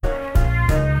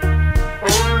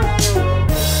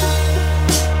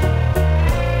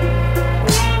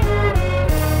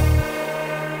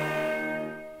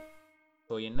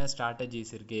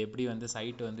Strategies இருக்குது, எப்படி வந்து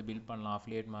சைட்டு வந்து பில்ட் பண்ணலாம்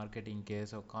அஃபிலியேட் மார்க்கெட்டிங்க்கு.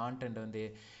 ஸோ கான்டென்ட் வந்து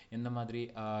எந்த மாதிரி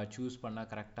சூஸ்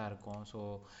பண்ணால் கரெக்டாக இருக்கும். ஸோ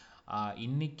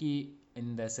இன்னைக்கு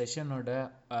இந்த செஷனோட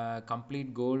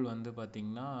கம்ப்ளீட் கோல் வந்து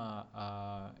பார்த்திங்கன்னா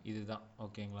இதுதான்,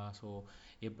 ஓகேங்களா. ஸோ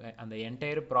அந்த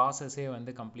என்டையர் ப்ராசஸே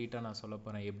வந்து கம்ப்ளீட்டாக நான் சொல்ல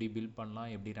போகிறேன். எப்படி பில்ட்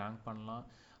பண்ணலாம், எப்படி ரேங்க் பண்ணலாம்,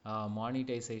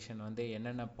 மானிட்டைசேஷன் வந்து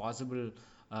என்னென்ன பாசிபிள்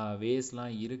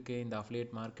வேஸ்லாம் இருக்குது இந்த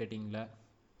அஃபிலியேட் மார்க்கெட்டிங்கில்.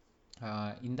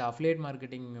 இந்த அஃபிலியேட்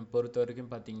மார்க்கெட்டிங் பொறுத்த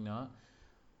வரைக்கும் பார்த்திங்கன்னா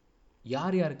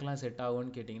யார் யாருக்கெல்லாம் செட்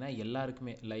ஆகும்னு கேட்டிங்கன்னா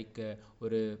எல்லாருக்குமே. லைக்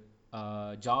ஒரு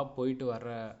ஜாப் போயிட்டு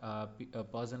வர்ற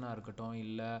பர்சனாக இருக்கட்டும்,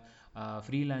 இல்லை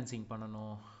ஃப்ரீலான்சிங்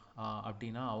பண்ணணும்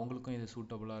அப்படின்னா அவங்களுக்கும் இது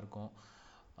சூட்டபுளாக இருக்கும்.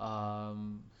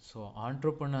 ஸோ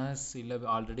ஆண்ட்ரப்ரனர்ஸ் இல்லை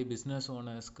ஆல்ரெடி பிஸ்னஸ்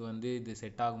ஓனர்ஸ்க்கு வந்து இது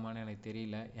செட் ஆகுமான்னு எனக்கு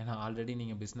தெரியல. ஏன்னா ஆல்ரெடி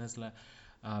நீங்கள் பிஸ்னஸில்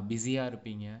பிஸியாக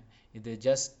இருப்பீங்க. இது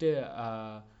ஜஸ்ட்டு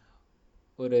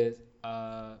ஒரு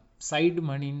சைடு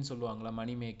மணின்னு சொல்லுவாங்களா,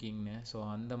 மணி மேக்கிங்னு. ஸோ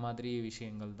அந்த மாதிரி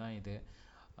விஷயங்கள் தான் இது.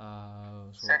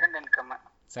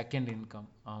 Second income.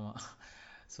 ஆமாம்.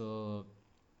 ஸோ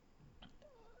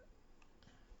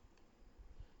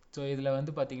இதில்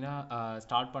வந்து பார்த்திங்கன்னா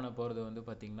ஸ்டார்ட் பண்ண போகிறது வந்து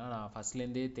பார்த்திங்கன்னா நான்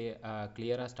ஃபஸ்ட்லேருந்தே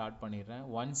கிளியராக ஸ்டார்ட் பண்ணிடுறேன்.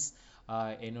 ஒன்ஸ்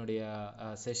என்னுடைய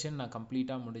செஷன் நான்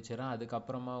கம்ப்ளீட்டாக முடிச்சிடறேன்,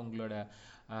 அதுக்கப்புறமா உங்களோட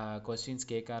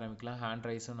கொஸ்டின்ஸ் கேட்க ஆரம்பிக்கலாம். ஹேண்ட்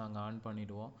ரைஸும் நாங்கள் ஆன்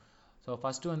பண்ணிவிடுவோம். ஸோ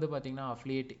ஃபஸ்ட்டு வந்து பார்த்திங்கன்னா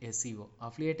அஃபிலியேட் எஸ்இஓ.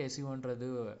 அஃபிலியேட் எஸ்இஓன்றது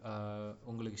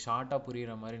உங்களுக்கு ஷார்ட்டாக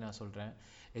புரிகிற மாதிரி நான் சொல்கிறேன்.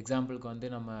 எக்ஸாம்பிளுக்கு வந்து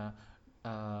நம்ம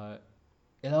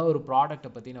ஏதாவது ஒரு ப்ராடக்ட்டை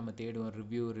பற்றி நம்ம தேடுவோம்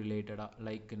ரிவ்யூ ரிலேட்டடாக.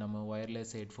 லைக் நம்ம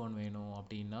ஒயர்லெஸ் ஹெட்ஃபோன் வேணும்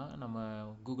அப்படின்னா நம்ம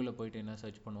கூகுளில் போய்ட்டு என்ன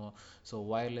சர்ச் பண்ணுவோம். ஸோ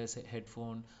ஒயர்லெஸ்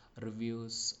ஹெட்ஃபோன்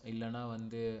ரிவ்யூஸ், இல்லைனா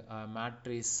வந்து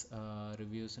மேட்ரிஸ்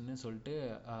ரிவ்யூஸ்ன்னு சொல்லிட்டு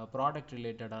ப்ராடக்ட்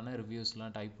ரிலேட்டடான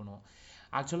ரிவ்யூஸ்லாம் டைப் பண்ணுவோம்.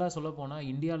 ஆக்சுவலாக சொல்ல போனால்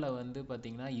இந்தியாவில் வந்து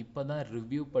பார்த்திங்கன்னா இப்போ தான்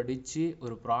ரிவ்யூ படித்து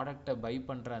ஒரு ப்ராடக்டை பை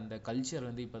பண்ணுற அந்த கல்ச்சர்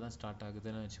வந்து இப்போ தான் ஸ்டார்ட்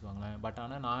ஆகுதுன்னு வச்சுக்கோங்களேன். பட்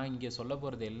ஆனால் நான் இங்கே சொல்ல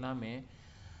போகிறது எல்லாமே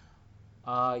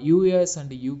யூஎஸ்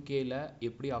அண்ட் யூகேயில்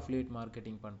எப்படி அஃபிலியேட்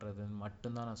மார்க்கெட்டிங் பண்ணுறதுன்னு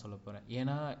மட்டும்தான் நான் சொல்ல போகிறேன்.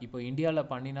 ஏன்னா இப்போ இந்தியாவில்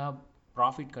பண்ணினா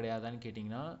ப்ராஃபிட் கிடையாதான்னு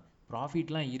கேட்டிங்கன்னா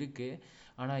ப்ராஃபிட்லாம் இருக்குது.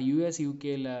 ஆனால் யூஎஸ்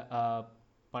யூகேயில்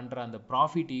பண்ணுற அந்த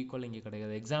ப்ராஃபிட் ஈக்குவல் இங்கே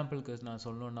கிடையாது. எக்ஸாம்பிளுக்கு நான்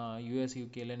சொல்லணுன்னா, யூஎஸ்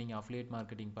யூகேயில் நீங்கள் அஃபிலியேட்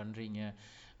மார்க்கெட்டிங் பண்ணுறீங்க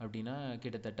அப்படின்னா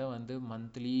கிட்டத்தட்ட வந்து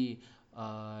மந்த்லி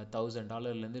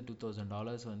 $1000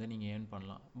 $2000 வந்து நீங்கள் ஏர்ன்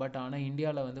பண்ணலாம். பட் ஆனால்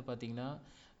இந்தியாவில் வந்து பார்த்திங்கன்னா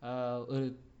ஒரு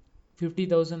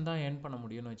 50,000 தான் ஏர்ன் பண்ண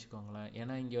முடியும்னு வச்சுக்கோங்களேன்.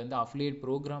 ஏன்னா இங்கே வந்து அஃபிலியேட்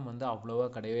ப்ரோக்ராம் வந்து அவ்வளோவா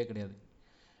கிடையவே கிடையாது.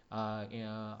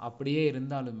 அப்படியே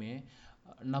இருந்தாலுமே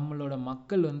நம்மளோட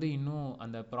மக்கள் வந்து இன்னும்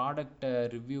அந்த ப்ராடக்டை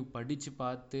ரிவ்யூ படித்து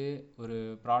பார்த்து ஒரு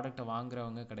ப்ராடக்டை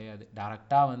வாங்குறவங்க கிடையாது.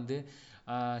 டேரெக்டாக வந்து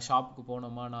ஷாப்புக்கு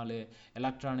போனோமா, 4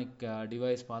 எலக்ட்ரானிக்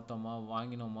டிவைஸ் பார்த்தோமா,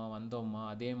 வாங்கினோமா, வந்தோமா.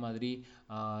 அதே மாதிரி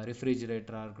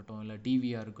ரெஃப்ரிஜிரேட்டராக இருக்கட்டும், இல்லை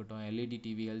டிவியாக இருக்கட்டும், எல்இடி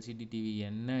டிவி, எல்சிடி டிவி,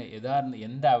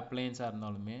 எந்த அப்ளையன்ஸாக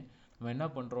இருந்தாலுமே நம்ம என்ன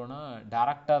பண்ணுறோன்னா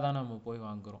டேரெக்டாக தான் நம்ம போய்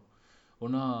வாங்குகிறோம்.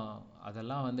 இன்னும்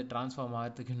அதெல்லாம் வந்து ட்ரான்ஸ்ஃபார்ம்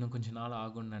ஆகிறதுக்கு இன்னும் கொஞ்சம் நாள்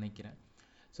ஆகும்னு நினைக்கிறேன்.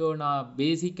 ஸோ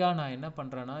நான் என்ன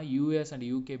பண்ணுறேன்னா யூஎஸ் அண்ட்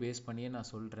யூகே பேஸ் பண்ணியே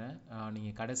நான் சொல்கிறேன்.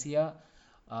 நீங்கள் கடைசியாக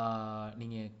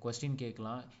நீங்கள் கொஸ்டின்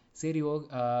கேட்கலாம். சரி,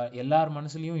 எல்லார்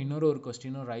மனசுலையும் ஒரு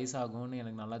கொஸ்டினும் ரைஸ் ஆகும்னு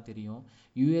எனக்கு நல்லா தெரியும்.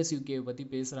 யூஎஸ் யூகேவை பற்றி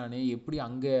பேசுகிறானே, எப்படி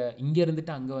இங்கே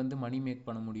இருந்துட்டு அங்கே வந்து மணி மேக்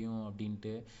பண்ண முடியும்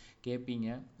அப்படின்ட்டு கேட்பீங்க.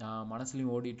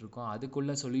 மனசுலையும் ஓடிட்டுருக்கோம்.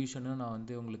 அதுக்குள்ள சொல்யூஷனும் நான்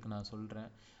வந்து உங்களுக்கு நான் சொல்கிறேன்.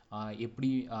 எப்படி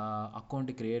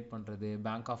அக்கௌண்ட்டு க்ரியேட் பண்ணுறது,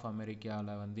 பேங்க் ஆஃப்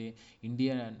அமெரிக்காவில் வந்து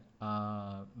இந்தியன்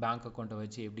பேங்க் அக்கௌண்ட்டை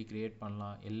வச்சு எப்படி க்ரியேட்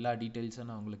பண்ணலாம், எல்லா டீட்டெயில்ஸும்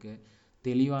நான் உங்களுக்கு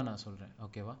தெளிவாக நான் சொல்கிறேன்.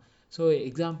 ஓகேவா? ஸோ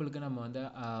எக்ஸாம்பிளுக்கு நம்ம வந்து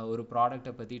ஒரு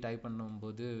ப்ராடக்டை பற்றி டைப்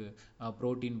பண்ணும்போது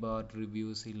ப்ரோட்டீன் பார்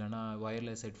ரிவ்யூஸ் இல்லைனா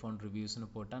ஒயர்லெஸ் ஹெட்ஃபோன் ரிவ்யூஸ்னு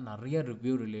போட்டால் நிறைய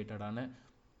ரிவ்யூ ரிலேட்டடான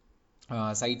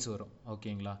சைட்ஸ் வரும்.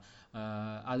 ஓகேங்களா?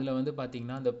 அதில் வந்து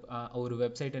பார்த்திங்கன்னா அந்த ஒரு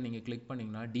வெப்சைட்டை நீங்கள் கிளிக்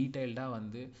பண்ணிங்கன்னா டீட்டெயில்டாக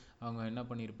வந்து அவங்க என்ன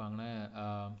பண்ணியிருப்பாங்கன்னா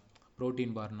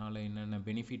ப்ரோட்டீன் பார்னால் என்னென்ன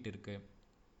பெனிஃபிட் இருக்குது,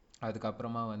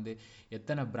 அதுக்கப்புறமா வந்து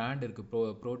எத்தனை பிராண்ட் இருக்குது,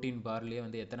 ப்ரோட்டீன் பார்லேயே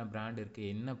வந்து எத்தனை பிராண்ட்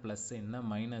இருக்குது, என்ன ப்ளஸ்ஸு என்ன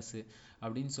மைனஸு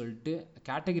அப்படின்னு சொல்லிட்டு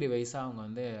கேட்டகரி வைஸாக அவங்க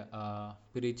வந்து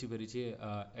பிரித்து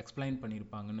எக்ஸ்பிளைன்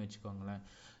பண்ணியிருப்பாங்கன்னு வச்சுக்கோங்களேன்.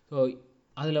 ஸோ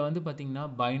அதில் வந்து பார்த்திங்கன்னா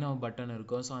பை நவ் பட்டன்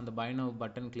இருக்கும். ஸோ அந்த பை நவ்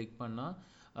பட்டன் கிளிக் பண்ணால்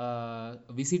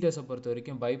விசிட்டர்ஸை பொறுத்த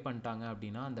வரைக்கும் பை பண்ணிட்டாங்க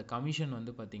அப்படின்னா அந்த கமிஷன்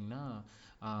வந்து பார்த்திங்கன்னா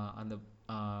அந்த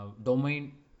டொமைன்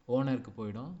ஓனருக்கு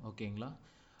போயிடும். ஓகேங்களா?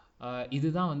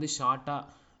 இதுதான் வந்து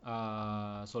ஷார்ட்டாக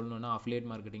சொல்லணுன்னா அஃபிலியேட்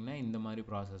மார்க்கெட்டிங்னா இந்த மாதிரி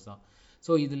ப்ராசஸ் தான்.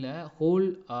 ஸோ இதில் ஹோல்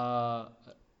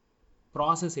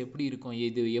ப்ராசஸ் எப்படி இருக்கும்,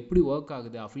 இது எப்படி ஒர்க்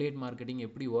ஆகுது, அஃபிலியேட் மார்க்கெட்டிங்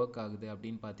எப்படி ஒர்க் ஆகுது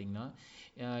அப்படின்னு பார்த்தீங்கன்னா,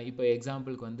 இப்போ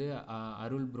எக்ஸாம்பிளுக்கு வந்து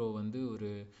அருள் ப்ரோ வந்து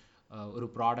ஒரு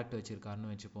ப்ராடக்ட்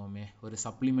வச்சுருக்காருன்னு வச்சுப்போமே, ஒரு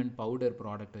சப்ளிமெண்ட் பவுடர்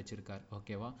ப்ராடக்ட் வச்சுருக்கார்.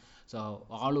 ஓகேவா? ஸோ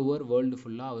ஆல் ஓவர் வேர்ல்டு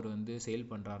ஃபுல்லாக அவர் வந்து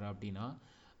சேல் பண்ணுறாரு அப்படின்னா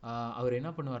அவர் என்ன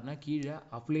பண்ணுவார்னா கீழே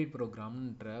அஃபிலியேட்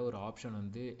ப்ரோக்ராம்ன்ற ஒரு ஆப்ஷன்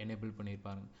வந்து எனேபிள்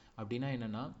பண்ணியிருப்பாருங்க. அப்படின்னா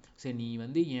என்னென்னா, சரி நீ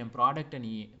வந்து என் ப்ராடக்டை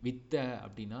நீ விற்ற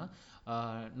அப்படின்னா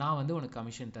நான் வந்து உனக்கு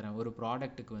கமிஷன் தரேன், ஒரு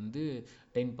ப்ராடக்ட்டுக்கு வந்து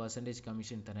 10%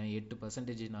 கமிஷன் தரேன்,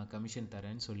 8% நான் கமிஷன்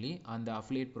தரேன்னு சொல்லி அந்த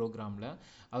அஃபிலியேட் ப்ரோக்ராமில்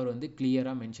அவர் வந்து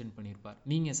கிளியராக மென்ஷன் பண்ணியிருப்பார்.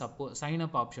 நீங்கள் சைன்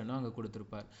அப் ஆப்ஷனும் அங்கே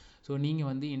கொடுத்துருப்பார். ஸோ நீங்கள்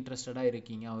வந்து இன்ட்ரெஸ்டடாக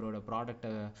இருக்கீங்க, அவரோட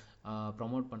ப்ராடக்டை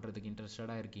ப்ரமோட் பண்ணுறதுக்கு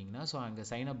இன்ட்ரெஸ்டடாக இருக்கீங்கன்னா, ஸோ அங்கே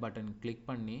சைன் அப் பட்டன் கிளிக்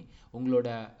பண்ணி உங்களோட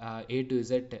A to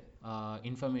Z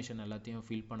இன்ஃபர்மேஷன் எல்லாத்தையும்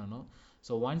ஃபில் பண்ணணும்.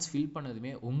 ஸோ ஒன்ஸ் ஃபில் பண்ணதுமே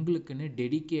உங்களுக்குன்னு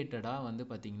டெடிக்கேட்டடாக வந்து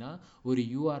பார்த்திங்கன்னா ஒரு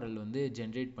URL வந்து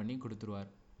ஜென்ரேட் பண்ணி கொடுத்துருவார்.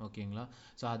 ஓகேங்களா?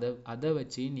 ஸோ அதை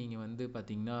வச்சு நீங்கள் வந்து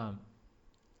பார்த்திங்கன்னா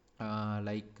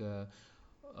லைக்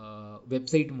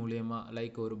வெப்சைட் மூலயமா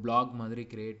லைக் ஒரு பிளாக் மாதிரி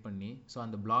க்ரியேட் பண்ணி ஸோ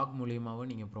அந்த பிளாக் மூலியமாகவும்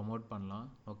நீங்கள் ப்ரொமோட் பண்ணலாம்.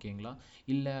 ஓகேங்களா?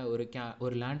 இல்லை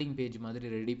ஒரு லேண்டிங் பேஜ் மாதிரி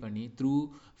ரெடி பண்ணி through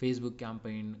Facebook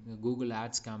campaign, Google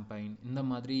ads campaign இந்த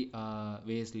மாதிரி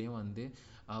வேஸ்லேயும் வந்து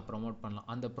ப்ரொமோட் பண்ணலாம்.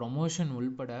 அந்த ப்ரொமோஷன்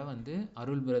உள்பட வந்து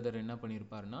அருள் பிரதர் என்ன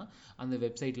பண்ணியிருப்பாருன்னா அந்த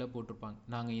வெப்சைட்டில் போட்டிருப்பாங்க,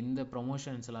 நாங்கள் இந்த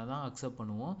ப்ரொமோஷன்ஸ்லாம் தான் அக்செப்ட்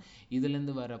பண்ணுவோம்,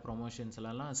 இதுலேருந்து வர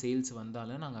ப்ரொமோஷன்ஸ்லாம் சேல்ஸ்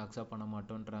வந்தாலும் நாங்கள் அக்செப்ட் பண்ண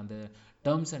மாட்டோன்ற அந்த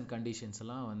டேர்ம்ஸ் அண்ட்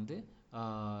கண்டிஷன்ஸ்லாம் வந்து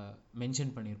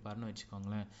மென்ஷன் பண்ணியிருப்பாருன்னு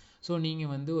வச்சுக்கோங்களேன். ஸோ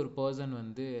நீங்கள் வந்து ஒரு பர்சன்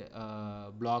வந்து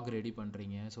பிளாக் ரெடி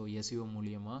பண்ணுறீங்க, ஸோ SEO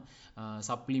மூலியமாக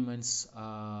சப்ளிமெண்ட்ஸ்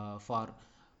ஃபார்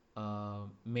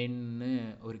மென்னு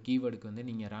ஒரு கீவேர்டுக்கு வந்து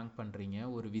நீங்கள் ரேங்க் பண்ணுறீங்க,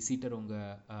 ஒரு விசிட்டர்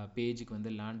உங்கள் பேஜுக்கு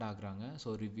வந்து லேண்ட் ஆகுறாங்க,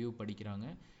 ஸோ ரிவ்யூ படிக்கிறாங்க,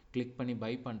 கிளிக் பண்ணி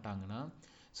பை பண்ணிட்டாங்கன்னா,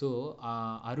 ஸோ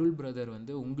அருள் பிரதர்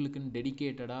வந்து உங்களுக்குன்னு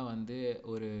டெடிக்கேட்டடாக வந்து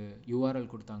ஒரு URL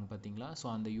கொடுத்தாங்க பார்த்தீங்களா, ஸோ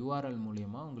அந்த URL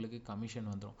மூலயமா உங்களுக்கு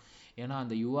கமிஷன் வந்துடும். ஏன்னா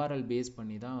அந்த URL பேஸ்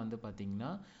பண்ணி தான் வந்து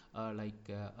பார்த்திங்கன்னா லைக்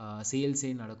சேல்ஸே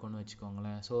நடக்கும்னு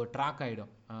வச்சுக்கோங்களேன். ஸோ ட்ராக்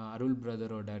ஆகிடும் அருள்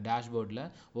பிரதரோட டேஷ்போர்டில்,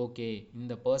 ஓகே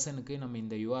இந்த பர்சனுக்கு நம்ம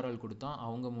இந்த URL கொடுத்தோம்,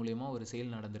 அவங்க மூலயமா ஒரு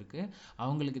சேல் நடந்திருக்கு,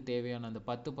 அவங்களுக்கு தேவையான அந்த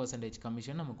 10%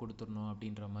 கமிஷன் நம்ம கொடுத்துடணும்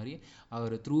அப்படின்ற மாதிரி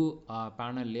அவர் த்ரூ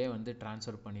பேனல்லே வந்து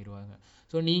ட்ரான்ஸ்ஃபர் பண்ணிடுவாங்க.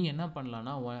 ஸோ நீங்கள் என்ன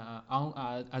பண்ணலான்னா அவங்க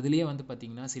அதுலேயே வந்து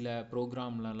பார்த்திங்கன்னா சில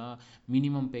ப்ரோக்ராம்லலாம்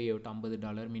minimum pay out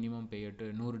 $50, minimum pay out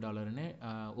 $100ன்னு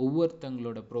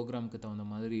ஒவ்வொருத்தங்களோட ப்ரோக்ராமுக்கு தகுந்த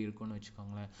மாதிரி இருக்கும்னு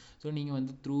வச்சுக்கோங்களேன். ஸோ நீங்கள்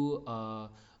வந்து த்ரூ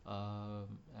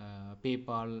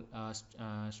பேபால்,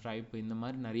 ஸ்ட்ரைப் இந்த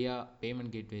மாதிரி நிறையா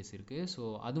பேமெண்ட் கேட்வேஸ் இருக்குது. ஸோ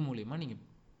அது மூலிமா நீங்கள்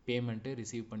பேமெண்ட்டு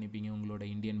ரிசீவ் பண்ணிப்பீங்க உங்களோட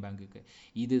இந்தியன் பேங்க்குக்கு.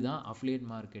 இதுதான் அஃபிலியேட்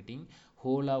மார்க்கெட்டிங்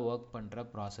ஹோலாக ஒர்க் பண்ணுற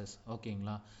ப்ராசஸ்.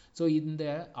 ஓகேங்களா? ஸோ இந்த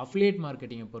அஃபிலியேட்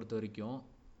மார்க்கெட்டிங்கை பொறுத்த வரைக்கும்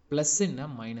ப்ளஸ் என்ன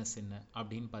மைனஸ் என்ன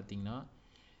அப்படின்னு பார்த்தீங்கன்னா,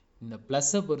 இந்த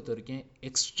ப்ளஸ்ஸை பொறுத்த வரைக்கும்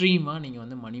எக்ஸ்ட்ரீமாக நீங்கள்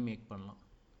வந்து மணி மேக் பண்ணலாம்.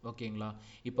 ஓகேங்களா?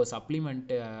 இப்போ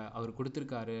சப்ளிமெண்ட்டு அவர்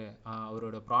கொடுத்துருக்காரு,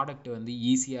 அவரோட ப்ராடக்ட் வந்து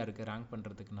ஈஸியாக இருக்குது ரேங்க்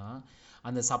பண்ணுறதுக்குன்னா,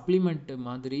 அந்த சப்ளிமெண்ட்டு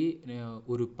மாதிரி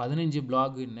ஒரு 15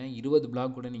 பிளாகுன்னு 20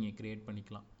 பிளாக் கூட நீங்கள் க்ரியேட்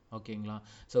பண்ணிக்கலாம். ஓகேங்களா?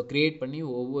 ஸோ க்ரியேட் பண்ணி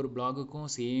ஒவ்வொரு பிளாகுக்கும்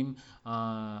சேம்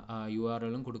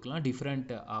URLும் கொடுக்கலாம்,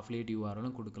 டிஃப்ரெண்ட் அஃபிலியேட்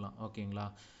URLும் கொடுக்கலாம். ஓகேங்களா?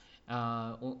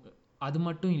 அது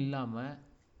மட்டும் இல்லாமல்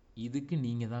இதுக்கு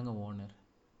நீங்கள் தாங்க ஓனர்.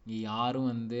 யாரும்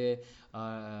வந்து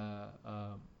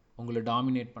உங்களை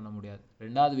டாமினேட் பண்ண முடியாது.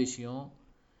 ரெண்டாவது விஷயம்,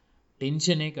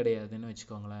 டென்ஷனே கிடையாதுன்னு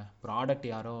வச்சுக்கோங்களேன். ப்ராடக்ட்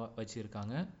யாரோ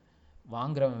வச்சுருக்காங்க,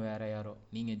 வாங்குறவன் வேறு யாரோ,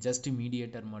 நீங்கள் ஜஸ்ட்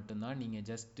மீடியேட்டர் மட்டும்தான். நீங்கள்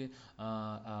ஜஸ்ட்டு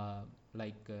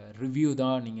லைக் ரிவ்யூ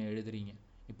தான் நீங்கள் எழுதுறீங்க.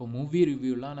 இப்போ மூவி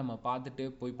ரிவ்யூலாம் நம்ம பார்த்துட்டு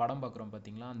போய் படம் பார்க்குறோம்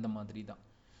பார்த்தீங்களா, அந்த மாதிரி தான்.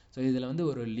 ஸோ இதில் வந்து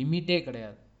ஒரு லிமிட்டே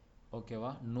கிடையாது.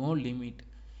 ஓகேவா? No limit.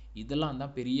 இதெல்லாம்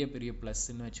தான் பெரிய பெரிய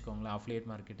ப்ளஸ்ன்னு வச்சுக்கோங்களேன் அஃபிலியேட்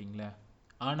மார்க்கெட்டிங்கில்.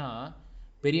 ஆனால்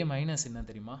பெரிய மைனஸ் என்ன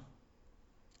தெரியுமா?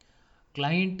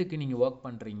 கிளைண்ட்டுக்கு நீங்கள் ஒர்க்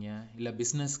பண்ணுறீங்க, இல்லை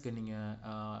பிஸ்னஸ்க்கு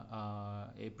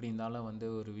நீங்கள் எப்படி இருந்தாலும் வந்து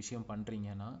ஒரு விஷயம்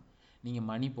பண்ணுறீங்கன்னா நீங்கள்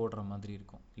மணி போடுற மாதிரி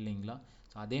இருக்கும் இல்லைங்களா?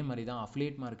 ஸோ அதே மாதிரி தான்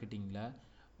அஃபிலியேட் மார்க்கெட்டிங்கில்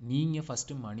நீங்கள்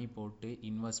ஃபஸ்ட்டு மணி போட்டு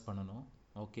இன்வெஸ்ட் பண்ணணும்.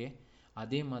 ஓகே?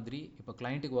 அதே மாதிரி இப்போ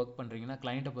கிளைண்ட்டுக்கு ஒர்க் பண்ணுறீங்கன்னா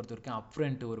கிளைண்ட்டை பொறுத்த வரைக்கும்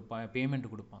அப்ஃப்ரண்ட் ஒரு பேமெண்ட்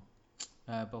கொடுப்பான்.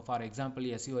 இப்போ ஃபார் எக்ஸாம்பிள்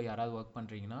SEO யாராவது ஒர்க்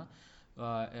பண்ணுறீங்கன்னா,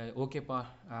 ஓகேப்பா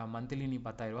மந்த்லி நீ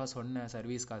 10,000 சொன்ன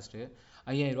சர்வீஸ் காஸ்ட்டு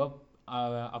 5,000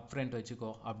 அப்ஃப்ரண்ட்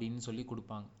வச்சுக்கோ அப்படின்னு சொல்லி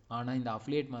கொடுப்பாங்க. ஆனால் இந்த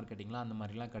அஃபிலியேட் மார்க்கெட்டிங்கில் அந்த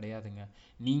மாதிரிலாம் கிடையாதுங்க.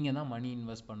 நீங்கள் தான் மணி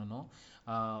இன்வெஸ்ட் பண்ணணும்.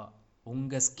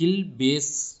 உங்கள் ஸ்கில்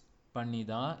பேஸ் பண்ணி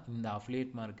தான் இந்த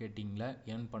அஃபிலியேட் மார்க்கெட்டிங்கில்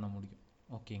ஏர்ன் பண்ண முடியும்.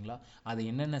 ஓகேங்களா? அது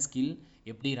என்னென்ன ஸ்கில்,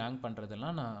 எப்படி ரேங்க்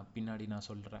பண்ணுறதெல்லாம் நான் பின்னாடி நான்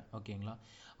சொல்கிறேன். ஓகேங்களா?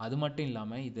 அது மட்டும்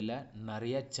இல்லாமல் இதில்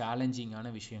நிறைய சேலஞ்சிங்கான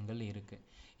விஷயங்கள் இருக்குது.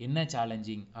 என்ன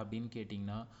சேலஞ்சிங் அப்படின்னு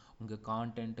கேட்டிங்கன்னா, உங்கள்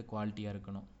கான்டென்ட் குவாலிட்டியாக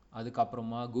இருக்கணும்.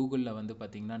 அதுக்கப்புறமா கூகுளில் வந்து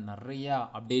பார்த்திங்கன்னா நிறையா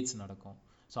அப்டேட்ஸ் நடக்கும்.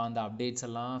 ஸோ அந்த அப்டேட்ஸ்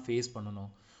எல்லாம் ஃபேஸ் பண்ணணும்.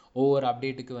 ஒவ்வொரு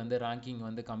அப்டேட்டுக்கு வந்து ரேங்கிங்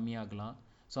வந்து கம்மியாகலாம்.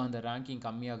 ஸோ அந்த ரேங்கிங்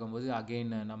கம்மியாகும்போது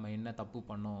அகெயின் நம்ம என்ன தப்பு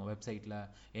பண்ணோம், வெப்சைட்டில்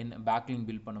என்ன பேக்லிங்க்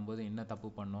பில்ட் பண்ணும்போது என்ன தப்பு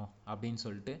பண்ணோம் அப்படின்னு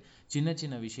சொல்லிட்டு சின்ன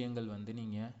சின்ன விஷயங்கள் வந்து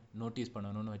நீங்கள் நோட்டீஸ்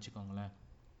பண்ணணும்னு வச்சுக்கோங்களேன்.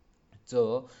 ஸோ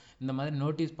இந்த மாதிரி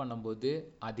நோட்டீஸ் பண்ணும்போது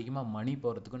அதிகமாக மணி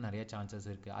போகிறதுக்கும் நிறைய சான்சஸ்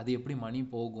இருக்குது. அது எப்படி மணி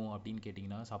போகும் அப்படின்னு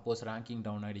கேட்டிங்கன்னா, சப்போஸ் ரேங்கிங்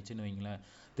டவுன் ஆகிடுச்சுன்னு வைங்களேன்,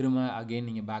 திரும்ப அகெயின்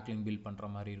நீங்கள் பேக்லிங் பில்ட் பண்ணுற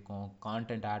மாதிரி இருக்கும்,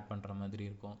 கான்டென்ட் ஆட் பண்ணுற மாதிரி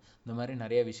இருக்கும். இந்த மாதிரி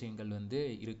நிறைய விஷயங்கள் வந்து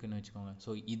இருக்குதுன்னு வச்சுக்கோங்க.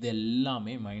 ஸோ இது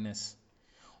எல்லாமே மைனஸ்.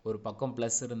 ஒரு பக்கம்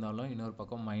ப்ளஸ் இருந்தாலும் இன்னொரு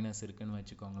பக்கம் மைனஸ் இருக்குதுன்னு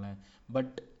வச்சுக்கோங்களேன்.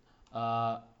 பட்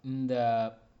இந்த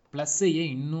ப்ளஸ்ஸையே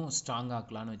இன்னும் ஸ்ட்ராங்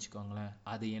ஆக்கலான்னு வச்சுக்கோங்களேன்.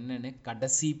 அது என்னென்னு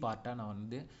கடைசி பார்ட்டாக நான்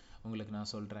வந்து உங்களுக்கு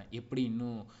நான் சொல்கிறேன். எப்படி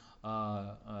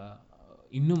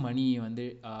இன்னும் மணியை வந்து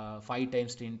 5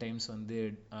 டைம்ஸ் 10 டைம்ஸ் வந்து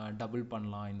டபுள்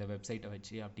பண்ணலாம் இந்த வெப்சைட்டை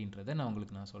வச்சு அப்படின்றத நான்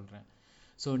உங்களுக்கு நான் சொல்கிறேன்.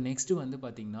 ஸோ நெக்ஸ்ட்டு வந்து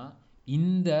பார்த்திங்கன்னா,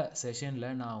 இந்த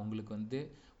செஷனில் நான் உங்களுக்கு வந்து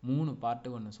 3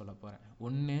 பார்ட்டு ஒன்று சொல்ல போகிறேன்.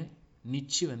 ஒன்று,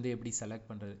 நிச் வந்து எப்படி செலக்ட்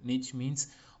பண்ணுறது. நிச் மீன்ஸ்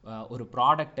ஒரு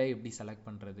ப்ராடக்டை எப்படி செலக்ட்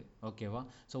பண்ணுறது, ஓகேவா?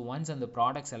 ஸோ ஒன்ஸ் அந்த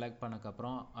ப்ராடக்ட் செலக்ட்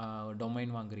பண்ணக்கப்புறம்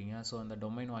டொமைன் வாங்குறீங்க. ஸோ அந்த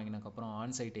டொமைன் வாங்கினக்கப்புறம்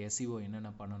ஆன்சைட் எஸ்இஓ என்னென்ன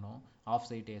பண்ணணும், ஆஃப்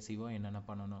சைட் எஸ்இஓ என்னென்ன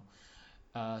பண்ணணும்.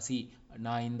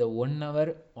 நான் இந்த 1 hour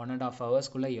 1.5 hours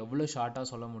எவ்வளோ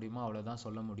ஷார்ட்டாக சொல்ல முடியுமோ அவ்வளோதான்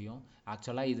சொல்ல முடியும்.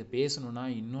 ஆக்சுவலாக இது பேசணுன்னா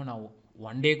இன்னும் நான்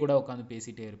 1 day கூட உட்காந்து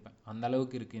பேசிகிட்டே இருப்பேன், அந்த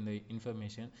அளவுக்கு இருக்குது இந்த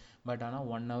இன்ஃபர்மேஷன். பட் ஆனால்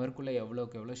 1 hour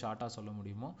எவ்வளோக்கு எவ்வளோ ஷார்ட்டாக சொல்ல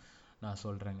முடியுமோ நான்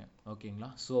சொல்கிறேங்க,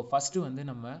 ஓகேங்களா? ஸோ ஃபஸ்ட்டு வந்து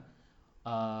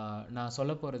நான்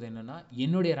சொல்ல போகிறது என்னென்னா,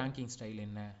 என்னுடைய ரேங்கிங் ஸ்டைல்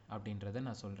என்ன அப்படின்றத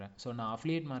நான் சொல்கிறேன். ஸோ நான்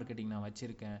அஃபிலியேட் மார்க்கெட்டிங் நான்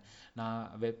வச்சுருக்கேன். நான்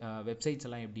வெப்சைட்ஸ்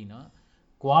எல்லாம் எப்படின்னா,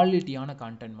 குவாலிட்டியான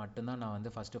கான்டென்ட் மட்டும்தான் நான்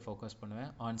வந்து ஃபஸ்ட்டு ஃபோக்கஸ்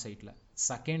பண்ணுவேன் ஆன்சைட்டில்.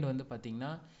 செகண்ட் வந்து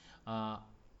பார்த்திங்கன்னா,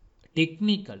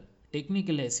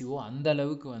 டெக்னிக்கல் எஸ்இஓ அந்த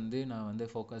அளவுக்கு வந்து நான் வந்து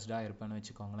ஃபோக்கஸ்டாக இருப்பேன்னு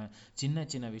வச்சுக்கோங்களேன். சின்ன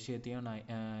சின்ன விஷயத்தையும் நான்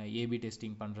ஏபி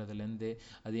டெஸ்டிங் பண்ணுறதுலேருந்து,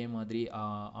 அதே மாதிரி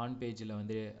ஆன் பேஜில்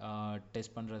வந்து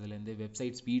டெஸ்ட் பண்ணுறதுலேருந்து,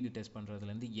 வெப்சைட் ஸ்பீடு டெஸ்ட்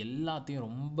பண்ணுறதுலேருந்து எல்லாத்தையும்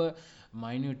ரொம்ப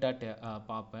மைன்யூட்டாக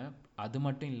பார்ப்பேன். அது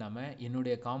மட்டும் இல்லாமல்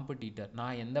என்னுடைய காம்படிட்டர்,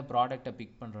 நான் எந்த ப்ராடக்டை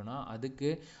பிக் பண்ணுறேன்னா அதுக்கு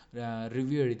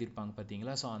ரிவ்யூ எழுதியிருப்பாங்க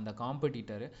பார்த்தீங்களா. ஸோ அந்த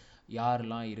காம்படிட்டர்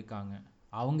யாரெல்லாம் இருக்காங்க,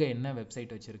 அவங்க என்ன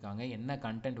வெப்சைட் வச்சுருக்காங்க, என்ன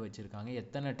கண்டென்ட் வச்சுருக்காங்க,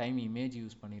 எத்தனை டைம் இமேஜ்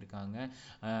யூஸ் பண்ணியிருக்காங்க,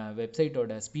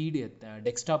 வெப்சைட்டோட ஸ்பீடு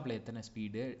டெஸ்க்டாப்பில் எத்தனை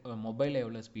ஸ்பீடு, மொபைலில்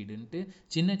எவ்வளோ ஸ்பீடுன்ட்டு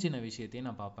சின்ன சின்ன விஷயத்தையும்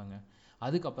நான் பார்ப்பேங்க.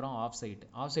 அதுக்கப்புறம் ஆஃப்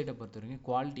சைட்டை பொறுத்த வரைக்கும்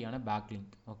குவாலிட்டியான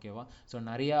பேக்லிங்க், ஓகேவா? ஸோ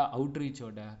நிறையா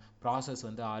அவுட்ரீச்சோட ப்ராசஸ்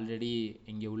வந்து ஆல்ரெடி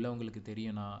இங்கே உள்ளவங்களுக்கு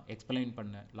தெரியும், நான் எக்ஸ்பிளைன்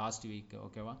பண்ணேன் லாஸ்ட் வீக்,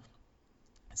 ஓகேவா?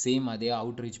 சேம் அதே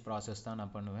அவுட்ரீச் ப்ராசஸ் தான்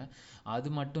நான் பண்ணுவேன்.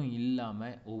 அது மட்டும்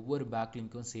இல்லாமல் ஒவ்வொரு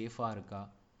பேக்லிங்க்கும் சேஃபாக இருக்கா,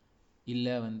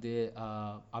 இல்லை வந்து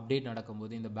அப்டேட்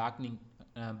நடக்கும்போது இந்த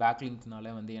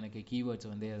பேக்லிங்க்னால வந்து எனக்கு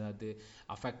கீவேர்ட்ஸ் வந்து ஏதாவது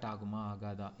அஃபெக்ட் ஆகுமா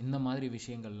ஆகாதா, இந்த மாதிரி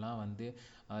விஷயங்கள்லாம் வந்து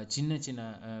சின்ன சின்ன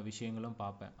விஷயங்களும்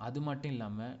பார்ப்பேன். அது மட்டும்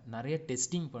இல்லாமல் நிறைய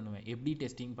டெஸ்டிங் பண்ணுவேன். எப்படி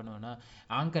டெஸ்டிங் பண்ணுவேன்னா,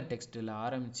 ஆங்கர் டெக்ஸ்ட்டில்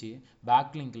ஆரம்பித்து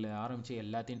பேக்லிங்கில் ஆரம்பித்து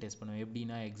எல்லாத்தையும் டெஸ்ட் பண்ணுவேன்.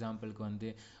 எப்படின்னா, எக்ஸாம்பிளுக்கு வந்து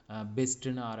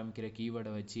பெஸ்ட்டுன்னு ஆரம்பிக்கிற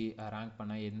கீவேர்டை வச்சு ரேங்க்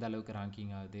பண்ணால் எந்த அளவுக்கு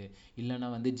ரேங்கிங் ஆகுது, இல்லைனா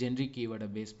வந்து ஜென்ரிக் கீவேர்டை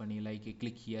பேஸ் பண்ணி like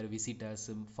click here, visitors,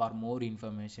 for more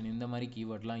information, இந்த மாதிரி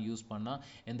கீவேர்ட்லாம் யூஸ் பண்ணால்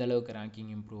எந்த அளவுக்கு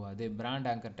ரேங்கிங் இம்ப்ரூவ் ஆகுது, பிராண்ட்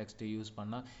ஆங்கர் டெக்ஸ்ட்டு யூஸ்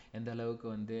பண்ணால் எந்த அளவுக்கு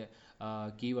வந்து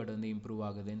கீவேர்டு வந்து இம்ப்ரூவ்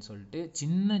ஆகுதுன்னு சொல்லிட்டு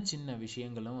சின்ன சின்ன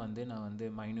விஷயங்களும் வந்து நான் வந்து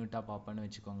மைன்யூட்டாக பார்ப்பேன்னு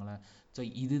வச்சுக்கோங்களேன். ஸோ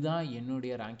இதுதான்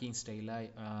என்னுடைய ரேங்கிங்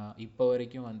ஸ்டைலாக இப்போ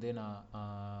வரைக்கும் வந்து நான்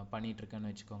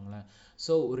பண்ணிகிட்ருக்கேன்னு வச்சுக்கோங்களேன்.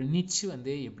 ஸோ ஒரு நிச்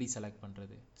வந்து எப்படி செலக்ட்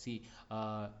பண்ணுறது,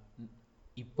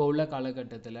 இப்போ உள்ள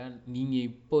காலகட்டத்தில் நீங்கள்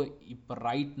இப்போ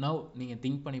ரைட் நவ் நீங்கள்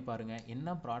திங்க் பண்ணி பாருங்கள்,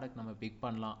 என்ன ப்ராடக்ட் நம்ம பிக்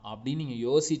பண்ணலாம் அப்படின்னு நீங்கள்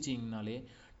யோசிச்சிங்கனாலே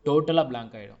டோட்டலாக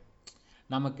பிளாங்க் ஆகிடும்.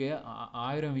 நமக்கு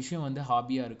 1000 விஷயம் வந்து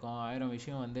ஹாபியாக இருக்கும், 1000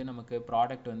 விஷயம் வந்து நமக்கு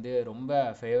ப்ராடக்ட் வந்து ரொம்ப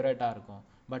ஃபேவரட்டாக இருக்கும்.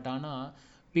 பட் ஆனால்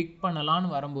பிக் பண்ணலான்னு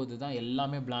வரும்போது தான்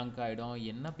எல்லாமே பிளாங்க் ஆகிடும்.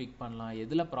 என்ன பிக் பண்ணலாம்,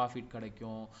 எதில் ப்ராஃபிட்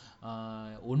கிடைக்கும்,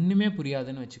 ஒன்றுமே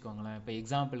புரியாதுன்னு வச்சுக்கோங்களேன். இப்போ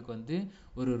எக்ஸாம்பிளுக்கு வந்து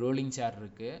ஒரு ரோலிங் சேர்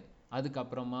இருக்குது,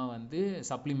 அதுக்கப்புறமா வந்து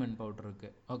சப்ளிமெண்ட் பவுடர்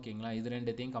இருக்குது, ஓகேங்களா? இது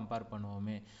ரெண்டுத்தையும் கம்பேர்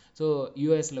பண்ணுவோமே. ஸோ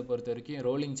யூஎஸில் பொறுத்த வரைக்கும்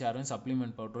ரோலிங் சேரும்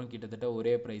சப்ளிமெண்ட் பவுடரும் கிட்டத்தட்ட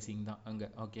ஒரே ப்ரைஸிங் தான் அங்கே,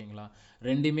 ஓகேங்களா?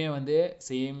 ரெண்டுமே வந்து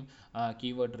சேம்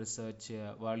கீவேர்ட் ரிசர்ச்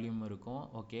வால்யூம் இருக்கும்,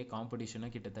 ஓகே,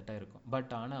 காம்படிஷனும் கிட்டத்தட்ட இருக்கும்.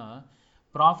 பட் ஆனால்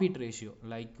ப்ராஃபிட் ரேஷியோ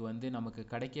லைக் வந்து நமக்கு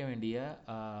கிடைக்க வேண்டிய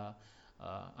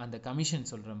அந்த கமிஷன்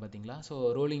சொல்கிறேன் பார்த்தீங்களா. ஸோ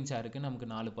ரோலிங் சேருக்கு நமக்கு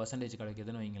 4%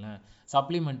 கிடைக்குதுன்னு வைங்களேன்,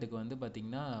 சப்ளிமெண்ட்டுக்கு வந்து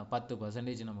பார்த்திங்கன்னா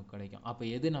 10% நமக்கு கிடைக்கும். அப்போ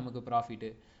எது நமக்கு ப்ராஃபிட்டு?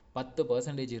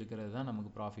 10% இருக்கிறது தான்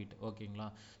நமக்கு ப்ராஃபிட், ஓகேங்களா?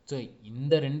 ஸோ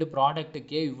இந்த 2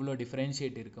 ப்ராடக்ட்டுக்கே இவ்வளோ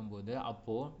டிஃப்ரென்ஷியேட் இருக்கும்போது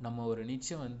அப்போது நம்ம ஒரு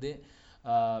நிச்சை வந்து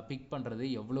பிக் பண்ணுறது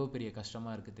எவ்வளோ பெரிய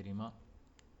கஷ்டமாக இருக்குது தெரியுமா?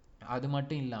 அது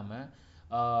மட்டும்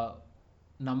இல்லாமல்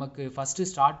நமக்கு ஃபஸ்ட்டு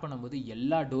ஸ்டார்ட் பண்ணும்போது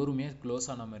எல்லா டோருமே க்ளோஸ்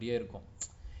ஆன மாதிரியே இருக்கும்.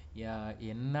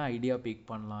 என்ன ஐடியா பிக்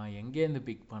பண்ணலாம், எங்கேருந்து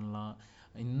பிக் பண்ணலாம்,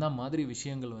 இந்த மாதிரி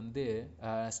விஷயங்கள் வந்து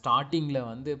ஸ்டார்டிங்கில்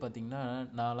வந்து பார்த்திங்கன்னா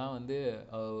நான்லாம் வந்து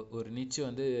ஒரு நிச்சு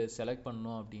வந்து செலக்ட்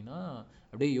பண்ணணும் அப்படின்னா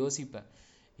அப்படியே யோசிப்பேன்,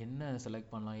 என்ன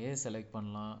செலக்ட் பண்ணலாம், ஏன் செலக்ட்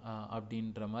பண்ணலாம்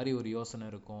அப்படின்ற மாதிரி ஒரு யோசனை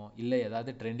இருக்கும். இல்லை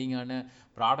ஏதாவது ட்ரெண்டிங்கான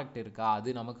ப்ராடக்ட் இருக்கா, அது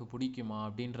நமக்கு பிடிக்குமா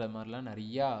அப்படின்ற மாதிரிலாம்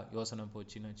நிறையா யோசனை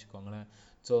போச்சுன்னு வச்சுக்கோங்களேன்.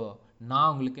 ஸோ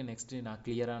நான் உங்களுக்கு நெக்ஸ்ட்டு நான்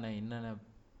கிளியராக நான் என்னென்ன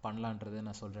பண்ணலான்றதை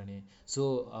நான் சொல்கிறேனே. ஸோ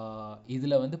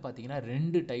இதில் வந்து பார்த்தீங்கன்னா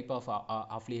 2 டைப் ஆஃப்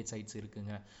அஃபிலியேட் சைட்ஸ்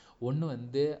இருக்குங்க. ஒன்று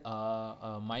வந்து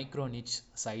மைக்ரோ நிச்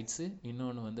சைட்ஸு,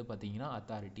 இன்னொன்று வந்து பார்த்தீங்கன்னா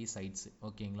அத்தாரிட்டி சைட்ஸு.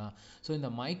 ஓகேங்களா? ஸோ இந்த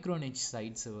மைக்ரோ நிச்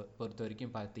சைட்ஸு பொறுத்த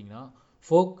வரைக்கும் பார்த்தீங்கன்னா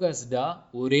ஃபோக்கஸ்டாக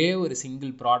ஒரே ஒரு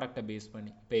சிங்கிள் ப்ராடக்டை பேஸ்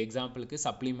பண்ணி, இப்போ எக்ஸாம்பிளுக்கு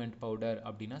சப்ளிமெண்ட் பவுடர்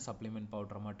அப்படின்னா சப்ளிமெண்ட்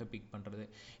பவுடரை மட்டும் பிக் பண்ணுறது,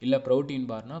 இல்லை ப்ரோட்டீன்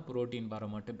பார்னா ப்ரோட்டீன் பாரை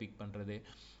மட்டும் பிக் பண்ணுறது,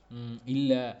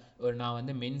 இல்லை நான்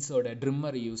வந்து மென்ஸோட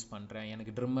ட்ரிம்மர் யூஸ் பண்ணுறேன்,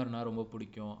 எனக்கு ட்ரிம்மர்னால் ரொம்ப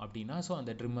பிடிக்கும் அப்படின்னா ஸோ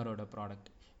அந்த ட்ரிம்மரோட ப்ராடக்ட்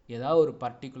ஏதாவது ஒரு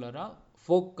பர்டிகுலராக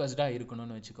ஃபோக்கஸ்டாக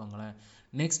இருக்கணும்னு வச்சுக்கோங்களேன்.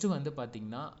 நெக்ஸ்ட்டு வந்து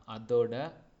பார்த்திங்கன்னா அதோட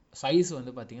சைஸ்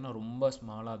வந்து பார்த்திங்கன்னா ரொம்ப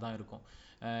ஸ்மாலாக தான் இருக்கும்.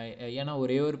 ஏன்னா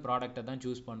ஒரே ஒரு ப்ராடக்டை தான்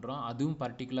சூஸ் பண்ணுறோம். அதுவும்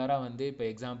பர்டிகுலராக வந்து இப்போ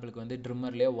எக்ஸாம்பிளுக்கு வந்து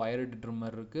ட்ரிம்மர்லேயே ஒயர்டு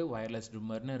ட்ரிம்மர் இருக்குது, ஒயர்லெஸ்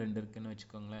ட்ரிம்மர்னு 2 இருக்குதுன்னு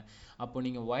வச்சுக்கோங்களேன். அப்போ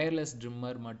நீங்கள் ஒயர்லெஸ்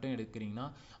ட்ரிம்மர் மட்டும் எடுக்கிறீங்கன்னா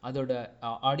அதோட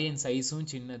ஆடியன்ஸ் சைஸும்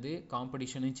சின்னது,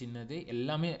 காம்படிஷனும் சின்னது,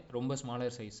 எல்லாமே ரொம்ப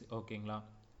ஸ்மாலர் சைஸ். ஓகேங்களா?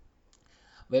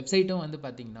 வெப்சைட்டும் வந்து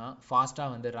பார்த்திங்கன்னா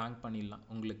ஃபாஸ்ட்டாக வந்து ரேங்க் பண்ணிடலாம்.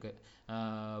 உங்களுக்கு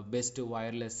best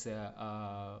wireless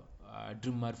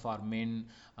trimmer for men,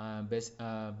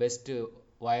 best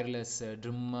wireless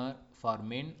trimmer for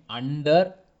men under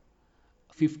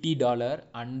 $50,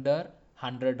 under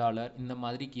 $100, இந்த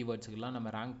மாதிரி கீவேர்ட்ஸுக்கெல்லாம் நம்ம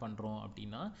ரேங்க் பண்ணுறோம்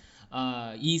அப்படின்னா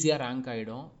ஈஸியாக ரேங்க்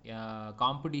ஆகிடும்.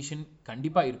 காம்படிஷன்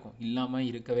கண்டிப்பாக இருக்கும், இல்லாமல்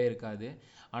இருக்கவே இருக்காது.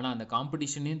 ஆனால் அந்த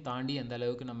காம்படிஷனையும் தாண்டி எந்த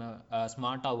அளவுக்கு நம்ம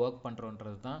ஸ்மார்ட்டாக ஒர்க்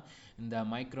பண்ணுறோன்றது தான் இந்த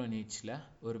மைக்ரோ நீச்சில்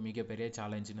ஒரு மிகப்பெரிய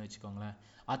சேலஞ்சுன்னு வச்சுக்கோங்களேன்.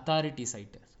 Authority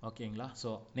site. ஓகேங்களா? ஸோ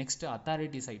நெக்ஸ்ட்டு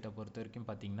அத்தாரிட்டி சைட்டை பொறுத்த வரைக்கும்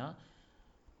பார்த்திங்கன்னா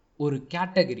ஒரு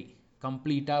கேட்டகரி,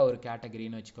 கம்ப்ளீட்டாக ஒரு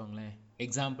கேட்டகரின்னு வச்சுக்கோங்களேன்.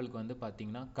 எக்ஸாம்பிளுக்கு வந்து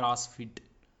பார்த்திங்கன்னா கிராஸ்ஃபிட்,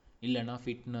 இல்லைனா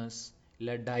ஃபிட்னஸ்,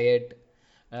 இல்லை டயட்,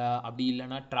 அப்படி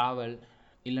இல்லைனா ட்ராவல்,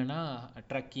 இல்லைனா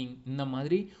ட்ரக்கிங், இந்த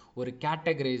மாதிரி ஒரு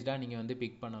கேட்டகரைஸ்டாக நீங்கள் வந்து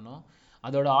பிக் பண்ணணும்.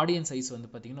 அதோட ஆடியன்ஸ் சைஸ் வந்து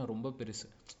பார்த்திங்கன்னா ரொம்ப பெருசு.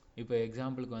 இப்போ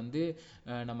எக்ஸாம்பிளுக்கு வந்து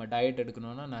நம்ம டயட்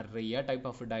எடுக்கணும்னா நிறைய டைப்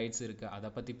ஆஃப் டயட்ஸ் இருக்குது. அதை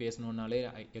பற்றி பேசணுன்னாலே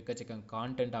எக்கச்சக்கம்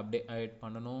கான்டென்ட் அப்டேட்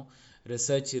பண்ணணும்,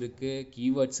 ரிசர்ச் இருக்குது,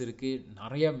 கீவேர்ட்ஸ் இருக்குது,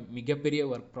 நிறைய மிகப்பெரிய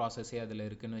ஒர்க் ப்ராசஸே அதில்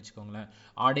இருக்குதுன்னு வச்சுக்கோங்களேன்.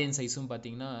 ஆடியன்ஸ் சைஸும்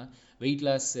பார்த்திங்கன்னா வெயிட்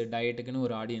லாஸ் டயட்டுக்குன்னு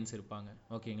ஒரு ஆடியன்ஸ் இருப்பாங்க.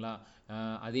 ஓகேங்களா?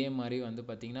 அதே மாதிரி வந்து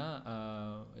பார்த்திங்கன்னா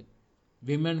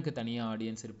விமெனுக்கு தனியாக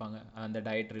ஆடியன்ஸ் இருப்பாங்க, அந்த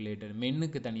டயட் ரிலேட்டட்.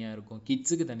 மென்னுக்கு தனியாக இருக்கும்,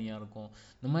 கிட்ஸுக்கு தனியாக இருக்கும்.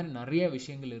 இந்த மாதிரி நிறைய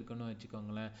விஷயங்கள் இருக்குன்னு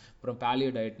வச்சுக்கோங்களேன். அப்புறம்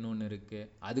பேலியோ டயட்னு ஒன்று இருக்குது,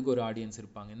 அதுக்கு ஒரு ஆடியன்ஸ்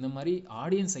இருப்பாங்க. இந்த மாதிரி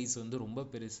ஆடியன்ஸ் சைஸ் வந்து ரொம்ப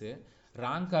பெருசு.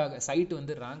 சைட்டு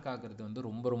வந்து ரேங்க் ஆகிறது வந்து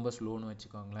ரொம்ப ரொம்ப ஸ்லோன்னு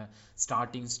வச்சுக்கோங்களேன்.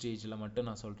 ஸ்டார்டிங் ஸ்டேஜில் மட்டும்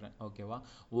நான் சொல்கிறேன். ஓகேவா?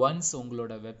 ஒன்ஸ்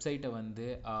உங்களோட வெப்சைட்டை வந்து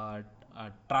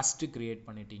ட்ரஸ்ட்டு க்ரியேட்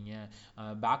பண்ணிட்டீங்க,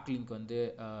 பேக்லிங்க் வந்து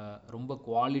ரொம்ப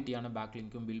குவாலிட்டியான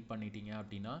பேக்லிங்க்கும் பில்ட் பண்ணிட்டீங்க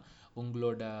அப்படின்னா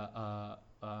உங்களோட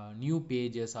நியூ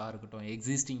பேஜஸாக இருக்கட்டும்,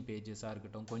 எக்ஸிஸ்டிங் பேஜஸாக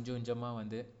இருக்கட்டும், கொஞ்சம் கொஞ்சமாக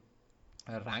வந்து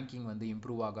ரேங்கிங் வந்து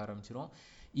இம்ப்ரூவ் ஆக ஆரம்பிச்சிடும்.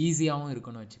 ஈஸியாகவும்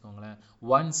இருக்குன்னு வச்சுக்கோங்களேன்.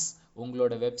 ஒன்ஸ்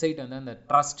உங்களோட வெப்சைட் வந்து அந்த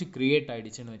ட்ரஸ்ட் க்ரியேட்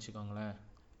ஆகிடுச்சுன்னு வச்சுக்கோங்களேன்,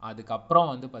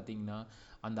 அதுக்கப்புறம் வந்து பார்த்திங்கன்னா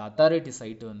அந்த அத்தாரிட்டி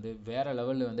சைட்டு வந்து வேறு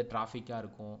லெவலில் வந்து டிராஃபிக்காக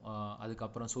இருக்கும்.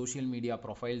 அதுக்கப்புறம் சோஷியல் மீடியா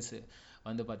ப்ரொஃபைல்ஸு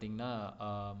வந்து பார்த்திங்கன்னா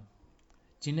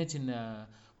சின்ன சின்ன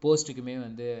போஸ்ட்டுக்குமே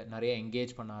வந்து நிறைய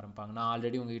என்கேஜ் பண்ண ஆரம்பிப்பாங்க. நான்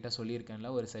ஆல்ரெடி உங்ககிட்ட சொல்லியிருக்கேன்ல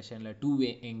ஒரு செஷனில் 2-வே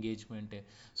என்கேஜ்மெண்ட்டு.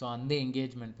 ஸோ அந்த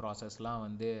என்கேஜ்மெண்ட் ப்ராசஸ்லாம்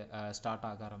வந்து ஸ்டார்ட்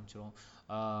ஆக ஆரம்பிச்சிடும்.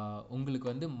 உங்களுக்கு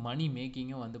வந்து மணி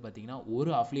மேக்கிங்கும் வந்து பார்த்திங்கன்னா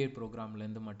ஒரு அஃபிலியேட்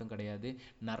ப்ரோக்ராம்லேருந்து மட்டும் கிடையாது,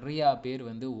 நிறையா பேர்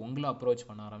வந்து உங்களை அப்ரோச்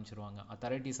பண்ண ஆரம்பிச்சிருவாங்க.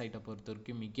 அத்தாரிட்டி சைட்டை பொறுத்த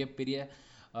வரைக்கும் மிகப்பெரிய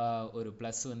ஒரு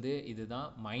ப்ளஸ் வந்து இதுதான்.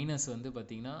 மைனஸ் வந்து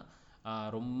பார்த்திங்கன்னா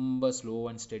ரொம்ப ஸ்லோ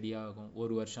அண்ட் ஸ்டெடியாக ஆகும்.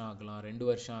 1 வருஷம் ஆகலாம், 2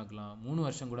 வருஷம் ஆகலாம், 3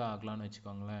 வருஷம் கூட ஆகலாம்னு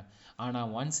வச்சுக்கோங்களேன்.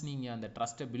 ஆனால் ஒன்ஸ் நீங்கள் அந்த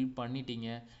ட்ரஸ்ட்டை பில்ட் பண்ணிட்டீங்க,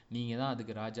 நீங்கள் தான்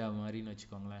அதுக்கு ராஜா மாதிரின்னு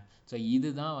வச்சுக்கோங்களேன். ஸோ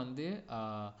இதுதான் வந்து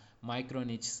மைக்ரோ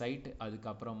நிச் சைட்,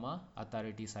 அதுக்கப்புறமா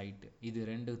அத்தாரிட்டி சைட்டு, இது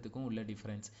ரெண்டுத்துக்கும் உள்ள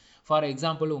டிஃப்ரென்ஸ். ஃபார்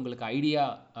எக்ஸாம்பிள் உங்களுக்கு ஐடியா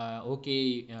ஓகே,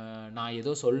 நான்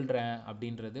ஏதோ சொல்கிறேன்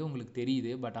அப்படின்றது உங்களுக்கு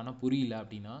தெரியுது, பட் ஆனால் புரியல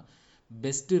அப்படின்னா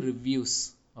பெஸ்ட்டு ரிவ்யூஸ்,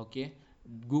 ஓகே,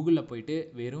 கூகுளில் போயிட்டு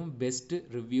வெறும்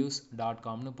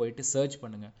bestreviews.comனு போயிட்டு சர்ச்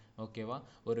பண்ணுங்கள். ஓகேவா?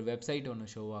 ஒரு வெப்சைட் ஒன்று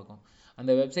ஷோ ஆகும்.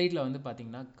 அந்த வெப்சைட்டில் வந்து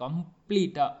பார்த்திங்கன்னா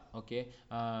கம்ப்ளீட்டாக ஓகே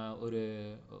ஒரு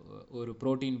ஒரு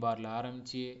ப்ரோட்டீன் பாரில்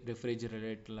ஆரம்பித்து,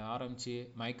 ரெஃப்ரிஜிரேட்டரில் ஆரம்பித்து,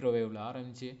 மைக்ரோவேவில்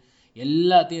ஆரம்பித்து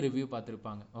எல்லாத்தையும் ரிவ்யூ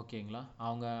பார்த்துருப்பாங்க. ஓகேங்களா?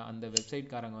 அவங்க அந்த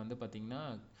வெப்சைட்காரங்க வந்து பார்த்திங்கன்னா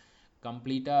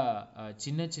கம்ப்ளீட்டாக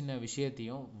சின்ன சின்ன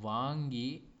விஷயத்தையும் வாங்கி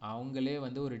அவங்களே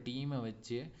வந்து ஒரு டீமை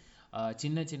வச்சு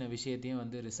சின்ன சின்ன விஷயத்தையும்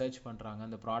வந்து ரிசர்ச் பண்ணுறாங்க.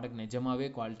 அந்த ப்ராடக்ட் நிஜமாகவே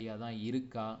குவாலிட்டியாக தான்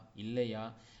இருக்கா இல்லையா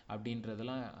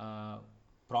அப்படின்றதெல்லாம்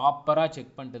ப்ராப்பராக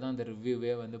செக் பண்ணிட்டு தான் அந்த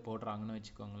ரிவ்யூவே வந்து போடுறாங்கன்னு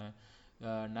வச்சுக்கோங்களேன்.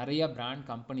 நிறைய பிராண்ட்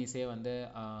கம்பெனிஸே வந்து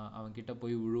அவங்கக்கிட்ட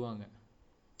போய் விழுவாங்க.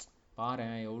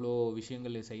 பாரேன் எவ்வளோ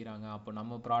விஷயங்கள் செய்கிறாங்க, அப்போ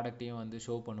நம்ம ப்ராடக்ட்டையும் வந்து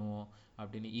ஷோ பண்ணுவோம்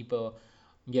அப்படின்னு. இப்போ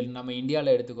இங்கே நம்ம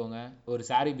இந்தியாவில் எடுத்துக்கோங்க, ஒரு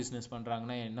saree பிஸ்னஸ்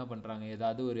பண்ணுறாங்கன்னா என்ன பண்ணுறாங்க,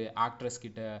 ஏதாவது ஒரு ஆக்ட்ரஸ்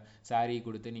கிட்ட saree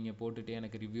கொடுத்து நீங்கள் போட்டுட்டு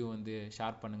எனக்கு ரிவ்யூ வந்து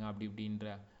ஷேர் பண்ணுங்கள் அப்படி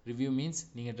இப்படின்ற. ரிவ்யூ மீன்ஸ்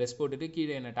நீங்கள் ட்ரெஸ் போட்டுட்டு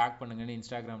கீழே என்ன டேக் பண்ணுங்கன்னு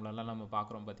இன்ஸ்டாகிராம்லலாம் நம்ம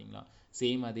பார்க்குறோம் பார்த்தீங்களா,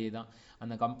 சேம் அதே தான்.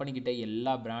 அந்த கம்பெனிக்கிட்ட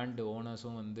எல்லா பிராண்ட்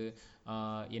ஓனர்ஸும் வந்து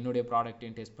என்னுடைய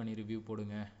ப்ராடக்ட்டையும் டெஸ்ட் பண்ணி ரிவ்யூ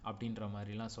போடுங்க அப்படின்ற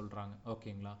மாதிரிலாம் சொல்கிறாங்க.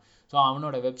 ஓகேங்களா. ஸோ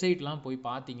அவனோட வெப்சைட்லாம் போய்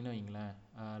பார்த்தீங்கன்னு வைங்களேன்,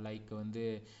 லைக் வந்து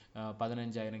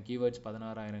 15,000 கீவேர்ட்ஸ்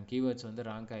 16,000 கீவேர்ட்ஸ் வந்து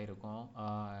ரேங்க் ஆகிருக்கும்.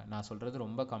 நான் சொல்கிறது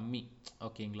ரொம்ப கம்மி.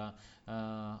 ஓகேங்களா.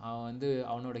 அவன் வந்து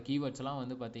அவனோட கீவேர்ட்ஸ்லாம்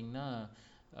வந்து பார்த்திங்கன்னா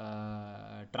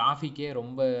டிராஃபிக்கே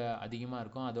ரொம்ப அதிகமாக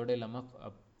இருக்கும். அதோடு இல்லாமல்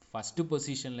ஃபஸ்ட்டு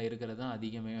பொசிஷனில் இருக்கிறது தான்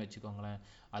அதிகமே வச்சுக்கோங்களேன்.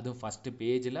 அதுவும் ஃபஸ்ட்டு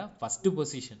பேஜில் ஃபஸ்ட்டு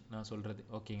பொசிஷன் நான் சொல்கிறது.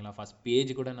 ஓகேங்களா. ஃபஸ்ட்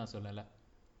பேஜ் கூட நான் சொல்லலை.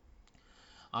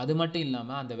 அது மட்டும்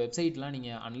இல்லாமல் அந்த வெப்சைட்லாம்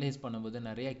நீங்கள் அனலைஸ் பண்ணும்போது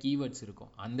நிறைய கீவேர்ட்ஸ்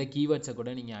இருக்கும். அந்த கீவேர்ட்ஸை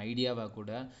கூட நீங்கள் ஐடியாவாக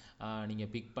கூட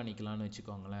நீங்கள் பிக் பண்ணிக்கலாம்னு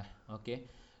வச்சுக்கோங்களேன். ஓகே.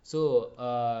 ஸோ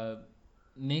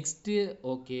நெக்ஸ்ட்டு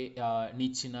ஓகே,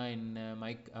 நிச்சுனா என்ன,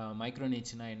 மைக்ரோ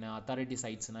நிச்சுனா என்ன, அத்தாரிட்டி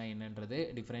சைட்ஸ்னால் என்னன்றது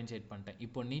டிஃப்ரென்ஷியேட் பண்ணிட்டேன்.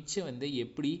 இப்போ நிச்சு வந்து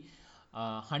எப்படி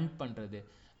ஹண்ட் பண்ணுறது,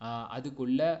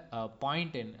 அதுக்குள்ள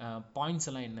பாயிண்ட்ஸ்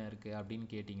எல்லாம் என்ன இருக்குது அப்படின்னு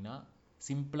கேட்டிங்கன்னா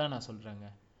சிம்பிளாக நான் சொல்கிறேங்க,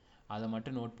 அதை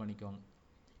மட்டும் நோட் பண்ணிக்கோங்க.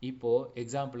 இப்போது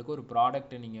எக்ஸாம்பிளுக்கு ஒரு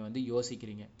ப்ராடக்ட்டை நீங்கள் வந்து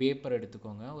யோசிக்கிறீங்க, பேப்பர்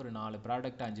எடுத்துக்கோங்க, ஒரு 4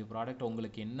 ப்ராடக்ட் 5 ப்ராடக்ட்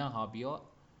உங்களுக்கு என்ன ஹாபியோ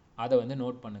அதை வந்து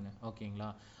நோட் பண்ணுங்கள். ஓகேங்களா.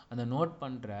 அந்த நோட்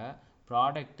பண்ணுற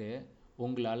ப்ராடக்ட்டு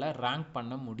உங்களால் ரேங்க்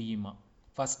பண்ண முடியுமா?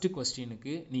 ஃபஸ்ட்டு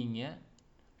கொஸ்டினுக்கு நீங்கள்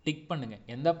டிக் பண்ணுங்கள்,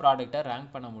 எந்த ப்ராடக்டை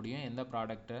ரேங்க் பண்ண முடியும், எந்த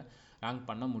ப்ராடக்டை ரேங்க்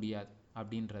பண்ண முடியாது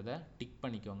அப்படின்றத டிக்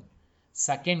பண்ணிக்கோங்க.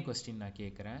 செகண்ட் கொஸ்டின் நான்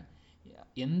கேட்குறேன்,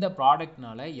 எந்த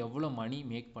ப்ராடக்ட்னால எவ்வளோ மணி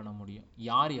மேக் பண்ண முடியும்,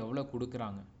 யார் எவ்வளோ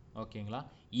கொடுக்குறாங்க. ஓகேங்களா.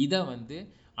 இதை வந்து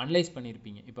அனலைஸ்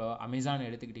பண்ணியிருப்பீங்க. இப்போ அமேசான்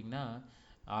எடுத்துக்கிட்டிங்கன்னா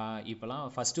இப்போலாம்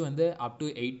ஃபஸ்ட்டு வந்து அப் டு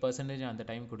 8% அந்த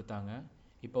டைம் கொடுத்தாங்க.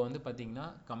 இப்போ வந்து பார்த்திங்கன்னா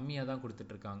கம்மியாக தான்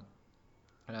கொடுத்துட்ருக்காங்க.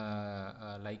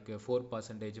 லைக்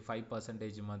 4%,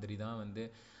 5% மாதிரி தான் வந்து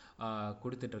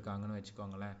கொடுத்துட்ருக்காங்கன்னு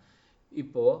வச்சுக்கோங்களேன்.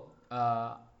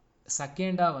 இப்போது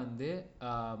செகண்டாக வந்து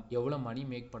எவ்வளோ மணி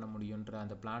மேக் பண்ண முடியுன்ற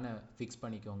அந்த பிளானை ஃபிக்ஸ்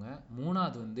பண்ணிக்கோங்க.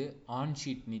 மூணாவது வந்து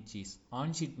ஆன்ஷீட்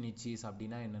நிச்சீஸ்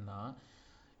அப்படின்னா என்னென்னா,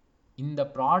 இந்த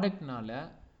ப்ராடக்ட்னால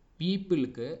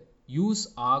பீப்புளுக்கு யூஸ்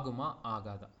ஆகுமா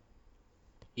ஆகாதா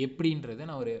எப்படின்றது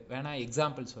நான் ஒரு வேணா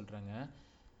எக்ஸாம்பிள் சொல்கிறேங்க.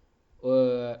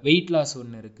 வெயிட் லாஸ்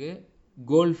ஒன்று இருக்குது,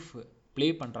 கோல்ஃப் ப்ளே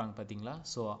பண்ணுறாங்க பார்த்தீங்களா,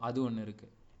 ஸோ அது ஒன்று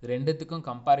இருக்குது. ரெண்டுத்துக்கும்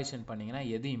கம்பேரிஷன் பண்ணிங்கன்னா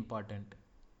எது இம்பார்ட்டண்ட்?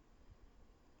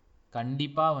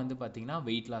 கண்டிப்பாக வந்து பார்த்திங்கன்னா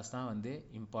வெயிட் லாஸ் தான் வந்து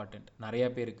இம்பார்ட்டண்ட் நிறையா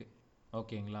பேருக்கு.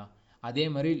 ஓகேங்களா. அதே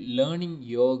மாதிரி learning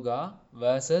yoga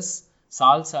versus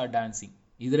salsa dancing,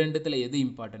 இது ரெண்டுத்தில் எது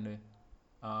இம்பார்ட்டண்ட்டு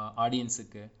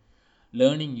ஆடியன்ஸுக்கு?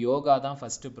 லேர்னிங் யோகா தான்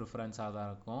ஃபஸ்ட்டு ப்ரிஃபரன்ஸாக தான்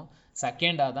இருக்கும்,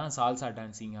 செகண்டாக தான் சால்சா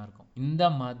டான்ஸிங்காக இருக்கும். இந்த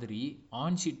மாதிரி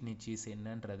ஆன்ஷீட் நிச்சீஸ்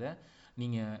என்னன்றதை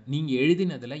நீங்கள்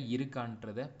எழுதினதில்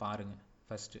இருக்கான்றதை பாருங்கள்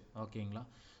ஃபஸ்ட்டு. ஓகேங்களா.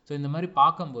 ஸோ இந்த மாதிரி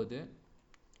பார்க்கும்போது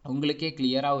உங்களுக்கே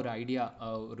கிளியராக ஒரு ஐடியா,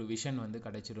 ஒரு விஷன் வந்து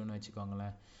கிடச்சிடும்னு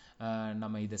வச்சுக்கோங்களேன்.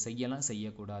 நம்ம இதை செய்யலாம்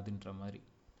செய்யக்கூடாதுன்ற மாதிரி.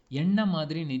 என்ன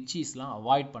மாதிரி நிச்சீஸ்லாம்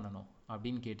அவாய்ட் பண்ணணும்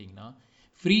அப்படின்னு கேட்டிங்கன்னா,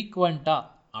 ஃப்ரீக்வெண்ட்டாக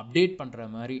அப்டேட் பண்ணுற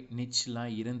மாதிரி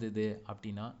நிச்லாம் இருந்தது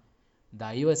அப்படின்னா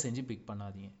தயவு செஞ்சு பிக்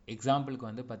பண்ணாதீங்க. எக்ஸாம்பிளுக்கு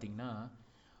வந்து பார்த்திங்கன்னா,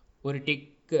 ஒரு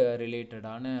டெக்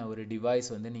ரிலேட்டடான ஒரு டிவைஸ்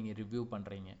வந்து நீங்கள் ரிவ்யூ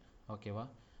பண்ணுறீங்க. ஓகேவா.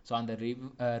 ஸோ அந்த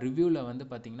ரிவ்யூவில் வந்து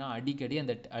பார்த்திங்கன்னா அடிக்கடி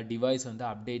அந்த டிவைஸ் வந்து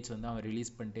அப்டேட்ஸ் வந்து அவன்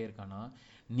ரிலீஸ் பண்ணிட்டே இருக்கானா,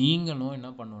 நீங்களும் என்ன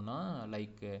பண்ணணுன்னா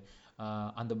லைக்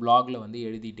அந்த பிளாகில் வந்து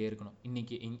எழுதிட்டே இருக்கணும்.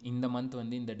 இன்றைக்கி இந்த மந்த்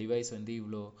வந்து இந்த டிவைஸ் வந்து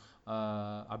இவ்வளோ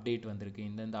அப்டேட் வந்திருக்கு,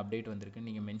 இந்தந்த அப்டேட் வந்திருக்குன்னு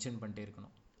நீங்கள் மென்ஷன் பண்ணிட்டே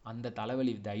இருக்கணும். அந்த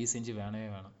தலைவலி தயவு செஞ்சு வேணவே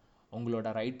வேணாம். உங்களோட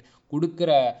ரைட்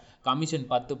கொடுக்குற கமிஷன்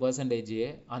 10%,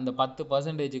 அந்த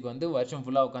 10%க்கு வந்து வருஷம்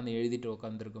ஃபுல்லாக உட்காந்து எழுதிட்டு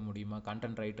உட்காந்துருக்க முடியுமா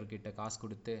கண்டென்ட் ரைட்டர்கிட்ட காசு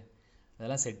கொடுத்து?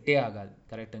 அதெல்லாம் செட்டே ஆகாது.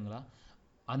 கரெக்டுங்களா.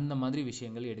 அந்த மாதிரி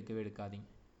விஷயங்கள் எடுக்கவே எடுக்காதீங்க.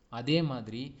 அதே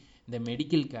மாதிரி இந்த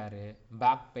மெடிக்கல் கேரு,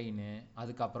 பேக் பெயின்,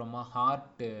 அதுக்கப்புறமா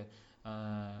ஹார்ட்டு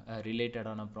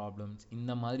ரிலேட்டடான ப்ராப்ளம்ஸ்,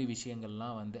 இந்த மாதிரி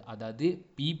விஷயங்கள்லாம் வந்து அதாவது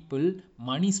பீப்புள்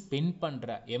மணி ஸ்பெண்ட்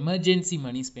பண்ணுற, எமர்ஜென்சி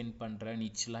மணி ஸ்பெண்ட் பண்ணுற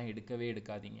நிச்சலாம் எடுக்கவே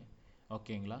எடுக்காதீங்க.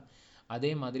 ஓகேங்களா.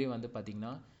 அதே மாதிரி வந்து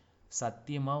பார்த்திங்கன்னா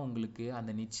சத்தியமாக உங்களுக்கு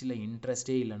அந்த நிச்சில்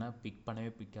இன்ட்ரெஸ்டே இல்லைன்னா பிக்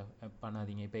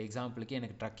பண்ணாதீங்க. இப்போ எக்ஸாம்பிளுக்கு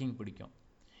எனக்கு ட்ரக்கிங் பிடிக்கும்.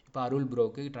 இப்போ அருள்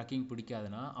ப்ரோக்கு ட்ரக்கிங்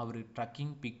பிடிக்காதுன்னா அவர்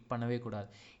ட்ரக்கிங் பிக் பண்ணவே கூடாது.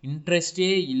 இன்ட்ரெஸ்டே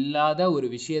இல்லாத ஒரு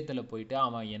விஷயத்தில் போயிட்டு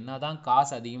அவன் என்ன தான்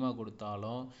காசு அதிகமாக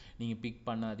கொடுத்தாலும் நீங்கள் பிக்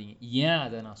பண்ணாதீங்க. ஏன்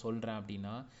அதை நான் சொல்கிறேன்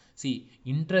அப்படின்னா,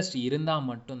 இன்ட்ரெஸ்ட் இருந்தால்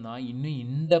மட்டும்தான் இன்னும்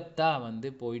இன்டெப்த்தாக வந்து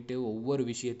போயிட்டு ஒவ்வொரு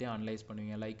விஷயத்தையும் அனலைஸ்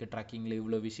பண்ணுவீங்க. லைக் ட்ரக்கிங்கில்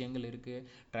இவ்வளோ விஷயங்கள் இருக்குது,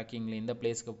 ட்ரக்கிங்கில் இந்த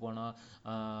பிளேஸ்க்கு போனால்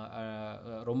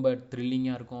ரொம்ப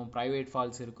த்ரில்லிங்காக இருக்கும், ப்ரைவேட்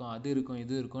ஃபால்ஸ் இருக்கும், அது இருக்கும்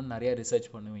இது இருக்கும்னு நிறையா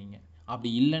ரிசர்ச் பண்ணுவீங்க. அப்படி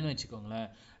இல்லைன்னு வச்சுக்கோங்களேன்,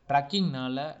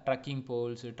 trekking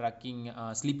poles,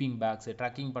 sleeping bags,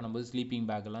 trekking பண்ணும்போது ஸ்லீப்பிங்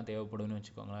பேக் எல்லாம் தேவைப்படும்னு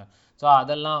வச்சுக்கோங்களேன். ஸோ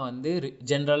அதெல்லாம் வந்து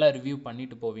ஜென்ரலாக ரிவ்யூ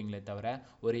பண்ணிட்டு போவீங்களே தவிர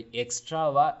ஒரு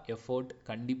எக்ஸ்ட்ராவா எஃபோர்ட்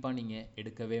கண்டிப்பாக நீங்கள்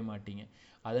எடுக்கவே மாட்டீங்க.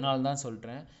 அதனால தான்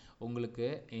சொல்கிறேன், உங்களுக்கு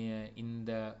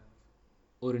இந்த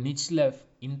ஒரு நிச்சில்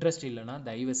இன்ட்ரெஸ்ட் இல்லைன்னா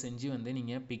தயவு செஞ்சு வந்து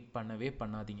நீங்கள் பிக் பண்ணவே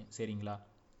பண்ணாதீங்க, சரிங்களா?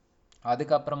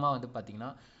 அதுக்கப்புறமா வந்து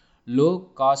பார்த்தீங்கன்னா லோ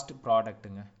காஸ்ட்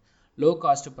ப்ராடக்ட்டுங்க. லோ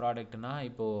காஸ்ட் ப்ராடக்ட்னா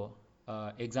இப்போது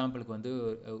எக்ஸாம்பிளுக்கு வந்து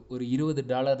ஒரு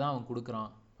 $20 தான் அவன் கொடுக்குறான்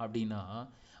அப்படின்னா,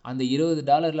 அந்த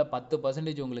 $20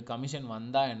 10% உங்களுக்கு கமிஷன்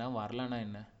வந்தால் என்ன, வரலன்னா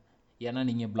என்ன? ஏன்னா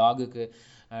நீங்கள் பிளாகுக்கு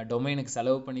டொமைனுக்கு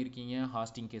செலவு பண்ணியிருக்கீங்க,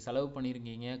 ஹாஸ்டிங்க்கு செலவு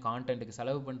பண்ணியிருக்கீங்க, கான்டென்ட்டுக்கு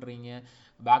செலவு பண்ணுறீங்க,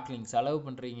 பேக்லிங்க் செலவு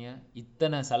பண்ணுறீங்க.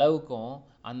 இத்தனை செலவுக்கும்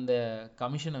அந்த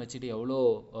கமிஷனை வச்சுட்டு எவ்வளோ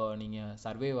நீங்கள்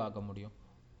சர்வைவ் ஆக முடியும்?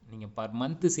 நீங்கள் பர்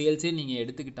மந்த் சேல்ஸே நீங்கள்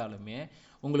எடுத்துக்கிட்டாலுமே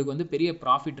உங்களுக்கு வந்து பெரிய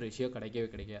ப்ராஃபிட் ரேஷியோ கிடைக்கவே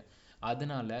கிடைக்காது.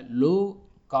 அதனால லோ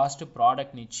காஸ்ட்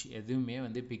ப்ராடக்ட் நிச் எதுவுமே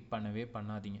வந்து பிக் பண்ணவே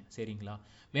பண்ணாதீங்க, சரிங்களா?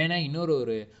 வேணா இன்னொரு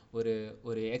ஒரு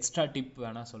ஒரு எக்ஸ்ட்ரா டிப்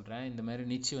வேணா சொல்கிறேன் இந்த மாதிரி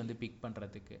நிச் வந்து பிக்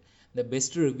பண்ணுறதுக்கு. இந்த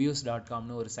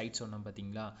bestreviews.comனு ஒரு சைட் சொன்னேன்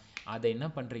பார்த்தீங்களா, அதை என்ன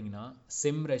பண்ணுறீங்கன்னா,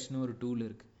 செம்ரஷ்னு ஒரு டூல்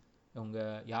இருக்குது.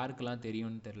 உங்கள் யாருக்கெல்லாம்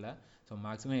தெரியும்னு தெரில, ஸோ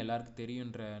மேக்ஸிமம் எல்லாருக்கும்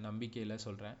தெரியுன்ற நம்பிக்கையில்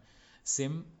சொல்கிறேன்.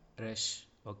 செம்ரஷ்,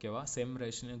 ஓகேவா?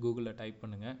 செம்ரஷ்னு கூகுளில் டைப்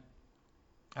பண்ணுங்கள்.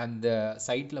 அந்த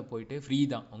சைட்டில் போயிட்டு ஃப்ரீ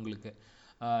தான் உங்களுக்கு.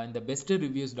 இந்த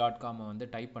bestreviews.comஐ வந்து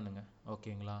டைப் பண்ணுங்கள்,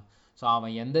 ஓகேங்களா? ஸோ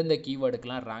அவன் எந்தெந்த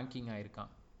கீவேர்டுக்கெலாம் ரேங்கிங்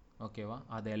ஆகிருக்கான், ஓகேவா,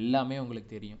 அது எல்லாமே உங்களுக்கு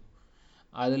தெரியும்.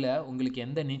 அதில் உங்களுக்கு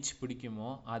எந்த நிச் பிடிக்குமோ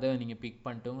அதை நீங்கள் பிக்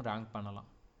பண்ணிட்டும் ரேங்க் பண்ணலாம்,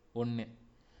 ஒன்று.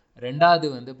 ரெண்டாவது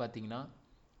வந்து பார்த்தீங்கன்னா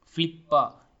ஃப்ளிப்பா,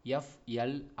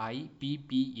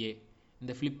 FLIPPA.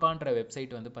 இந்த ஃப்ளிப்பான்ற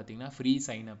வெப்சைட் வந்து பார்த்தீங்கன்னா ஃப்ரீ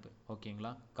சைனப்,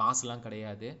 ஓகேங்களா, காசுலாம்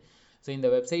கிடையாது. ஸோ இந்த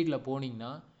வெப்சைட்டில்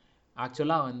போனீங்கன்னா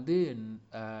ஆக்சுவலாக வந்து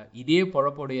இதே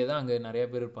பொழப்போடையே தான் அங்கே நிறைய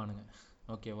பேர் இருப்பானுங்க,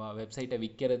 ஓகேவா? வெப்சைட்டை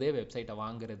விற்கிறது, வெப்சைட்டை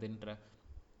வாங்குறதுன்ற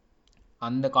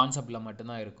அந்த கான்செப்டில்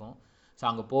மட்டும்தான் இருக்கும். ஸோ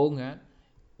அங்கே போங்க,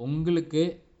 உங்களுக்கு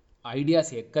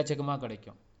ஐடியாஸ் எக்கச்சக்கமாக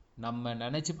கிடைக்கும். நம்ம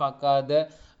நினச்சி பார்க்காத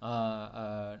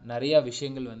நிறையா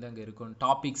விஷயங்கள் வந்து அங்கே இருக்கும்,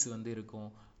 டாபிக்ஸ் வந்து இருக்கும்.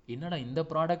 என்னடா இந்த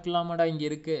ப்ராடக்ட் இல்லாமடா இங்கே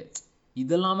இருக்குது,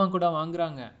 இதெல்லாமா கூட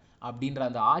வாங்குறாங்க அப்படின்ற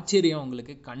அந்த ஆச்சரியம்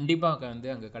உங்களுக்கு கண்டிப்பாக வந்து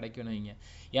அங்கே கிடைக்கணும் வைங்க.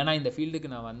 ஏன்னா இந்த ஃபீல்டுக்கு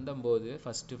நான் வந்தபோது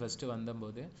ஃபஸ்ட்டு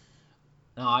வந்தபோது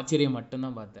நான் ஆச்சரியம்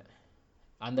மட்டும்தான் பார்த்தேன்.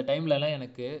 அந்த டைம்லலாம்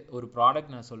எனக்கு ஒரு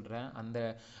ப்ராடக்ட் நான் சொல்கிறேன், அந்த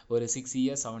ஒரு 6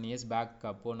 இயர்ஸ் 7 இயர்ஸ் பேக்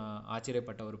அப்போது நான்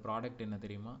ஆச்சரியப்பட்ட ஒரு ப்ராடக்ட் என்ன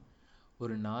தெரியுமா?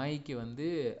 ஒரு நாய்க்கு வந்து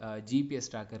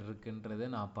ஜிபிஎஸ் ட்ராக்கர் இருக்குன்றதை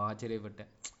நான் அப்போ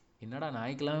ஆச்சரியப்பட்டேன். என்னடா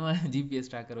நாய்க்கெல்லாம்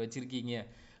ஜிபிஎஸ் ட்ராக்கர் வச்சுருக்கீங்க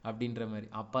அப்படின்ற மாதிரி.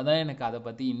 அப்போ தான் எனக்கு அதை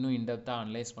பற்றி இன்னும் இன்டெப்த்தாக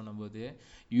அனலைஸ் பண்ணும்போது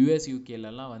US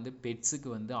UKலலாம் வந்து பெட்ஸுக்கு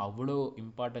வந்து அவ்வளோ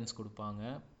இம்பார்ட்டன்ஸ் கொடுப்பாங்க.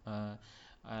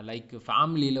 லைக்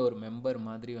ஃபேமிலியில் ஒரு மெம்பர்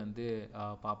மாதிரி வந்து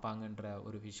பார்ப்பாங்கன்ற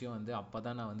ஒரு விஷயம் வந்து அப்போ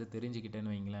தான் நான் வந்து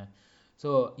தெரிஞ்சுக்கிட்டேன்னு வைங்களேன். ஸோ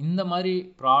இந்த மாதிரி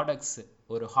ப்ராடக்ட்ஸ்,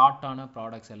 ஒரு ஹாட்டான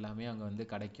ப்ராடக்ட்ஸ் எல்லாமே அங்கே வந்து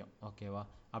கிடைக்கும், ஓகேவா?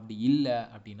 அப்படி இல்லை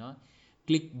அப்படின்னா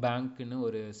கிளிக் பேங்க்னு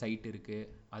ஒரு சைட் இருக்குது,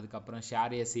 அதுக்கப்புறம்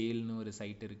ஷேர் ஏ சேல்னு ஒரு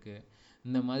சைட் இருக்குது.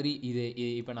 இந்த மாதிரி இது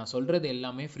இப்போ நான் சொல்கிறது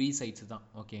எல்லாமே ஃப்ரீ சைட்ஸ் தான்,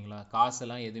 ஓகேங்களா?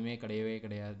 காசெல்லாம் எதுவுமே கிடையவே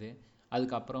கிடையாது.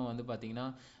 அதுக்கப்புறம் வந்து பார்த்தீங்கன்னா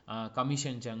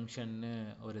கமிஷன் ஜங்ஷன்னு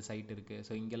ஒரு சைட் இருக்குது.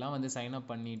 ஸோ இங்கெல்லாம் வந்து சைன்அப்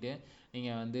பண்ணிவிட்டு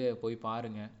நீங்கள் வந்து போய்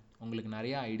பாருங்கள், உங்களுக்கு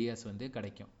நிறையா ஐடியாஸ் வந்து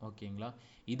கிடைக்கும், ஓகேங்களா?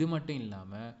 இது மட்டும்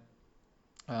இல்லாமல்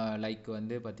லைக்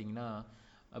வந்து பார்த்தீங்கன்னா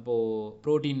இப்போது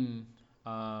ப்ரோட்டீன்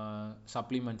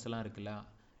சப்ளிமெண்ட்ஸ்லாம் இருக்குல்ல,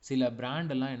 சில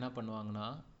பிராண்டெல்லாம் என்ன பண்ணுவாங்கன்னா,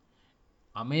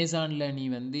 அமேசானில் நீ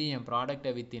வந்து என்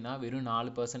ப்ராடக்டை விற்றினா வெறும்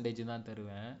 4% தான்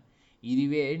தருவேன்,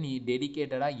 இதுவே நீ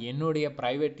டெடிக்கேட்டடாக என்னுடைய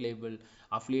ப்ரைவேட் லேபிள்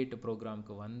அஃபிலியேட்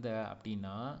ப்ரோக்ராமுக்கு வந்த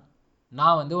அப்படின்னா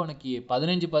நான் வந்து உனக்கு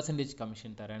 15%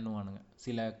 கமிஷன் தரேன்னுவானுங்க.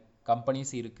 சில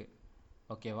கம்பெனிஸ் இருக்குது,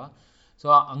 ஓகேவா? ஸோ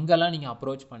அங்கெல்லாம் நீங்கள்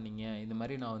அப்ரோச் பண்ணிங்க, இந்த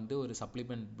மாதிரி நான் வந்து ஒரு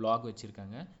சப்ளிமெண்ட் பிளாக்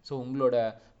வச்சுருக்கேங்க, ஸோ உங்களோட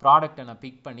ப்ராடக்டை நான்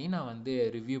பிக் பண்ணி நான் வந்து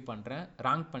ரிவ்யூ பண்ணுறேன்,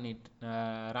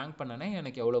 ரேங்க் பண்ணனே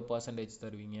எனக்கு எவ்வளோ பர்சன்டேஜ்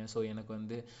தருவீங்க, ஸோ எனக்கு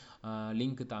வந்து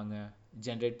லிங்க் தாங்க,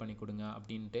 ஜென்ரேட் பண்ணி கொடுங்க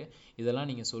அப்படின்ட்டு இதெல்லாம்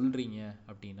நீங்கள் சொல்கிறீங்க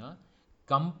அப்படின்னா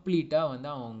கம்ப்ளீட்டாக வந்து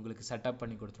அவன் உங்களுக்கு செட்டப்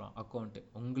பண்ணி கொடுத்துருவான் அக்கௌண்ட்டு.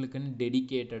 உங்களுக்குன்னு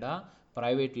டெடிக்கேட்டடாக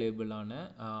ப்ரைவேட் லேபிளான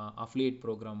அஃபிலியேட்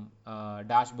ப்ரோக்ராம்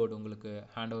டேஷ்போர்டு உங்களுக்கு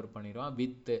ஹேண்ட் ஓவர் பண்ணிடுவான்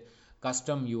வித்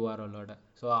கஸ்டம் URLோட.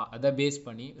 ஸோ அதை பேஸ்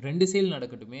பண்ணி 2 சேல்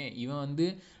நடக்கட்டுமே. இவன் வந்து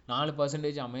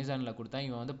 4% அமேசானில் கொடுத்தா,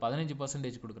 இவன் வந்து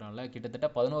 15% கொடுக்குறான்ல, கிட்டத்தட்ட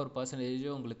 11%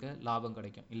 உங்களுக்கு லாபம்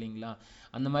கிடைக்கும் இல்லைங்களா?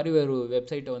 அந்த மாதிரி ஒரு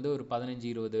வெப்சைட்டை வந்து ஒரு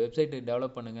 15-20 வெப்சைட்டு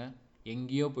டெவலப் பண்ணுங்கள்,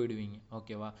 எங்கேயோ போயிடுவீங்க,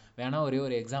 ஓகேவா? வேணால் ஒரே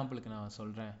ஒரு எக்ஸாம்பிளுக்கு நான்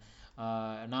சொல்கிறேன்.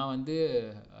 நான் வந்து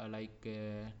லைக்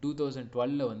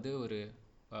 2012 வந்து ஒரு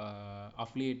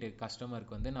அஃபிலியேட்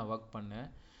கஸ்டமருக்கு வந்து நான் ஒர்க் பண்ணேன்,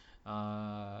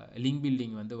 லிங்க்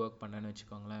பில்டிங் வந்து ஒர்க் பண்ணேன்னு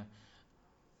வச்சுக்கோங்களேன்.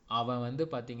 அவன் வந்து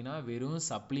பார்த்தீங்கன்னா வெறும்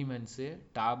சப்ளிமெண்ட்ஸு,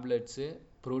 டேப்லெட்ஸு,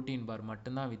 ப்ரோட்டீன் பார்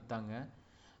மட்டும்தான் விற்றாங்க.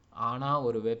 ஆனால்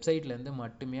ஒரு வெப்சைட்லேருந்து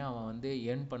மட்டுமே அவன் வந்து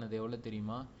ஏர்ன் பண்ணது எவ்வளோ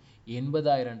தெரியுமா?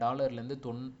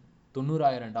 $80,000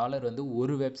 $90,000 வந்து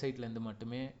ஒரு வெப்சைட்லேருந்து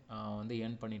மட்டுமே வந்து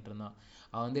ஏர்ன் பண்ணிட்டு இருந்தான்.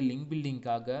 அவன் வந்து லிங்க்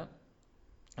பில்டிங்காக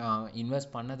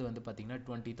இன்வெஸ்ட் பண்ணது வந்து பார்த்திங்கன்னா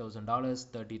 $20,000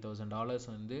 $30,000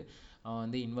 வந்து அவன்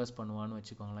வந்து இன்வெஸ்ட் பண்ணுவான்னு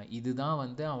வச்சுக்கோங்களேன். இதுதான்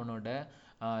வந்து அவனோட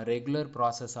ரெகுலர்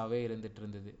ப்ராசஸாகவே இருந்துகிட்டு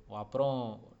இருந்தது. அப்புறம்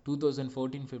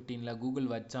 2014-15 கூகுள்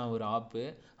வச்சான் ஒரு ஆப்பு,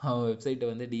 அவன் வெப்சைட்டை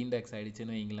வந்து டீஇண்டெக்ஸ்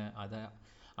ஆகிடுச்சுன்னு வைங்களேன். அதை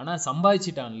ஆனால்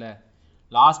சம்பாதிச்சிட்டான்ல,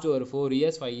 லாஸ்ட் ஒரு 4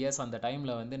 இயர்ஸ் 5 இயர்ஸ் அந்த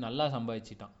டைமில் வந்து நல்லா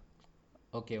சம்பாதிச்சிட்டான்.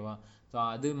 ஓகேவா? ஸோ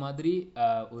அது மாதிரி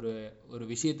ஒரு ஒரு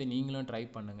விஷயத்தை நீங்களும் ட்ரை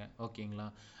பண்ணுங்கள். ஓகேங்களா?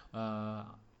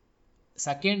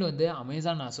 செகண்ட் வந்து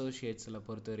அமேசான் அசோசியேட்ஸில்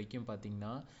பொறுத்த வரைக்கும்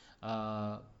பார்த்தீங்கன்னா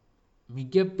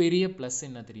மிகப்பெரிய ப்ளஸ்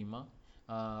என்ன தெரியுமா?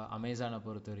 அமேசானை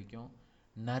பொறுத்த வரைக்கும்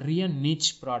நிறைய நிச்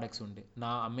ப்ராடக்ட்ஸ் உண்டு.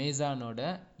 நான் அமேசானோட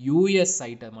யூஎஸ்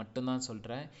சைட்டை மட்டும்தான்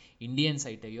சொல்கிறேன், இந்தியன்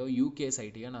சைட்டையோ யூகே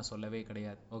சைட்டையோ நான் சொல்லவே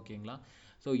கிடையாது. ஓகேங்களா?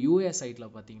 ஸோ யூஎஸ்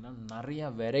சைட்டில் பார்த்தீங்கன்னா நிறையா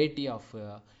வெரைட்டி ஆஃப்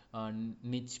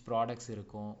நிச் ப்ராடக்ட்ஸ்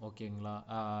இருக்கும். ஓகேங்களா?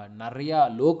 நிறையா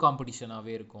லோ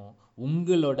காம்படிஷனாகவே இருக்கும்.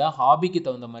 உங்களோட ஹாபிக்கு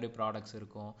தகுந்த மாதிரி ப்ராடக்ட்ஸ்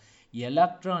இருக்கும்.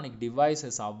 எலக்ட்ரானிக்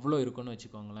டிவைசஸ் அவ்வளோ இருக்குன்னு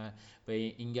வச்சுக்கோங்களேன். இப்போ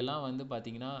இங்கெல்லாம் வந்து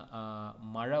பார்த்திங்கன்னா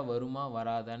மழை வருமா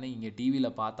வராதான்னு இங்கே டிவியில்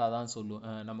பார்த்தா தான்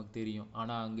நமக்கு தெரியும்.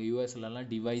 ஆனால் அங்கே யூஎஸ்லலாம்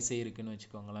டிவைஸே இருக்குதுன்னு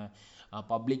வச்சுக்கோங்களேன்.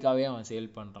 பப்ளிக்காகவே அவன்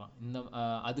சேல் பண்ணுறான்.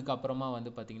 அதுக்கப்புறமா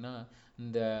வந்து பார்த்திங்கன்னா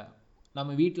இந்த நம்ம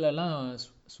வீட்டிலலாம்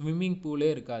ஸ்விம்மிங் பூலே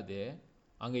இருக்காது,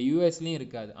 அங்கே யூஎஸ்லேயும்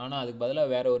இருக்காது. ஆனால் அதுக்கு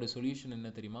பதிலாக வேறு ஒரு சொல்யூஷன் என்ன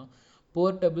தெரியுமா?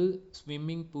 போர்ட்டபிள்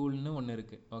ஸ்விம்மிங் பூல்னு ஒன்று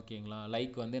இருக்குது. ஓகேங்களா?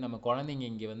 லைக் வந்து நம்ம குழந்தைங்க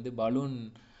இங்கே வந்து பலூன்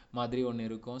மாதிரி ஒன்று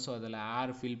இருக்கும். ஸோ அதில்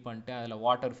ஏர் ஃபில் பண்ணிட்டு அதில்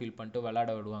வாட்டர் ஃபில் பண்ணிட்டு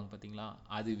விளையாட விடுவாங்க பார்த்தீங்களா?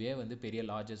 அதுவே வந்து பெரிய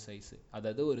லார்ஜர் சைஸு,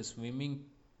 அதாவது ஒரு ஸ்விம்மிங்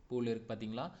பூல் இருக்குது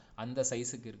பார்த்தீங்களா, அந்த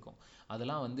சைஸுக்கு இருக்கும்.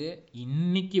 அதெல்லாம் வந்து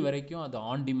இன்னைக்கு வரைக்கும் அது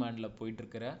ஆன் டிமாண்டில்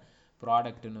போயிட்டுருக்கிற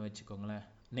ப்ராடக்ட்னு வச்சுக்கோங்களேன்.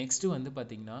 நெக்ஸ்ட்டு வந்து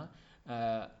பார்த்திங்கன்னா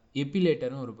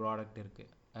எப்பிலேட்டர்னு ஒரு ப்ராடக்ட்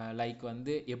இருக்குது. லைக்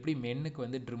வந்து எப்படி மென்னுக்கு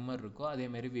வந்து ட்ரிம்மர் இருக்கோ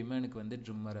அதேமாரி விமனுக்கு வந்து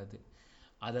ட்ரிம்மர்.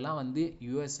 அதெல்லாம் வந்து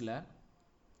யூஎஸில்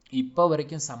இப்போ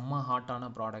வரைக்கும் செம்ம ஹாட்டான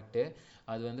ப்ராடக்ட்டு.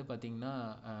 அது வந்து பார்த்திங்கன்னா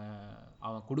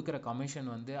அவன் கொடுக்குற கமிஷன்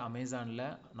வந்து அமேசானில்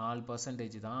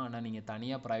 4% தான். ஆனால் நீங்கள்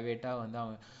தனியாக ப்ரைவேட்டாக வந்து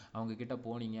அவங்கக்கிட்ட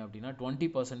போனீங்க அப்படின்னா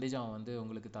 20% அவன் வந்து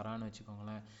உங்களுக்கு தரான்னு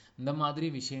வச்சுக்கோங்களேன். இந்த மாதிரி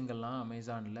விஷயங்கள்லாம்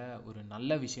அமேசானில் ஒரு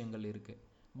நல்ல விஷயங்கள் இருக்குது.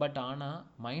 பட் ஆனால்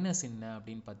மைனஸ் என்ன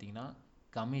அப்படின்னு பார்த்தீங்கன்னா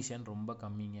கமிஷன் ரொம்ப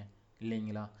கம்மிங்க,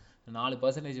 இல்லைங்களா?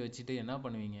 4% வச்சுட்டு என்ன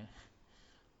பண்ணுவீங்க?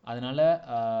 அதனால்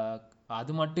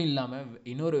அது மட்டும் இல்லாமல்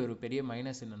இன்னொரு பெரிய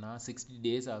மைனஸ் என்னென்னா 60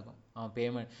 days ஆகும்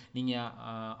பேமெண்ட். நீங்கள்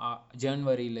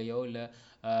ஜனவரியிலையோ இல்லை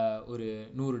ஒரு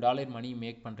 $100 மணி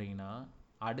மேக் பண்ணுறீங்கன்னா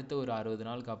அடுத்த ஒரு 60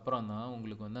 நாளுக்கு அப்புறம் தான்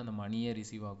உங்களுக்கு வந்து அந்த மணியே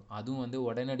ரிசீவ் ஆகும். அதுவும் வந்து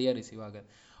உடனடியாக ரிசீவ் ஆகாது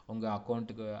உங்கள்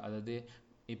அக்கௌண்ட்டுக்கு. அதாவது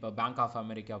இப்போ பேங்க் ஆஃப்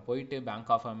அமெரிக்கா போயிட்டு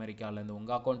பேங்க் ஆஃப் அமெரிக்காவிலேருந்து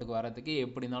உங்கள் அக்கௌண்ட்டுக்கு வரதுக்கு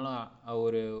எப்படி இருந்தாலும்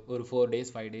ஒரு 4 days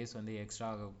 5 days வந்து எக்ஸ்ட்ரா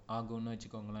ஆகும்னு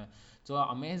வச்சுக்கோங்களேன். ஸோ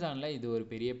அமேசானில் இது ஒரு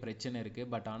பெரிய பிரச்சனை இருக்குது.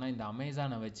 பட் ஆனால் இந்த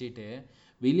அமேசானை வச்சுட்டு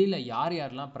வெளியில்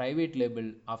யாரெல்லாம் ப்ரைவேட் லேபிள்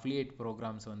அஃபிலியேட்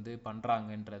ப்ரோக்ராம்ஸ் வந்து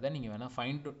பண்ணுறாங்கன்றதை நீங்கள் வேணால்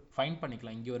ஃபைண்ட்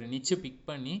பண்ணிக்கலாம். இங்கே ஒரு நிச்சை பிக்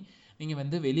பண்ணி நீங்கள்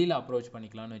வந்து வெளியில் அப்ரோச்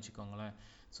பண்ணிக்கலாம்னு வச்சுக்கோங்களேன்.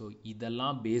 ஸோ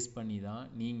இதெல்லாம் பேஸ் பண்ணி தான்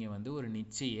நீங்கள் வந்து ஒரு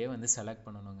நிச்சையே வந்து செலக்ட்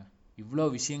பண்ணணுங்க. இவ்வளோ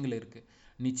விஷயங்கள் இருக்குது.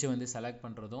 நிச்சை வந்து செலக்ட்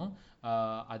பண்ணுறதும்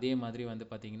அதே மாதிரி வந்து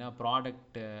பார்த்திங்கன்னா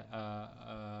ப்ராடக்ட்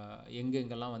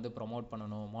எங்கெங்கெல்லாம் வந்து ப்ரொமோட்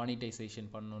பண்ணணும், மானிட்டைசேஷன்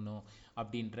பண்ணணும்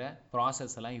அப்படின்ற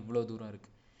ப்ராசஸ் எல்லாம் இவ்வளோ தூரம்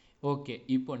இருக்குது. ஓகே,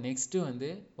 இப்போ நெக்ஸ்ட்டு வந்து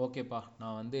ஓகேப்பா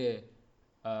நான் வந்து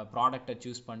ப்ராடக்டை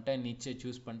சூஸ் பண்ணிட்டேன், நிச்சை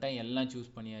சூஸ் பண்ணிட்டேன், எல்லாம்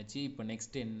சூஸ் பண்ணியாச்சு. இப்போ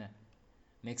நெக்ஸ்ட்டு என்ன?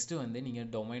 நெக்ஸ்ட்டு வந்து நீங்கள்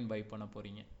டொமைன் பை பண்ண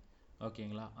போகிறீங்க.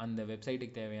 ஓகேங்களா? அந்த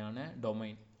வெப்சைட்டுக்கு தேவையான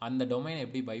டொமைன். அந்த டொமைனை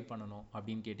எப்படி பை பண்ணணும்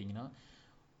அப்படின்னு கேட்டிங்கன்னா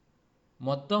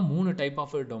மொத்தம் 3 டைப்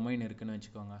ஆஃப் டொமைன் இருக்குன்னு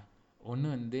வச்சுக்கோங்க. ஒன்று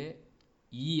வந்து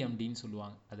இஎம்டின்னு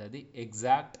சொல்லுவாங்க, அதாவது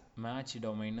எக்ஸாக்ட் மேட்ச்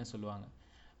டொமைன்னு சொல்லுவாங்க.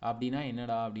 அப்படின்னா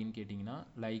என்னடா அப்படின்னு கேட்டிங்கன்னா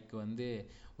லைக் வந்து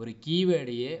ஒரு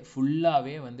கீவேர்டையே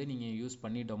ஃபுல்லாகவே வந்து நீங்கள் யூஸ்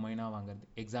பண்ணி டொமைனாக வாங்குறது.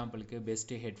 எக்ஸாம்பிளுக்கு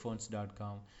best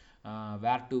headphones.com,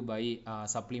 where to by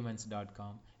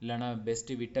supplements.com, இல்லைனா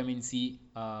பெஸ்ட்டு விட்டமின் சி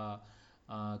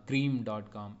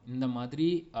cream.com. இந்த மாதிரி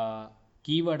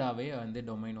கீவேர்டாகவே வந்து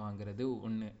டொமைன் வாங்குறது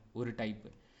ஒரு டைப்பு.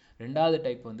 ரெண்டாவது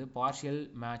டைப் வந்து பார்ஷியல்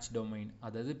மேட்ச் டொமைன்,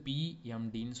 அதாவது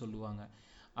பிஎம்டின்னு சொல்லுவாங்க.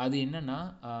 அது என்னென்னா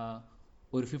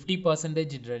ஒரு 50%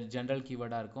 ஜென்ரல்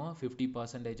கீவேர்டாக இருக்கும்,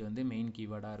 50% வந்து மெயின்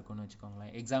கீவேர்டாக இருக்கும்னு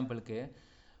வச்சுக்கோங்களேன். எக்ஸாம்பிளுக்கு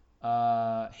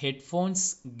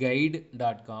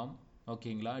headphonesguide.com,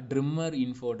 ஓகேங்களா,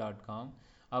 drimmerinfo.com,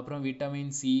 அப்புறம்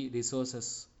விட்டமின் சி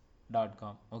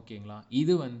ரிசோர்சஸ்.com. ஓகேங்களா,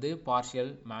 இது வந்து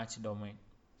பார்ஷியல் மேட்ச் டொமைன்.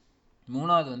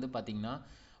 மூணாவது வந்து பார்த்திங்கன்னா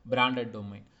பிராண்டட்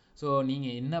டொமைன். ஸோ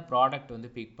நீங்கள் என்ன ப்ராடக்ட் வந்து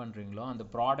பிக் பண்ணுறீங்களோ அந்த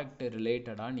ப்ராடக்ட்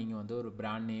ரிலேட்டடாக நீங்கள் வந்து ஒரு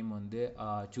பிராண்ட் நேம் வந்து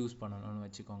சூஸ் பண்ணணும்னு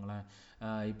வச்சுக்கோங்களேன்.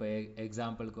 இப்போ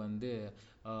எக்ஸாம்பிளுக்கு வந்து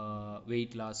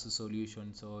வெயிட் லாஸ்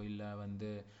சொல்யூஷன்ஸோ இல்லை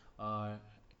வந்து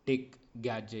டெக்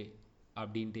கேட்ஜெட்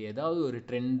அப்படின்ட்டு ஏதாவது ஒரு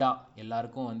ட்ரெண்டாக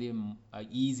எல்லாருக்கும் வந்து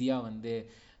ஈஸியாக வந்து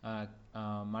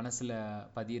மனசில்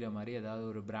பதிகிற மாதிரி ஏதாவது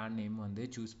ஒரு பிராண்ட் நேம் வந்து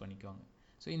சூஸ் பண்ணிக்குவாங்க.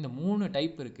 ஸோ இந்த 3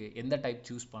 டைப் இருக்குது. எந்த டைப்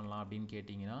சூஸ் பண்ணலாம் அப்படின்னு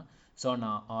கேட்டிங்கன்னா, ஸோ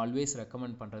நான் ஆல்வேஸ்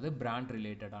ரெக்கமெண்ட் பண்ணுறது பிராண்ட்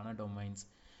ரிலேட்டடான டொமைன்ஸ்.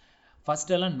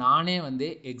 ஃபஸ்ட்டெல்லாம் நானே வந்து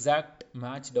எக்ஸாக்ட்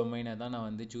மேட்ச் டொமைனை தான் நான்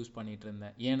வந்து சூஸ் பண்ணிகிட்டு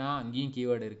இருந்தேன். ஏன்னா அங்கேயும்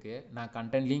கீவேர்டு இருக்குது, நான்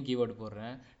கண்டென்ட்லேயும் கீவேர்டு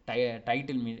போடுறேன்,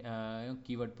 டைட்டில்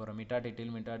கீவேர்ட் போடுறேன், மிட்டா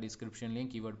டைட்டில் மிட்டா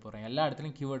டிஸ்கிரிப்ஷன்லேயும் கீவேர்ட் போடுறேன், எல்லா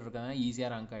இடத்துலையும் கீவேர்டு இருக்கிறதா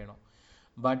ஈஸியாக ரேங்க் ஆகிடும்.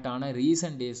 பட் ஆனால்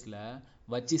ரீசெண்ட் டேஸில்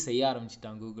வச்சு செய்ய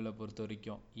ஆரம்பிச்சிட்டாங்க கூகுளை பொறுத்த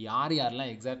வரைக்கும்.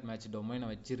 யாரெல்லாம் எக்ஸாக்ட் மேட்ச் டொமைனை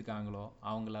வச்சுருக்காங்களோ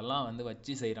அவங்களெல்லாம் வந்து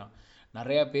வச்சு செய்கிறான்.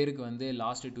 நிறையா பேருக்கு வந்து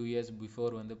லாஸ்ட் 2 இயர்ஸ்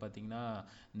பிஃபோர் வந்து பார்த்திங்கன்னா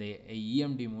இந்த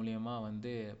இஎம்டி மூலியமாக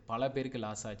வந்து பல பேருக்கு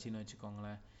லாஸ் ஆச்சுன்னு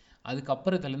வச்சுக்கோங்களேன்.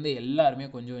 அதுக்கப்புறத்துலேருந்து எல்லாருமே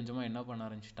கொஞ்சம் கொஞ்சமாக என்ன பண்ண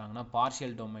ஆரம்பிச்சிட்டாங்கன்னா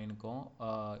பார்ஷியல் டொமைனுக்கும்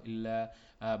இல்லை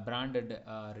பிராண்டட்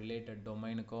ரிலேட்டட்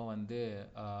டொமைனுக்கும் வந்து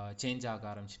சேஞ்ச் ஆக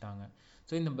ஆரம்பிச்சிட்டாங்க.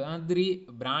 ஸோ இந்த மாதிரி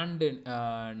பிராண்டு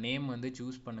நேம் வந்து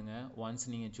சூஸ் பண்ணுங்கள். ஒன்ஸ்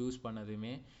நீங்கள் சூஸ்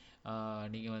பண்ணதுமே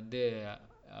நீங்கள் வந்து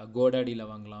கோடாடியில்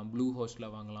வாங்கலாம், ப்ளூ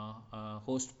ஹோஸ்ட்டில் வாங்கலாம்,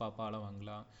 ஹோஸ்ட் பாப்பாவில்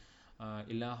வாங்கலாம்,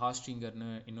 இல்லை ஹாஸ்டிங்கர்னு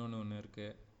இன்னொன்று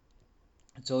இருக்குது.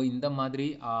 ஸோ இந்த மாதிரி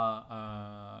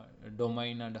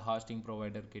டொமைன் அண்ட் ஹாஸ்டிங்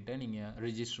ப்ரொவைடர் கிட்ட நீங்கள்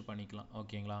ரிஜிஸ்டர் பண்ணிக்கலாம்.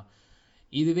 ஓகேங்களா?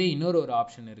 இதுவே இன்னொரு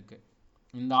ஆப்ஷன் இருக்குது.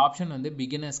 இந்த ஆப்ஷன் வந்து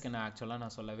பிகினர்ஸ்க்கு நான் ஆக்சுவலாக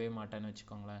நான் சொல்லவே மாட்டேன்னு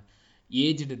வச்சுக்கோங்களேன்.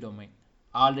 ஏஜ்டு டொமைன்,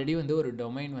 ஆல்ரெடி வந்து ஒரு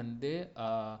டொமைன் வந்து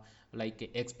லைக்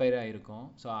எக்ஸ்பயர் ஆகிருக்கும்.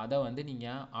 ஸோ அதை வந்து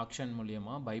நீங்கள் ஆக்ஷன்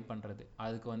மூலியமாக பை பண்ணுறது.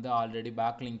 அதுக்கு வந்து ஆல்ரெடி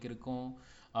பேக் லிங்க் இருக்கும்,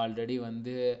 ஆல்ரெடி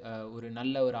வந்து ஒரு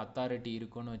நல்ல ஒரு அத்தாரிட்டி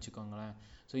இருக்கும்னு வச்சுக்கோங்களேன்.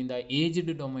 ஸோ இந்த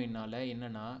ஏஜ்டு டொமைனால்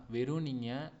என்னென்னா வெறும்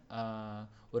நீங்கள்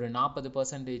ஒரு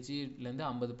 40%லேருந்து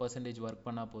 50% ஒர்க்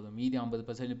பண்ணால் போதும், மீதி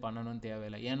 50% பண்ணணும்னு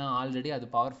தேவையில்லை. ஏன்னா ஆல்ரெடி அது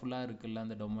பவர்ஃபுல்லாக இருக்குல்ல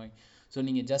அந்த டொமைன். ஸோ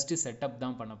நீங்கள் ஜஸ்ட்டு செட்டப்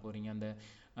தான் பண்ண போகிறீங்க. அந்த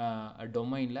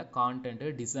டொமைனில் கான்டென்ட்டு,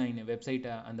 டிசைனு,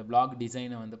 வெப்சைட்டை அந்த பிளாக்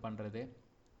டிசைனை வந்து பண்ணுறது,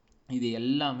 இது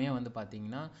எல்லாமே வந்து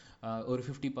பார்த்திங்கன்னா ஒரு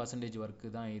 50% ஒர்க்கு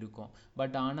தான் இருக்கும்.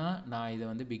 பட் ஆனால் நான் இதை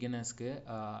வந்து பிகினர்ஸ்க்கு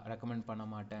ரெக்கமெண்ட் பண்ண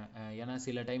மாட்டேன். ஏன்னா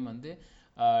சில டைம் வந்து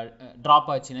ட்ராப்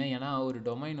ஆச்சுன்னா, ஏன்னா ஒரு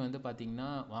டொமைன் வந்து பார்த்திங்கன்னா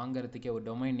வாங்குறதுக்கே, ஒரு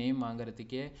டொமைன் நேம்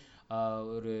வாங்குறதுக்கே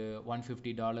ஒரு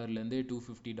 $150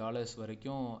 $250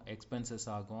 வரைக்கும் எக்ஸ்பென்சஸ்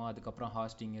ஆகும். அதுக்கப்புறம்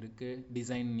ஹாஸ்டிங் இருக்குது,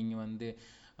 டிசைன் நீங்கள் வந்து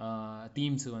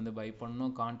தீம்ஸ் வந்து பை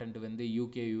பண்ணணும், கான்டென்ட் வந்து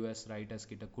UK US ரைட்டர்ஸ்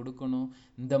கிட்ட கொடுக்கணும்.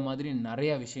 இந்த மாதிரி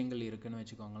நிறையா விஷயங்கள் இருக்குதுன்னு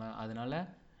வச்சுக்கோங்களேன். அதனால்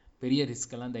பெரிய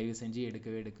ரிஸ்க்கெல்லாம் தயவு செஞ்சு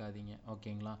எடுக்காதீங்க.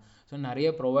 ஓகேங்களா? ஸோ நிறைய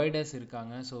ப்ரொவைடர்ஸ்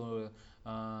இருக்காங்க. ஸோ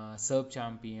சர்ப்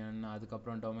சாம்பியன்,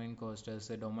 அதுக்கப்புறம் டொமைன் கோஸ்டர்ஸ்,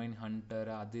 டொமைன் ஹண்டர்,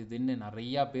 அது இதுன்னு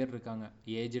நிறையா பேர் இருக்காங்க.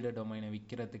 ஏஜ்டு டொமைனை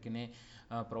விற்கிறதுக்குன்னே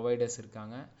ப்ரொவைடர்ஸ்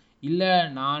இருக்காங்க. இல்லை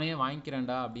நானே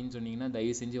வாங்கிக்கிறேன்டா அப்படின்னு சொன்னீங்கன்னா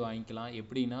தயவு செஞ்சு வாங்கிக்கலாம்.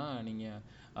 எப்படின்னா நீங்கள்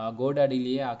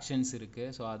கோடாடிலேயே ஆக்ஷன்ஸ்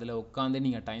இருக்குது. ஸோ அதில் உட்காந்து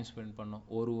நீங்கள் டைம் ஸ்பெண்ட் பண்ணணும்.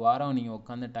 ஒரு வாரம் நீங்கள்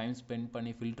உட்காந்து டைம் ஸ்பெண்ட்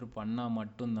பண்ணி ஃபில்ட்ரு பண்ணால்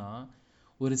மட்டும்தான்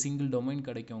ஒரு சிங்கிள் டொமைன்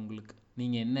கிடைக்கும் உங்களுக்கு.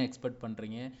 நீங்கள் என்ன எக்ஸ்பெக்ட்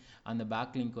பண்ணுறீங்க, அந்த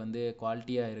பேக் லிங்க் வந்து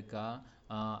குவாலிட்டியாக இருக்கா,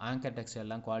 ஆங்கர் டெக்ஸ்ட்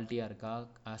எல்லாம் குவாலிட்டியாக இருக்கா,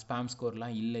 ஸ்பேம்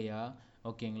ஸ்கோர்லாம் இல்லையா,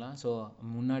 ஓகேங்களா? ஸோ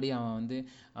முன்னாடி அவன் வந்து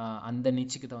அந்த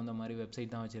நிச்சுக்கு தகுந்த மாதிரி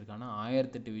வெப்சைட் தான் வச்சுருக்கானா,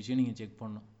 1008 விஷயம் நீங்கள் செக்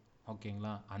பண்ணணும்.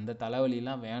 ஓகேங்களா? அந்த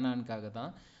தலைவலிலாம் வேணான்னுக்காக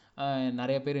தான்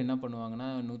நிறைய பேர் என்ன பண்ணுவாங்கன்னா,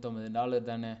 $150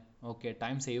 தானே, ஓகே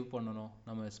டைம் சேவ் பண்ணணும்,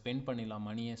 நம்ம ஸ்பெண்ட் பண்ணிடலாம்,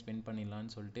 மணியை ஸ்பெண்ட்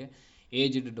பண்ணிடலான்னு சொல்லிட்டு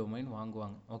ஏஜ்டு டொமைன்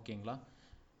வாங்குவாங்க. ஓகேங்களா?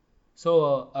 ஸோ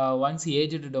ஒன்ஸ்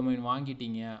ஏஜ்டு டொமைன்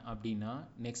வாங்கிட்டீங்க அப்படின்னா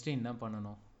நெக்ஸ்ட்டு என்ன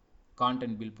பண்ணணும்?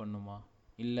 கான்டென்ட் பில்ட் பண்ணணுமா,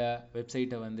 இல்லை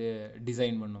வெப்சைட்டை வந்து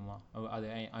டிசைன் பண்ணணுமா, அது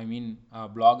ஐ மீன்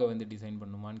பிளாகை வந்து டிசைன்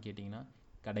பண்ணணுமான்னு கேட்டிங்கன்னா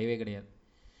கிடையவே கிடையாது.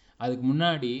 அதுக்கு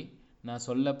முன்னாடி நான்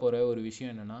சொல்ல போகிற ஒரு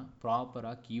விஷயம் என்னென்னா,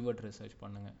 ப்ராப்பராக கீவேர்ட் ரிசர்ச்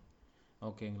பண்ணுங்கள்.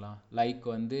 ஓகேங்களா? லைக்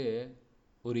வந்து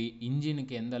ஒரு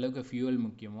இன்ஜினுக்கு எந்த அளவுக்கு ஃபியூவல்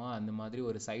முக்கியமோ அந்த மாதிரி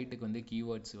ஒரு சைட்டுக்கு வந்து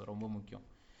கீவேர்ட்ஸ் ரொம்ப முக்கியம்.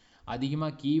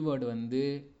 அதிகமாக கீவேர்டு வந்து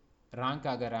ரேங்க்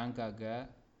ஆக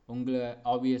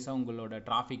ஆப்வியஸாக உங்களோட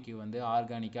டிராஃபிக்கு வந்து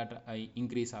ஆர்கானிக்காக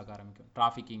இன்க்ரீஸ் ஆக ஆரம்பிக்கும்,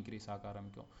 டிராஃபிக் இன்க்ரீஸ் ஆக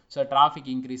ஆரம்பிக்கும். ஸோ டிராஃபிக்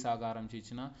இன்க்ரீஸ் ஆக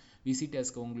ஆரம்பிச்சிச்சுன்னா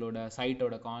விசிட்டர்ஸ்க்கு உங்களோட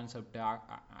சைட்டோட கான்செப்ட்,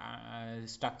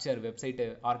 ஸ்ட்ரக்சர், வெப்சைட்டு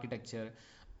ஆர்கிடெக்சர்,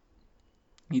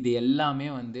 இது எல்லாமே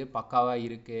வந்து பக்காவாக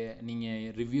இருக்குது, நீங்கள்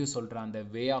ரிவ்யூ சொல்கிற அந்த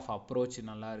வே ஆஃப் அப்ரோச்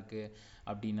நல்லா இருக்குது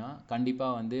அப்படின்னா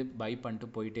கண்டிப்பாக வந்து பை பண்ணிட்டு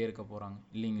போயிட்டே இருக்க போகிறாங்க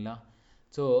இல்லைங்களா?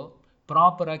 ஸோ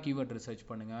ப்ராப்பராக கீவேர்ட் ரிசர்ச்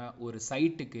பண்ணுங்கள். ஒரு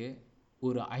சைட்டுக்கு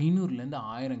ஒரு 500லேருந்து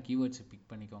 1000 கீவேர்ட்ஸ் பிக்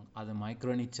பண்ணிக்கோங்க. அது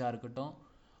மைக்ரோ நிச்சாக இருக்கட்டும்,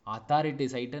 அத்தாரிட்டி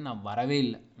சைட்டை நான் வரவே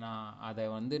இல்லை, நான் அதை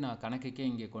வந்து நான் கணக்குக்கே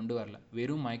இங்கே கொண்டு வரல.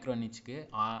 வெறும் மைக்ரோ நிச்சுக்கு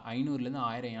 500லேருந்து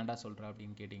 1000 ஏன்டா சொல்கிறேன்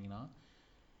அப்படின்னு கேட்டிங்கன்னா,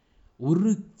 ஒரு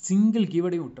சிங்கிள்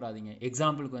கீவேர்டையும் விட்டுறாதீங்க.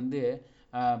 எக்ஸாம்பிளுக்கு வந்து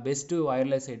best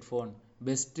wireless headphone,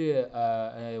 best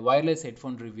wireless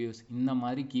headphone reviews, இந்த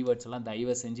மாதிரி கீவேர்ட்ஸ் எல்லாம்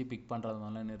தயவு செஞ்சு பிக்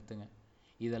பண்ணுறதுனால நிறுத்துங்க.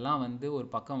 இதெல்லாம் வந்து ஒரு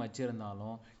பக்கம்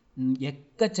வச்சுருந்தாலும்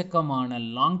எக்கச்சக்கமான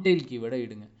லாங் டெயில் கீவேர்டை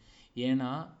இடுங்க. ஏன்னா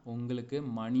உங்களுக்கு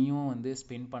மணியும் வந்து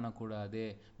ஸ்பெண்ட் பண்ணக்கூடாது,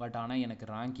 பட் ஆனால் எனக்கு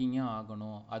ரேங்கிங்கும்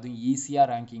ஆகணும், அதுவும் ஈஸியாக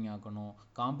ரேங்கிங் ஆகணும்,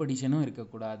 காம்படிஷனும்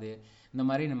இருக்கக்கூடாது. இந்த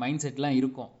மாதிரி மைண்ட் செட்லாம்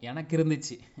இருக்கும், எனக்கு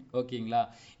இருந்துச்சு. ஓகேங்களா,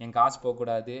 என் காசு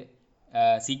போகக்கூடாது,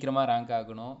 சீக்கிரமாக ரேங்க்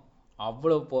ஆகணும்,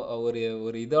 அவ்வளோ ஒரு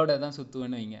ஒரு இதோட தான்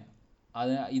சுற்றுவேன்னு வைங்க.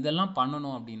 இதெல்லாம்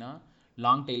பண்ணணும் அப்படின்னா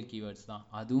லாங் டெயில் கீவேர்ட்ஸ் தான்.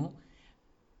 அதுவும்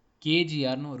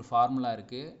கேஜிஆர்னு ஒரு ஃபார்முலா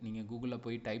இருக்குது, நீங்கள் கூகுளில்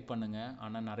போய் டைப் பண்ணுங்கள்.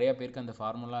 ஆனால் நிறைய பேருக்கு அந்த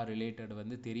ஃபார்முலா ரிலேட்டட்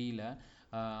வந்து தெரியல.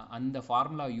 அந்த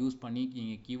ஃபார்முலா யூஸ் பண்ணி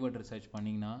நீங்கள் கீவேர்ட் ரிசர்ச்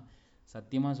பண்ணிங்கன்னா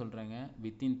சத்தியமாக சொல்கிறேங்க,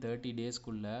 வித்தின் 30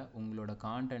 டேஸ்க்குள்ளே உங்களோட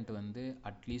கான்டென்ட் வந்து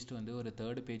அட்லீஸ்ட் வந்து ஒரு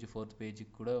 3rd பேஜ் 4th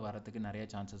பேஜுக்கு கூட வரத்துக்கு நிறைய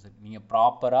சான்சஸ் இருக்குது. நீங்கள்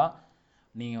ப்ராப்பராக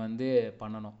நீங்கள் வந்து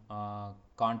பண்ணணும்.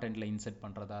 கான்டென்ட்டில் இன்செர்ட்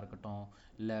பண்ணுறதா இருக்கட்டும்,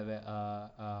 இல்லை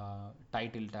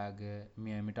டைட்டில் டேகு,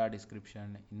 மெட்டா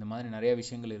டிஸ்கிரிப்ஷன், இந்த மாதிரி நிறைய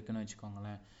விஷயங்கள் இருக்குதுன்னு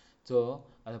வச்சுக்கோங்களேன். ஸோ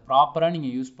அதை ப்ராப்பராக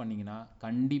நீங்கள் யூஸ் பண்ணிங்கன்னா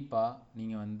கண்டிப்பாக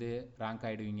நீங்கள் வந்து ரேங்க்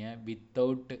ஆகிடுவீங்க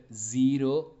வித்தவுட்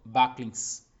 0 பேக்லிங்க்ஸ்.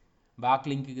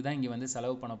 பேக்லிங்க்கு தான் இங்கே வந்து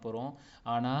செலவு பண்ண போகிறோம்,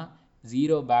 ஆனால்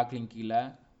 0 பேக்லிங்கில்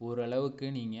ஓரளவுக்கு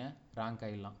நீங்கள் ரேங்க்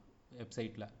ஆகிடலாம்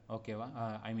வெப்சைட்டில். ஓகேவா,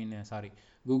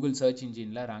 கூகுள் சர்ச்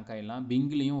இன்ஜினில் ரேங்க் ஆகிடலாம்,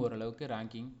 பிங்க்லேயும் ஓரளவுக்கு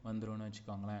ரேங்கிங் வந்துடும்னு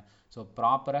வச்சுக்கோங்களேன். ஸோ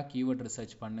ப்ராப்பராக கீவேர்ட்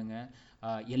ரிசர்ச் பண்ணுங்கள்,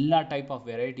 எல்லா டைப் ஆஃப்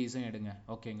வெரைட்டிஸும் எடுங்க.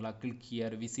 ஓகேங்களா, click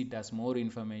here, visit as, more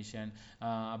information,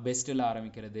 பெஸ்ட்டில்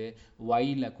ஆரம்பிக்கிறது,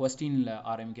 ஒயில் கொஸ்டினில்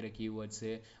ஆரம்பிக்கிற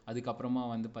கீவேர்ட்ஸு, அதுக்கப்புறமா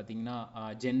வந்து பார்த்திங்கன்னா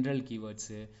ஜென்ரல்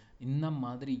கீவேர்ட்ஸு, இந்த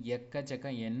மாதிரி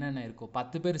எக்கச்சக்க என்னென்ன இருக்கோ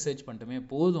 10 பேர் சர்ச் பண்ணிட்டுமே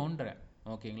போதும்ன்ற.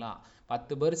 ஓகேங்களா,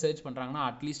 10 பேர் சர்ச் பண்ணுறாங்கன்னா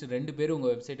அட்லீஸ்ட் 2 பேர்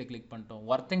உங்கள் வெப்சைட்டை கிளிக் பண்ணிட்டோம்,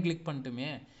 ஒருத்தன் கிளிக் பண்ணிட்டுமே.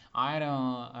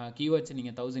 1000 கீவேர்ட்ஸ்,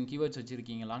 நீங்கள் 1000 கீவேர்ட்ஸ்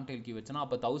வச்சுருக்கீங்க லாங் டெயில் கீவேர்ட்ஸ்னால்,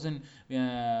 அப்போ 1000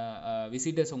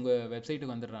 விசிட்டர்ஸ் உங்கள்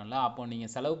வெப்சைட்டுக்கு வந்துடுறாங்களா, அப்போ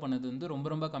நீங்கள் செலவு பண்ணது வந்து ரொம்ப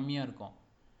ரொம்ப கம்மியாக இருக்கும்.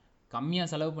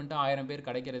 கம்மியாக செலவு பண்ணிட்டு 1000 பேர்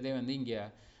கிடைக்கிறதே வந்து இங்கே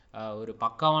ஒரு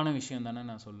பக்காவான விஷயம் தானே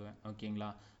நான் சொல்லுவேன். ஓகேங்களா,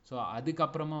 ஸோ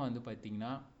அதுக்கப்புறமா வந்து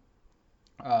பார்த்திங்கன்னா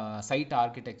சைட்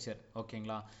ஆர்கிடெக்சர்.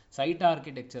 ஓகேங்களா, சைட்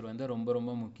ஆர்கிடெக்சர் வந்து ரொம்ப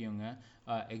ரொம்ப முக்கியங்க.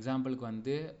 எக்ஸாம்பிளுக்கு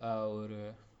வந்து ஒரு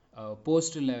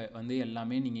போஸ்ட்டில் வந்து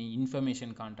எல்லாமே நீங்கள்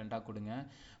இன்ஃபர்மேஷன் கான்டென்ட்டாக கொடுங்க.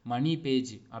 மணி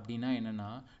பேஜ் அப்படின்னா என்னென்னா,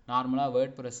 நார்மலாக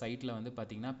வேர்ட் ப்ரெஸ் சைட்டில் வந்து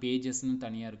பார்த்திங்கன்னா பேஜஸ்ன்னு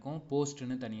தனியாக இருக்கும்,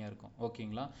 போஸ்ட்டுன்னு தனியாக இருக்கும்.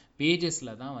 ஓகேங்களா,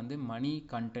 பேஜஸில் தான் வந்து மணி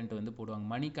கண்டென்ட் வந்து போடுவாங்க.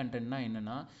 மணி கண்டென்ட்னா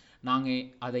என்னென்னா, நாங்கள்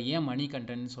அதை ஏன் மணி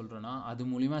கண்டென்ட்னு சொல்கிறோன்னா, அது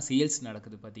மூலிமா சேல்ஸ்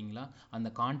நடக்குது பார்த்தீங்களா, அந்த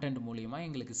கான்டென்ட் மூலிமா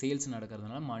எங்களுக்கு சேல்ஸ்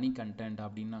நடக்கிறதுனால மணி கண்டென்ட்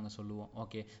அப்படின்னு நாங்கள் சொல்லுவோம்.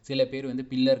 ஓகே, சில பேர் வந்து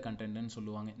பில்லர் கண்டென்ட்னு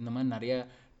சொல்லுவாங்க. இந்த மாதிரி நிறைய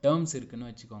டேர்ம்ஸ் இருக்குதுன்னு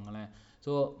வச்சுக்கோங்களேன்.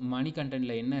 ஸோ மணி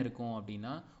கண்டென்ட்டில் என்ன இருக்கும்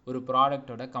அப்படின்னா, ஒரு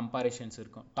ப்ராடக்டோட கம்பேரிஷன்ஸ்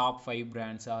இருக்கும், top 5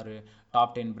 brands are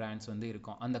top 10 brands வந்து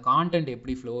இருக்கும். அந்த கான்டென்ட்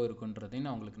எப்படி ஃப்ளோ இருக்குன்றதையும்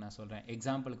நான் உங்களுக்கு சொல்கிறேன்.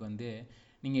 எக்ஸாம்பிளுக்கு வந்து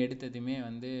நீங்கள் எடுத்ததுமே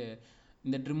வந்து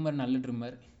இந்த ட்ரிம்மர் நல்ல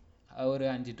ட்ரிம்மர், ஒரு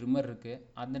 5 ட்ரிம்மர் இருக்குது,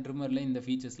 அந்த ட்ரிம்மரில் இந்த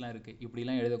ஃபீச்சர்ஸ்லாம் இருக்குது,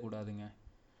 இப்படிலாம் எழுதக்கூடாதுங்க.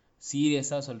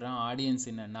 சீரியஸாக சொல்கிறேன், ஆடியன்ஸ்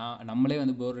என்ன, நம்மளே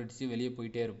வந்து போர் அடித்து வெளியே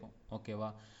போயிட்டே இருப்போம்.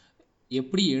 ஓகேவா,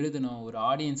 எப்படி எழுதணும், ஒரு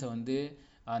ஆடியன்ஸை வந்து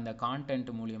அந்த கான்டென்ட்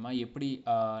மூலிமா எப்படி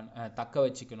தக்க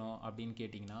வச்சுக்கணும் அப்படின்னு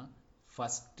கேட்டிங்கன்னா,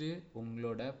 ஃபஸ்ட்டு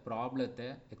உங்களோட ப்ராப்ளத்தை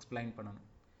எக்ஸ்பிளைன் பண்ணணும்.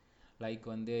 லைக்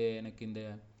வந்து எனக்கு இந்த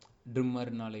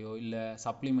ட்ரிம்மர்னாலேயோ இல்லை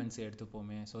சப்ளிமெண்ட்ஸ்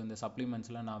எடுத்துப்போமே, ஸோ இந்த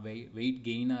சப்ளிமெண்ட்ஸில் நான் வெயிட்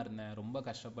கெயினாக இருந்தேன், ரொம்ப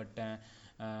கஷ்டப்பட்டேன்,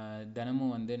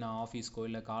 தினமும் வந்து நான் ஆஃபீஸ்க்கோ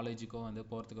இல்லை காலேஜுக்கோ வந்து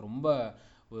போகிறதுக்கு ரொம்ப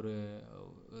ஒரு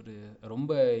ஒரு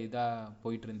ரொம்ப இதாக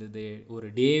போயிட்டு இருந்தது, ஒரு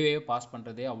டேவே பாஸ்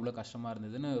பண்ணுறதே அவ்வளோ கஷ்டமாக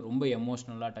இருந்ததுன்னு ரொம்ப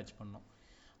எமோஷ்னலாக டச் பண்ணோம்.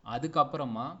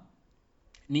 அதுக்கப்புறமா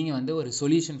நீங்கள் வந்து ஒரு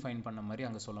சொல்யூஷன் ஃபைண்ட் பண்ண மாதிரி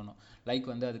அங்கே சொல்லணும்.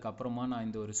 லைக் வந்து அதுக்கப்புறமா நான்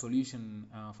இந்த ஒரு சொல்யூஷன்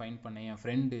ஃபைண்ட் பண்ணேன், என்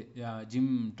ஃப்ரெண்டு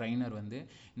ஜிம் ட்ரைனர் வந்து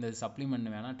இந்த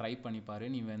சப்ளிமெண்ட் வேணால் ட்ரை பண்ணிப்பார்,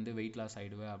 நீ வந்து வெயிட் லாஸ்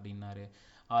ஆகிடுவே அப்படின்னாரு.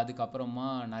 அதுக்கப்புறமா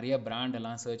நிறைய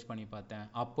பிராண்டெல்லாம் சர்ச் பண்ணி பார்த்தேன்.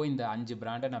 அப்போது இந்த 5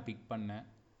 பிராண்டை நான் பிக் பண்ணேன்.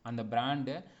 அந்த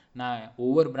பிராண்டை நான்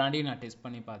ஒவ்வொரு பிராண்டையும் நான் டெஸ்ட்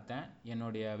பண்ணி பார்த்தேன்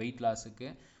என்னுடைய வெயிட் லாஸுக்கு.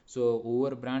 ஸோ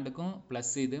ஒவ்வொரு பிராண்டுக்கும்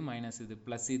ப்ளஸ் இது மைனஸ் இது,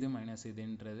 ப்ளஸ் இது மைனஸ்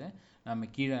இதுன்றது நம்ம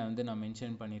கீழே வந்து நான்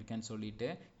மென்ஷன் பண்ணியிருக்கேன்னு சொல்லிவிட்டு,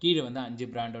 கீழே வந்து 5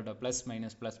 பிராண்டோட plus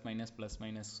minus plus minus plus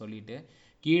minus சொல்லிவிட்டு,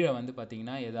 கீழே வந்து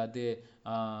பார்த்திங்கன்னா ஏதாவது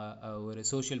ஒரு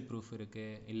சோஷியல் ப்ரூஃப்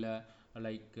இருக்குது, இல்லை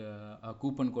லைக்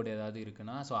கூப்பன் கோட் ஏதாவது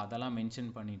இருக்குன்னா, ஸோ அதெல்லாம்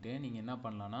மென்ஷன் பண்ணிவிட்டு நீங்கள் என்ன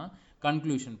பண்ணலான்னா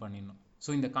கன்க்ளூஷன் பண்ணிடணும்.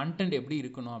 ஸோ இந்த கண்டென்ட் எப்படி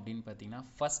இருக்கணும் அப்படின்னு பார்த்தீங்கன்னா,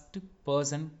 first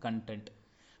person content.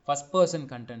 First person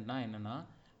கண்டென்ட்னா என்னென்னா,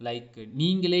 லைக்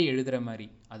நீங்களே எழுதுகிற மாதிரி,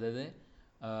 அதாவது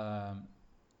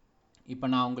இப்போ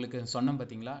நான் உங்களுக்கு சொன்னேன்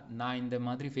பார்த்தீங்களா, நான் இந்த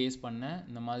மாதிரி ஃபேஸ் பண்ணேன்,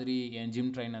 இந்த மாதிரி என்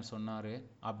ஜிம் ட்ரைனர் சொன்னார்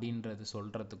அப்படின்றது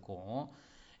சொல்கிறதுக்கும்,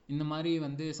 இந்த மாதிரி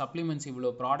வந்து சப்ளிமெண்ட்ஸ் இவ்வளோ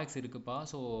ப்ராடக்ட்ஸ் இருக்குப்பா,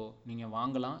 ஸோ நீங்கள்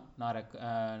வாங்கலாம், நான்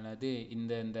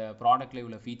இந்த ப்ராடக்ட்டில்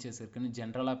இவ்வளோ ஃபீச்சர்ஸ் இருக்குதுன்னு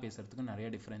ஜென்ரலாக பேசுகிறதுக்கு நிறைய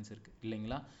டிஃப்ரென்ஸ் இருக்குது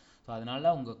இல்லைங்களா. ஸோ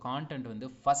அதனால் உங்கள் கான்டென்ட் வந்து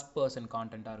ஃபஸ்ட் பர்சன்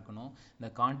கான்டென்ட்டாக இருக்கணும். இந்த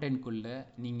கான்டென்ட்குள்ளே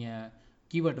நீங்கள்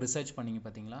கீவேர்ட் ரிசர்ச் பண்ணிங்க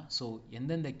பார்த்தீங்களா, ஸோ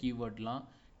எந்தெந்த கீவேர்ட்லாம்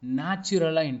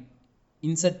நேச்சுரலாக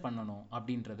இன்சர்ட் பண்ணணும்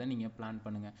அப்படின்றத நீங்கள் பிளான்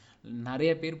பண்ணுங்கள்.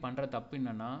 நிறைய பேர் பண்ணுற தப்பு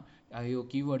என்னென்னா, ஐயோ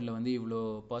கீவேர்டில் வந்து இவ்வளோ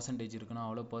பர்சன்டேஜ் இருக்கணும்,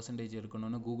 அவ்வளோ பர்சன்டேஜ்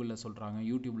இருக்கணும்னு கூகுளில் சொல்கிறாங்க,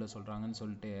 யூடியூப்பில் சொல்கிறாங்கன்னு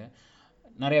சொல்லிட்டு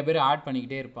நிறைய பேர் ஆட்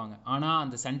பண்ணிக்கிட்டே இருப்பாங்க. ஆனால்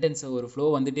அந்த சென்டென்ஸ் ஒரு ஃப்ளோ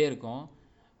வந்துகிட்டே இருக்கும்.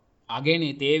 அகெயின்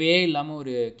தேவையே இல்லாமல்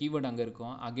ஒரு கீவேர்டு அங்கே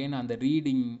இருக்கும். அகெயின் அந்த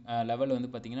ரீடிங் லெவல் வந்து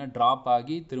பார்த்திங்கன்னா ட்ராப்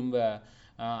ஆகி திரும்ப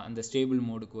அந்த ஸ்டேபிள்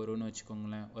மோடுக்கு வரும்னு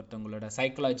வச்சுக்கோங்களேன். ஒருத்தவங்களோட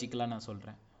சைக்கலாஜிக்கலாக நான்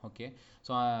சொல்கிறேன். ஓகே,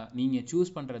 ஸோ நீங்கள்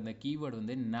சூஸ் பண்ணுற இந்த கீவேர்டு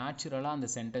வந்து நேச்சுரலாக அந்த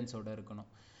சென்டென்ஸோடு இருக்கணும்.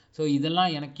 ஸோ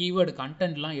இதெல்லாம் எனக்கு கீவேர்டு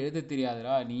கண்டென்ட்லாம் எழுத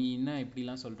தெரியாதுடா, நீ என்ன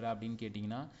இப்படிலாம் சொல்கிற அப்படின்னு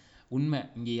கேட்டிங்கன்னா உண்மை.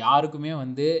 இங்கே யாருக்குமே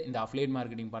வந்து இந்த அஃபிலியேட்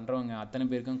மார்க்கெட்டிங் பண்ணுறவங்க அத்தனை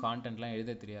பேருக்கும் கான்டென்ட்லாம்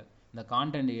எழுத தெரியாது. இந்த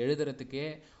கான்டென்ட் எழுதுறதுக்கே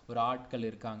ஒரு ஆட்கள்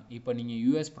இருக்காங்க. இப்போ நீங்கள்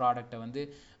யூஎஸ் ப்ராடக்டை வந்து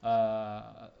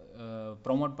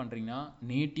ப்ரொமோட் பண்ணுறீங்கன்னா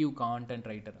நேட்டிவ் கான்டென்ட்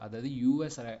ரைட்டர், அதாவது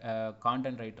யூஎஸ்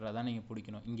கான்டென்ட் ரைட்டராக தான் நீங்கள்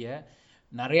பிடிக்கணும். இங்கே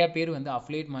நிறையா பேர் வந்து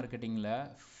அஃபிலியேட் மார்க்கெட்டிங்கில்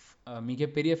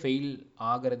மிகப்பெரிய ஃபெயில்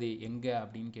ஆகிறது எங்கே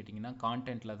அப்படின்னு கேட்டிங்கன்னா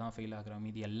கான்டென்ட்டில் தான் ஃபெயில் ஆகுறாங்க.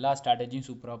 இது எல்லா ஸ்ட்ராட்டஜியும்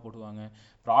சூப்பராக போடுவாங்க,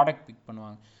 ப்ராடக்ட் பிக்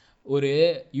பண்ணுவாங்க. ஒரு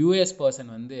யூஎஸ்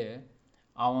பர்சன் வந்து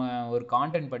அவன் ஒரு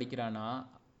கான்டென்ட் படிக்கிறான்னா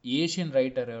ஏஷியன்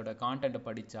ரைட்டரோட கான்டென்ட்டை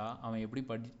படித்தா அவன்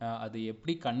அது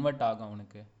எப்படி கன்வெர்ட் ஆகும்?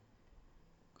 அவனுக்கு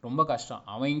ரொம்ப கஷ்டம்.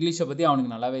 அவன் இங்கிலீஷை பற்றி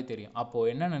அவனுக்கு நல்லாவே தெரியும். அப்போது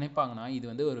என்ன நினைப்பாங்கன்னா இது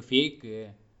வந்து ஒரு ஃபேக்கு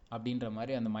அப்படின்ற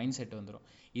மாதிரி அந்த மைண்ட் செட் வந்துடும்.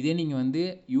 இதே நீங்கள் வந்து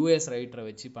யூஎஸ் ரைட்டரை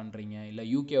வச்சு பண்ணுறீங்க, இல்லை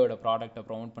யூகேவோட ப்ராடக்டை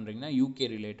ப்ரொமோட் பண்ணுறீங்கன்னா யூகே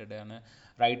ரிலேட்டடான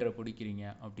ரைட்டரை பிடிக்கிறீங்க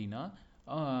அப்படின்னா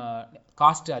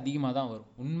காஸ்ட் அதிகமாக தான் வரும்.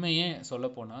 உண்மையே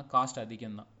சொல்லப்போனால் காஸ்ட்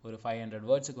அதிகம்தான். ஒரு 500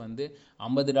 வேர்ட்ஸுக்கு வந்து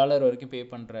 $50 வரைக்கும் பே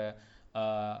பண்ணுற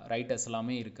ரைட்டர்ஸ்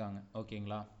எல்லாமே இருக்காங்க.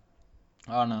 ஓகேங்களா?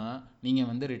 ஆனால் நீங்கள்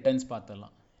வந்து ரிட்டர்ன்ஸ்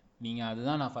பார்த்துடலாம். நீங்கள்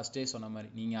அதுதான் நான் ஃபஸ்ட்டே சொன்ன மாதிரி,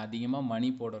 நீங்கள் அதிகமாக மணி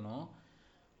போடணும்,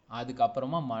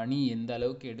 அதுக்கப்புறமா மணி எந்த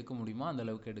அளவுக்கு எடுக்க முடியுமோ அந்த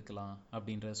அளவுக்கு எடுக்கலாம்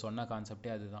அப்படின்ற சொன்ன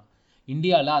கான்செப்டே அதுதான்.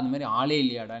 இந்தியாவில் அது மாதிரி ஆளே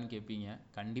இல்லையாடான்னு கேட்பீங்க.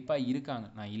 கண்டிப்பாக இருக்காங்க,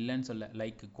 நான் இல்லைன்னு சொல்ல.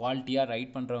 லைக் குவாலிட்டியாக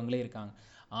ரைட் பண்ணுறவங்களே இருக்காங்க.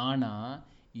 ஆனால்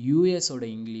யூஎஸோட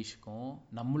இங்கிலீஷுக்கும்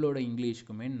நம்மளோட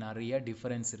இங்கிலீஷுக்குமே நிறைய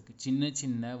டிஃப்ரென்ஸ் இருக்குது. சின்ன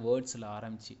சின்ன வேர்ட்ஸில்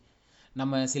ஆரம்பித்து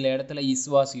நம்ம சில இடத்துல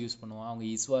இஸ்வாஸ் யூஸ் பண்ணுவோம், அவங்க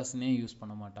இஸ்வாஸ்னே யூஸ்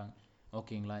பண்ண மாட்டாங்க.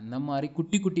 ஓகேங்களா? இந்த மாதிரி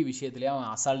குட்டி குட்டி விஷயத்துலேயே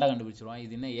அவன் அசால்ட்டாக கண்டுபிடிச்சிருவான்.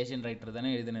 இது என்ன ஏஷியன் ரைட்டர்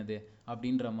தானே எழுதுனது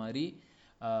அப்படின்ற மாதிரி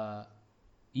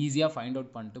ஈஸியாக ஃபைண்ட்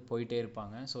அவுட் பண்ணிட்டு போயிட்டே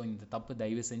இருப்பாங்க. ஸோ இந்த தப்பு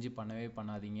தயவு செஞ்சு பண்ணவே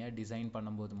பண்ணாதீங்க டிசைன்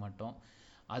பண்ணும்போது மட்டும்.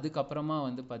 அதுக்கப்புறமா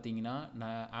வந்து பார்த்தீங்கன்னா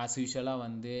நான் ஆஸ் யூஷுவலாக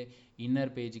வந்து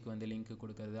இன்னர் பேஜுக்கு வந்து லிங்க்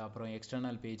கொடுக்கறது, அப்புறம்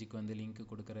எக்ஸ்டர்னல் பேஜுக்கு வந்து லிங்க்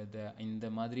கொடுக்கறது, இந்த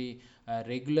மாதிரி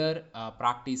ரெகுலர்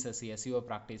ப்ராக்டிசஸ் எஸ்இஓ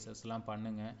ப்ராக்டிசஸ்லாம்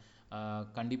பண்ணுங்கள்.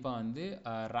 கண்டிப்பாக வந்து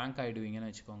ரேங்க் ஆகிடுவீங்கன்னு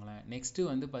வச்சுக்கோங்களேன். நெக்ஸ்ட்டு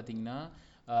வந்து பார்த்திங்கன்னா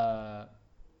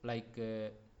லைக்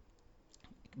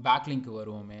பேக்லிங்க்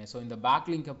வருவோமே. ஸோ இந்த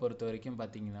பேக்லிங்கை பொறுத்த வரைக்கும்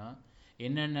பார்த்திங்கன்னா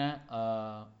என்னென்ன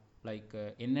லைக்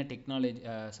என்ன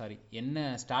டெக்னாலஜி என்ன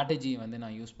ஸ்ட்ராட்டஜி வந்து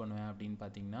நான் யூஸ் பண்ணுவேன் அப்படின்னு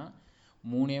பார்த்தீங்கன்னா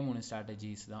 3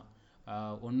 ஸ்ட்ராட்டஜிஸ் தான்.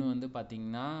 ஒன்று வந்து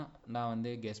பார்த்திங்கன்னா நான்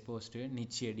வந்து guest post,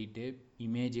 niche edit,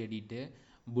 image edit,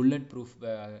 bullet proof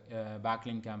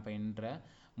backlink கேம்பெயின்ற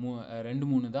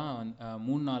 2-3 தான்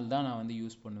 3-4 தான் நான் வந்து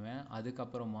யூஸ் பண்ணுவேன்.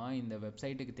 அதுக்கப்புறமா இந்த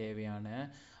வெப்சைட்டுக்கு தேவையான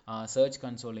சர்ச்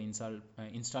கன்சோலை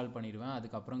இன்ஸ்டால் பண்ணிடுவேன்.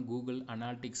 அதுக்கப்புறம் கூகுள்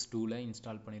அனாலிட்டிக்ஸ் டூலை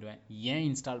இன்ஸ்டால் பண்ணிடுவேன். ஏன்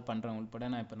இன்ஸ்டால் பண்ணுறேன் உள்பட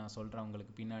நான் சொல்கிறேன்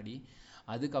உங்களுக்கு பின்னாடி.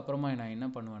 அதுக்கப்புறமா நான் என்ன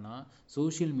பண்ணுவேன்னா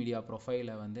சோஷியல் மீடியா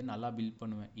ப்ரொஃபைலை வந்து நல்லா பில்ட்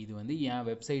பண்ணுவேன். இது வந்து என்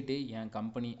வெப்சைட்டு, என்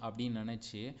கம்பெனி அப்படின்னு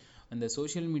நினச்சி அந்த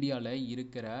சோஷியல் மீடியாவில்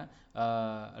இருக்கிற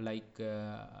லைக்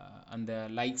அந்த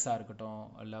லைக்ஸாக இருக்கட்டும்,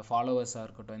 இல்லை ஃபாலோவர்ஸாக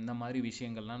இருக்கட்டும், இந்த மாதிரி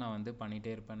விஷயங்கள்லாம் நான் வந்து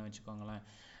பண்ணிகிட்டே இருப்பேன்னு வச்சுக்கோங்களேன்.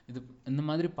 இந்த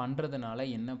மாதிரி பண்ணுறதுனால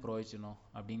என்ன பிரயோஜனம்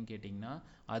அப்படின்னு கேட்டிங்கன்னா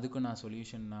அதுக்கும் நான்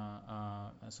சொல்யூஷன்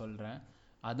நான் சொல்கிறேன்.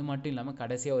 அது மட்டும் இல்லாமல்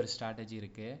கடைசியாக ஒரு ஸ்ட்ராட்டஜி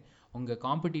இருக்குது. உங்கள்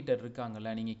காம்படிட்டர் இருக்காங்கல்ல,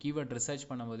 நீங்கள் கீவேர்ட் ரிசர்ச்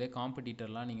பண்ணும்போதே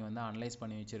காம்படிட்டர்லாம் நீங்கள் வந்து அனலைஸ்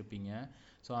பண்ணி வச்சுருப்பீங்க.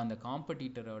 ஸோ அந்த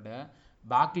காம்படிட்டரோட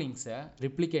பேக்லிங்க்ஸை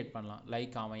ரிப்ளிகேட் பண்ணலாம்.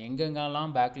 லைக் அவன்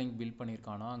எங்கெங்கெல்லாம் பேக்லிங்க் பில்ட்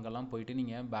பண்ணியிருக்கானோ அங்கெல்லாம் போயிட்டு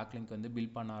நீங்கள் பேக்லிங்க் வந்து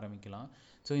பில்ட் பண்ண ஆரம்பிக்கலாம்.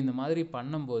 ஸோ இந்த மாதிரி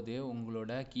பண்ணும்போது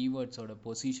உங்களோட கீவேர்ட்ஸோட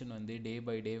பொசிஷன் வந்து டே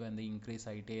பை டே வந்து இன்க்ரீஸ்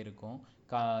ஆகிட்டே இருக்கும்.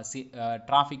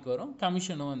 டிராஃபிக் வரும்,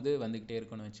 கமிஷனும் வந்து வந்துக்கிட்டே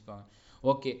இருக்குன்னு வச்சுக்கோங்க.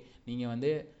 ஓகே, நீங்கள்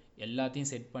வந்து எல்லாத்தையும்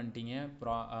செட் பண்ணிட்டீங்க.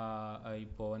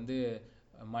 இப்போது வந்து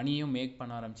மணியும் மேக்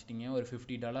பண்ண ஆரம்பிச்சிட்டிங்க. ஒரு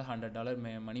 $50 $100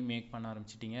 மணி மேக் பண்ண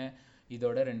ஆரம்பிச்சிட்டிங்க.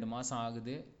 இதோட 2 மாதம்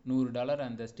ஆகுது, $100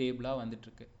 அந்த ஸ்டேபிளாக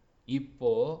வந்துட்டுருக்கு.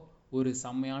 இப்போது ஒரு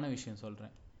செம்மையான விஷயம்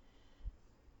சொல்கிறேன்.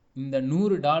 இந்த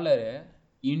 $100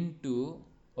 இன்ட்டு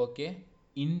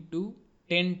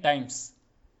 10 டைம்ஸ்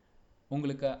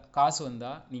உங்களுக்கு காசு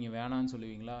வந்தால் நீங்கள் வேணான்னு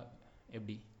சொல்லுவீங்களா?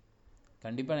 எப்படி?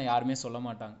 கண்டிப்பாக நான் யாருமே சொல்ல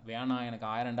மாட்டாங்க. வேணாம், எனக்கு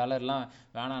 $1000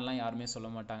 வேணாம்லாம் யாருமே சொல்ல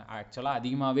மாட்டாங்க. ஆக்சுவலாக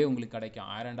அதிகமாகவே உங்களுக்கு கிடைக்கும்.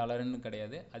 $1000ன்னு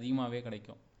கிடையாது, அதிகமாகவே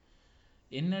கிடைக்கும்.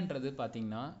 என்னன்றது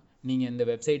பார்த்தீங்கன்னா நீங்கள் இந்த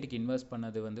வெப்சைட்டுக்கு இன்வெஸ்ட்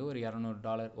பண்ணது வந்து ஒரு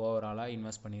 $200 ஓவராலாக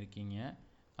இன்வெஸ்ட் பண்ணியிருக்கீங்க.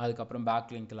 அதுக்கப்புறம்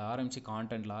பேக் லிங்கில் ஆரம்பித்து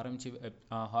கான்டென்ட்டில் ஆரம்பித்து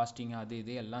ஹாஸ்டிங் அது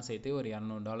இது எல்லாம் சேர்த்து ஒரு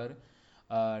 $200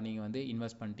 நீங்கள் வந்து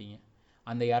இன்வெஸ்ட் பண்ணிட்டீங்க.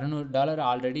 அந்த $200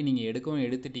 ஆல்ரெடி நீங்கள்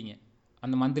எடுத்துட்டீங்க.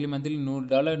 அந்த மந்த்லி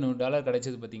 $100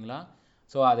 கிடைச்சது பார்த்தீங்களா?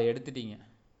 ஸோ அதை எடுத்துட்டீங்க.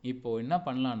 இப்போது என்ன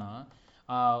பண்ணலான்னா,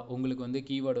 உங்களுக்கு வந்து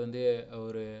கீவேர்டு வந்து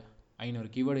ஒரு 500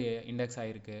 கீவேர்டு இண்டெக்ஸ்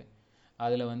ஆகிருக்கு.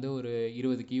 அதில் வந்து ஒரு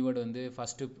 20 கீவேர்டு வந்து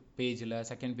ஃபஸ்ட்டு பேஜில்,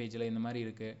 செகண்ட் பேஜில் இந்த மாதிரி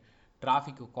இருக்குது.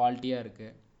 டிராஃபிக் குவாலிட்டியாக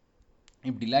இருக்குது.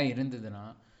 இப்படிலாம் இருந்ததுன்னா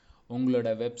உங்களோட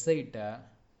வெப்சைட்டை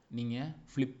நீங்கள்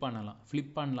ஃப்ளிப்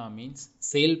பண்ணலாம் மீன்ஸ்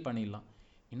சேல் பண்ணிடலாம்.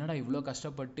 என்னடா இவ்வளோ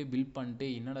கஷ்டப்பட்டு பில்ட் பண்ணிட்டு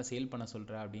என்னடா சேல் பண்ண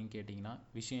சொல்கிற அப்படின்னு கேட்டிங்கன்னா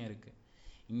விஷயம் இருக்குது.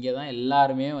 இங்கே தான்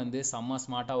எல்லாருமே வந்து செம்ம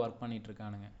ஸ்மார்ட்டாக ஒர்க்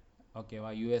பண்ணிகிட்ருக்கானுங்க. ஓகேவா?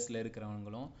 யூஎஸில்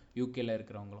இருக்கிறவங்களும் யூகேல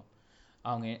இருக்கிறவங்களும்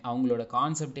அவங்களோட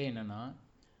கான்செப்டே என்னென்னா,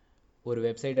 ஒரு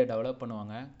வெப்சைட்டை டெவலப்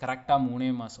பண்ணுவாங்க. கரெக்டாக 3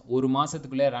 மாதம், ஒரு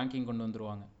மாதத்துக்குள்ளே ரேங்கிங் கொண்டு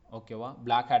வந்துடுவாங்க. ஓகேவா?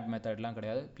 பிளாக் ஹேட் மெத்தட்லாம்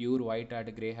கிடையாது. Pure white hat,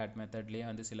 grey hat மெத்தட்லேயே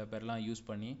வந்து சில பேர்லாம் யூஸ்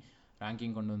பண்ணி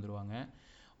ரேங்கிங் கொண்டு வந்துடுவாங்க.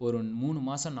 ஒரு 3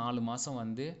 மாதம் 4 மாதம்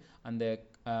வந்து அந்த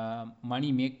மணி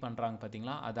மேக் பண்ணுறாங்க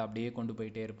பார்த்தீங்களா, அதை அப்படியே கொண்டு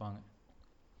போயிட்டே இருப்பாங்க.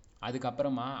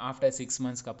 அதுக்கப்புறமா ஆஃப்டர் 6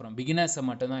 மந்த்ஸ்க்கு அப்புறம், பிகினர்ஸை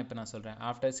மட்டும்தான் இப்போ நான் சொல்கிறேன்,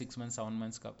 ஆஃப்டர் 6 மந்த்ஸ் 7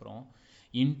 மந்த்ஸ்க்கு அப்புறம்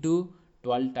இன்டூ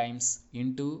 12 டைம்ஸ்,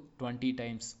 இன்டூ 20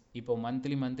 டைம்ஸ். இப்போ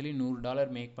மந்த்லி $100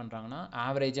 மேக் பண்ணுறாங்கன்னா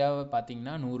ஆவரேஜாக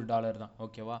பார்த்தீங்கன்னா $100 தான்.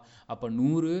 ஓகேவா? அப்போ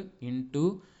 100 இன்டூ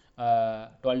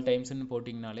 12 டைம்ஸ்ன்னு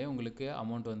போட்டிங்கனாலே உங்களுக்கு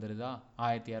அமௌண்ட் வந்துடுதா?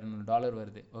 $1200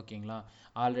 வருது. ஓகேங்களா?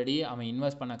 ஆல்ரெடி அவன்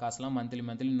இன்வெஸ்ட் பண்ண காசுலாம் மந்த்லி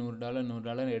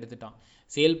 $100 எடுத்துட்டான்.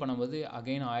 சேல் பண்ணும்போது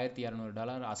அகைன்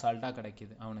 $1200 அசால்ட்டாக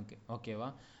கிடைக்கிது அவனுக்கு. ஓகேவா?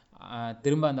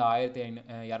 திரும்ப அந்த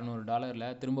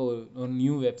 $1200 திரும்ப ஒரு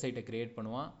நியூ வெப்சைட்டை க்ரியேட்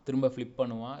பண்ணுவான், திரும்ப ஃப்ளிப்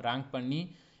பண்ணுவான், ரேங்க் பண்ணி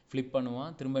ஃப்ளிப்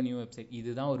பண்ணுவான், திரும்ப நியூ வெப்சைட்.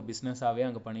 இதுதான் ஒரு பிஸ்னஸாகவே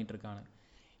அங்கே பண்ணிகிட்ருக்காங்க.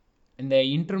 இந்த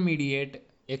இன்டர்மீடியேட்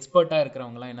எக்ஸ்பர்ட்டாக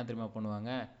இருக்கிறவங்களாம் என்ன தெரியுமா பண்ணுவாங்க,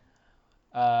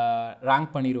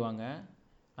 ரேங்க் பண்ணிடுவாங்க.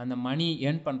 அந்த மணி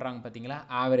ஏர்ன் பண்ணுறாங்க பார்த்தீங்களா,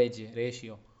 ஆவரேஜ்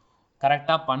ரேஷியோ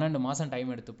கரெக்டாக 12 மாதம்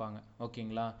டைம் எடுத்துப்பாங்க.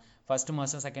 ஓகேங்களா? ஃபஸ்ட்டு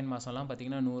மாதம் செகண்ட் மாதம்லாம்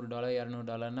பார்த்தீங்கன்னா $100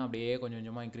 $200 அப்படியே கொஞ்சம்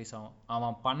கொஞ்சமாக இன்க்ரீஸ் ஆகும்.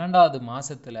 அவன் 12வது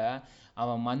மாதத்தில்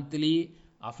அவன் மந்த்லி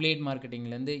அஃபிலியேட்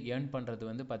மார்க்கெட்டிங்லேருந்து ஏர்ன் பண்ணுறது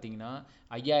வந்து பார்த்தீங்கன்னா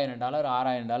 $5000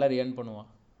 $6000 ஏர்ன் பண்ணுவான்.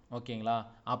 ஓகேங்களா?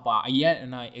 அப்போ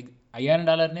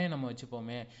 $5000 நம்ம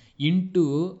வச்சுப்போமே, இன்ட்டு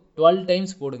 12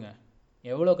 டைம்ஸ் போடுங்க,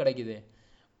 எவ்வளோ கிடைக்குது?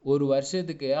 ஒரு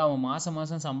வருஷத்துக்கு அவன்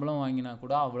மாதம் சம்பளம் வாங்கினா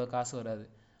கூட அவ்வளோ காசு வராது.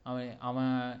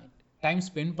 அவன் டைம்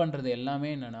ஸ்பெண்ட் பண்ணுறது எல்லாமே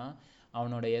என்னென்னா,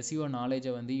 அவனோட எஸ்இஓ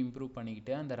நாலேஜை வந்து இம்ப்ரூவ்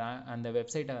பண்ணிக்கிட்டு அந்த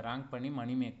வெப்சைட்டை ரேங்க் பண்ணி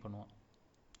மணி மேக் பண்ணுவான்.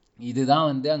 இதுதான்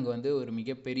வந்து அங்கே வந்து ஒரு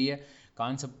மிகப்பெரிய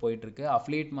கான்செப்ட் போயிட்டுருக்கு.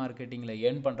 அஃபிலியேட் மார்க்கெட்டிங்கில்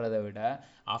ஏர்ன் பண்ணுறதை விட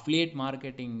அஃபிலியேட்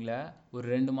மார்க்கெட்டிங்கில் ஒரு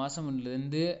 2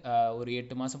 மாதம்லேருந்து ஒரு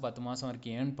 8 மாதம் 10 மாதம்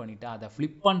வரைக்கும் ஏர்ன் பண்ணிவிட்டு அதை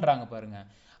ஃப்ளிப் பண்ணுறாங்க பாருங்கள்,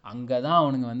 அங்கே தான்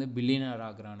அவனுங்க வந்து பில்லியனர்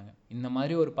ஆகுறானுங்க. இந்த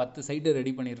மாதிரி ஒரு 10 சைட்டு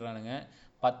ரெடி பண்ணிடுறானுங்க.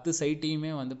 10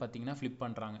 சைட்டையுமே வந்து பார்த்திங்கன்னா ஃப்ளிப்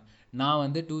பண்ணுறாங்க. நான்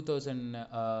வந்து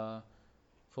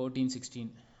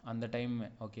 2014-16 அந்த டைம்,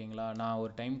 ஓகேங்களா, நான்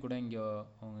ஒரு டைம் கூட இங்கே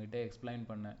உங்ககிட்ட எக்ஸ்பிளைன்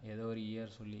பண்ணேன், ஏதோ ஒரு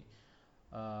இயர் சொல்லி,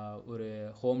 ஒரு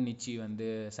ஹோம் நிச்சி வந்து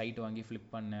சைட் வாங்கி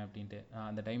ஃப்ளிப் பண்ணேன் அப்படின்ட்டு.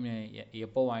 அந்த டைம்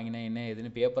எப்போ வாங்கினேன் என்ன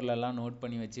ஏதுன்னு பேப்பர்லலாம் நோட்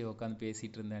பண்ணி வச்சு உட்காந்து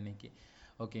பேசிகிட்டு இருந்தேன் அன்றைக்கி.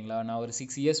 ஓகேங்களா? நான் ஒரு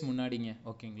 6 இயர்ஸ் முன்னாடிங்க.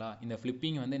 ஓகேங்களா? இந்த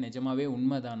ஃப்ளிப்பிங் வந்து நிஜமாகவே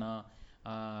உண்மைதானா,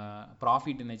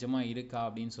 ப்ராஃபிட் நிஜமாக இருக்கா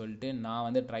அப்படின்னு சொல்லிட்டு நான்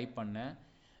வந்து ட்ரை பண்ணேன்.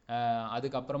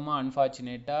 அதுக்கப்புறமா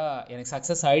அன்ஃபார்ச்சுனேட்டாக எனக்கு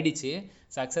சக்ஸஸ்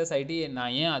ஆகிட்டு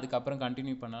நான் ஏன் அதுக்கப்புறம்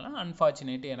கண்டினியூ பண்ணாலும்,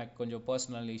 அன்ஃபார்ச்சுனேட்டு எனக்கு கொஞ்சம்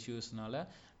பர்சனல் இஷ்யூஸ்னால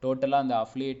டோட்டலாக அந்த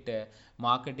அஃபிலியேட்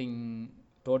மார்க்கெட்டிங்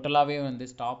டோட்டலாகவே வந்து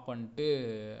ஸ்டாப் பண்ணிட்டு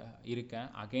இருக்கேன்.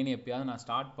 அகைன் எப்போயாவது நான்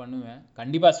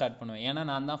கண்டிப்பாக ஸ்டார்ட் பண்ணுவேன். ஏன்னா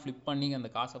நான் தான் ஃப்ளிப் பண்ணி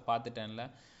அந்த காசை பார்த்துட்டேன்ல.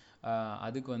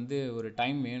 அதுக்கு வந்து ஒரு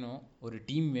டைம் வேணும், ஒரு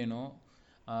டீம் வேணும்,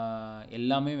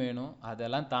 எல்லாமே வேணும்.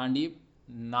 அதெல்லாம் தாண்டி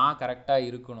நான் கரெக்டாக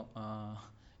இருக்கணும்.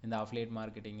 இந்த அஃபிலியேட்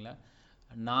மார்க்கெட்டிங்கில்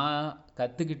நான்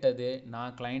கற்றுக்கிட்டது,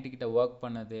 நான் கிளைண்ட்டுக்கிட்ட ஒர்க்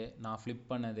பண்ணது, நான் ஃப்ளிப்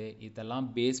பண்ணது, இதெல்லாம்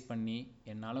பேஸ் பண்ணி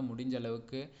என்னால் முடிஞ்ச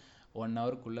அளவுக்கு 1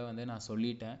 ஹவருக்குள்ளே வந்து நான்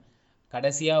சொல்லிட்டேன்.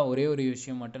 கடைசியாக ஒரே ஒரு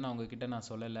விஷயம் மட்டும் நான் உங்ககிட்ட நான்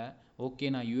சொல்லலை. ஓகே,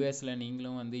 நான் யூஎஸில்,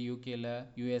 நீங்களும் வந்து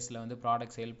யூஎஸில் வந்து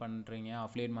ப்ராடக்ட் சேல் பண்ணுறீங்க,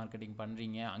 அஃபிலியேட் மார்க்கெட்டிங்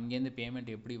பண்ணுறீங்க, அங்கேருந்து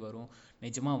பேமெண்ட் எப்படி வரும்,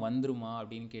 நிஜமாக வந்துருமா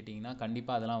அப்படின்னு கேட்டிங்கன்னா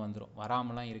கண்டிப்பாக அதெல்லாம் வந்துடும்.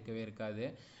 வராமலாம் இருக்கவே இருக்காது.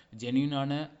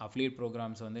 ஜென்யூனான அஃபிலியேட்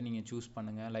ப்ரோக்ராம்ஸ் வந்து நீங்கள் சூஸ்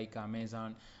பண்ணுங்கள். Like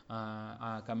Amazon,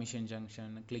 commission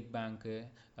junction, click பேங்க்கு,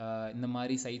 இந்த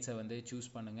மாதிரி சைட்ஸை வந்து சூஸ்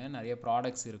பண்ணுங்கள். நிறைய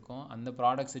ப்ராடக்ட்ஸ் இருக்கும். அந்த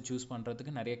ப்ராடக்ட்ஸை சூஸ்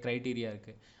பண்ணுறதுக்கு நிறைய க்ரைட்டீரியா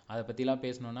இருக்குது. அதை பற்றிலாம்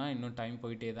பேசணுன்னா இன்னும் டைம்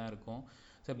போயிட்டே தான் இருக்கும்.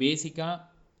 ஸோ பேசிக்காக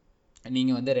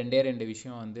நீங்கள் வந்து 2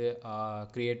 விஷயம் வந்து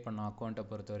க்ரியேட் பண்ண அக்கௌண்ட்டை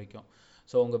பொறுத்த வரைக்கும்.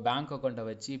 ஸோ உங்கள் பேங்க் அக்கௌண்ட்டை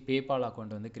வச்சு பேபால்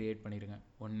அக்கௌண்ட் வந்து க்ரியேட் பண்ணிடுங்க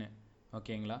ஒன்று.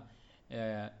 ஓகேங்களா?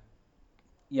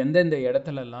 எந்தெந்த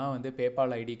இடத்துலலாம் வந்து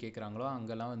பேபால் ஐடி கேட்குறாங்களோ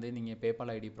அங்கெல்லாம் வந்து நீங்கள்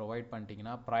பேபால் ஐடி ப்ரொவைட்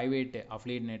பண்ணிட்டீங்கன்னா ப்ரைவேட்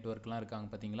அஃபிலியேட் நெட்ஒர்க்லாம் இருக்காங்க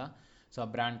பார்த்தீங்களா, ஸோ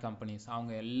பிராண்ட் கம்பெனிஸ்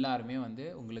அவங்க எல்லாருமே வந்து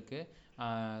உங்களுக்கு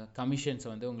கமிஷன்ஸ்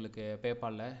வந்து உங்களுக்கு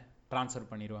பேபாலில்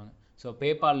ட்ரான்ஸ்ஃபர் பண்ணிடுவாங்க. ஸோ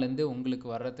பேபால்லேருந்து உங்களுக்கு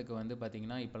வர்றதுக்கு வந்து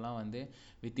பார்த்தீங்கன்னா இப்போல்லாம் வந்து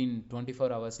வித்தின்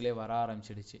 24 ஹவர்ஸ்லேயே வர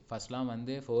ஆரம்பிச்சிடுச்சு. ஃபர்ஸ்ட்லாம்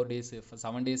வந்து 4 டேஸ்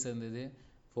 7 டேஸ் இருந்தது,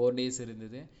 4 டேஸ்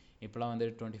இருந்தது, இப்போலாம் வந்து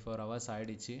 24 ஹவர்ஸ்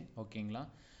ஆகிடுச்சு. ஓகேங்களா.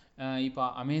 இப்போ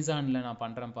அமேசானில் நான்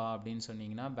பண்ணுறேன்ப்பா அப்படின்னு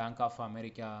சொன்னீங்கன்னா பேங்க் ஆஃப்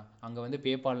அமெரிக்கா அங்கே வந்து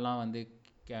பேபால்லாம் வந்து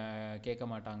கேட்க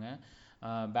மாட்டாங்க.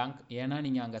 பேங்க் ஏன்னா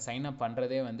நீங்கள் அங்கே சைன்அப்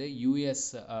பண்ணுறதே வந்து யூஎஸ்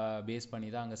பேஸ் பண்ணி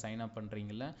தான் அங்கே சைன்அப்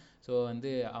பண்ணுறீங்கள. ஸோ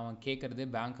வந்து அவன் கேட்குறது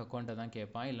பேங்க் அக்கௌண்ட்டை தான்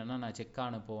கேட்பான், இல்லைனா நான் செக்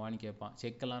அனுப்புவான்னு கேட்பான்.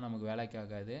 செக்கெல்லாம் நமக்கு வேலைக்கு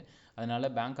ஆகாது. அதனால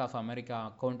பேங்க் ஆஃப் அமெரிக்கா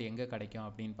அக்கௌண்ட் எங்கே கிடைக்கும்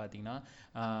அப்படின்னு பார்த்தீங்கன்னா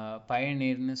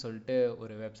பயனீர்னு சொல்லிட்டு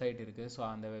ஒரு வெப்சைட் இருக்குது. ஸோ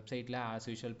அந்த வெப்சைட்டில் ஆஸ்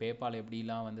யூஷுவல் பேபால்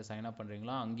எப்படிலாம் வந்து சைன்அப்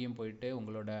பண்ணுறீங்களோ அங்கேயும் போயிட்டு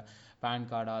உங்களோட பேன்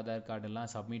கார்டு ஆதார்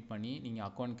கார்டெல்லாம் சப்மிட் பண்ணி நீங்கள்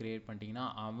அக்கௌண்ட் க்ரியேட் பண்ணிட்டீங்கன்னா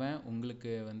அவன்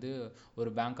உங்களுக்கு வந்து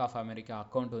ஒரு பேங்க் ஆஃப் அமெரிக்கா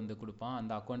அக்கௌண்ட் வந்து கொடுப்பான்.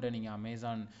 அந்த அக்கௌண்ட்டை நீங்கள்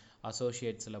அமேசான்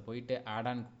அசோசியேட்ஸில் போயிட்டு ஆட்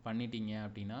ஆன் பண்ணிட்டீங்க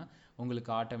அப்படின்னா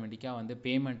உங்களுக்கு ஆட்டோமேட்டிக்காக வந்து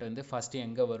பேமெண்ட் வந்து ஃபஸ்ட்டு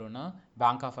எங்கே வரும்னா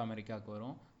பேங்க் ஆஃப் அமெரிக்காவுக்கு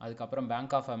வரும். அதுக்கப்புறம்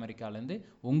பேங்க் ஆஃப் அமெரிக்காலேருந்து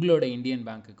உங்களோட இந்தியன்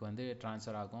பேங்க்குக்கு வந்து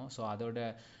ட்ரான்ஸ்ஃபர் ஆகும். ஸோ அதோட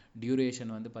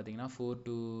டியூரேஷன் வந்து பார்த்தீங்கன்னா 4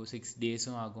 to 6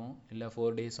 டேஸும் ஆகும், இல்லை 4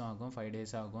 டேஸும் ஆகும், 5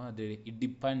 டேஸ் ஆகும். அது இட்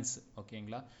டிபெண்ட்ஸ்.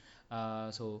 ஓகேங்களா.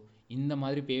 ஸோ இந்த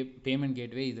மாதிரி பேமெண்ட்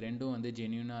கேட்வே இது ரெண்டும் வந்து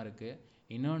ஜென்யூனாக இருக்குது.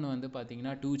 இன்னொன்று வந்து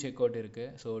பார்த்தீங்கன்னா 2 செக் அவுட்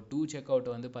இருக்குது. ஸோ 2 செக் அவுட்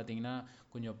வந்து பார்த்தீங்கன்னா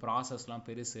கொஞ்சம் ப்ராசஸ்லாம்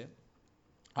பெருசு.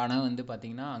 ஆனால் வந்து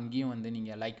பார்த்தீங்கன்னா அங்கேயும் வந்து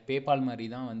நீங்கள் லைக் பேபால் மாதிரி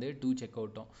தான் வந்து 2 செக்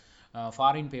அவுட்டும்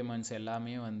ஃபாரின் பேமெண்ட்ஸ்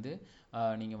எல்லாமே வந்து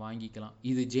நீங்கள் வாங்கிக்கலாம்.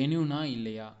 இது ஜென்யூனா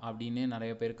இல்லையா அப்படின்னு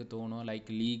நிறைய பேருக்கு தோணும், லைக்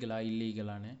லீகலா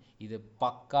இல்லீகலான்னு. இது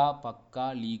பக்கா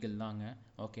லீகல் தாங்க.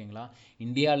 ஓகேங்களா.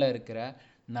 இந்தியாவில் இருக்கிற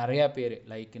நிறையா பேர்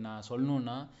லைக் நான்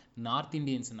சொல்லணுன்னா நார்த்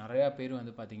இந்தியன்ஸ் நிறையா பேர்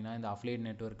வந்து பார்த்திங்கன்னா இந்த அஃபிலியேட்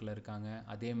நெட்ஒர்க்கில் இருக்காங்க.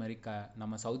 அதே மாதிரி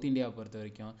நம்ம சவுத் இந்தியாவை பொறுத்த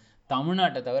வரைக்கும்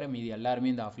தமிழ்நாட்டை தவிர மீதி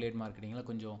எல்லாருமே இந்த அஃபிலியேட் மார்க்கெட்டிங்கில்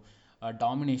கொஞ்சம்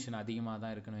டாமினேஷன் அதிகமாக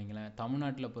தான் இருக்குன்னு வைங்களேன்.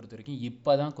 தமிழ்நாட்டில் பொறுத்த வரைக்கும்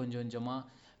இப்போ தான் கொஞ்சம்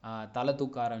கொஞ்சமாக தலை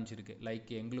தூக்க ஆரம்பிச்சிருக்கு.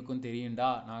 லைக் எங்களுக்கும் தெரியும்டா,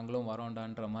 நாங்களும்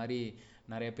வரோண்டான்ற மாதிரி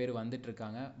நிறைய பேர்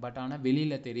வந்துட்டுருக்காங்க. பட் ஆனால்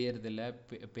வெளியில் தெரியறதில்ல,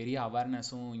 பெரிய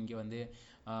அவேர்னஸும் இங்கே வந்து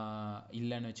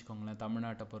இல்லைன்னு வச்சுக்கோங்களேன்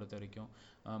தமிழ்நாட்டை பொறுத்த வரைக்கும்.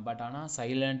 பட் ஆனால்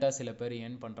சைலண்ட்டாக சில பேர்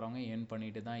ஏர்ன் பண்ணுறவங்க ஏர்ன்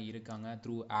பண்ணிட்டு தான் இருக்காங்க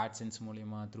த்ரூ ஆட்சன்ஸ்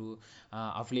மூலிமா, த்ரூ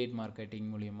அஃபிலியேட் மார்க்கெட்டிங்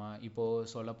மூலிமா. இப்போது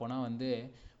சொல்லப்போனால் வந்து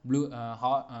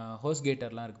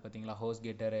ஹோஸ்கேட்டர்லாம் இருக்குது பார்த்தீங்களா,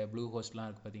 ஹோஸ்கேட்டர் ப்ளூ ஹோஸ்ட்லாம்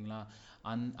இருக்குது பார்த்தீங்களா,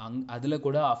 அதில்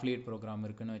கூட அஃபிலியேட் ப்ரோக்ராம்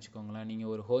இருக்குதுன்னு வச்சுக்கோங்களேன்.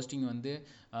 நீங்கள் ஒரு ஹோஸ்டிங் வந்து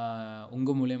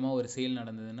உங்கள் மூலயமா ஒரு சேல்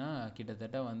நடந்ததுன்னா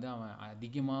கிட்டத்தட்ட வந்து அவன்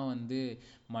அதிகமாக வந்து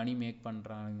மணி மேக்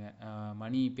பண்ணுறாங்க,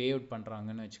 மணி பே அவுட்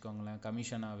பண்ணுறாங்கன்னு வச்சுக்கோங்களேன்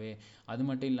கமிஷனாகவே. அது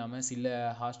மட்டும் இல்லாமல் சில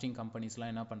ஹாஸ்டிங்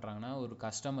கம்பெனிஸ்லாம் என்ன பண்ணுறாங்கன்னா ஒரு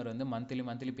கஸ்டமர் வந்து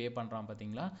மந்த்லி பே பண்ணுறான்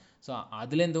பார்த்தீங்களா, ஸோ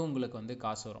அதுலேருந்தும் உங்களுக்கு வந்து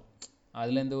காசு வரும்.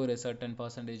 அதுலேருந்து ஒரு சர்டன்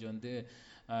பர்சன்டேஜ் வந்து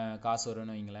காசு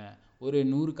வரும்னு வைங்களேன். ஒரு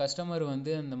 100 கஸ்டமர்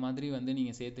வந்து அந்த மாதிரி வந்து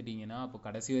நீங்கள் சேர்த்துட்டிங்கன்னா அப்போ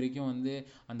கடைசி வரைக்கும் வந்து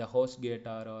அந்த ஹோஸ்ட்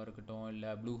கேட்டாராக இருக்கட்டும்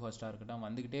இல்லை ப்ளூ ஹோஸ்ட்டாக இருக்கட்டும்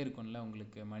வந்துக்கிட்டே இருக்கும்ல,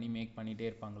 உங்களுக்கு மணி மேக் பண்ணிகிட்டே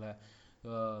இருப்பாங்களே.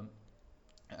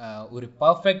 ஒரு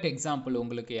பர்ஃபெக்ட் எக்ஸாம்பிள்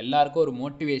உங்களுக்கு எல்லாருக்கும் ஒரு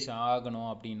மோட்டிவேஷன்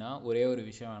ஆகணும் அப்படின்னா ஒரே ஒரு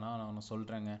விஷயம் வேணால் நான்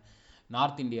சொல்கிறேங்க.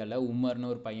 நார்த் இந்தியாவில்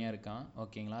உமர்னு ஒரு பையன் இருக்கான்.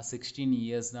 ஓகேங்களா. 16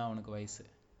 இயர்ஸ் தான் அவனுக்கு வயசு.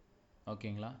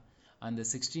 ஓகேங்களா. அந்த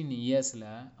 16 இயர்ஸில்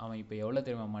அவன் இப்போ எவ்வளோ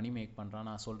தெரியுமா மணி மேக் பண்ணுறான்.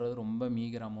 நான் சொல்கிறது ரொம்ப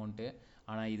மீகர் அமௌண்ட்டு,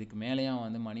 ஆனால் இதுக்கு மேலேயும் அவன்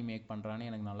வந்து மணி மேக் பண்ணுறான்னு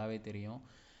எனக்கு நல்லாவே தெரியும்.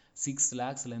 6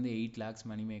 lakhsலேருந்து 8 lakhs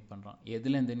மணி மேக் பண்ணுறான்.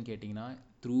 எதுலேருந்துன்னு கேட்டிங்கன்னா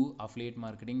த்ரூ அஃபிலியேட்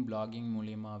மார்க்கெட்டிங் பிளாகிங்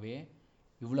மூலியமாகவே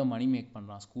இவ்வளோ மணி மேக்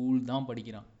பண்ணுறான். ஸ்கூல் தான்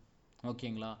படிக்கிறான்.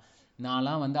 ஓகேங்களா.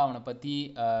 நான்லாம் வந்து அவனை பற்றி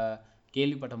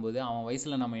கேள்விப்பட்டபோது அவன்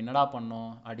வயசில் நம்ம என்னடா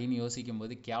பண்ணோம் அப்படின்னு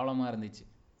யோசிக்கும்போது கேவலமாக இருந்துச்சு.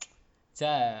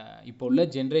 இப்போ உள்ள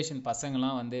ஜென்ரேஷன்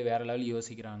பசங்கள்லாம் வந்து வேறு லெவல்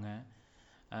யோசிக்கிறாங்க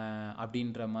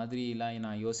அப்படின்ற மாதிரிலாம்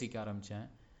நான் யோசிக்க ஆரம்பித்தேன்.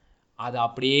 அதை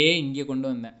அப்படியே இங்கே கொண்டு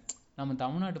வந்தேன். நம்ம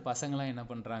தமிழ்நாட்டு பசங்களாம் என்ன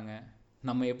பண்ணுறாங்க,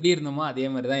 நம்ம எப்படி இருந்தோமோ அதே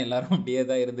மாதிரி தான் எல்லாரும் அப்படியே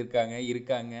தான்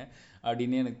இருக்காங்க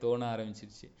அப்படின்னு எனக்கு தோண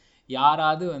ஆரம்பிச்சிருச்சு.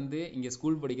 யாராவது வந்து இங்கே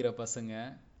ஸ்கூல் படிக்கிற பசங்க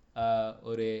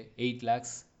ஒரு 8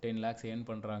 lakhs 10 lakhs ஏர்ன்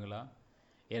பண்ணுறாங்களா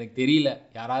எனக்கு தெரியல.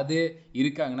 யாராவது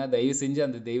இருக்காங்கன்னா தயவு செஞ்சு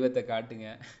அந்த தெய்வத்தை காட்டுங்க,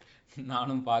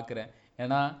 நானும் பார்க்குறேன்.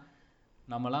 ஏன்னா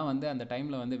நம்மலாம் வந்து அந்த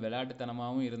டைமில் வந்து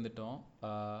விளையாட்டுத்தனமாகவும் இருந்துட்டோம்,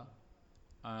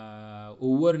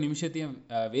 ஒவ்வொரு நிமிஷத்தையும்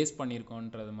வேஸ்ட்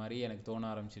பண்ணியிருக்கோன்றது மாதிரி எனக்கு தோண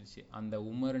ஆரம்பிச்சிருச்சு. அந்த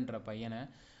உமர்ன்ற பையனை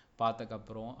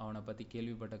பார்த்தக்கப்புறம் அவனை பற்றி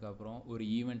கேள்விப்பட்டக்கப்புறம் ஒரு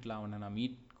ஈவெண்ட்டில் அவனை நான்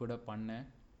மீட் கூட பண்ணேன்.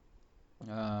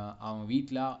 அவன்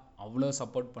வீட்டில் அவ்வளோ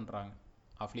சப்போர்ட் பண்ணுறாங்க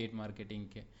அஃபிலியேட்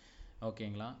மார்க்கெட்டிங்க்கு.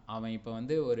 ஓகேங்களா. அவன் இப்போ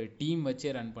வந்து ஒரு டீம்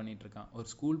வச்சே ரன் பண்ணிகிட்ருக்கான். ஒரு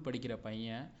ஸ்கூல் படிக்கிற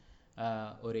பையன்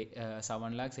ஒரு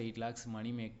 7 lakhs 8 lakhs மணி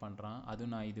மேக் பண்ணுறான்.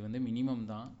 அதுவும் நான் இது வந்து மினிமம்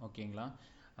தான். ஓகேங்களா.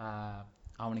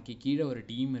 அவனுக்கு கீழே ஒரு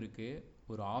டீம் இருக்குது,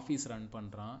 ஒரு ஆஃபீஸ் ரன்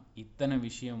பண்ணுறான், இத்தனை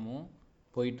விஷயமும்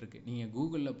போயிட்டுருக்கு. நீங்கள்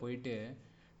கூகுளில் போயிட்டு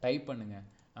டைப் பண்ணுங்கள்,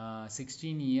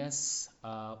 16 இயர்ஸ்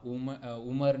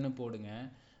உமர்னு போடுங்க,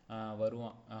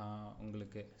 வருவான்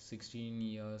உங்களுக்கு. 16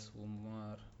 years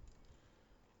Umar,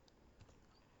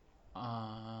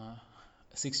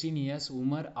 16 years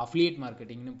Umar affiliate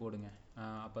மார்க்கெட்டிங்னு போடுங்க,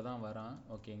 அப்போ தான் வரான்.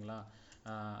 ஓகேங்களா?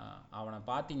 அவனை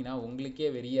பார்த்தீங்கன்னா உங்களுக்கே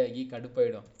வெறியாகி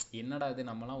கடுப்பாயிடும், என்னடா இது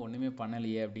நம்மலாம் ஒன்றுமே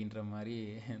பண்ணலையே அப்படின்ற மாதிரி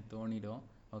தோணிடும்.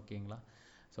 ஓகேங்களா?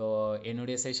 ஸோ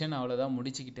என்னுடைய செஷன் அவ்வளோதான்,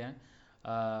 முடிச்சுக்கிட்டேன்.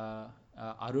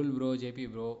 அருள் ப்ரோ, ஜேபி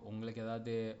ப்ரோ, உங்களுக்கு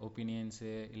ஏதாவது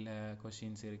ஒப்பீனியன்ஸு இல்லை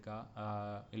கொஸ்டின்ஸ் இருக்கா?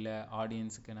 இல்லை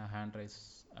ஆடியன்ஸுக்கு நான் ஹேண்ட் ரைஸ்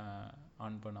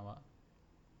ஆன் பண்ணவா?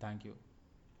 தேங்க்யூ.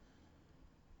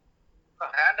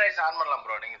 ஹேண்ட் ரைஸ் ஆன் பண்ணலாம்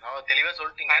ப்ரோ, நீங்க தெளிவா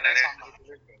சொல்லிட்டீங்க, நிறைய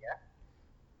சொல்லிட்டீங்க.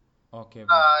 ஓகே,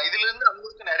 இதுல இருந்து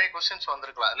அவங்களுக்கு நிறைய क्वेश्चंस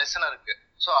வந்திருக்கலாம் லிசனருக்கு.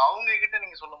 சோ அவங்க கிட்ட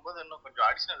நீங்க சொல்லும்போது இன்னும் கொஞ்சம்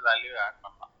அடிஷனல் வேல்யூ ஆட்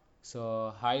பண்ணலாம். ஸோ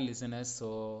ஹாய் லிசனர்ஸ், ஸோ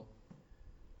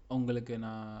உங்களுக்கு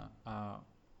நான்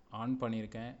ஆன்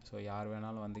பண்ணியிருக்கேன், ஸோ யார்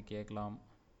வேணாலும் வந்து கேட்கலாம்.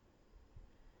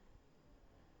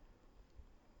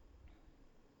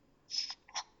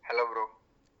 Hello bro.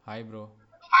 ஹாய் ப்ரோ,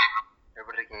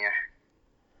 எப்படி இருக்கீங்க?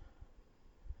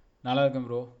 நல்லா இருக்கேன்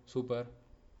ப்ரோ, சூப்பர்.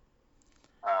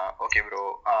 ஓகே ப்ரோ,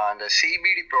 அந்த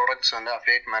சிபிடி ப்ராடக்ட்ஸ் வந்து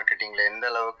அஃபிலியேட் மார்க்கெட்டிங்ல எந்த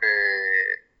அளவுக்கு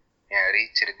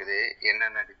ரீச் இருக்குது,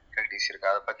 என்னென்ன டிஃபிகல்ட்டிஸ் இருக்கு,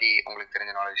 அதை பத்தி உங்களுக்கு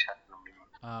தெரிஞ்ச நாலேஜ் ஷேர் பண்ண முடியுமா?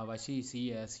 வஷி,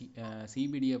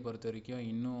 சிபிடியை பொறுத்த வரைக்கும்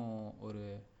இன்னும் ஒரு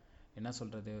என்ன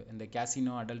சொல்கிறது, இந்த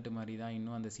கேசினோ அடல்ட் மாதிரி தான்.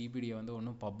 இன்னும் அந்த சிபிடியை வந்து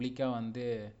ஒன்றும் பப்ளிக்காக வந்து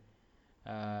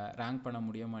ரேங்க் பண்ண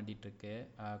முடிய மாட்டிகிட்ருக்கு.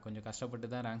 கொஞ்சம் கஷ்டப்பட்டு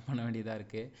தான் ரேங்க் பண்ண வேண்டியதாக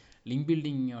இருக்குது. லிங்க்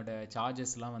பில்டிங்கோட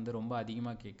சார்ஜஸ்லாம் வந்து ரொம்ப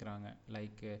அதிகமாக கேட்குறாங்க.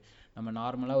 லைக் நம்ம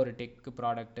நார்மலாக ஒரு டெக்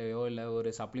ப்ராடக்ட்டையோ இல்லை ஒரு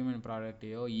சப்ளிமெண்ட்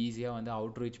ப்ராடக்ட்டையோ ஈஸியாக வந்து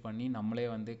அவுட்ரீச் பண்ணி நம்மளே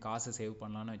வந்து காசை சேவ்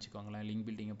பண்ணலான்னு வச்சுக்கோங்களேன், லிங்க்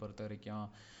பில்டிங்கை பொறுத்த வரைக்கும்.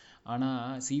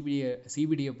 ஆனால்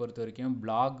சிபிடியை பொறுத்த வரைக்கும்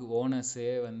பிளாக்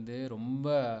ஓனர்ஸே வந்து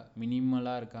ரொம்ப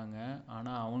மினிமலாக இருக்காங்க.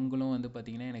 ஆனால் அவங்களும் வந்து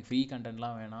பார்த்திங்கன்னா எனக்கு ஃப்ரீ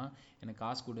கண்டென்ட்லாம் வேணாம், எனக்கு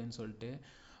காசு கொடுன்னு சொல்லிட்டு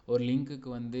ஒரு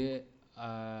லிங்க்குக்கு வந்து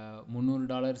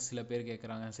 $300 சில பேர்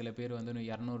கேட்குறாங்க, சில பேர் வந்து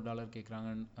 $200 கேட்குறாங்க,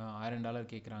 $1000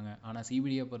 கேட்குறாங்க. ஆனால்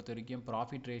சிபிடியை பொறுத்த வரைக்கும்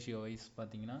ப்ராஃபிட் ரேஷியோ வைஸ்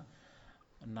பார்த்தீங்கன்னா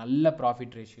நல்ல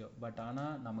ப்ராஃபிட் ரேஷியோ, பட்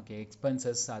ஆனால் நமக்கு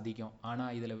எக்ஸ்பென்சஸ் அதிகம்.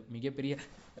 ஆனால் இதில் மிகப்பெரிய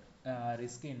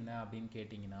ரிஸ்க் என்ன அப்படின்னு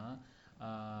கேட்டிங்கன்னா,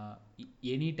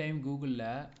 எனி டைம் கூகுளில்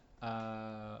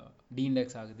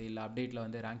டீஇண்டெக்ஸ் ஆகுது, இல்லை அப்டேட்டில்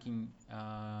வந்து ரேங்கிங்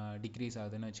டிக்ரீஸ்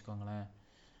ஆகுதுன்னு வச்சுக்கோங்களேன்,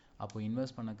 அப்போது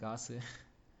இன்வெஸ்ட் பண்ண காசு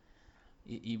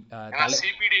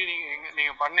சிபிடி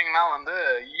நீங்க பண்ணீங்கன்னா வந்து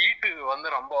ஈட்டு வந்து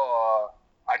ரொம்ப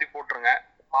அடி போட்டுருங்க,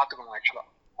 பாத்துக்கணும். ஆக்சுவலா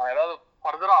ஏதாவது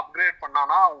ஃபர்தரா அப்கிரேட்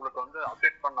பண்ணானா, உங்களுக்கு வந்து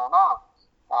அப்டேட் பண்ணானா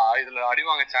இதுல அடி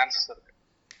வாங்க சான்சஸ் இருக்கு.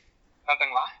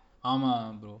 கரெக்ட்டுங்களா? ஆமா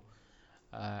ப்ரோ,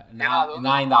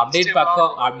 நான் இந்த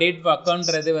அப்டேட்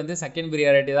பக்கம்ன்றது வந்து செகண்ட்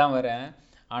ப்ரியாரிட்டி தான் வரேன்.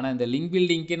 ஆனால் இந்த லிங்க்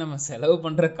பில்டிங்க்கு நம்ம செலவு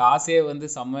பண்ணுற காசே வந்து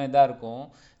செம்ம இதாக இருக்கும்.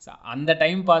 அந்த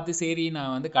டைம் பார்த்து சரி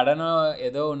நான் வந்து கடனோ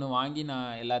ஏதோ ஒன்று வாங்கி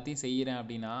நான் எல்லாத்தையும் செய்கிறேன்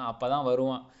அப்படின்னா அப்போ தான்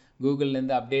வருவான்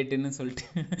கூகுள்லேருந்து அப்டேட்டுன்னு சொல்லிட்டு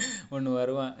ஒன்று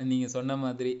வருவான். நீங்கள் சொன்ன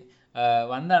மாதிரி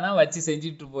வந்தானா வச்சு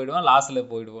செஞ்சுட்டு போயிடுவான், லாஸில்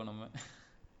போயிடுவோம் நம்ம.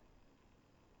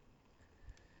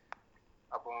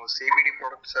 அப்போ சிபிடி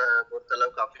ப்ராடக்ட்ஸை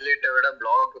பொறுத்தளவுக்கு அஃபிலியேட்டை விட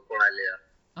பிளாக் போனா இல்லையா?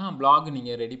 பிளாக்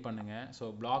நீங்கள் ரெடி பண்ணுங்கள். ஸோ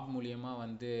பிளாக் மூலியமாக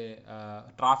வந்து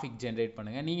டிராஃபிக் ஜென்ரேட்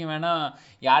பண்ணுங்கள். நீங்கள் வேணால்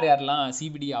யார் யாரெல்லாம்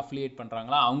சிபிடி அஃபிலியேட்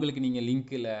பண்ணுறாங்களோ அவங்களுக்கு நீங்கள்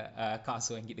லிங்க்கில் காசு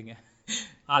வாங்கிடுங்க,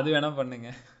 அது வேணால்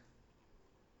பண்ணுங்கள்.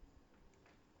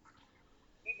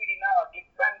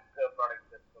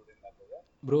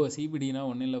 ப்ரோ சிபிடினா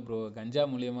ஒன்றும் இல்லை ப்ரோ, கஞ்சா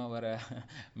மூலியமாக வர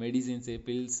மெடிசின்ஸு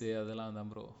பில்ஸு அதெல்லாம்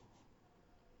தான் ப்ரோ.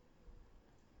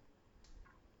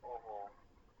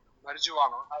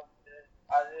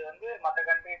 அது வந்து மற்ற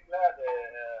கண்ட்ரீஸ்ல அது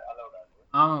அலௌட் ஆகுது.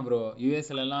 ஆமாம் ப்ரோ,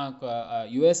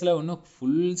 யூஎஸில் இன்னும்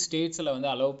ஃபுல் ஸ்டேட்ஸில் வந்து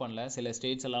அலோவ் பண்ணல, சில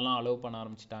ஸ்டேட்ஸ்லலாம் அலோவ் பண்ண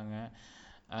ஆரம்பிச்சிட்டாங்க.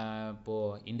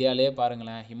 இப்போது இந்தியாவிலே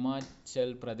பாருங்களேன்,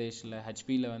 ஹிமாச்சல் பிரதேஷில்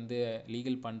ஹெச்பியில் வந்து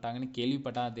லீகல் பண்ணிட்டாங்கன்னு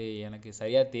கேள்விப்பட்டேன், அது எனக்கு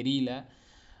சரியாக தெரியல.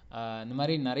 இந்த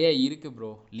மாதிரி நிறைய இருக்கு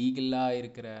ப்ரோ லீகலாக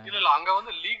இருக்கிற. இல்லை அங்கே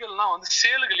வந்து லீகல்னா வந்து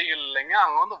சேலுக்கு லீகல் இல்லைங்க,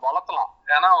 அங்கே வந்து வளர்த்தலாம்.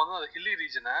 ஏன்னா வந்து அது ஹில்லி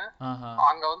ரீஜனு,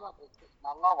 அங்கே வந்து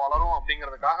நல்லா வளரும்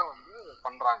அப்படிங்கிறதுக்காக வந்து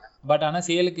பண்றாங்க. பட் ஆனால்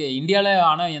சேலுக்கு இந்தியாவில்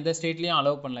ஆனால் எந்த ஸ்டேட்லையும்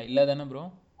அலோவ் பண்ணல இல்லை தானே ப்ரோ?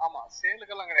 ஆமா,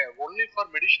 சேலுக்கெல்லாம் கிடையாது, ஒன்லி ஃபார்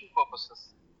மெடிசினல் பர்பஸஸ்.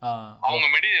 அவங்க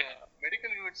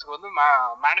மெடிக்கல் யூனிட்ஸ்க்கு வந்து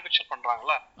மேனுஃபேக்சர்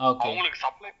பண்றாங்கல்ல, அவங்களுக்கு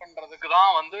சப்ளை பண்றதுக்கு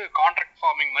தான் வந்து கான்ட்ராக்ட்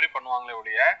ஃபார்மிங் மாதிரி பண்ணுவாங்களே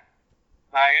ஒழிய.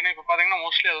 ஏன்னா இப்போ பாத்தீங்கன்னா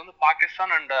மோஸ்ட்லி அது வந்து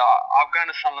பாகிஸ்தான் அண்ட்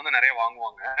ஆப்கானிஸ்தான்ல இருந்து நிறைய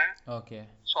வாங்குவாங்க. ஓகே.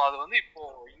 ஸோ அது வந்து இப்போ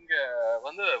இங்க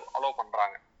வந்து அலோவ்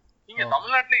பண்றாங்க. இங்க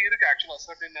தமிழ்நாட்டிலே இருக்கு ஆக்சுவலா,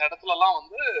 சர்டன் இடத்துல எல்லாம்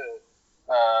வந்து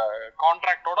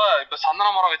கான்ட்ராக்டோட. இப்ப சந்தன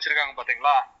மரம் வச்சிருக்காங்க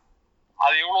பாத்தீங்களா,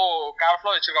 அது எவ்வளவு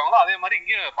கேர்ஃபுல்லா வச்சிருக்காங்களோ அதே மாதிரி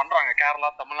இங்கேயும் பண்றாங்க. கேரளா,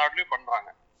 தமிழ்நாட்டுலயும் பண்றாங்க.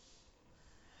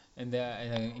 இந்த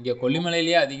இங்க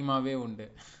கொல்லிமலையிலேயே அதிகமாவே உண்டு.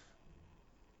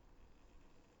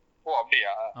 ஓ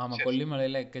அப்படியா? ஆமா,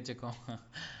 கொல்லிமலையில எக்கச்சக்கம்.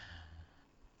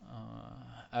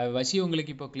 வஷி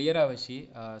உங்களுக்கு இப்போ கிளியரா வஷி?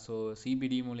 ஸோ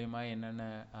சிபிடி மூலியமா என்னென்ன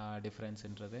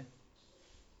டிஃப்ரென்ஸ்ன்றது?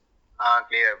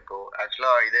 Clear bro.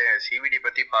 ஆக்சுவலா இது சிபிடி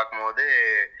பத்தி பார்க்கும்போது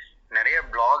நிறைய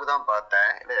பிளாக் தான்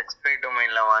பார்த்தேன். இல்லை எக்ஸ்பைரி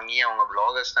டொமைன்ல வாங்கி அவங்க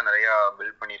பிளாகர்ஸ் தான் நிறைய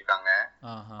பில்ட் பண்ணியிருக்காங்க,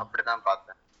 அப்படிதான்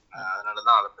பார்த்தேன்.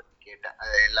 அதனாலதான் அதை பத்தி கேட்டேன்.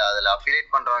 இல்லை அதில்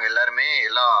அஃபிலியேட் பண்றவங்க எல்லாருமே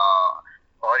எல்லாம்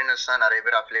ஃபாரினர்ஸ் தான் நிறைய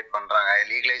பேர் அஃபிலியேட் பண்றாங்க.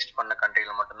 லீகலைஸ்ட் பண்ண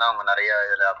கண்ட்ரில மட்டும்தான் அவங்க நிறைய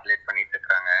இதில் அஃபிலியேட் பண்ணிட்டு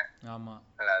இருக்காங்க. ஆமா,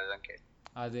 அதுதான் கேட்டேன்.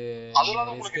 அதனால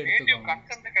உங்களுக்கு நேட்டிவ்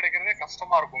கண்டென்ட் கிடைக்கிறதே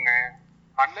கஷ்டமா இருக்குங்க.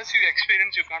 unless you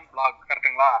experience you can't blog.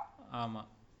 கரெக்ட்டுங்களா? ஆமா.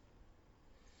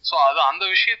 சோ அது அந்த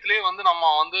விஷயத்திலே வந்து நம்ம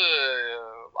வந்து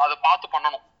அதை பார்த்து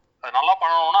பண்ணணும். அது நல்லா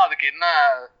பண்ணணும்னா அதுக்கு என்ன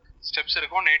ஸ்டெப்ஸ்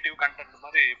இருக்கும், நேட்டிவ் கண்டென்ட்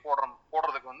மாதிரி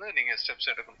போடுறதுக்கு வந்து நீங்க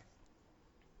ஸ்டெப்ஸ் எடுக்கணும்.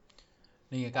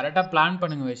 நீங்க கரெக்டா பிளான்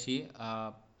பண்ணுங்க வஷி.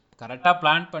 கரெக்டா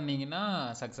பிளான் பண்ணீங்கன்னா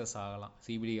சக்சஸ் ஆகலாம்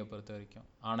சிபிடியை பொறுத்த வரைக்கும்.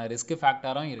 ஆனா ரிஸ்க்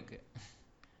ஃபேக்டரும் இருக்கு.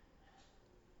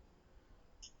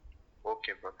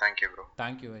 Okay bro, thank you bro.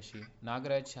 Thank you Vashi.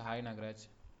 Nagaraj, hi Nagaraj.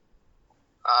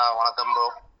 வணக்கம் ப்ரோ.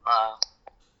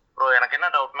 ப்ரோ எனக்கு என்ன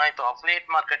டவுட்னா, இப்போ அஃபிலியேட்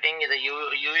மார்க்கெட்டிங் இதை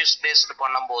யூஎஸ் பேஸ்டு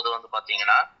பண்ணும்போது வந்து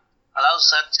பார்த்தீங்கன்னா, அதாவது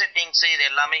சர்ச் செட்டிங்ஸ் இது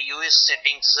எல்லாமே யூஎஸ்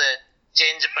செட்டிங்ஸ்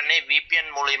சேஞ்ச் பண்ணி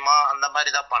விபிஎன் மூலியமா அந்த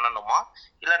மாதிரி தான் பண்ணணுமா,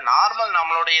 இல்லை நார்மல்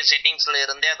நம்மளுடைய செட்டிங்ஸ்ல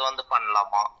இருந்தே அது வந்து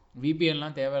பண்ணலாமா?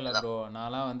 விபிஎன்லாம் தேவையில்லை ப்ரோ.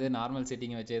 நான்லாம் வந்து நார்மல்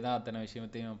செட்டிங் வச்சே தான் அத்தனை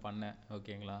விஷயத்தையும் பண்ணேன்.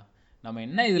 ஓகேங்களா? நம்ம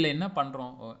என்ன இதில் என்ன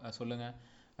பண்ணுறோம் சொல்லுங்கள்.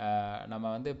 நம்ம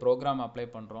வந்து ப்ரோக்ராம் அப்ளை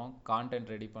பண்ணுறோம், கான்டென்ட்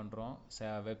ரெடி பண்ணுறோம்,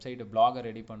 வெப்சைட்டு பிளாகை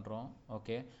ரெடி பண்ணுறோம்.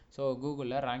 ஓகே, ஸோ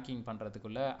கூகுளில் ரேங்கிங்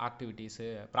பண்ணுறதுக்குள்ள ஆக்டிவிட்டீஸு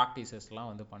ப்ராக்டிசஸ்லாம்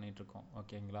வந்து பண்ணிகிட்ருக்கோம்.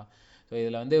 ஓகேங்களா? ஸோ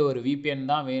இதில் வந்து ஒரு விபிஎன்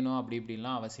தான் வேணும் அப்படி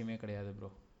இப்படின்லாம் அவசியமே கிடையாது ப்ரோ.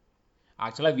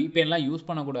 ஆக்சுவலாக விபிஎன்லாம் யூஸ்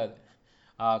பண்ணக்கூடாது.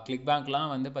 கிளிக்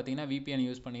பேங்க்லாம் வந்து பார்த்தீங்கன்னா விபிஎன்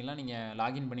யூஸ் பண்ணிலாம் நீங்கள்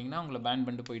லாகின் பண்ணிங்கன்னா உங்களை பேன்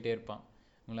பண்ணிட்டு போயிட்டே இருப்பான்.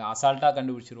 உங்களை அசால்ட்டாக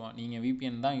கண்டுபிடிச்சிருவான் நீங்கள்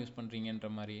விபிஎன் தான் யூஸ்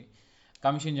பண்ணுறீங்கன்ற மாதிரி.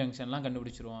 கமிஷன் ஜங்ஷன்லாம்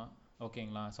கண்டுபிடிச்சிருவான்.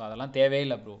 ஓகேங்களா? ஸோ அதெல்லாம்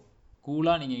தேவையில்லை ப்ரோ.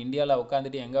 கூலாக நீங்கள் இந்தியாவில்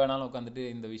உட்காந்துட்டு எங்கே வேணாலும் உட்காந்துட்டு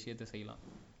இந்த விஷயத்தை செய்யலாம்.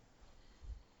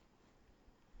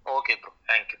 Okay bro,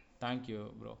 thank you. Thank you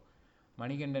bro.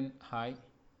 Manikandan, hi.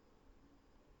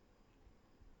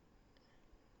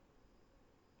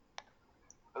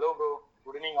 Hello bro,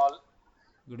 good evening all.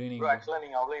 Good evening. ஆக்சுவலாக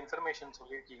நீங்கள் அவ்வளோ இன்ஃபர்மேஷன்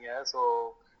சொல்லியிருக்கீங்க. ஸோ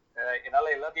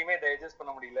என்னால் எல்லாத்தையுமே டைஜஸ்ட்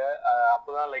பண்ண முடியல.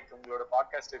 அப்போதான் லைக் உங்களோட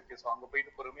பாட்காஸ்ட் இருக்கு, ஸோ அங்கே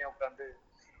போயிட்டு பொறுமையாக உட்காந்து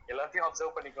எல்லாத்தையும்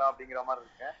அப்சர்வ் பண்ணிக்கலாம் அப்படிங்கிற மாதிரி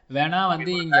இருக்கேன். வேணா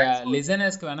வந்து இங்கே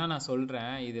லிசனர்ஸ்க்கு வேணா நான்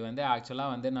சொல்கிறேன். இது வந்து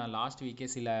ஆக்சுவலாக வந்து நான் லாஸ்ட் வீக்கே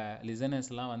சில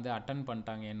லிசனர்ஸ்லாம் வந்து அட்டன்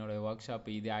பண்ணிட்டாங்க என்னோட ஒர்க்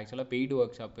ஷாப்பு. இது ஆக்சுவலாக பெய்டு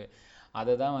ஒர்க் ஷாப்பு.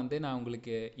 அதை தான் வந்து நான்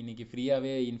உங்களுக்கு இன்றைக்கி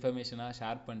ஃப்ரீயாகவே இன்ஃபர்மேஷனாக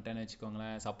ஷேர் பண்ணிட்டேன்னு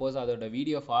வச்சுக்கோங்களேன். சப்போஸ் அதோட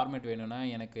வீடியோ ஃபார்மேட் வேணும்னா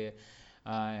எனக்கு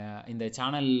இந்த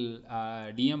சேனல்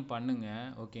டிஎம் பண்ணுங்க.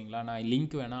 ஓகேங்களா? நான்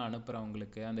லிங்க் வேணால் அனுப்புகிறேன்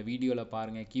உங்களுக்கு. அந்த வீடியோவில்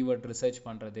பாருங்கள். கீவேர்ட் ரிசர்ச்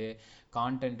பண்ணுறது,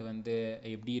 கான்டென்ட் வந்து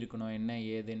எப்படி இருக்கணும், என்ன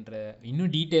ஏதுன்ற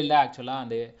இன்னும் டீட்டெயில்டாக.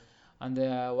 ஆக்சுவலாக அந்த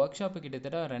ஒர்க் ஷாப்பு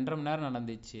கிட்டத்தட்ட 2.5 மணி நேரம்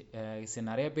நடந்துச்சு.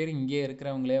 நிறைய பேர் இங்கே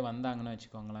இருக்கிறவங்களே வந்தாங்கன்னு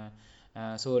வச்சுக்கோங்களேன்.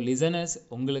 ஸோ லிசனர்ஸ்,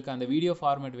 உங்களுக்கு அந்த வீடியோ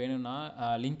ஃபார்மேட் வேணும்னா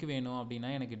லிங்க் வேணும்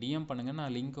அப்படின்னா எனக்கு டிஎம் பண்ணுங்கள்.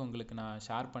 நான் லிங்க் உங்களுக்கு நான்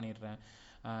ஷேர் பண்ணிடுறேன்.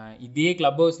 இதே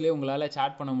கிளப் ஹவுஸ்லேயே உங்களால்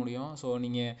சேட் பண்ண முடியும். ஸோ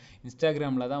நீங்கள்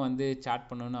இன்ஸ்டாகிராமில் தான் வந்து சேட்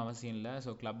பண்ணணுன்னு அவசியம் இல்லை. ஸோ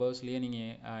கிளப் ஹவுஸ்லேயே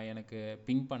நீங்கள் எனக்கு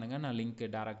பிங்க் பண்ணுங்கள். நான் லிங்க்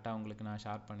டேரெக்டாக உங்களுக்கு நான்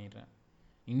ஷேர் பண்ணிடுறேன்.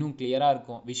 இன்னும் கிளியராக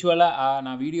இருக்கும் விஷுவலாக.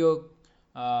 நான் வீடியோ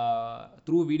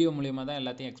த்ரூ வீடியோ மூலிமா தான்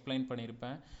எல்லாத்தையும் எக்ஸ்பிளைன்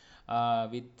பண்ணியிருப்பேன்.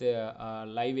 வித்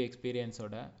லைவ்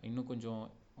எக்ஸ்பீரியன்ஸோட இன்னும் கொஞ்சம்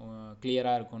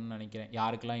கிளியராக இருக்கும்னு நினைக்கிறேன்.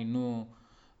 யாருக்கெல்லாம் இன்னும்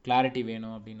கிளாரிட்டி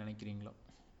வேணும் அப்படின்னு நினைக்கிறீங்களோ.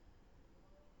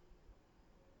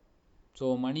 ஸோ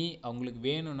மணி, அவங்களுக்கு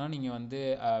வேணும்னா நீங்கள் வந்து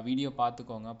வீடியோ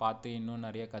பார்த்துக்கோங்க, பார்த்து இன்னும்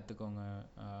நிறைய கற்றுக்கோங்க.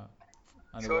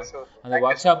 அந்த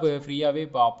ஒர்க் ஷாப்பு ஃப்ரீயாகவே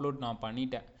இப்போ அப்லோட் நான்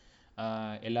பண்ணிட்டேன்,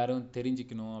 எல்லோரும்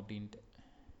தெரிஞ்சுக்கணும் அப்படின்ட்டு.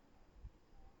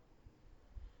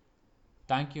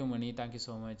 Thank you Mani, thank you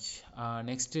so much.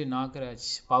 Next Nagaraj,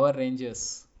 power Rangers.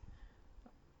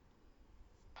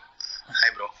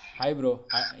 Hi bro. Hi bro.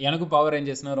 எனக்கும் பவர்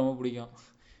ரேஞ்சர்ஸ்னால் ரொம்ப பிடிக்கும்.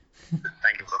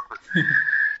 Thank you bro.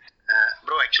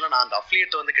 ப்ரோ ஆக்சுவலாக நான் அந்த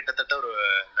அஃபிலியேட் வந்து கிட்டத்தட்ட ஒரு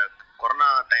கொரோனா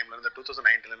டைம்லேருந்து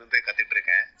 2019 கற்றுட்டு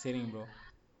இருக்கேன். சரிங்க ப்ரோ.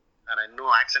 ஆனால்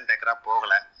இன்னும் ஆக்சன் டேக்கராக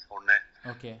போகலை ஒன்று.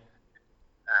 ஓகே.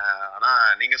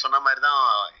 ஆனால் நீங்கள் சொன்ன மாதிரி தான்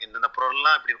இந்த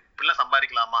பொருள்லாம் இப்படிலாம்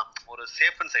சம்பாதிக்கலாமா, ஒரு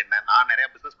சேஃப் அண்ட் சைட். நான் நிறையா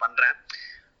பிஸ்னஸ் பண்ணுறேன்,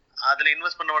 அதில்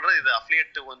இன்வெஸ்ட் பண்ண விடுறது இது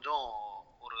அஃபிலியேட் கொஞ்சம்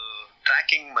ஒரு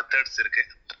ட்ராக்கிங் மெத்தட்ஸ்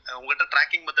இருக்குது. உங்கள்கிட்ட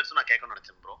ட்ராக்கிங் மெத்தட்ஸும் நான் கேட்கணும்னு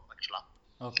நினச்சேன் ப்ரோ ஆக்சுவலாக.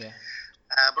 ஓகே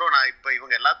ப்ரோ, நான் இப்போ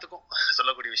இவங்க எல்லாத்துக்கும்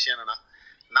சொல்லக்கூடிய விஷயம் என்னென்னா,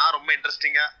 நான் ரொம்ப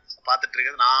இன்ட்ரெஸ்டிங்காக பார்த்துட்டு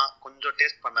இருக்கிறது, நான் கொஞ்சம்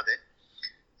டேஸ்ட் பண்ணது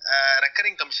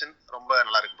ரெக்கரிங் கமிஷன் ரொம்ப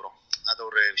நல்லா இருக்கு ப்ரோ. அது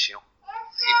ஒரு விஷயம்.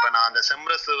 இப்ப நான் அந்த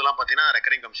செம்ரஸ் இதெல்லாம் பாத்தீங்கன்னா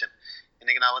ரெக்கரிங் கமிஷன்.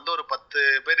 இன்னைக்கு நான் வந்து ஒரு 10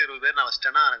 பேர் 20 பேர் நான்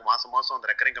வச்சிட்டேன்னா எனக்கு மாசம் மாசம் அந்த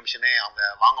ரெக்கரிங் கமிஷனே அவங்க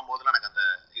வாங்கும் போதுலாம் எனக்கு அந்த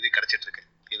இது கிடைச்சிட்டு இருக்கு.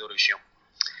 இது ஒரு விஷயம்.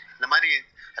 இந்த மாதிரி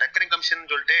ரெக்கரிங் கமிஷன்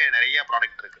சொல்லிட்டு நிறைய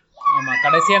ப்ராடக்ட் இருக்கு. ஆமா,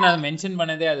 கடைசியா நான் மென்ஷன்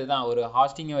பண்ணதே அதுதான். ஒரு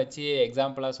ஹாஸ்டிங்கை வச்சு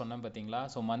எக்ஸாம்பிளா சொன்னேன் பாத்தீங்களா.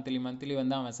 ஸோ மந்த்லி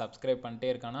வந்து அவன் சப்ஸ்கிரைப்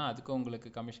பண்ணிட்டே இருக்கானா அதுக்கு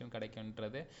உங்களுக்கு கமிஷன்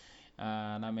கிடைக்கும்ன்றது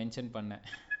நான் மென்ஷன் பண்ணேன்.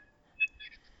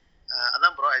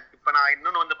 அதான் ப்ரோ. இப்ப நான்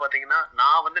இன்னொன்னு வந்து பாத்தீங்கன்னா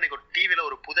நான் வந்து இன்னைக்கு ஒரு டிவில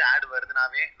ஒரு புது ஆட்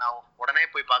வருதுனாவே நான் உடனே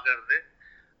போய் பாக்குறது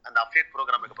அந்த அஃபிலியேட்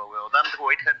ப்ரோக்ராம் இருக்கு. உதாரணத்துக்கு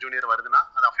ஒயிட் ஹேர் ஜூனியர் வருதுன்னா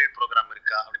அது அஃபிலியேட் ப்ரோக்ராம்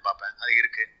இருக்கா அப்படின்னு பார்ப்பேன். அது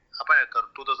இருக்கு. அப்ப எனக்கு ஒரு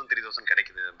 2000-3000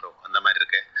 கிடைக்குது ப்ரோ. அந்த மாதிரி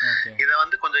இருக்கு. இதை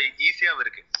வந்து கொஞ்சம் ஈஸியாவும்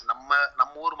இருக்கு.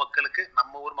 நம்ம ஊர்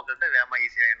மக்கள்கிட்ட வேகமா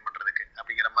ஈஸியா ஏர்ன் பண்றதுக்கு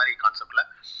அப்படிங்கிற மாதிரி கான்செப்ட்ல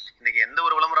இன்னைக்கு எந்த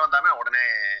ஒரு விளம்பரம் வந்தாமே உடனே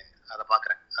அதை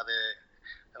பாக்குறேன். அது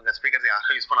உங்க ஸ்பீக்கர்ஸ்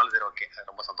யாரும் யூஸ் பண்ணாலும் சரி, ஓகே,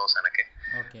 ரொம்ப சந்தோஷம் எனக்கு.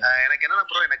 எனக்கு என்னன்னா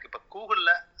ப்ரோ, எனக்கு இப்ப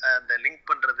கூகுள்ல இந்த லிங்க்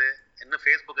பண்றது இன்னும்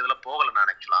ஃபேஸ்புக் இதெல்லாம் போகல.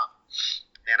 நான் ஆக்சுவலா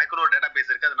எனக்கு ஒரு டேட்டா பேஸ்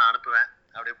இருக்கு, அதை நான் அனுப்புவேன்,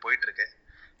 அப்படியே போயிட்டு இருக்கு.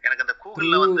 எனக்கு அந்த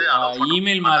கூகுள்ல வந்து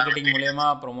இமெயில் மார்க்கெட்டிங் மூலமா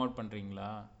ப்ரோமோட் பண்றீங்களா?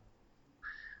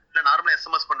 இல்ல, நார்மலா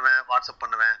எஸ்எம்எஸ் பண்ணுவேன், வாட்ஸ்அப்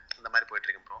பண்ணுவேன், இந்த மாதிரி போயிட்டு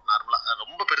இருக்கேன் ப்ரோ. நார்மலா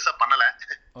ரொம்ப பெருசா பண்ணல,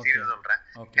 சீரியஸா சொல்றேன்.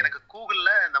 எனக்கு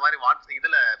கூகுள்ல இந்த மாதிரி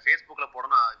இதுல ஃபேஸ்புக்ல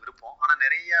போடணும் விருப்பம். ஆனா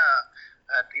நிறைய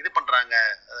இது பண்றாங்க,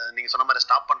 நீங்க சொன்ன மாதிரி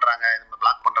ஸ்டாப் பண்றாங்க,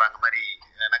 பிளாக் பண்றாங்க மாதிரி.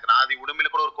 எனக்கு நான் அது உடம்புல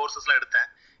கூட ஒரு கோர்சஸ் எல்லாம் எடுத்தேன்,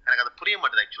 எனக்கு அது புரிய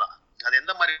மாட்டேது ஆக்சுவலா. அது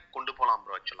எந்த மாதிரி கொண்டு போகலாம்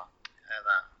ப்ரோ ஆக்சுவலா?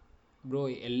 அதான் ப்ரோ,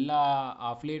 எல்லா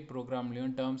அஃபிலியேட்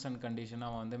ப்ரோக்ராம்லேயும் டேர்ம்ஸ் அண்ட் கண்டிஷன்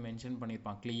அவன் வந்து மென்ஷன்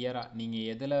பண்ணியிருப்பான் கிளியராக. நீங்கள்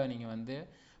எதில் நீங்கள் வந்து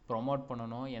ப்ரொமோட்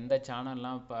பண்ணணும், எந்த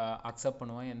சேனல்லாம் இப்போ அக்செப்ட்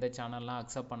பண்ணுவோம், எந்த சேனல்லாம்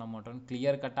அக்செப்ட் பண்ண மாட்டோம்னு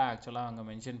கிளியர் கட்டாக ஆக்சுவலாக அவங்க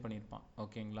மென்ஷன் பண்ணியிருப்பான்.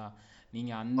 ஓகேங்களா?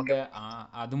 நீங்கள்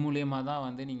அது மூலயமா தான்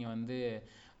வந்து நீங்கள் வந்து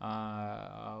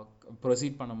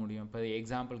ப்ரொசீட் பண்ண முடியும். இப்போ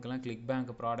எக்ஸாம்பிளுக்கெல்லாம் கிளிக்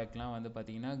பேங்க் ப்ராடக்ட்லாம் வந்து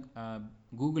பார்த்தீங்கன்னா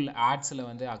கூகுள் ஆட்ஸில்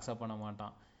வந்து அக்செப்ட் பண்ண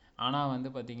மாட்டான். ஆனால் வந்து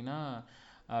பார்த்தீங்கன்னா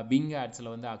பிங்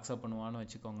ஆட்ஸில் வந்து அக்செப்ட் பண்ணுவான்னு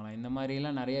வச்சுக்கோங்களேன். இந்த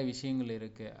மாதிரிலாம் நிறைய விஷயங்கள்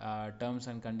இருக்குது. டேர்ம்ஸ்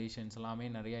அண்ட் கண்டிஷன்ஸ் எல்லாமே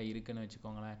நிறையா இருக்குதுன்னு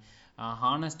வச்சுக்கோங்களேன்.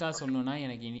 ஹானஸ்ட்டாக சொல்லணுன்னா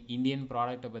எனக்கு இந்தியன்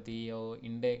ப்ராடக்ட்டை பற்றியோ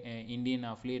இந்தியன்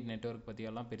அஃபிலியேட் நெட்வொர்க்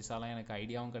பற்றியோலாம் பெருசாலாம் எனக்கு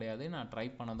ஐடியாவும் கிடையாது. நான் ட்ரை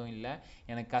பண்ணதும் இல்லை.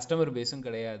 எனக்கு கஸ்டமர் பேஸும்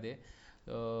கிடையாது.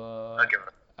 ஸோ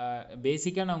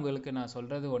பேசிக்காக நான் உங்களுக்கு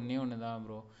சொல்கிறது ஒன்று தான்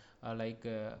ப்ரோ. லைக்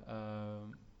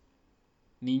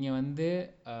நீங்கள் வந்து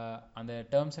அந்த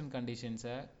டேர்ம்ஸ் அண்ட்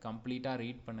கண்டிஷன்ஸை கம்ப்ளீட்டாக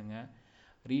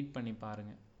ரீட் பண்ணி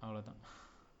பாருங்க, அவ்வளவுதான்.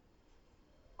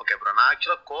 Okay bro. நான்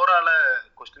ஆக்சுவலா கோரால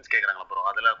क्वेश्चंस கேக்குறாங்க ப்ரோ,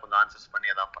 அதெல்லாம் கொஞ்சம் ஆன்சர்ஸ் பண்ணி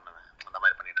அத பண்ணுவேன். அந்த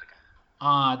மாதிரி பண்ணிட்டு இருக்கேன்.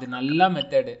 அது நல்ல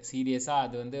மெத்தட். சீரியஸா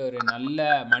அது வந்து ஒரு நல்ல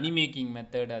மணி மேக்கிங்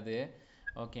மெத்தட் அது.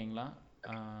 ஓகேங்களா?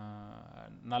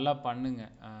 நல்லா பண்ணுங்க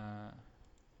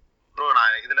ப்ரோ.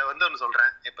 நான் இதுல வந்து ஒன்னு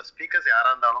சொல்றேன். இப்ப ஸ்பீக்கர்ஸ் யாரா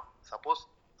இருந்தாலும் சப்போஸ்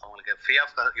அவங்களுக்கு ஃப்ரீ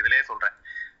ஆஃப் இதுலயே சொல்றேன்,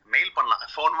 மெயில் பண்ணலாம்.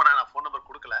 ஃபோன் பண்ணா நான் ஃபோன் நம்பர்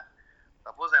கொடுக்கல.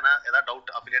 சப்போஸ் ஏதாவது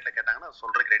டவுட் அஃபிலியேட்ல கேட்டாங்கன்னா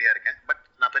சொல்றதுக்கு ரெடியா இருக்கேன். பட்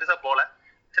நான் பெருசா போல.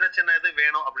 சின்ன இது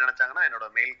வேணும் அப்படின்னு நினைச்சாங்கன்னா என்னோட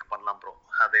மெயிலுக்கு பண்ணலாம் ப்ரோ.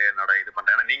 அது என்னோட இது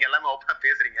பண்றேன். ஏன்னா நீங்க எல்லாமே ஓப்பனா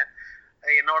பேசுறீங்க.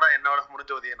 என்னோட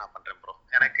முடிஞ்ச உதவியை நான் பண்றேன் ப்ரோ.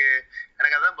 எனக்கு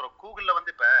அதான் ப்ரோ, கூகுள்ல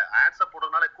வந்து இப்ப ஆட்ஸை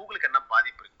போடுறதுனால கூகுளுக்கு என்ன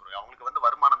பாதிப்பு இருக்கு ப்ரோ? அவங்களுக்கு வந்து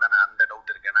வருமானம் தானே, அந்த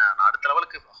டவுட் இருக்கு. ஏன்னா நான் அடுத்த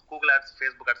லெவலுக்கு கூகுள் ஆட்ஸ்,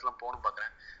 ஃபேஸ்புக் ஆட்ஸ் எல்லாம் போகணும்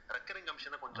பாக்குறேன். ரெக்கரிங்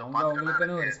கமிஷனை கொஞ்சம்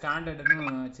அவங்களுக்குன்னு ஒரு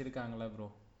ஸ்டாண்டர்ட்னு வச்சிருக்காங்களா ப்ரோ?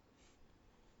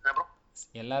 ப்ரோ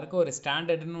எல்லாருக்கும் ஒரு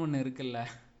ஸ்டாண்டர்ட்னு ஒன்னு இருக்குல்ல.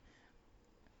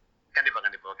 கண்டிப்பா.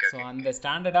 ஓகே. சோ அந்த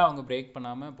ஸ்டாண்டர்டா அவங்க பிரேக்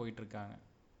பண்ணாம போயிட்டு இருக்காங்க.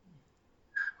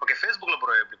 ஓகே. ஃபேஸ்புக்ல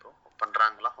ப்ரோ எப்படி ப்ரோ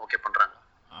பண்றாங்களா? ஓகே பண்றாங்க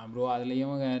ப்ரோ.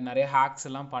 அதுலயும் நிறைய ஹேக்ஸ்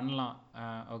எல்லாம் பண்ணலாம்.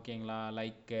 ஓகேங்களா?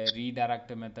 லைக்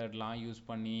ரீடைரக்ட் மெத்தட்லாம் யூஸ்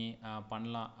பண்ணி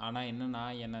பண்ணலாம். ஆனால் என்னன்னா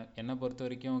என்னை பொறுத்த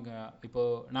வரைக்கும் இப்போ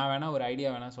நான் வேணா ஒரு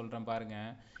ஐடியா வேணா சொல்கிறேன் பாருங்க.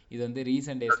 இது வந்து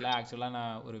ரீசெண்ட் டேஸில் ஆக்சுவலாக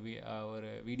நான் ஒரு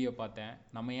வீடியோ பார்த்தேன்.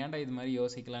 நம்ம ஏன்டா இது மாதிரி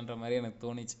யோசிக்கலான்ற மாதிரி எனக்கு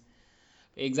தோணுச்சு.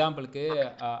 எக்ஸாம்பிளுக்கு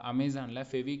அமேசானில்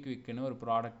ஃபெவிக்விக்னு ஒரு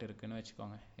ப்ராடக்ட் இருக்குன்னு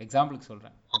வச்சுக்கோங்க. எக்ஸாம்பிளுக்கு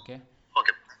சொல்கிறேன். ஓகே.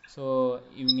 ஸோ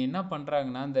இவங்க என்ன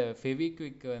பண்ணுறாங்கன்னா, இந்த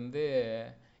ஃபெவிக்விக் வந்து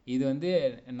இது வந்து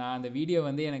நான் அந்த வீடியோ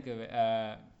வந்து எனக்கு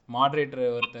மாட்ரேட்டர்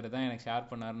ஒருத்தர் தான் எனக்கு ஷேர்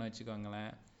பண்ணாருன்னு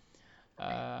வச்சுக்கோங்களேன்.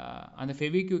 அந்த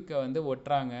ஃபெவிக்விக்கை வந்து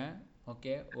ஒட்டுறாங்க.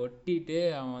 ஓகே. ஒட்டிட்டு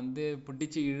அவன் வந்து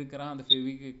பிடிச்சி இழுக்கிறான். அந்த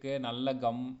ஃபெவிக்விக்கு நல்ல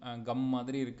கம்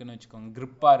மாதிரி இருக்குன்னு வச்சுக்கோங்க,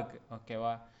 கிரிப்பாக இருக்குது.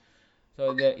 ஓகேவா? ஸோ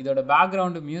இதோட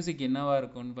பேக்ரவுண்டு மியூசிக் என்னவா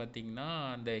இருக்கும்னு பார்த்தீங்கன்னா,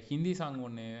 அந்த ஹிந்தி சாங்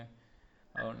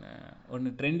ஒன்று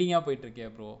ட்ரெண்டிங்காக போயிட்டுருக்கே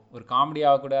ப்ரோ. ஒரு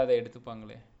காமெடியாக கூட அதை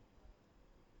எடுத்துப்பாங்களே,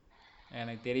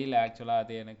 எனக்கு தெரியல ஆக்சுவலாக.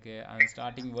 அது எனக்கு அந்த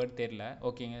ஸ்டார்டிங் வேர்ட் தெரியல.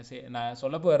 ஓகேங்க. சரி, நான்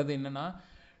சொல்ல போகிறது என்னென்னா,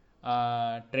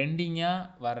 ட்ரெண்டிங்காக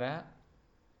வர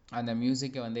அந்த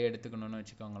மியூசிக்கை வந்து எடுத்துக்கணும்னு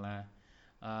வச்சுக்கோங்களேன்.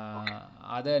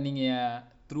 அதை நீங்கள்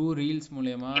த்ரூ ரீல்ஸ்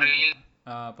மூலயமா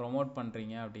ப்ரொமோட்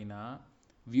பண்ணுறீங்க அப்படின்னா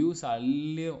வியூஸ்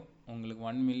அள்ளியும் உங்களுக்கு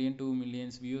 1 மில்லியன் 2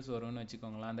 மில்லியன்ஸ் வியூஸ் வரும்னு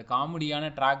வச்சுக்கோங்களேன். அந்த காமெடியான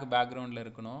ட்ராக் பேக்ரவுண்டில்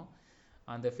இருக்கணும்.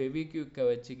 அந்த ஃபெவிக்விக்கை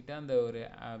வச்சுக்கிட்டு அந்த ஒரு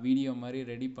வீடியோ மாதிரி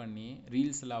ரெடி பண்ணி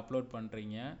ரீல்ஸில் அப்லோட்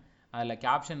பண்ணுறீங்க. அதில்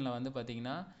கேப்ஷனில் வந்து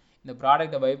பார்த்தீங்கன்னா இந்த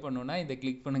ப்ராடக்ட்டை பை பண்ணணுன்னா இதை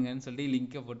கிளிக் பண்ணுங்கன்னு சொல்லி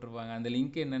லிங்க்கை போட்டிருப்பாங்க. அந்த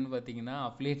லிங்க் என்னன்னு பார்த்தீங்கன்னா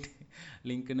அஃப்லியேட்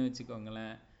லிங்க்குன்னு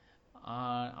வச்சுக்கோங்களேன்.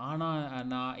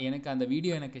 ஆனால் எனக்கு அந்த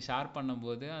வீடியோ எனக்கு ஷேர்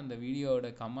பண்ணும்போது அந்த வீடியோவோட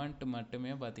கமெண்ட்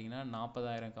மட்டுமே பார்த்தீங்கன்னா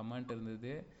 40,000 கமெண்ட்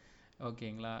இருந்தது.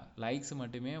 ஓகேங்களா, லைக்ஸ்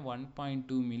மட்டுமே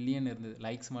 1.2 மில்லியன் இருந்தது.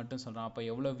 லைக்ஸ் மட்டும் சொல்கிறேன். அப்போ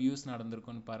எவ்வளோ வியூஸ்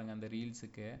நடந்திருக்குன்னு பாருங்கள் அந்த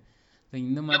ரீல்ஸுக்கு. ஸோ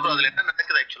இந்த மாதிரி அதில் என்ன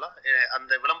நடக்குது ஆக்சுவலாக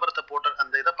அந்த விளம்பரத்தை போட்ட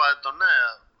அந்த இதை பார்த்தோன்னே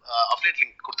அஃப்லியேட்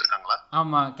லிங்க் கொடுத்துருக்காங்களா?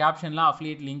 ஆமாம், கேப்ஷன்லாம்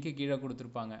அஃப்லியேட் லிங்க்கு கீழே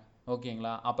கொடுத்துருப்பாங்க.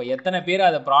 ஓகேங்களா, அப்போ எத்தனை பேர்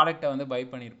அந்த ப்ராடக்ட்டை வந்து பை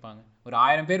பண்ணியிருப்பாங்க? ஒரு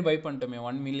 1000 பேர் பை பண்ணிட்டோமே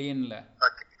 1 மில்லியனில்.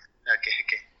 Okay okay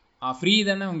okay. ஃப்ரீ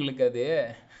தானே உங்களுக்கு அது?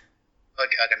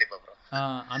 ஓகே, கண்டிப்பாக ப்ரோ.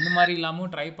 அந்த மாதிரி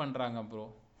இல்லாமல் ட்ரை பண்ணுறாங்க ப்ரோ.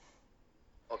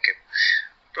 ஓகே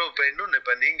ப்ரோ, இப்போ இன்னொன்று,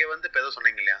 இப்போ நீங்கள் வந்து இப்போ ஏதோ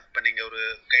சொன்னீங்க இல்லையா, இப்போ நீங்கள் ஒரு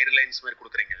கைட்லைன்ஸ் மாதிரி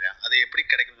கொடுக்குறீங்க இல்லையா, அது எப்படி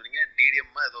கிடைக்குன்னு சொன்னீங்க?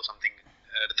 டிடிஎம்மா ஏதோ சம்திங்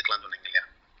எடுத்துக்கலாம்னு சொன்னீங்க இல்லையா?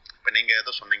 இப்போ நீங்கள்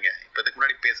ஏதோ சொன்னீங்க, இப்போ இதுக்கு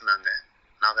முன்னாடி பேசுனாங்க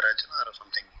நாகராஜன் ஆர்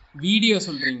சம்திங் வீடியோ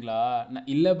சொல்கிறீங்களா?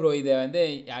 இல்லை ப்ரோ, இதை வந்து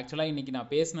ஆக்சுவலாக இன்றைக்கி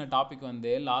நான் பேசின டாபிக்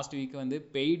வந்து லாஸ்ட் வீக் வந்து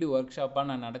பெய்டு ஒர்க் ஷாப்பாக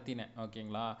நான் நடத்தினேன்.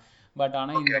 ஓகேங்களா, பட்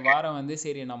ஆனால் இந்த வாரம் வந்து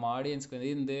சரி நம்ம ஆடியன்ஸ்க்கு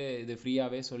வந்து இது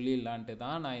ஃப்ரீயாகவே சொல்லிடலான்ட்டு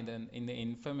தான் நான் இந்த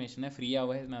இன்ஃபர்மேஷனை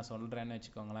ஃப்ரீயாகவே நான் சொல்கிறேன்னு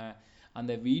வச்சுக்கோங்களேன்.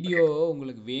 அந்த வீடியோ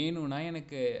உங்களுக்கு வேணும்னா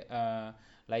எனக்கு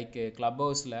லைக் க்ளப்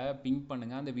ஹவுஸில் பிங்க்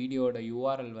பண்ணுங்கள், அந்த வீடியோவோட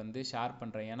யூஆர்எல் வந்து ஷேர்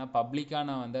பண்ணுறேன். ஏன்னா பப்ளிக்காக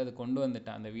நான் வந்து அது கொண்டு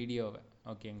வந்துட்டேன் அந்த வீடியோவை.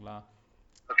 ஓகேங்களா,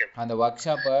 அந்த ஒர்க்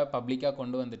ஷாப்பை பப்ளிக்காக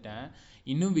கொண்டு வந்துட்டேன்.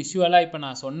 இன்னும் விஷுவலாக இப்போ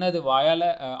நான் சொன்னது வாயால்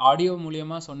ஆடியோ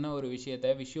மூலியமாக சொன்ன ஒரு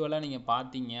விஷயத்த விஷுவலாக நீங்கள்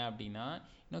பார்த்தீங்க அப்படின்னா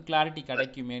இன்னும் கிளாரிட்டி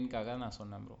கிடைக்குமேனுக்காக நான்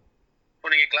சொன்னேன் ப்ரோ.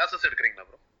 நீங்கள் கிளாஸஸ் எடுக்கிறீங்களா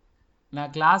ப்ரோ?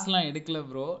 நான் கிளாஸ்லாம் எடுக்கல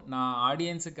ப்ரோ, நான்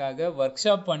ஆடியன்ஸுக்காக ஒர்க்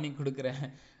ஷாப் பண்ணி கொடுக்குறேன்.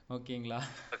 ஓகேங்களா,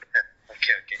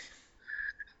 okay okay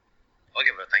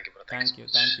okay bro, thank you bro.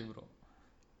 Thank you bro.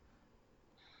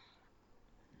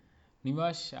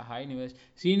 Nivash, hi Nivash.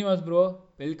 Srinivas bro,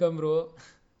 welcome bro.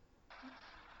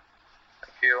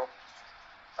 Thank you.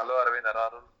 Hello Aravind,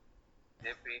 Arul,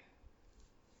 JP.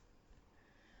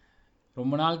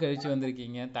 ரொம்ப நாள் கழிச்சு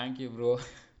வந்திருக்கீங்க. Thank you bro.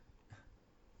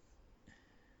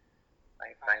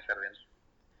 Thanks Aravind.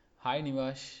 Hi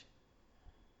Nivash.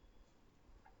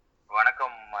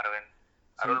 வணக்கம் அரவிந்த்.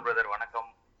 அருள் பிரதர் வணக்கம்.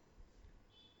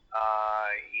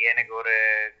 எனக்கு ஒரு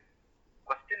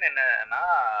கொஸ்டின் என்னன்னா,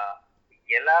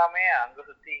 எல்லாமே அங்க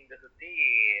சுத்தி இங்க சுத்தி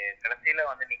கடைசியில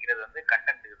வந்து நிக்கிறது வந்து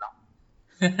கண்டென்ட்டுக்கு தான்.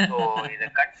 ஸோ இந்த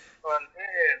கண்டென்ட் வந்து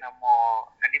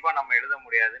கண்டிப்பா நம்ம எழுத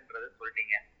முடியாதுன்றது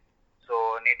சொல்லிட்டீங்க. ஸோ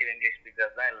நேட்டிவ் இங்கிலீஷ்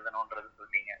ஸ்பீக்கர் தான் எழுதணுன்றது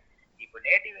சொல்லிட்டீங்க. இப்போ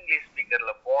நேட்டிவ் இங்கிலீஷ்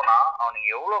ஸ்பீக்கர்ல போனா அவனுங்க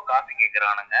எவ்வளவு காசு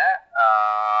கேட்கறானுங்க,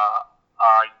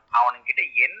 அவனுங்கிட்ட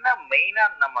என்ன மெயினா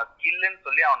நம்ம ஸ்கில்லுன்னு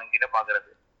சொல்லி அவனுங்கிட்ட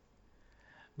பாக்குறது?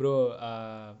 ப்ரோ,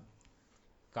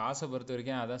 காசை பொறுத்த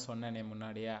வரைக்கும் அதான் சொன்னேனே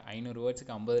முன்னாடியே, 500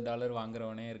 வேர்ட்ஸுக்கு $50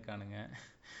 வாங்குறவனே இருக்கானுங்க.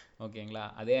 ஓகேங்களா,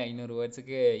 அதே 500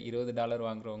 வேர்ட்ஸுக்கு $20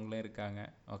 வாங்குறவங்களும் இருக்காங்க.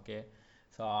 ஓகே,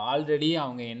 ஸோ ஆல்ரெடி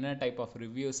அவங்க என்ன டைப் ஆஃப்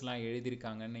ரிவ்யூஸ்லாம்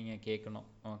எழுதியிருக்காங்கன்னு நீங்கள் கேட்கணும்.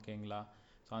 ஓகேங்களா,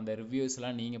 ஸோ அந்த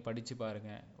ரிவ்யூஸ்லாம் நீங்கள் படித்து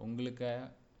பாருங்கள். உங்களுக்கு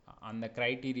அந்த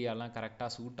க்ரைட்டீரியாலாம்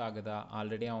கரெக்டாக சூட் ஆகுதா,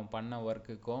 ஆல்ரெடி அவன் பண்ண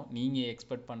ஒர்க்குக்கும் நீங்கள்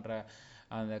எக்ஸ்பெக்ட் பண்ணுற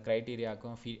அந்த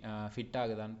க்ரைட்டீரியாவுக்கும் ஃபிட்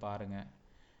ஆகுதான்னு பாருங்கள்.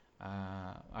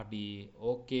 அப்படி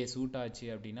ஓகே சூட் ஆச்சு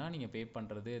அப்படின்னா நீங்கள் பே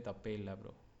பண்ணுறது தப்பே இல்லை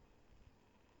ப்ரோ.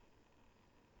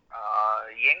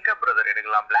 எங்க பிரதர்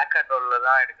எடுக்கலாம்? பிளாக் ஹாட்ல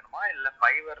தான் எடுக்கணுமா இல்ல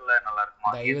ஃபைவர்ல நல்லா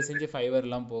இருக்குமா? தயவு செஞ்சு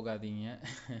ஃபைவர்லாம் போகாதீங்க.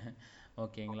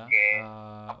 ஓகேங்களா,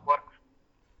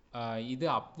 இது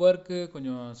அப்வொர்க்கு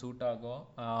கொஞ்சம் சூட்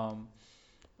ஆகும்.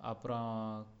 அப்புறம்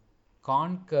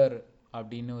கான்கர்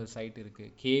அப்படின்னு ஒரு சைட்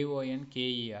இருக்குது,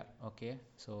 KONKER. ஓகே,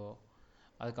 ஸோ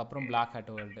அதுக்கப்புறம் பிளாக் ஹாட்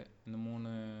வேர்ல்டு, இந்த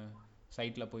 3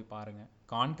 சைட்டில் போய் பாருங்கள்.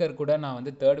 கான்கர் கூட நான்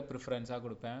வந்து 3rd ப்ரிஃபரன்ஸாக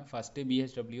கொடுப்பேன். ஃபஸ்ட்டு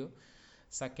BHW,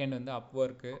 செகண்ட் வந்து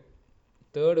அப்வொர்க்கு,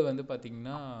 3rd வந்து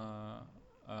பார்த்தீங்கன்னா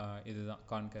இதுதான்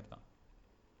கான்கர் தான்.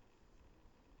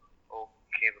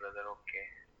 ஓகே பிரதர், ஓகே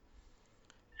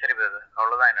சரி பிரதர்,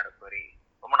 அவ்வளோதான் என்னோட query.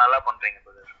 ரொம்ப நல்லா பண்ணுறீங்க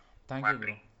brother.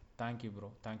 Thank you bro,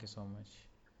 thank you so much.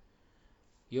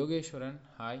 Yogeswaran,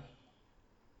 hi.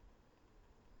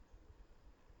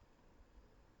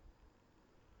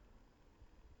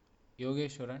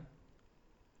 Yogeswaran.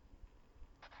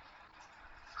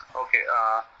 Okay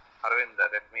Aravind,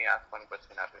 let me ask one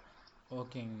question Aravind.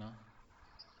 ஓகேங்கண்ணா.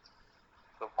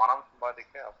 ஸோ பணம்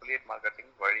சம்பாதிக்க அஃபிலியேட்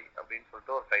மார்க்கெட்டிங் வழி அப்படின்னு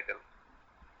சொல்லிட்டு ஒரு டைட்டில்.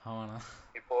 ஆமாண்ணா.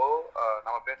 இப்போ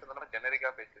நம்ம பேசுறதுனா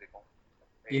ஜெனரிக்கா பேசியிருக்கோம்.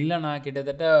 இல்லைண்ணா,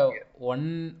 கிட்டத்தட்ட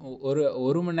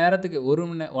ஒரு மணி நேரத்துக்கு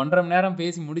 1.5 மணி நேரம்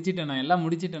பேசி முடிச்சிட்டேண்ணா, எல்லாம்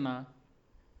முடிச்சிட்டேண்ணா.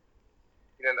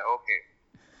 இல்லை ஓகே,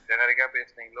 ஜெனரிக்கா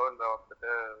பேசுனீங்களோ இல்லை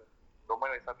வந்துட்டு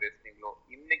டொமைன் வைஸா பேசுனீங்களோ,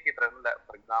 இன்னைக்கு ட்ரெண்ட்ல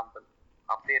ஃபார் எக்ஸாம்பிள்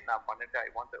அப்டேட் நான் பண்ணிட்டு I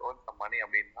want to earn some money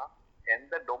அப்படின்னா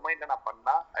எந்த டொமைன்ல நான்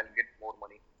பண்ணா I will get more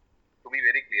money? To be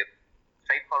very clear,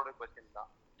 straight forward question தான்.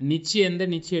 எந்த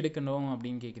நிச்சு எடுக்கணும்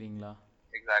அப்படின்னு கேட்குறீங்களா?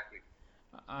 எக்ஸாக்ட்லி.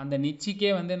 அந்த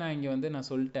நிச்சிக்கே வந்து நான் இங்கே வந்து நான்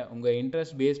சொல்லிட்டேன், உங்கள்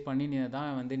இன்ட்ரெஸ்ட் பேஸ் பண்ணி நீ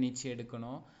தான் வந்து நிச்சு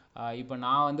எடுக்கணும். இப்போ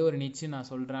நான் வந்து ஒரு நிச்சு நான்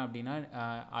சொல்கிறேன் அப்படின்னா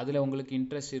அதில் உங்களுக்கு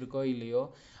இன்ட்ரெஸ்ட் இருக்கோ இல்லையோ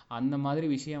அந்த மாதிரி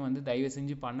விஷயம் வந்து தயவு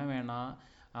செஞ்சு பண்ண வேணாம்.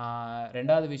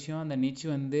 ரெண்டாவது விஷயம், அந்த நிச்சு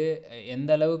வந்து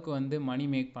எந்த அளவுக்கு வந்து மணி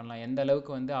மேக் பண்ணலாம், எந்த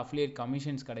அளவுக்கு வந்து அஃபிலியேட்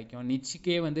கமிஷன்ஸ் கிடைக்கும்,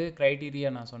 நிச்சுக்கே வந்து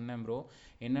க்ரைட்டீரியா நான் சொன்னேன் ப்ரோ.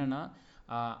 என்னென்னா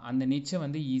அந்த நிச்சை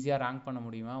வந்து ஈஸியாக ரேங்க் பண்ண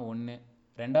முடியுமா ஒன்று.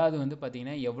 ரெண்டாவது வந்து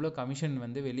பார்த்தீங்கன்னா எவ்வளோ கமிஷன்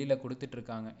வந்து வெளியில்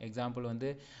கொடுத்துட்ருக்காங்க. எக்ஸாம்பிள் வந்து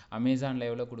அமேசானில்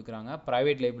எவ்வளோ கொடுக்குறாங்க,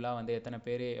 ப்ரைவேட் லேபிளாக வந்து எத்தனை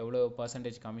பேர் எவ்வளோ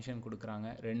பர்சன்டேஜ் கமிஷன் கொடுக்குறாங்க.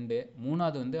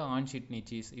 மூணாவது வந்து ஆன்ஷீட்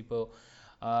நிச்சீஸ்.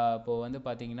 இப்போது வந்து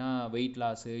பார்த்தீங்கன்னா வெயிட்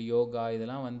லாஸு, யோகா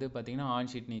இதெல்லாம் வந்து பார்த்தீங்கன்னா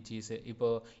ஆன்ஷீட் நிச்சீஸு.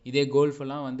 இப்போது இதே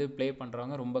கோல்ஃபெல்லாம் வந்து ப்ளே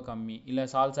பண்ணுறவங்க ரொம்ப கம்மி, இல்லை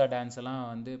சால்சா டான்ஸ் எல்லாம்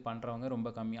வந்து பண்ணுறவங்க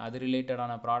ரொம்ப கம்மி. அது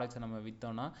ரிலேட்டடான ப்ராடக்ட்ஸை நம்ம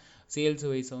விற்றோன்னா சேல்ஸ்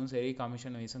வைஸும் சரி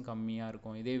கமிஷன் வைஸும் கம்மியாக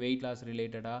இருக்கும். இதே வெயிட் லாஸ்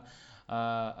ரிலேட்டடாக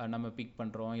நம்ம பிக்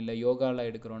பண்ணுறோம், இல்லை யோகாவில்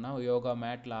எடுக்கிறோன்னா யோகா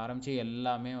மேட்டில் ஆரம்பித்து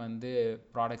எல்லாமே வந்து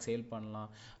ப்ராடக்ட் சேல்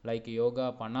பண்ணலாம். லைக் யோகா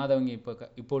பண்ணாதவங்க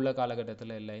இப்போ உள்ள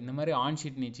காலகட்டத்தில் இல்லை. இந்த மாதிரி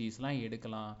ஆன்ஷீட் நிச்சீஸ்லாம்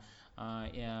எடுக்கலாம்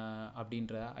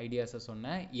அப்படின்ற ஐடியாஸை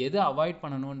சொன்னேன். எது அவாய்ட்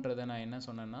பண்ணணுன்றதை நான் என்ன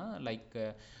சொன்னேன்னா, லைக்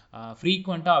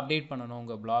ஃப்ரீக்வெண்ட்டாக அப்டேட் பண்ணணும்.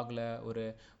 உங்கள் பிளாகில்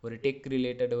ஒரு டெக்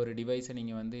ரிலேட்டட் ஒரு டிவைஸை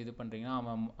நீங்கள் வந்து இது பண்ணுறீங்கன்னா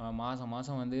அவன்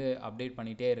மாதம் வந்து அப்டேட்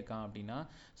பண்ணிகிட்டே இருக்கான் அப்படின்னா,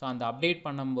 ஸோ அந்த அப்டேட்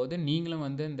பண்ணும்போது நீங்களும்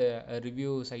வந்து இந்த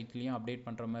ரிவ்யூ சைட்லேயும் அப்டேட்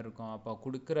பண்ணுற மாதிரி இருக்கும். அப்போ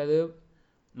கொடுக்குறது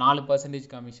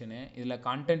 4% கமிஷனு. இதில்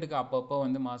கண்டென்ட்டுக்கு அப்பப்போ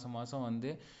வந்து மாதம்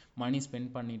வந்து மணி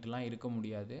ஸ்பெண்ட் பண்ணிட்டுலாம் இருக்க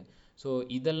முடியாது. ஸோ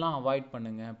இதெல்லாம் அவாய்ட்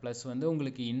பண்ணுங்கள். ப்ளஸ் வந்து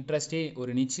உங்களுக்கு இன்ட்ரெஸ்டே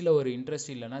ஒரு நிச்சில் ஒரு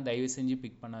இன்ட்ரெஸ்ட் இல்லைன்னா தயவு செஞ்சு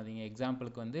பிக் பண்ணாதீங்க.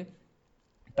 எக்ஸாம்பிளுக்கு வந்து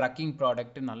ட்ரக்கிங்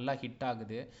ப்ராடக்ட் நல்லா ஹிட்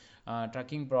ஆகுது,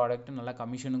 ட்ரக்கிங் ப்ராடக்ட் நல்லா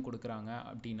கமிஷனும் கொடுக்குறாங்க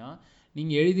அப்படின்னா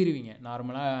நீங்கள் எழுதிடுவீங்க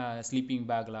நார்மலாக ஸ்லீப்பிங்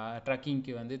பேக்கில்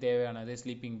ட்ரக்கிங்க்கு வந்து தேவையானது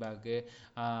ஸ்லீப்பிங் பேக்கு,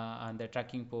 அந்த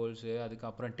ட்ரக்கிங் போல்ஸு,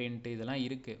 அதுக்கப்புறம் டென்ட்டு இதெல்லாம்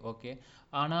இருக்குது. ஓகே,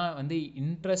 ஆனால் வந்து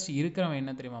இன்ட்ரெஸ்ட் இருக்கிறவன்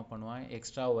என்ன தெரியுமா பண்ணுவான்,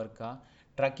 எக்ஸ்ட்ரா ஒர்க்காக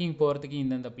ட்ரக்கிங் போகிறதுக்கு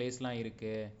இந்தந்த பிளேஸ்லாம்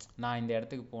இருக்குது, நான் இந்த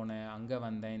இடத்துக்கு போனேன், அங்கே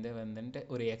வந்தேன், இந்த வந்தேன்ட்டு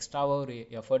ஒரு எக்ஸ்ட்ராவாக ஒரு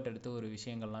எஃபர்ட் எடுத்து ஒரு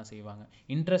விஷயங்கள்லாம் செய்வாங்க.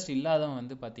 இன்ட்ரெஸ்ட் இல்லாதவன்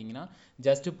வந்து பார்த்தீங்கன்னா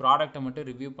ஜஸ்ட்டு ப்ராடக்டை மட்டும்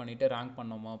ரிவ்யூ பண்ணிவிட்டு ரேங்க்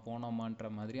பண்ணோமா போனோமான்ற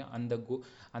மாதிரி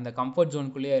அந்த கம்ஃபர்ட்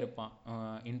ஜோனுக்குள்ளேயே இருப்பான்.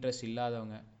 இன்ட்ரெஸ்ட்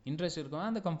இல்லாதவங்க. இன்ட்ரெஸ்ட்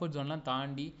இருக்கவங்க அந்த கம்ஃபர்ட் ஜோன்லாம்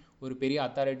தாண்டி ஒரு பெரிய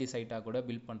அத்தாரிட்டி சைட்டாக கூட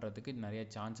பில்ட் பண்ணுறதுக்கு நிறைய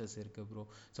சான்சஸ் இருக்குது ப்ரோ.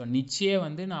 ஸோ நிச்சயம்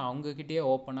வந்து நான் அவங்கக்கிட்டே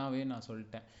ஓப்பனாகவே நான்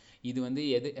சொல்லிட்டேன், இது வந்து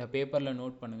எது பேப்பரில்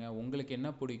நோட் பண்ணுங்கள், உங்களுக்கு என்ன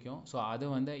பிடிக்கும் ஸோ அதை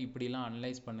வந்து இப்படிலாம்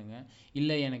அனலைஸ் பண்ணுங்கள்.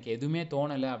 இல்லை எனக்கு எதுவுமே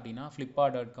தோணலை அப்படின்னா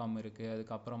flipkart.com இருக்குது,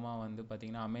 அதுக்கப்புறமா வந்து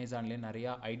பார்த்திங்கன்னா அமேசான்லேயே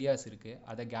நிறையா ஐடியாஸ் இருக்குது,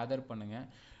 அதை கேதர் பண்ணுங்கள்.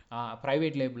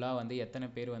 ப்ரைவேட் லேபிளாக வந்து எத்தனை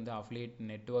பேர் வந்து அஃபிலியேட்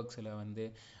நெட்ஒர்க்ஸில் வந்து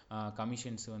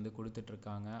கமிஷன்ஸ் வந்து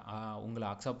கொடுத்துட்ருக்காங்க, உங்களை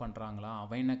அக்செப்ட் பண்ணுறாங்களா,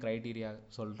 அவன் என்ன க்ரைட்டீரியா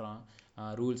சொல்கிறான்,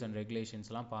 ரூல்ஸ் அண்ட்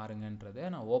ரெகுலேஷன்ஸ்லாம் பாருங்கன்றதை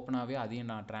நான் ஓப்பனாகவே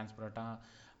அதையும் நான்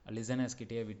ட்ரான்ஸ்பரண்ட்டாக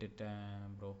லிசனர்ஸ்கிட்டே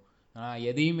விட்டுட்டேன் ப்ரோ.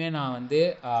 எதையுமே நான் வந்து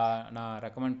நான்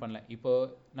ரெக்கமெண்ட் பண்ணல.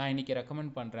 இப்போது நான் இன்றைக்கி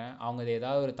ரெக்கமெண்ட் பண்ணுறேன், அவங்க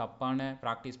ஏதாவது ஒரு தப்பான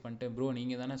ப்ராக்டிஸ் பண்ணிட்டு ப்ரோ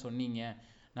நீங்கள் தானே சொன்னீங்க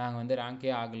நாங்கள் வந்து ரேங்கே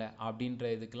ஆகலை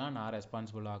அப்படின்ற இதுக்கெலாம் நான்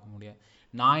ரெஸ்பான்சிபிள் ஆக முடியாது.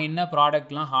 நான் என்ன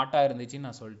ப்ராடக்ட்லாம் ஹாட்டாக இருந்துச்சுன்னு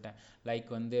நான் சொல்லிட்டேன். லைக்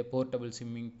வந்து போர்ட்டபிள்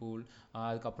ஸ்விம்மிங் பூல்,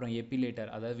 அதுக்கப்புறம் எப்பிலேட்டர்,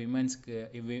 அதாவது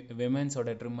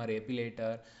விமென்ஸோட ட்ரிம்மர்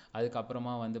எப்பிலேட்டர்,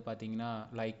 அதுக்கப்புறமா வந்து பார்த்திங்கன்னா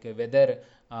like whether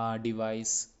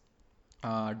device,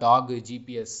 dog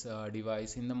GPS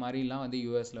device, இந்த மாதிரிலாம் வந்து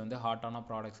யூஎஸில் வந்து ஹாட்டான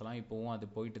ப்ராடக்ட்ஸ்லாம் இப்போவும் அது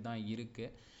போயிட்டு தான்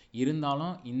இருக்குது.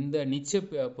 இருந்தாலும் இந்த நிச்சை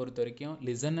பொறுத்த வரைக்கும்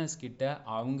லிசனர்ஸ் கிட்ட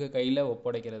அவங்க கையில்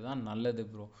ஒப்படைக்கிறது தான் நல்லது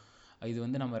ப்ரோ. இது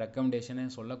வந்து நம்ம ரெக்கமெண்டேஷனே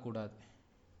சொல்லக்கூடாது.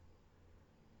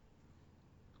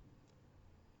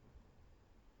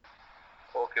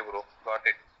 Okay bro, got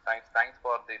it. Thanks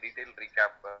for the detail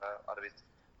recap Aravind.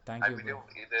 Thank you bro.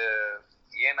 இது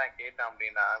ஏன் நான் கேட்டேன்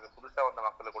அப்படின்னா, புதுசா வந்த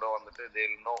மக்கள் கூட வந்துட்டு they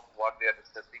will know what they are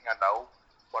discussing and how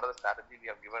what are the strategy we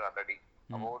have given already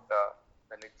about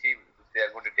the niche they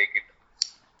are going to take it.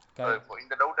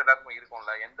 இந்த டவுட் எல்லாருக்கும்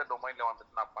இருக்கும்ல, எந்த டொமைன்ல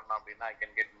வந்துட்டு நான் பண்ண அப்படின்னா I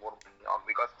can get more money on,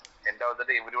 because end of the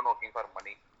day everyone working for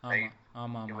money, right?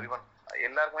 ஆமா everyone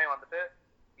எல்லாருக்குமே வந்துட்டு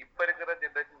இப்ப இருக்கிற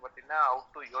ஜெனரேஷன் பார்த்தீங்கன்னா how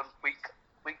to earn quick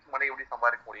money எப்படி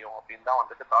சம்பாதிக்க முடியும் அப்படின்னு தான்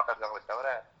வந்துட்டு தாட் இருக்காங்களே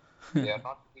தவிர they are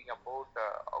not thinking about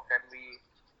how can we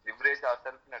leverage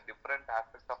ourselves in a different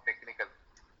aspects of technical.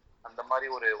 அந்த மாதிரி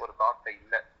ஒரு தாட்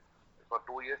இல்ல. இப்போ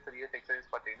 2 years 3 years experience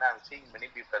பார்த்தீங்கன்னா I'm seeing many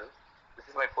people, this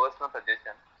is my personal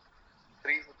suggestion,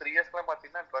 3 yearsலாம்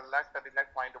பார்த்தீங்கன்னா 12 lakhs 13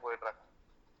 lakhs வாங்கிட்டு போயிடுறாங்க.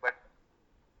 But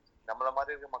நம்மள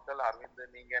மாதிரி இருக்க மக்கள், அரவிந்த்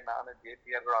நீங்க நானு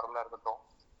ஜேபிஆர் அருளா இருக்கட்டும்,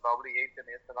 ப்ராபப்லி 8-10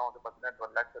 years தான் வந்து பார்த்தீங்கன்னா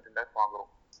 12 lakhs 13 lakhs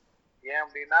வாங்குறோம். ஏன்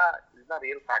அப்படின்னா இதுதான்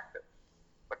real fact.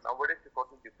 But nowadays it's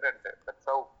totally different. That's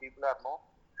how people are know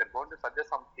if they're going to suggest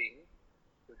something,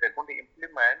 if they're going to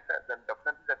implement, then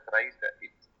definitely that's right.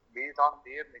 It's based on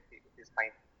their niche, it is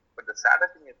fine. But the sadder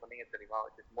thing is something தெரியுமா,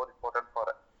 which is more important for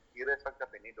irrespective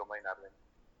of any domain or anything.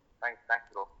 Thanks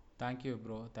bro.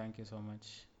 Thank you so much.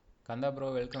 Kanda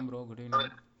bro, welcome bro, good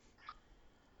evening.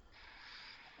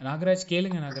 Nagaraj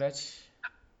கேளுங்க Nagaraj.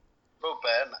 Bro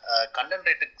இப்போ content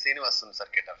writer Srinivasan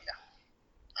sir கேட்டார் இல்லையா?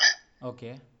 Okay.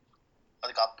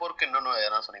 அதுக்கு அப்போருக்கு இன்னொன்று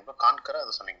என்ன சொன்னீங்க bro? Conquer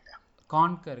அது சொன்னீங்க இல்லையா?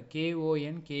 Conquer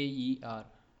KONKER.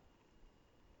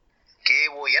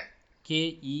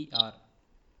 KONKER.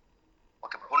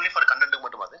 Okay bro. Only for content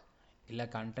மட்டுமா அது? இல்ல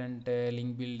கண்டென்ட்,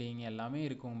 லிங்க் பில்டிங் எல்லாமே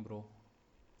இருக்கும் bro.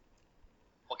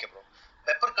 Okay bro.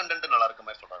 Pepper content நல்லா இருக்க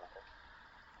மாதிரி சொல்றாங்க ப்ரோ.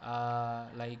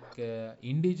 லைக்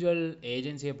இண்டிவிஜுவல்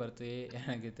ஏஜென்சியை பொறுத்து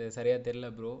எனக்கு சரியா தெரியல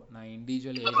ப்ரோ. நான்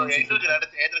இண்டிவிஜுவல்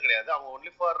ஏஜென்சி கிடையாது, அவங்க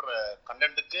ஒன்லி ஃபார்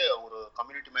கண்டென்ட்க்கு ஒரு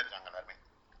கம்யூனிட்டி மாதிரி இருக்காங்க எல்லாரும்.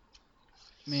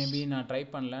 மேபி நான் ட்ரை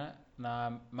பண்ணல.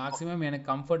 நான் மேக்ஸிமம் எனக்கு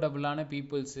கம்ஃபர்டபுளான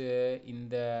பீப்புள்ஸு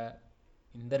இந்த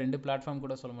இந்த 2 பிளாட்ஃபார்ம்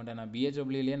கூட சொல்ல மாட்டேன். நான்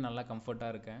BHWலேயே நல்லா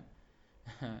கம்ஃபர்ட்டாக இருக்கேன்.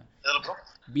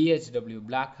 BHW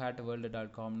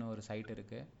blackhatworld.comனு ஒரு சைட்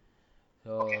இருக்குது.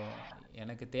 ஸோ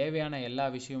எனக்கு தேவையான எல்லா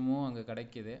விஷயமும் அங்கே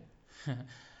கிடைக்கிது.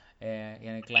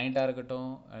 எனக்கு கிளைண்ட்டாக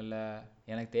இருக்கட்டும், இல்லை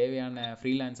எனக்கு தேவையான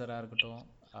ஃப்ரீலான்சராக இருக்கட்டும்,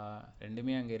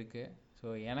 ரெண்டுமே அங்கே இருக்குது. ஸோ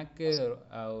எனக்கு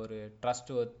ஒரு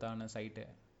ட்ரஸ்ட் ஒர்த்தான சைட்டு.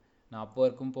 நான் அப்போ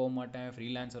வரைக்கும் போக மாட்டேன்,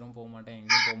 ஃப்ரீலான்சரும் போக மாட்டேன்,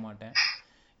 எங்கேயும் போக மாட்டேன்.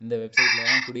 இந்த வெப்சைட்டில்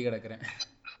தான் குடி கிடக்கிறேன்.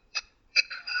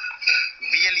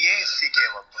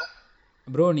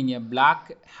 ப்ரோ நீங்கள்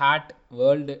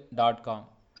blackhatworld.com.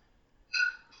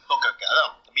 ஓகே ஓகே,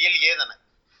 அதான் BLA தானே?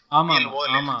 ஆமாம்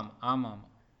ஆமாம் ஆமாம்.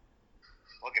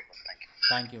 Okay bro,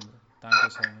 thank you bro, thank you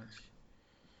so much.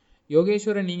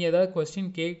 Yogeswaran, நீங்கள் ஏதாவது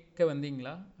கொஸ்டின் கேட்க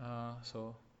வந்தீங்களா? So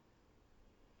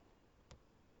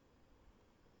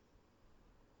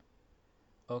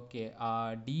okay,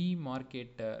 D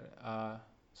marketer,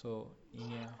 so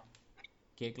நீங்கள்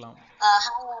கேட்கலாம்.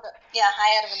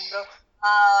 Hi Aravind bro.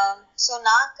 So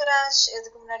Nagaraj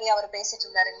இதுக்கு முன்னாடி அவர் பேசிட்டு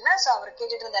இருந்தாருங்களா? ஸோ அவர்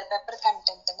கேட்டுட்டு இருந்தார் பெப்பர்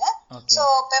கண்டென்ட்னு. ஸோ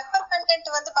பெப்பர் கண்டென்ட்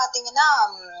வந்து பாத்தீங்கன்னா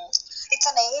இட்ஸ்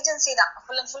அன் ஏஜென்சி தான்,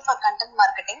 full and full for content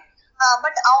marketing.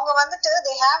 But அவங்க வந்துட்டு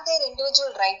they have their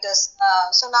individual writers.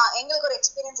 So எங்களுக்கு ஒரு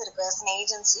எக்ஸ்பீரியன்ஸ் இருக்கு as an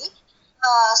ஏஜென்சி.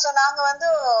 ஸோ நாங்க வந்து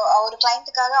ஒரு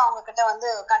கிளைண்ட்டுக்காக அவங்க கிட்ட வந்து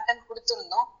கண்டென்ட்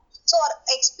கொடுத்துருந்தோம். ஸோ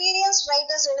எக்ஸ்பீரியன்ஸ்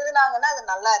ரைட்டர்ஸ் எழுதுனாங்கன்னா அது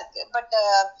நல்லா இருக்கு. பட்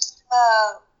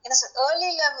என்ன சார், ஏர்லி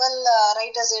லெவல்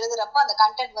ரைட்டர்ஸ் எழுதுறப்ப அந்த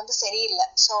கண்டென்ட் வந்து சரியில்லை.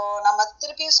 ஸோ நம்ம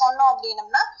திருப்பியும் சொன்னோம்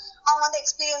அப்படின்னம்னா அவங்க வந்து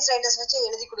எக்ஸ்பீரியன்ஸ் ரைட்டர்ஸ் வச்சு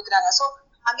எழுதி கொடுக்குறாங்க. ஸோ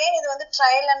அகைன் இது வந்து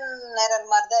ட்ரையல் அண்ட் எரர்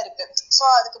மாதிரி தான் இருக்கு. ஸோ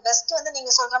அதுக்கு பெஸ்ட் வந்து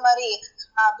நீங்க சொல்ற மாதிரி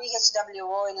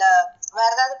BHWO இல்ல வேற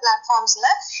ஏதாவது பிளாட்ஃபார்ம்ஸ்ல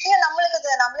இல்ல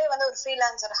நம்மளுக்கு நம்மளே வந்து ஒரு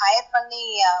ஃப்ரீலான்சர் ஹையர் பண்ணி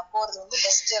போறது வந்து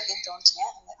பெஸ்ட் அப்படின்னு தோணுச்சுங்க.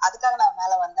 அதுக்காக நான்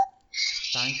மேல வந்தேன்.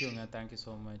 தேங்க்யூங்க, தேங்க்யூ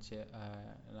ஸோ மச்.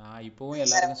 நான் இப்போவும்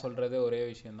எல்லாருக்கும் சொல்றது ஒரே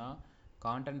விஷயம்தான்,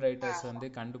 கான்டென்ட் ரைட்டர்ஸ் வந்து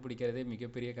கண்டுபிடிக்கிறதே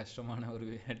மிகப்பெரிய கஷ்டமான ஒரு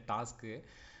டாஸ்க்கு.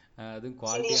 அதுவும்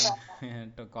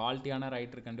குவாலிட்டியான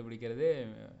ரைட்டர் கண்டுபிடிக்கிறது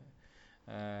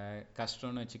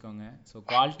கஷ்டம்னு வச்சுக்கோங்க. ஸோ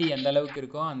குவாலிட்டி எந்த அளவுக்கு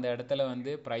இருக்கோ அந்த இடத்துல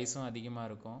வந்து ப்ரைஸும் அதிகமாக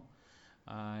இருக்கும்.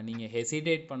 நீங்கள்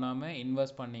ஹெசிடேட் பண்ணாமல்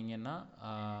இன்வெஸ்ட் பண்ணிங்கன்னா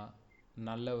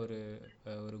நல்ல ஒரு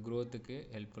க்ரோத்துக்கு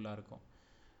ஹெல்ப்ஃபுல்லாக இருக்கும்.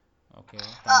 ஓகே.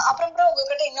 அப்புறம் ப்ரோ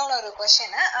உங்ககிட்ட இன்னொன்று ஒரு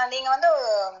கொஸ்டின். நீங்கள் வந்து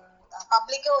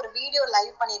பப்ளிக்கா ஒரு வீடியோ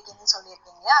லைவ் பண்ணிருக்கீங்கன்னு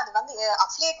சொல்லியிருக்கீங்க. அது வந்து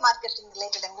அஃபிலியேட் மார்க்கெட்டிங்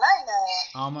ரிலேட்டடுங்களா இல்ல?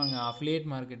 ஆமாங்க, அஃபிலியேட்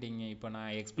மார்க்கெட்டிங். இப்போ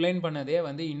நான் எக்ஸ்பிளைன் பண்ணதே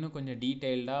வந்து இன்னும் கொஞ்சம்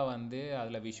டீட்டெயில்டாக வந்து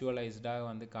அதில் விஷுவலைஸ்டாக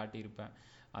வந்து காட்டியிருப்பேன்.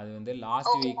 அது வந்து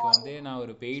லாஸ்ட் வீக் வந்து நான்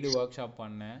ஒரு பெய்டு ஒர்க் ஷாப்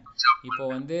பண்ணேன். இப்போ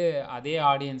வந்து அதே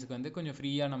ஆடியன்ஸுக்கு வந்து கொஞ்சம்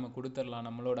ஃப்ரீயாக நம்ம கொடுத்துடலாம்,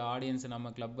 நம்மளோட ஆடியன்ஸ்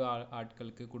நம்ம கிளப்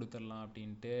ஆட்களுக்கு கொடுத்துடலாம்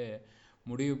அப்படின்ட்டு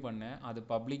முடிவு பண்ணேன். அது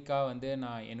பப்ளிக்காக வந்து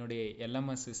நான் என்னுடைய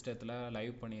LMS சிஸ்டத்தில்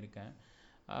லைவ் பண்ணியிருக்கேன்.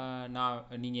 நான்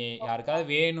நீங்கள் யாருக்காவது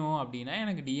வேணும் அப்படின்னா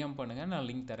எனக்கு DM பண்ணுங்க, நான்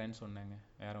லிங்க் தரேன்னு சொன்னேங்க,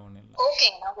 வேற ஒன்றும் இல்லை.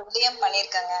 ஓகேங்க, நான் DM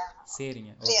பண்ணியிருக்கேங்க.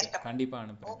 சரிங்க, ஓகே, கண்டிப்பாக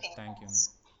அனுப்புகிறேன். தேங்க்யூங்க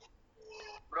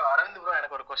ப்ரோ. அரவிந்த் ப்ரோ,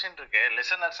 எனக்கு ஒரு கொஸ்டின் இருக்கு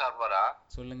லிசனர் சார்பரா.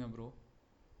 சொல்லுங்க ப்ரோ.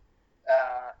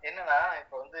 என்னன்னா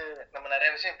இப்போ வந்து நம்ம நிறைய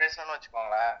விஷயம் பேசணும்னு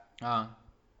வச்சுக்கோங்களேன்.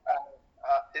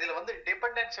 இதுல வந்து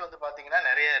டிபெண்டன்சி வந்து பாத்தீங்கன்னா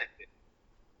நிறைய இருக்கு.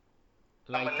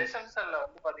 நம்ம லிசனர்ஸ்ல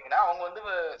வந்து பாத்தீங்கன்னா அவங்க வந்து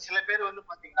சில பேர் வந்து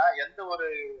பாத்தீங்கன்னா எந்த ஒரு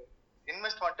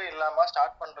இன்வெஸ்ட்மெண்ட்டும் இல்லாம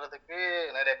ஸ்டார்ட் பண்றதுக்கு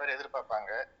நிறைய பேர்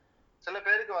எதிர்பார்ப்பாங்க. சில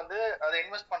பேருக்கு வந்து அதை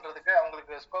இன்வெஸ்ட் பண்றதுக்கு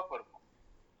அவங்களுக்கு ஸ்கோப் இருக்கும்.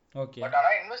 பட் ஆனா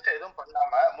இன்வெஸ்ட் எதுவும்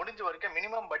பண்ணாம முடிஞ்ச வரைக்கும்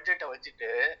மினிமம் பட்ஜெட்டை வச்சுட்டு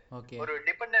ஒரு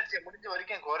டிபெண்டன்சியை முடிஞ்ச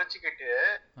வரைக்கும் குறைச்சிக்கிட்டு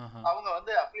அவங்க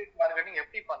வந்து அஃபிலியேட் மார்க்கெட்டிங்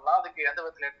எப்படி பண்ணலாம், அதுக்கு எந்த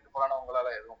விதத்துல எடுத்துட்டு போறான்னு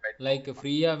உங்களால எதுவும் லைக்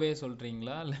ஃப்ரீயாவே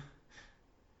சொல்றீங்களா?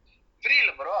 ஃப்ரீ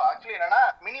இல்ல ப்ரோ, ஆக்சுவலி என்னன்னா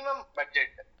மினிமம்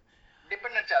பட்ஜெட்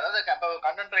டிபெண்டன்சி, அதாவது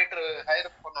கண்டென்ட் ரைட்டர் ஹையர்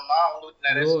பண்ணனும்னா உங்களுக்கு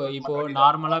நிறைய இப்போ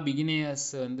நார்மலா பிகினர்ஸ்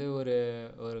வந்து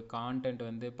ஒரு கான்டென்ட்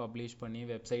வந்து பப்ளிஷ் பண்ணி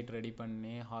வெப்சைட் ரெடி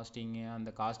பண்ணி ஹாஸ்டிங்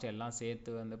அந்த காஸ்ட் எல்லாம் சேர்த்து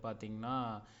வந்து பாத்தீங்கன்னா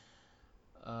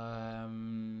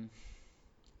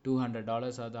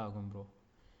 $200 ஆகும் ப்ரோ.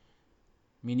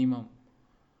 மினிமம்.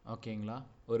 ஓகேங்களா,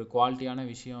 ஒரு குவாலிட்டியான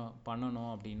விஷயம்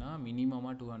பண்ணணும் அப்படின்னா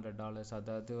மினிமமாக $200.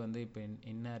 அதாவது வந்து இப்போ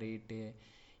என்ன ரேட்டு,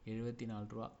 74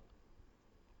 ரூபா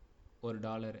ஒரு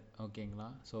டாலர். ஓகேங்களா,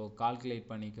 ஸோ கால்குலேட்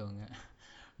பண்ணிக்கோங்க.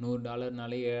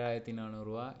 $100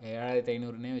 7,400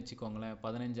 7,500னே வச்சுக்கோங்களேன்,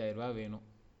 15,000 வேணும்.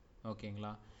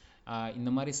 ஓகேங்களா, இந்த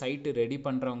மாதிரி சைட்டு ரெடி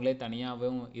பண்ணுறவங்களே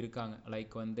தனியாகவும் இருக்காங்க.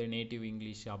 லைக் வந்து நேட்டிவ்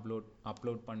இங்கிலீஷ்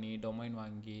அப்லோட் பண்ணி டொமைன்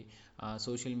வாங்கி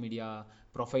சோஷியல் மீடியா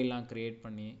ப்ரொஃபைல்லாம் க்ரியேட்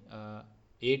பண்ணி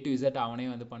A to Z அவனே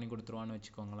வந்து பண்ணி கொடுத்துருவான்னு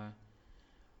வச்சுக்கோங்களேன்.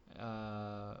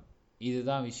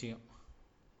 இதுதான் விஷயம்.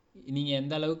 நீங்க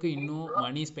எந்த அளவுக்கு இன்னும்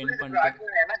மணி ஸ்பெண்ட்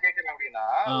பண்ணிட்டு என்ன கேக்குறேன் அப்படின்னா,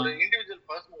 ஒரு இண்டிவிஜுவல்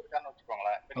பர்சன் இருக்கான்னு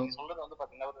வச்சுக்கோங்களேன். இப்ப நீங்க சொல்றது வந்து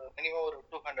பாத்தீங்கன்னா ஒரு மினிமம் ஒரு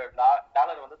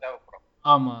 $200 வந்து தேவைப்படும்.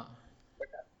 ஆமா,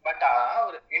 பட்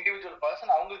ஒரு இண்டிவிஜுவல்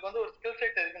பர்சன் அவங்களுக்கு வந்து ஒரு ஸ்கில்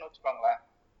செட் இருக்குன்னு வச்சுக்கோங்களேன்.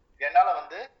 என்னால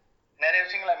வந்து நிறைய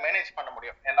விஷயங்களை மேனேஜ் பண்ண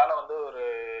முடியும். என்னால வந்து ஒரு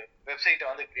வெப்சைட்டை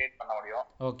வந்து கிரியேட் பண்ண முடியும்.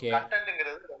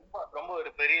 கண்டென்ட்ங்கிறது ரொம்ப ரொம்ப ஒரு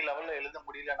பெரிய லெவல்ல எழுத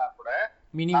முடியலன்னா கூட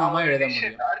மினிமமா எழுத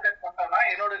முடியும். டார்கெட் பண்றேன்னா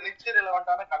என்னோட நிச்ச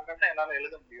ரிலவென்ட்டான கண்டென்ட்டை என்னால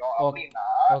எழுத முடியும். அப்படின்னா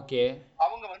ஓகே,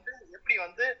 அவங்க வந்து எப்படி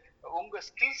வந்து உங்க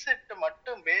ஸ்கில் செட்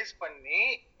மட்டும் பேஸ் பண்ணி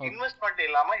இன்வெஸ்ட்மெண்ட்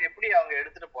இல்லாம எப்படி அவங்க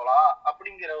எடுத்துட்டு போலாம்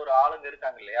அப்படிங்கிற ஒரு ஆளுங்க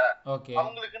இருக்காங்க இல்லையா,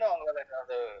 அவங்களுக்குன்னு அவங்களால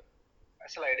ஏதாவது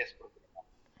ஸ்பெஷல் ஐடியாஸ் கொடுக்குறீங்க?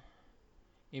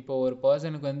 இப்போ ஒரு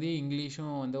பர்சனுக்கு வந்து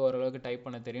இங்கிலீஷும் வந்து ஓரளவுக்கு டைப்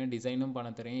பண்ண தெரியும், டிசைனும் பண்ண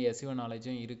தெரியும், எஸ்இஓ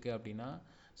நாலேஜும் இருக்குது அப்படின்னா,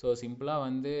 ஸோ சிம்பிளாக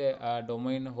வந்து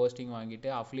டொமைன் ஹோஸ்டிங் வாங்கிட்டு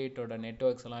அஃபிலியேட்டோட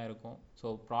நெட்ஒர்க்ஸ் எல்லாம் இருக்கும். ஸோ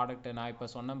ப்ராடக்ட்டை நான் இப்போ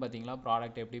சொன்னேன் பார்த்தீங்களா,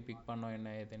 ப்ராடக்ட் எப்படி பிக் பண்ணோம்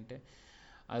என்ன ஏதுன்ட்டு,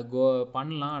 அது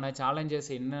பண்ணலாம். ஆனால்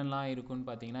சேலஞ்சஸ் என்னெல்லாம் இருக்குன்னு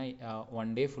பார்த்தீங்கன்னா,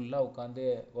 ஒன் டே ஃபுல்லாக உட்காந்து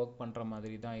ஒர்க் பண்ணுற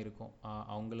மாதிரி தான் இருக்கும்.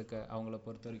 அவங்கள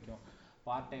பொறுத்த வரைக்கும்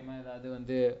பார்ட் டைமாக ஏதாவது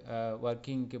வந்து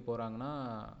ஒர்க்கிங்க்கு போகிறாங்கன்னா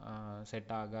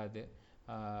செட் ஆகாது.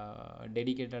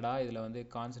 டெடிக்கேட்டடாக இதில் வந்து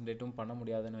கான்சன்ட்ரேட்டும் பண்ண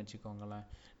முடியாதுன்னு வச்சுக்கோங்களேன்.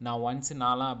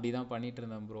 நான்லாம் அப்படி தான் பண்ணிகிட்டு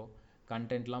இருந்தேன் ப்ரோ.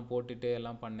 கண்டென்ட்லாம் போட்டுட்டு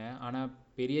எல்லாம் பண்ணேன். ஆனால்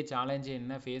பெரிய சேலஞ்சு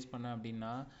என்ன ஃபேஸ் பண்ணேன்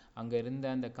அப்படின்னா, அங்கே இருந்த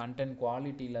அந்த கண்டென்ட்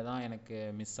குவாலிட்டியில் தான் எனக்கு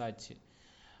மிஸ் ஆச்சு.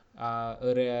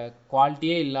 ஒரு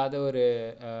குவாலிட்டியே இல்லாத ஒரு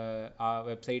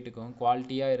வெப்சைட்டுக்கும்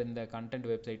குவாலிட்டியாக இருந்த கண்டென்ட்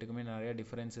வெப்சைட்டுக்குமே நிறைய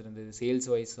டிஃப்ரென்ஸ் இருந்தது, சேல்ஸ்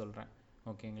வைஸ் சொல்கிறேன்.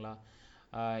 ஓகேங்களா,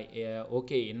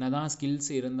 ஓகே என்னதான் ஸ்கில்ஸ்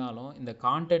இருந்தாலும் இந்த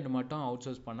கான்டென்ட் மட்டும் அவுட்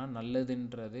சோர்ஸ் பண்ணால்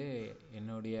நல்லதுன்றது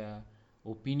என்னுடைய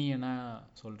ஒப்பீனியனாக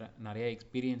சொல்கிறேன். நிறைய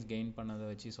எக்ஸ்பீரியன்ஸ் கெயின் பண்ணதை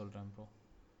வச்சு சொல்கிறேன் bro.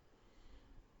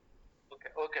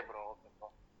 Okay bro.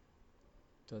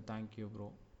 So thank you bro.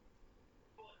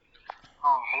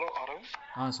 Hello Aravind.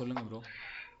 சொல்லுங்கள் ப்ரோ.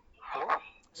 ஹலோ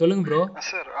சொல்லுங்கள் ப்ரோ.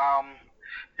 சார்,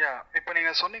 இப்போ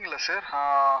நீங்கள் சொன்னீங்களா sir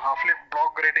affiliate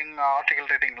blog rating, article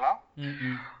ரேட்டிங்லாம்.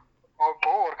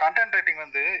 இப்போ ஒரு கண்டென்ட் ரைட்டிங்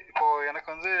வந்து இப்போ எனக்கு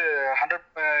வந்து 100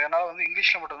 என்னால் வந்து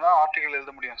இங்கிலீஷில் மட்டும்தான் ஆர்டிகல்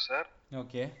எழுத முடியும் சார்.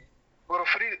 ஓகே.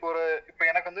 இப்போ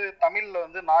எனக்கு வந்து தமிழில்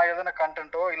வந்து நான் எழுதின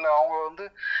கண்டென்ட்டோ இல்லை அவங்க வந்து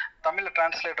தமிழில்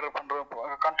டிரான்ஸ்லேட்டர் பண்ணுற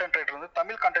கண்டென்ட் ரைட்டர் வந்து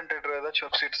தமிழ் கண்டென்ட் ரைட்டர் ஏதாச்சும்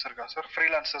வெப்சைட்ஸ் இருக்கா சார்,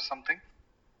 ஃப்ரீலான்சர் சம்திங்?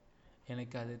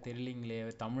 எனக்கு அது தெரியலிங்களே,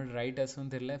 தமிழ்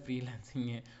ரைட்டர்ஸும் தெரியல, ஃப்ரீலான்சிங்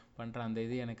பண்ணுற அந்த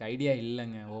இது எனக்கு ஐடியா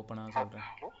இல்லைங்க, ஓப்பனாக சொல்கிறேன்.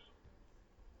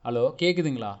 ஹலோ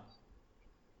கேட்குதுங்களா?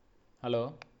 ஹலோ.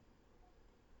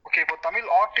 ஓகே, இப்போ தமிழ்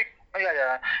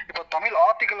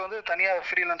ஆர்டிகல் வந்து தனியாக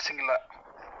ஃப்ரீலான்சிங்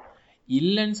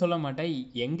இல்லைன்னு சொல்ல மாட்டேன்,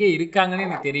 எங்கே இருக்காங்கன்னு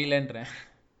எனக்கு தெரியலன்றேன்.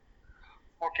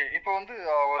 ஓகே, இப்போ வந்து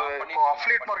ஒரு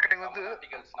அஃபிலியேட் மார்க்கெட்டிங் வந்து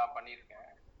ஆர்டிகல்ஸ் நான் பண்ணியிருக்கேன்.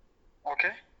 ஓகே,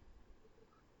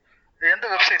 எந்த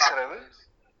வெப்சைட் சார் அது?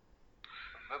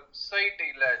 வெப்சைட்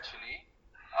இல்லை ஆக்சுவலி,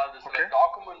 அது சில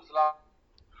டாக்குமெண்ட்ஸ்லாம்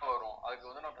வரும், அதுக்கு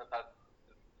வந்து நான்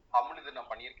தமிழ் இது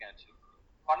நான் பண்ணியிருக்கேன். ஆக்சுவலி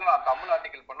பண்ணலாம், தமிழ்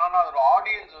ஆர்டிகல் பண்ணலாம். ஆனால் அதோட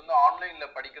ஆடியன்ஸ் வந்து ஆன்லைன்ல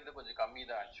படிக்கிறது கொஞ்சம் கம்மி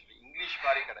தான் ஆக்சுவலி, இங்கிலீஷ்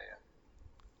மாதிரி கிடையாது.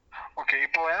 ஓகே,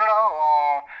 இப்போ என்னன்னா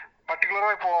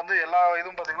பர்டிகுலராக இப்போ வந்து எல்லா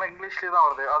இதுவும் பார்த்தீங்கன்னா இங்கிலீஷ்லேயே தான்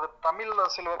வருது. அது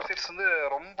தமிழில் சில வெப்சைட்ஸ் வந்து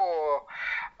ரொம்ப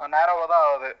நேரோவாக தான்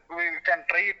ஆகுது. வி கேன்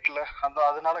ட்ரை இட்ல,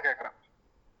 அதனால கேட்குறேன்.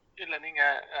 இல்லை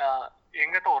நீங்கள்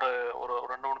எங்கிட்ட ஒரு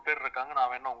 2-3 பேர் இருக்காங்க,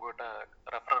 நான் வேணா உங்ககிட்ட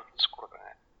ரெஃபரன்ஸ்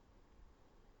கொடுக்குறேன்.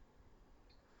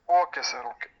 Okay sir.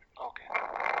 Okay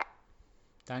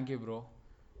thank you bro.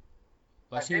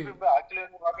 Actually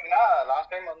வந்து பார்த்தீங்கன்னா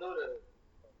லாஸ்ட் டைம் வந்து ஒரு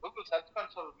கூகுள் சர்ச்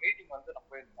கன்சோல் மீட்டிங் வந்து நான்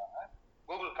போயிருந்தாங்க,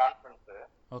 கூகுள் கான்ஃபரன்ஸ்.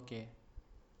 ஓகே,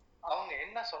 அவங்க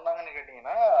என்ன சொன்னாங்கன்னு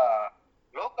கேட்டீங்கன்னா,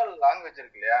 லோக்கல் லாங்குவேஜ்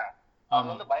இருக்கு இல்லையா, அது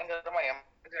வந்து பயங்கரமா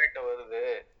எமர்ஜ் ஆகிட்டு வருது.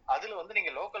 அதுல வந்து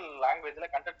நீங்க லோக்கல் லாங்குவேஜ்ல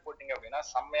கண்டென்ட் போட்டீங்க அப்படின்னா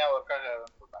செம்மையா ஒர்க்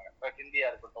ஆகுதுன்னு சொல்றாங்க. இப்போ ஹிந்தியா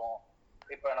இருக்கட்டும்,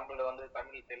 இப்போ நம்மள வந்து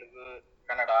தமிழ், தெலுங்கு,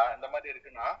 கன்னடா இந்த மாதிரி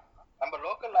இருக்குன்னா நம்ம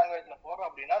லோக்கல் லாங்குவேஜ்ல போறோம்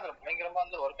அப்படின்னா அதுல பயங்கரமா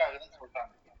வந்து ஒர்க் ஆகுதுன்னு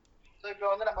சொல்றாங்க. ஸோ இப்போ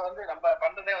வந்து நம்ம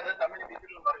பண்றதே வந்து தமிழ்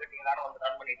டிஜிட்டல் மார்க்கெட்டிங் தானே வந்து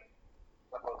ரன் பண்ணிட்டு இருக்கோம்.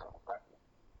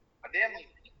 அதே மாதிரி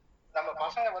நம்ம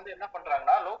பசங்க வந்து என்ன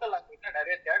பண்றாங்கன்னா லோக்கல் லாங்குவேஜ்ல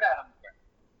நிறைய தேட ஆரம்பிக்கிறாங்க.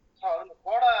 ஸோ அதுல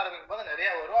போட ஆரம்பிக்கும் போது நிறைய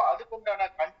வரும். அதுக்குண்டான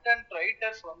கண்டென்ட்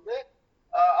ரைட்டர்ஸ் வந்து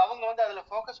அவங்க வந்து அதுல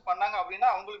ஃபோக்கஸ் பண்ணாங்க அப்படின்னா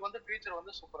அவங்களுக்கு வந்து ஃபியூச்சர்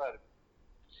வந்து சூப்பரா இருக்கு.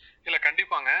 இல்ல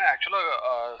கண்டிப்பாங்க. ஆக்சுவலா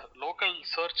லோக்கல்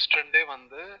சர்ச் ட்ரெண்டே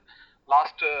வந்து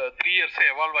லாஸ்ட் 3 இயர்ஸ்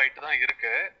எவால்வ் ஆயிட்டு தான்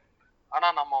இருக்கு. ஆனா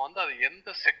நம்ம வந்து அது எந்த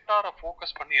செக்டாரை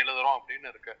ஃபோக்கஸ் பண்ணி எழுதுறோம் அப்படின்னு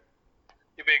இருக்கு.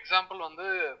 இப்போ எக்ஸாம்பிள் வந்து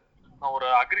நான் ஒரு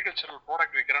அக்ரிகல்ச்சரல்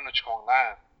ப்ராடக்ட் விற்கிறேன்னு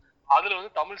வச்சுக்கோங்களேன், அதுல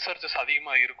வந்து தமிழ் சர்ச்சஸ்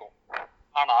அதிகமா இருக்கும்.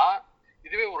 ஆனா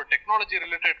இதுவே ஒரு டெக்னாலஜி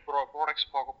ரிலேட்டட்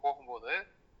ப்ராடக்ட்ஸ் போகும்போது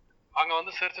அங்க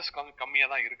வந்து சர்ச்சஸ் கம்மியா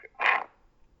தான் இருக்கு.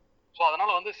 ஸோ அதனால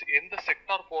வந்து எந்த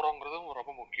செக்டார் போறோங்கிறதும்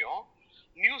ரொம்ப முக்கியம்.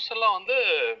 நியூஸ் எல்லாம் வந்து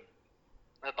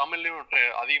தமிழ்லயும்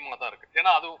அதிகமாக தான் இருக்கு.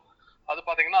 ஏன்னா அது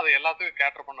பாத்தீங்கன்னா அது எல்லாத்துக்கும்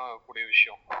கேட்டர் பண்ணக்கூடிய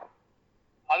விஷயம்.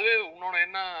 அதுவே இன்னொன்னு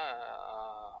என்ன,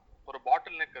 ஒரு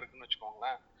பாட்டில் நெக் இருக்குன்னு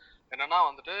வச்சுக்கோங்களேன். என்னன்னா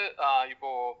வந்துட்டு இப்போ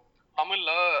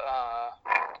தமிழ்ல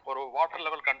ஒரு வாட்டர்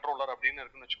லெவல் கண்ட்ரோலர் அப்படின்னு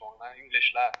இருக்குன்னு வச்சுக்கோங்களேன்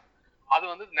இங்கிலீஷ்ல. அது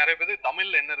வந்து நிறைய பேருக்கு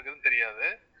தமிழ்ல என்ன இருக்குதுன்னு தெரியாது.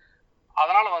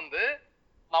 அதனால வந்து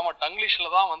நாம டங்கிலீஷ்ல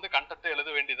தான் வந்து கண்டென்ட் எழுத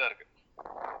வேண்டியதா இருக்கு.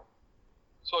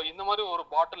 ஸோ இந்த மாதிரி ஒரு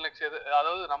பாட்டில் நெக்ஸ்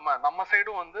அதாவது நம்ம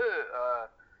சைடும் வந்து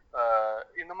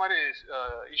இந்த மாதிரி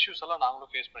இஷ்யூஸ் எல்லாம்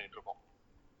நாங்களும் ஃபேஸ் பண்ணிட்டு இருக்கோம்.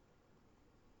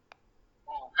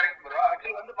 Correct bro.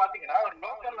 ஆக்சுவலி வந்து பாத்தீங்கன்னா ஒரு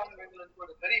லோக்கல் லாங்குவேஜ்ல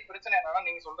ஒரு பெரிய பிரச்சனை என்னன்னா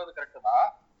நீங்க சொல்றது கரெக்ட் தான்.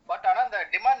 பட் ஆனா இந்த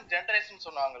டிமாண்ட் ஜெனரேஷன்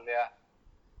சொன்னாங்க இல்லையா,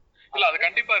 இல்ல அது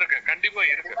கண்டிப்பா இருக்கு.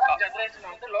 டிமாண்ட் ஜெனரேஷன்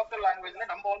வந்து லோக்கல் லாங்குவேஜ்ல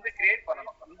நம்ம வந்து கிரியேட்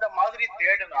பண்ணணும். இந்த மாதிரி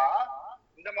தேடுனா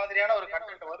இந்த மாதிரியான ஒரு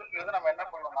கண்டென்ட் வருங்கிறது நம்ம என்ன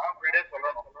பண்ணணும்னா அப்படியே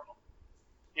சொல்லணும்.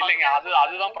 இல்லைங்க,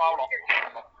 அதுதான் ப்ராப்ளம்.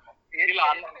 இல்ல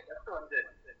வந்து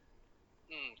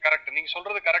கரெக்ட், நீங்க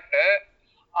சொல்றது கரெக்ட்.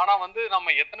 ஆனா வந்து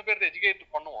நம்ம எத்தனை பேருக்கு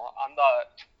எஜுகேட் பண்ணுவோம்? அந்த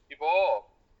இப்போ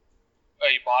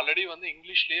ஆல்ரெடி வந்து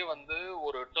இங்கிலீஷ்லயே வந்து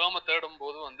ஒரு டேர்மை தேடும்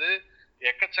போது வந்து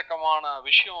எக்கச்சக்கமான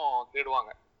விஷயம்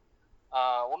தேடுவாங்க.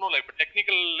 ஒன்றும் இல்லை, இப்போ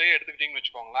டெக்னிக்கல்லே எடுத்துக்கிட்டீங்கன்னு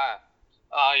வச்சுக்கோங்களேன்.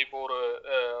 இப்போ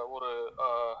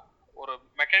ஒரு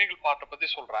மெக்கானிக்கல் பார்ட்டை பற்றி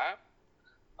சொல்கிறேன்.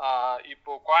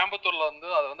 இப்போ கோயம்புத்தூர்ல வந்து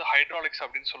அது வந்து ஹைட்ராலிக்ஸ்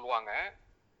அப்படின்னு சொல்லுவாங்க.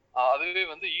 அதுவே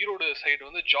வந்து ஈரோடு சைடு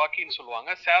வந்து ஜாக்கின்னு சொல்லுவாங்க.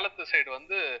 சேலத்து சைடு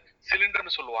வந்து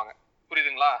சிலிண்டர்னு சொல்லுவாங்க.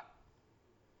 புரியுதுங்களா?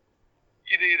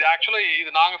 இது ஆக்சுவலா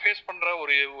இது நாங்க ஃபேஸ் பண்ற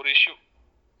ஒரு இஷ்யூ.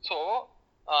 ஸோ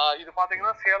இது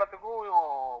பாத்தீங்கன்னா சேலத்துக்கும்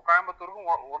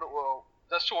கோயம்புத்தூருக்கும்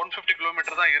ஜஸ்ட் 150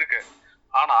 கிலோமீட்டர் தான் இருக்கு.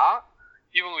 ஆனா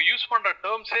இவங்க யூஸ் பண்ற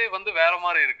டேர்ம்ஸே வந்து வேற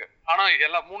மாதிரி இருக்கு. ஆனா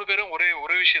எல்லா 3 பேரும்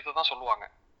ஒரே விஷயத்தை தான் சொல்லுவாங்க.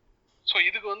 ஸோ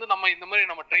இதுக்கு வந்து நம்ம இந்த மாதிரி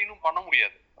நம்ம ட்ரெயினும் பண்ண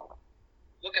முடியாது.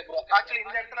 Okay bro. ஆக்சுவலி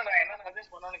இந்த இடத்துல நான் என்ன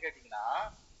சஜஸ்ட் பண்ணணும்னு கேட்டீங்கன்னா,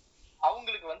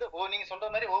 அவங்களுக்கு வந்து நீங்க சொல்ற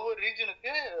மாதிரி ஒவ்வொரு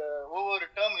ரீஜனுக்கு ஒவ்வொரு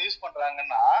டேர்ம் யூஸ்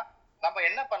பண்றாங்கன்னா நம்ம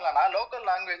என்ன பண்ணலாம்னா லோக்கல்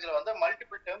லாங்குவேஜ்ல வந்து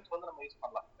மல்டிபிள் டேர்ம்ஸ் வந்து நம்ம யூஸ்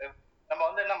பண்ணலாம். நம்ம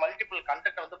வந்து என்ன மல்டிபிள்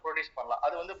கண்டென்ட் வந்து ப்ரொடியூஸ் பண்ணலாம்.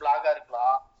 அது வந்து பிளாகா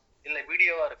இருக்கலாம், இல்ல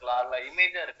வீடியோவா இருக்கலாம், இல்ல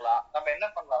இமேஜா இருக்கலாம். நம்ம என்ன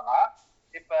பண்ணலாம்னா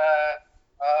இப்ப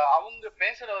அவங்க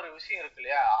பேசுற ஒரு விஷயம் இருக்கு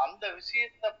இல்லையா, அந்த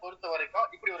விஷயத்தை பொறுத்த வரைக்கும்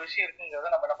இப்படி ஒரு விஷயம்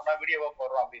இருக்குங்கிறத நம்ம என்ன பண்ணா வீடியோவா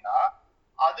போடுறோம் அப்படின்னா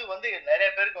அது வந்து நிறைய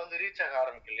பேருக்கு வந்து ரீச் ஆக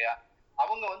ஆரம்பிக்கும் இல்லையா.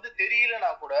 அவங்க வந்து தெரியலனா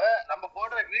கூட நம்ம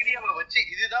போடுற வீடியோவை வச்சு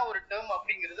இதுதான் ஒரு டேர்ம்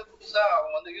அப்படிங்கறது புதுசா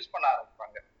அவங்க வந்து யூஸ் பண்ண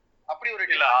ஆரம்பிப்பாங்க. அப்படி ஒரு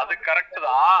இல்ல அது கரெக்ட்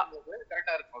தான்,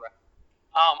 கரெக்டா இருக்கும்ல.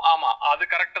 ஆமா அது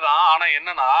கரெக்ட் தான். ஆனா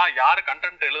என்னன்னா யாரு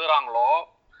கண்டென்ட் எழுதுறாங்களோ,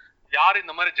 யாரு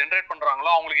இந்த மாதிரி ஜெனரேட்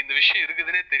பண்றாங்களோ அவங்களுக்கு இந்த விஷயம்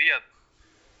இருக்குதுன்னே தெரியாது.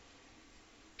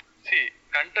 See,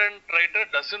 content writer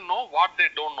doesn't know what they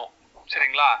don't know.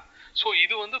 சரிங்களா? சோ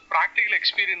இது வந்து பிராக்டிகல்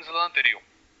எக்ஸ்பீரியன்ஸ்ல தான் தெரியும்.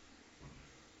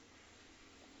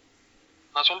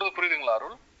 நான் சொல்றது புரியுதுங்களா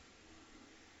அருள்?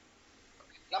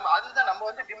 அதுதான் நம்ம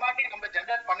வந்து டிமாண்டை நம்ம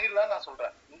ஜெனரேட் பண்ணிரலாம் நான்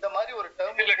சொல்றேன். இந்த மாதிரி ஒரு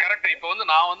டேர்ம் இல்ல கரெக்ட். இப்போ வந்து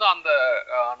நான்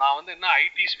வந்து என்ன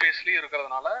ஐடி ஸ்பேஸ்லயே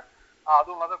இருக்கிறதுனால,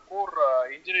 அதுவும் இல்லாத கோர்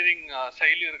இன்ஜினியரிங்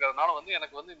சைட்லயும் இருக்கிறதுனால வந்து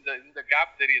எனக்கு வந்து இந்த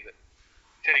கேப் தெரியுது.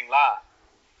 சரிங்களா?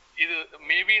 இது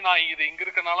மேபி நான் இது இங்க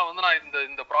இருக்கனால வந்து நான்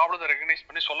இந்த ப்ராப்ளத்தை ரெகனைஸ்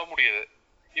பண்ணி சொல்ல முடியாது.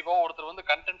 இப்போ ஒருத்தர் வந்து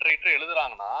கண்டென்ட் ரைட்டர்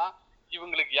எழுதுறாங்கன்னா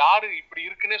இவங்களுக்கு யாரு இப்படி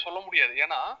இருக்குன்னே சொல்ல முடியாது.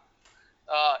 ஏன்னா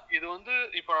இது வந்து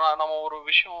இப்போ நம்ம ஒரு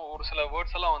விஷயம், ஒரு சில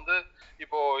வேர்ட்ஸ் எல்லாம் வந்து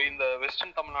இப்போ இந்த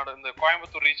வெஸ்டர்ன் தமிழ்நாடு இந்த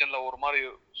கோயம்புத்தூர் ரீஜன்ல ஒரு மாதிரி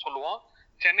சொல்லுவோம்,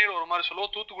 சென்னையில ஒரு மாதிரி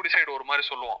சொல்லுவோம், தூத்துக்குடி சைடு ஒரு மாதிரி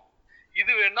சொல்லுவோம்.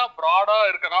 இது வேணா ப்ராடா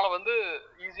இருக்கனால வந்து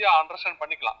ஈஸியா அண்டர்ஸ்டாண்ட்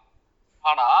பண்ணிக்கலாம்.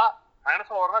 ஆனா நான் என்ன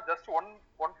சொல்ல வரேன்னா ஜஸ்ட்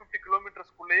 150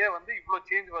 கிலோமீட்டர்ஸ்குள்ளேயே வந்து இவ்வளவு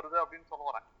சேஞ்ச் வருது அப்படின்னு சொல்ல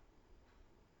வரேன்.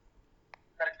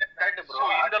 Correct bro.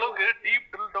 இந்த அளவுக்கு டீப்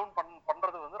ட்ரில் டவுன்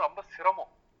பண்றது வந்து ரொம்ப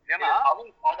சிரமம். ஏன்னா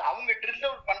அவங்க ட்ரில்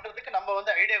டவுன் பண்றதுக்கு நம்ம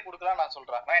வந்து ஐடியா கொடுக்கலாம் நான்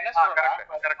சொல்றேன். நான் என்ன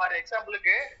சொல்றேன், ஃபார்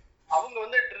எக்ஸாம்பிளுக்கு அவங்க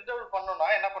வந்து ட்ரில் டவுன் பண்ணணும்னா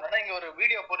என்ன பண்ணணும்னா இங்க ஒரு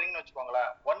வீடியோ போடுறீங்கன்னு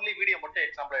வச்சுக்கோங்களேன், ஒன்லி வீடியோ மட்டும்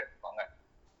எக்ஸாம்பிள் எடுத்துக்கோங்க.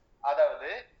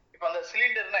 அதாவது இப்ப அந்த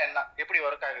சிலிண்டர்னா என்ன, எப்படி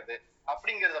ஒர்க் ஆகுது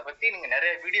அப்படிங்கறத பத்தி நீங்க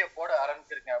நிறைய வீடியோ போட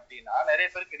ஆரம்பிச்சிருக்கீங்க அப்படின்னா நிறைய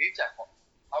பேருக்கு ரீச் ஆகும்.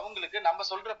 அவங்களுக்கு நம்ம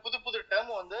சொல்ற புது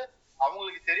டேர்ம் வந்து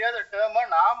அவங்களுக்கு தெரியாத டேர்மா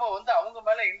நாம வந்து அவங்க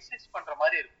மேல இன்சிஸ்ட் பண்ற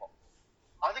மாதிரி இருக்கும்.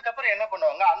 அதுக்கப்புறம் என்ன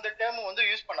பண்ணுவாங்க, அந்த டேர்ம் வந்து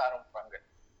யூஸ் பண்ண ஆரம்பிப்பாங்க.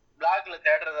 பிளாக்ல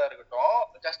தேடுறதா இருக்கட்டும்,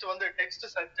 ஜஸ்ட் வந்து டெக்ஸ்ட்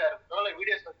சர்ச்சா இருக்கட்டும், இல்ல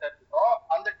வீடியோ சர்ச்சா இருக்கட்டும்,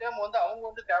 அந்த டேர்ம் வந்து அவங்க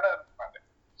வந்து தேட ஆரம்பிப்பாங்க.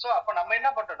 சோ அப்ப நம்ம என்ன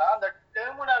பண்றோம்னா அந்த டேர்ம்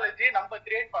டெர்மினாலஜி நம்ம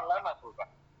கிரியேட் பண்ணலாம்னு நான் சொல்றேன்.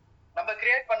 நம்ம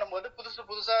கிரியேட் பண்ணும்போது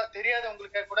புதுசா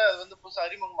தெரியாதவங்களுக்கே கூட அது வந்து புதுசா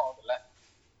அறிமுகமாகுதுல்ல.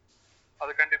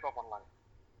 அது கண்டிப்பா பண்ணலாம்.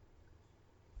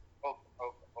 Okay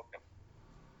okay okay.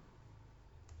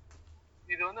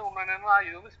 இது வந்து உண்மை என்னன்னா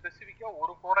இது வந்து ஸ்பெசிஃபிக்கா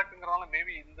ஒரு ப்ராடக்ட்ங்கறனால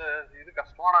மேபி இந்த இது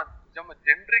கஷ்டமான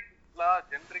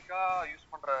ஜென்ரிக்கா யூஸ்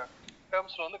பண்ற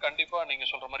டேர்ம்ஸ்ல வந்து கண்டிப்பா நீங்க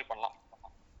சொல்ற மாதிரி பண்ணலாம்.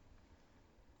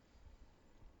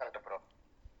 Correct bro.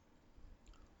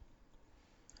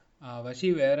 வஷி,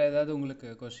 வேற ஏதாவது உங்களுக்கு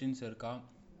கொஸ்டின்ஸ் இருக்கா?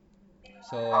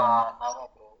 ஸோ ஆமா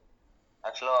ப்ரோ,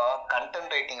 ஆக்சுவலா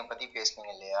கண்டென்ட் ரைட்டிங்கை பத்தி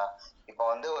பேசுனீங்க இல்லையா? இப்போ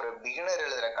வந்து ஒரு பிகினர்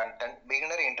எழுதுற கண்டென்ட்,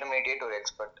 பிகினர், இன்டர்மீடியேட், ஒரு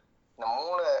எக்ஸ்பர்ட், இந்த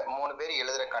மூணு பேர்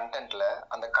எழுதுற கண்டென்ட்ல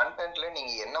அந்த கண்டென்ட்ல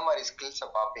நீங்க என்ன மாதிரி ஸ்கில்ஸை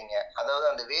பார்ப்பீங்க? அதாவது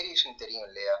அந்த வேரியேஷன் தெரியும்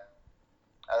இல்லையா?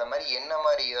 அத மாதிரி என்ன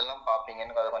மாதிரி இதெல்லாம்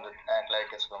பார்ப்பீங்கன்னு அதை கொஞ்சம்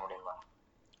கிளாரிட்டியா சொல்ல முடியுமா?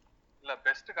 இல்ல,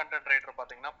 பெஸ்ட் கண்டென்ட் ரைட்டர்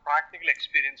பாத்தீங்கன்னா ப்ராக்டிகல்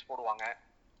எக்ஸ்பீரியன்ஸ் போடுவாங்க.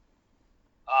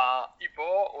 இப்போ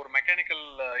ஒரு மெக்கானிக்கல்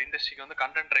இண்டஸ்ட்ரிக்கு வந்து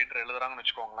கண்டென்ட் ரைட்டர் எழுதுறாங்கன்னு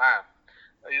வச்சுக்கோங்களேன்.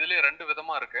 இதுலயே 2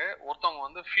 விதமா இருக்கு. ஒருத்தவங்க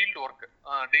வந்து ஃபீல்டு ஒர்க்,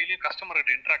 டெய்லியும் கஸ்டமர்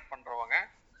கிட்ட இன்டராக்ட் பண்றவங்க,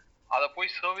 அதை போய்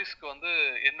சர்வீஸ்க்கு வந்து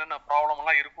என்னென்ன ப்ராப்ளம்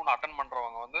எல்லாம் இருக்கும்னு அட்டன்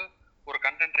பண்றவங்க வந்து ஒரு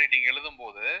கண்டென்ட் ரைட்டிங் எழுதும்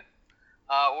போது,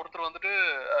 ஒருத்தர் வந்துட்டு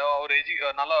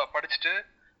அவர் நல்லா படிச்சுட்டு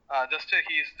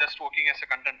he is just working as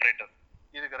a content writer.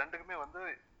 இதுக்கு ரெண்டுக்குமே வந்து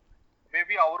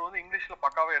மேபி அவர் வந்து இங்கிலீஷ்ல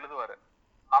பக்காவே எழுதுவாரு.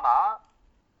 ஆனா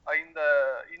இந்த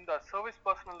இந்த சர்வீஸ்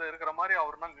பர்சனல்ல இருக்கிற மாதிரி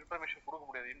அவர்னால இன்ஃபர்மேஷன் கொடுக்க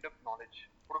முடியாது, இன்டெப்த் நாலேஜ்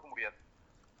கொடுக்க முடியாது.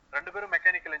 2 பேரும்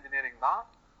மெக்கானிக்கல் இன்ஜினியரிங் தான்,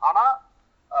 ஆனா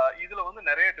இதுல வந்து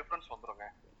நிறைய டிஃபரன்ஸ் வந்துருங்க.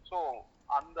 ஸோ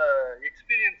அந்த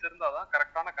எக்ஸ்பீரியன்ஸ் இருந்தாதான்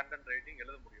கரெக்டான கண்டென்ட் ரைட்டிங்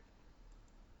எழுத முடியும்.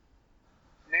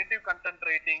 நேட்டிவ் கண்டென்ட்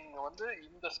ரைட்டிங் வந்து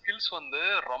இந்த ஸ்கில்ஸ் வந்து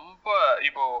ரொம்ப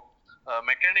இப்போ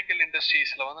மெக்கானிக்கல்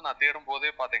இண்டஸ்ட்ரீஸ்ல வந்து நான் தேடும்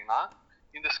போதே பாத்தீங்கன்னா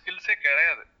இந்த ஸ்கில்ஸே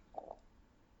கிடையாது.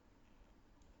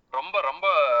 ரொம்ப ரொம்ப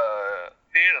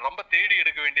ரொம்ப தேடி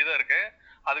எடுக்க வேண்டியதா இருக்கு.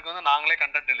 அதுக்கு வந்து நாங்களே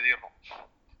கண்டென்ட் எழுதிடுறோம்.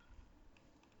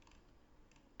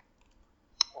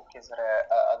 ஓகே சார்,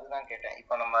 அதுதான் கேட்டேன்.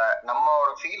 இப்போ நம்மளோட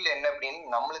ஃபீல்டு என்ன அப்படின்னு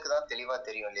நம்மளுக்கு தான் தெளிவா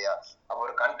தெரியும் இல்லையா? அப்போ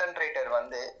ஒரு கண்டென்ட் ரைட்டர்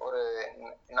வந்து ஒரு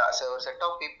செட்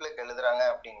ஆஃப் பீப்புளுக்கு எழுதுறாங்க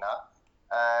அப்படின்னா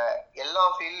எல்லா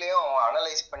ஃபீல்ட்லயும்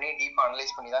அனலைஸ் பண்ணி டீப்பா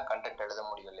அனலைஸ் பண்ணி தான் கண்டென்ட் எழுத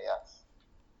முடியும் இல்லையா?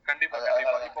 கண்டிப்பா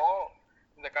கண்டிப்பா. இப்போ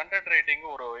இந்த கண்டென்ட் ரைட்டிங்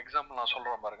ஒரு எக்ஸாம்பிள் நான்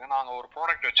சொல்றேன் பாருங்க. நாங்க ஒரு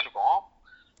ப்ராடக்ட் வச்சிருக்கோம்.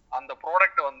 அந்த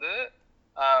ப்ராடக்ட் வந்து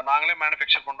நாங்களே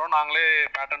மேனுஃபேக்சர் பண்றோம், நாங்களே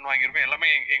பேட்டர்ன் வாங்கியிருக்கோம், எல்லாமே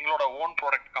எங்களோட ஓன்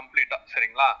ப்ராடக்ட் கம்ப்ளீட்டா.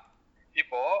 சரிங்களா?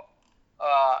 இப்போ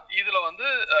இதுல வந்து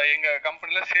எங்க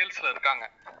கம்பெனில சேல்ஸ்ல இருக்காங்க.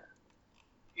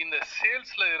 இந்த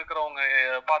சேல்ஸ்ல இருக்கிறவங்க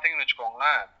பாத்தீங்கன்னு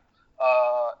வச்சுக்கோங்களேன்,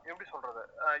 எப்படி சொல்றது,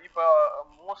 இப்ப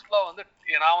மோஸ்ட்லா வந்து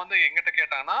நான் வந்து எங்கிட்ட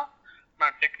கேட்டாங்கன்னா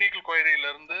நான் டெக்னிக்கல்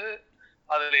குவைரியில இருந்து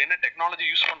அதுல என்ன டெக்னாலஜி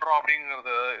யூஸ் பண்றோம்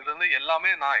அப்படிங்கறது இருந்து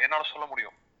எல்லாமே நான் என்னால சொல்ல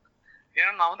முடியும்.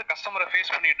 ஏன்னா நான் வந்து கஸ்டமரை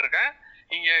ஃபேஸ் பண்ணிட்டு இருக்கேன்,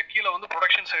 இங்க கீழே வந்து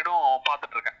ப்ரொடக்ஷன் சைடும்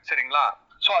பார்த்துட்டு இருக்கேன். சரிங்களா?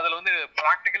 ஸோ அதுல வந்து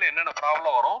ப்ராக்டிக்கலா என்னென்ன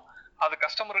ப்ராப்ளம் வரும், அது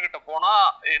கஸ்டமர் கிட்ட போனா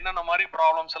என்னென்ன மாதிரி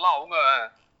ப்ராப்ளம்ஸ் எல்லாம் அவங்க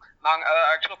நாங்க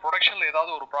ஆக்சுவலா ப்ரொடக்ஷன்ல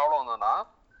ஏதாவது ஒரு ப்ராப்ளம் வந்ததுன்னா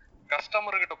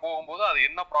கஸ்டமர் கிட்ட போகும்போது அது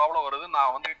என்ன ப்ராப்ளம் வருது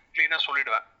நான் வந்து கிளீனா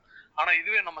சொல்லிடுவேன். ஆனா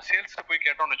இதுவே நம்ம சேல்ஸ்க்கு போய்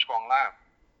கேட்டோம்னு வச்சுக்கோங்களேன்,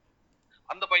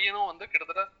 அந்த பையனும் வந்து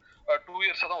கிட்டத்தட்ட 2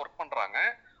 இயர்ஸா தான் ஒர்க் பண்றாங்க.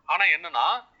 ஆனா என்னன்னா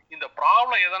இந்த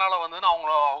ப்ராப்ளம் எதனால வந்ததுன்னு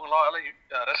அவங்களால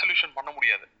ரெசல்யூஷன் பண்ண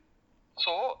முடியாது.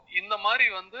 ஸோ இந்த மாதிரி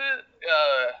வந்து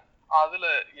அதுல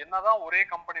என்னதான் ஒரே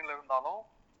கம்பெனில இருந்தாலும்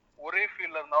ஒரே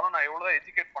ஃபீல்ட்ல இருந்தாலும் நான் எவ்வளவுதான்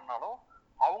எஜுகேட் பண்ணாலும்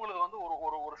அவங்களுக்கு வந்து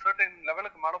ஒரு சர்டன்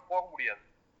லெவலுக்கு மேல போக முடியாது.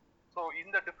 ஸோ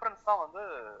இந்த டிஃபரன்ஸ் தான் வந்து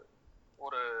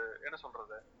ஒரு என்ன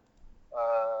சொல்றது,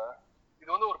 இது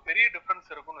வந்து ஒரு பெரிய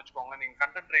டிஃபரன்ஸ் இருக்கும்னு வச்சுக்கோங்க நீங்க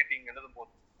கண்டென்ட் ரைட்டிங் எழுதும்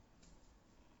போது.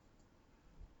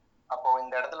 அப்போ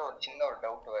இந்த இடத்துல ஒரு சின்ன ஒரு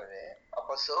டவுட் வருது.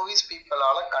 அப்போ சர்வீஸ்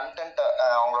பீப்புளால கண்டென்ட்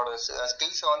அவங்களோட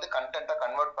ஸ்கில்ஸை வந்து கண்டென்ட்டா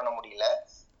கன்வெர்ட் பண்ண முடியல,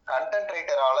 கண்டென்ட்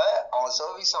ரைட்டரால அவங்க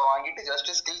சர்வீஸை வாங்கிட்டு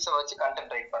ஜஸ்ட் ஸ்கில்ஸை வச்சு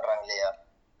கண்டென்ட் ரைட் பண்றாங்க இல்லையா?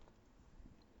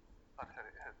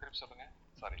 சரி, திருப்பி சொல்லுங்க.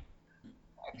 சாரி.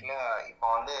 ஆக்சுவலா இப்போ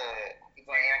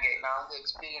எனக்கு நான் வந்து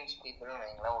எக்ஸ்பீரியன்ஸ் பீப்புள்னு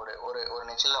வைங்களேன், ஒரு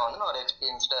நிச்சில் வந்து நான் ஒரு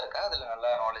எக்ஸ்பீரியன்ஸ்டா இருக்கேன், அதுல நல்ல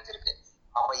நாலேஜ் இருக்கு.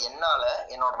 அப்போ என்னால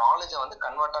என்னோட நாலேஜை வந்து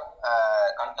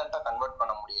கண்டென்ட்டா கன்வெர்ட்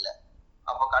பண்ண முடியல.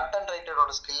 அப்போ கண்டென்ட்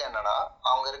ரைட்டரோட ஸ்கில் என்னன்னா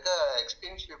அவங்க இருக்க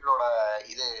எக்ஸ்பீரியன்ஸ் பீப்புளோட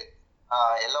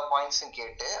எல்லா பாயிண்ட்ஸும்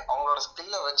கேட்டு அவங்களோட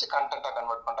ஸ்கில்லை வச்சு கண்டென்ட்டா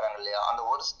கன்வெர்ட் பண்றாங்க இல்லையா? அந்த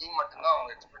ஒரு ஸ்கில் மட்டும்தான்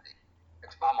அவங்க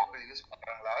யூஸ்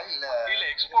பண்றாங்களா? இல்ல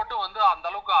எக்ஸ்போர்ட்டும் வந்து அந்த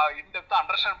அளவுக்கு இன் டெப்த்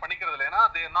அண்டர்ஸ்டாண்ட் பண்ணிக்கிறது இல்லை.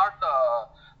 ஏன்னா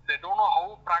they don't know how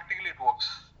practically it works.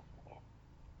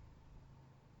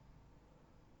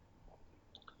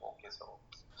 Okay sir.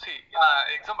 see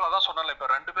example அதான் சொன்னேன்ல, இப்ப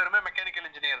 2 பேருமே மெக்கானிக்கல்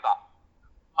இன்ஜினியர் தான்,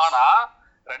 ஆனா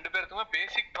 2 பேருக்குமே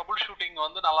பேசிக் ட்ரபிள் ஷூட்டிங்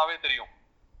வந்து நல்லாவே தெரியும்.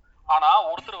 ஆனா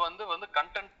ஒருத்தர் வந்து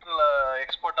கண்டென்ட்ல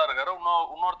எக்ஸ்பர்ட்டா இருக்காரு,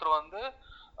 இன்னொருத்தர் வந்து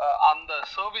அந்த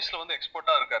சர்வீஸ்ல வந்து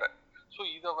எக்ஸ்பர்ட்டா இருக்காரு. ஸோ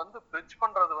இதை வந்து பிரிட்ஜ்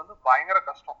பண்றது வந்து பயங்கர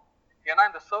கஷ்டம். ஏன்னா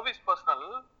இந்த சர்வீஸ் பர்சனல்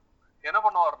என்ன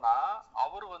பண்ணுவாருன்னா,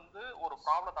 அவர் வந்து ஒரு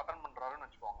ப்ராப்ளத்தை அட்டன் பண்றாருன்னு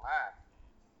வச்சுக்கோங்களேன்,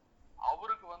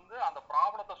 அவருக்கு வந்து அந்த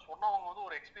ப்ராப்ளத்தை சொன்னவங்க வந்து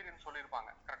ஒரு எக்ஸ்பீரியன்ஸ்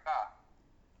சொல்லியிருப்பாங்க கரெக்டா.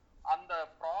 அந்த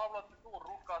ப்ராப்ளத்துக்கு ஒரு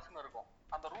ரூட் காஸ்ன்னு இருக்கும்.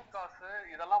 அந்த ரூட் காசு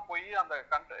இதெல்லாம் போய் அந்த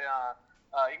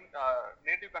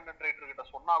நேட்டிவ் கண்டென்ட் ரைட்டர் கிட்ட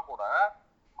சொன்னா கூட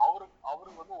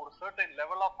அவருக்கு வந்து ஒரு சர்டன்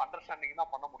லெவல் ஆஃப் அண்டர்ஸ்டாண்டிங்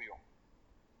தான் பண்ண முடியும்.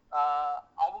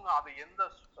 அவங்க அது எந்த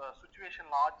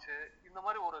சுச்சுவேஷன்ல ஆச்சு, இந்த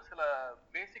மாதிரி ஒரு சில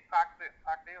பேசிக்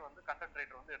ஃபேக்டே வந்து கண்டென்ட்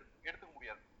ரைட்டர் வந்து எடுத்துக்க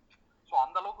முடியாது. ஸோ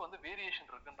அந்த அளவுக்கு வந்து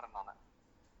வேரியேஷன் இருக்குன்றேன் நான்.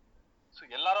 ஸோ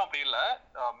எல்லாரும் அப்படி இல்லை,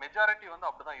 மெஜாரிட்டி வந்து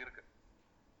அப்படிதான் இருக்கு.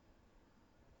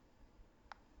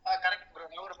 Correct bro.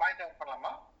 நான் ஒரு பாயிண்ட் ஆட்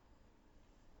பண்ணலாமா?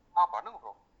 பண்ணுங்க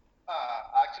ப்ரோ.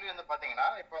 ஆக்சுவலி வந்து பாத்தீங்கன்னா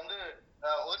இப்போ வந்து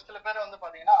ஒரு சில பேர் வந்து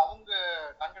பாத்தீங்கன்னா அவங்க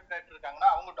கண்டென்ட் ரைட்டர் இருக்காங்கன்னா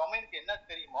அவங்க டொமைனுக்கு என்ன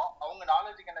தெரியுமோ, அவங்க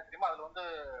நாலேஜுக்கு என்ன தெரியுமோ அதுல வந்து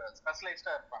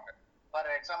ஸ்பெஷலைஸ்டா இருப்பாங்க. ஃபார்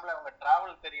எக்ஸாம்பிள் அவங்க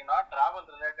டிராவல் தெரியும்னா டிராவல்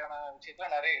ரிலேட்டடான விஷயத்துல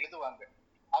நிறைய எழுதுவாங்க.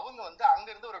 அவங்க வந்து அங்க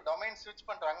இருந்து ஒரு டொமைன் ஸ்விட்ச்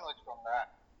பண்றாங்கன்னு வச்சுக்கோங்க.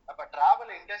 அப்ப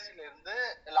டிராவல் இண்டஸ்ட்ரியில இருந்து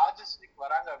லாஜிஸ்டிக்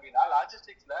வராங்க அப்படின்னா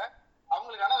லாஜிஸ்டிக்ஸ்ல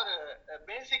அவங்களுக்கான ஒரு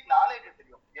பேசிக் நாலேஜ்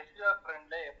தெரியும். எஸ்யூஆர்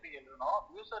ஃப்ரெண்ட்ல எப்படி எழுதணும்,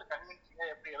 யூசர் கன்வின்சிங்கா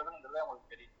எப்படி எழுதணுங்கிறது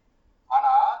அவங்களுக்கு தெரியும்.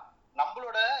 ஆனா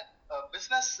நம்மளோட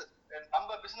பிசினஸ்,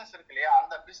 நம்ம பிசினஸ் இருக்கு இல்லையா,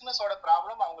 அந்த பிசினஸோட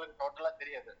ப்ராப்ளம் அவங்களுக்கு டோட்டலா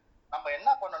தெரியாது. நம்ம என்ன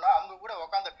பண்ணணும், அவங்க கூட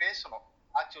உட்காந்து பேசணும்.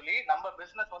 ஆக்சுவலி நம்ம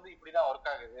பிசினஸ் வந்து இப்படிதான் ஒர்க்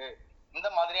ஆகுது, இந்த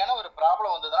மாதிரியான ஒரு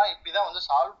ப்ராப்ளம் வந்துதான் இப்படிதான் வந்து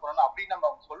சால்வ் பண்ணணும் அப்படின்னு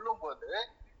நம்ம சொல்லும் போது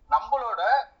நம்மளோட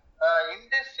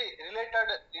இண்டஸ்ட்ரி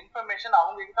ரிலேட்டட் இன்ஃபர்மேஷன்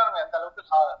அவங்க கிட்ட நம்ம எந்த அளவுக்கு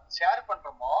ஷேர்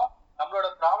பண்றோமோ, நம்மளோட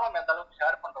ப்ராப்ளம் எந்த அளவுக்கு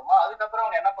ஷேர் பண்றோமோ, அதுக்கப்புறம்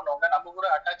அவங்க என்ன பண்ணுவாங்க, நம்ம கூட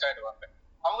அட்டாச் ஆயிடுவாங்க.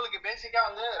 அவங்களுக்கு பேசிக்கா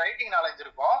வந்து ரைட்டிங் நாலேஜ்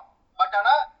இருக்கும். பட்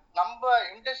ஆனா நம்ம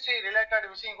இண்டஸ்ட்ரி ரிலேட்டட்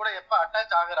விஷயம் கூட எப்ப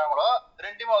அட்டாச் ஆகுறாங்களோ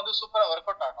ரெண்டுமே வந்து சூப்பரா ஒர்க்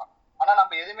அவுட் ஆகும். ஆனா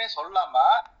நம்ம எதுவுமே சொல்லாம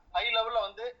ஹை லெவல்ல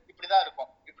வந்து இப்படிதான் இருக்கும்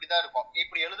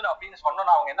இப்படி எழுதணும் அப்படின்னு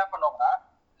சொன்னோம்னா அவங்க என்ன பண்ணுவாங்கன்னா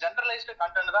ஜெனரலைஸ்டு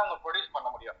கண்டென்ட் தான் அவங்க ப்ரொடியூஸ் பண்ண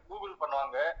முடியும். கூகுள்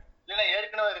பண்ணுவாங்க, இல்லைன்னா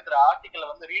ஏற்கனவே இருக்கிற ஆர்டிக்கலை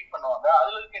வந்து ரீட் பண்ணுவாங்க,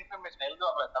 அதுல இருக்க இன்ஃபர்மேஷன்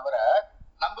எழுதுவாங்களே தவிர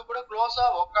நம்ம கூட க்ளோஸா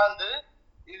உட்காந்து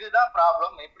இதுதான்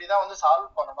ப்ராப்ளம், இப்படிதான் வந்து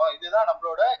சால்வ் பண்ணணும், இதுதான்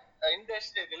நம்மளோட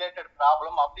இண்டஸ்ட்ரி ரிலேட்டட்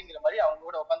ப்ராப்ளம் அப்படிங்கிற மாதிரி அவங்க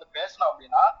கூட உட்காந்து பேசணும்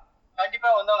அப்படின்னா கண்டிப்பா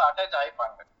வந்து அவங்க அட்டாச்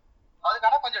ஆயிப்பாங்க.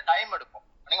 அதுக்கான கொஞ்சம் டைம் எடுக்கும்.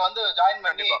 நீங்க வந்து ஜாயின்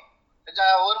பண்ணி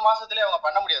ஒரு மாசத்துலயே அவங்க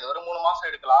பண்ண முடியாது. ஒரு 3 மாசம்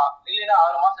எடுக்கலாம், இல்லைன்னா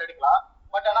 6 மாசம் எடுக்கலாம்.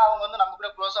 பட் ஆனா அவங்க வந்து நம்ம கூட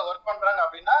க்ளோஸா ஒர்க் பண்றாங்க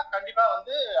அப்படின்னா கண்டிப்பா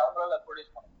வந்து அவங்களால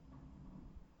ப்ரொடியூஸ் பண்ண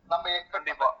நம்ம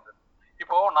கண்டிப்பா.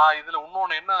 இப்போ நான் இதுல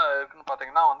இன்னொன்னு என்ன இருக்குன்னு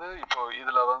பாத்தீங்கன்னா வந்து, இப்போ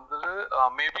இதுல வந்து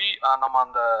மேபி நம்ம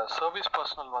அந்த சர்வீஸ்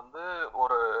பர்சனல் வந்து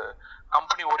ஒரு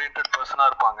கம்பெனி ஓரியன்டட் பர்சனா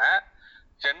இருப்பாங்க.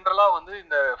 ஜென்ரலா வந்து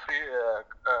இந்த ஃப்ரீ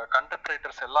கண்டென்ட்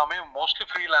ரைட்டர்ஸ் எல்லாமே மோஸ்ட்லி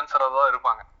ஃப்ரீலான்சரா தான்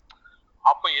இருப்பாங்க.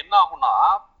 அப்ப என்ன ஆகும்னா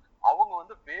அவங்க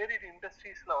வந்து வேரியட்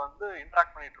இண்டஸ்ட்ரீஸ்ல வந்து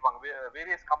இன்டராக்ட் பண்ணிட்டு இருப்பாங்க,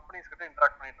 வேரியஸ் கம்பெனிஸ் கிட்ட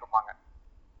இன்டராக்ட் பண்ணிட்டு இருப்பாங்க.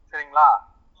 சரிங்களா?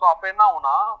 ஸோ அப்ப என்ன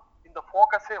ஆகும்னா இந்த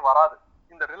ஃபோக்கஸே வராது,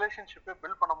 இந்த ரிலேஷன்ஷிப்பே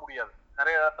பில்ட் பண்ண முடியாது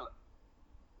நிறைய இடத்துல.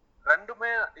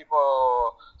 ரெண்டுமே இப்போ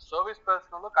சர்வீஸ்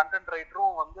பர்சனலும் கண்டென்ட்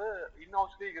ரைட்டரும் வந்து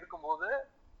இன்ஹவுஸ்லயே இருக்கும்போது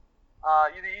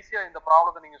இது ஈஸியா இந்த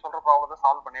ப்ராப்ளத்தை, நீங்க சொல்ற ப்ராப்ளத்தை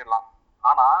சால்வ் பண்ணிடலாம்.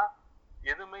 ஆனா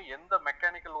எதுவுமே எந்த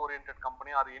mechanical oriented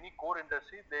company or any core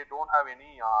industry they don't have any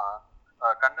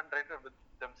content writer with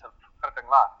themself.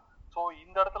 கரெக்டுங்களா? ஸோ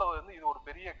இந்த இடத்துல வந்து இது ஒரு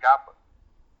பெரிய கேப்.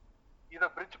 இதை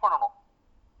பிரிட்ஜ் பண்ணணும்.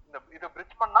 இதை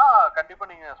பிரிட்ஜ் பண்ணா கண்டிப்பா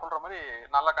நீங்க சொல்ற மாதிரி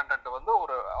நல்ல கண்டென்ட் வந்து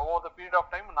ஒரு over the period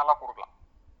of time நல்லா கொடுக்கலாம்.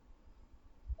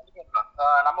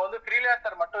 நம்ம வந்து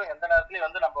ஃப்ரீலான்சர் மட்டும் எந்த நேரத்துலயும்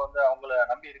வந்து நம்ம வந்து அவங்கள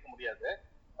நம்பி இருக்க முடியாது.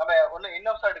 நம்ம ஒண்ணு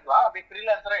இன்னொரு எடுக்கலாம். அப்படி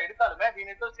ஃப்ரீலான்சரா எடுத்தாலுமே we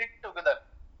need to sit together.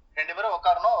 2 பேரும்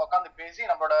உட்காரணும், உட்காந்து பேசி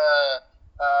நம்மளோட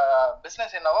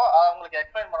பிசினஸ் என்னவோ அவங்களுக்கு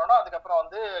எக்ஸ்பிளைன் பண்ணணும். அதுக்கப்புறம்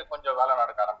வந்து கொஞ்சம் வேலை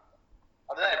நடக்க ஆரம்பிக்கும்.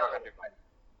 அதுதான் கண்டிப்பா.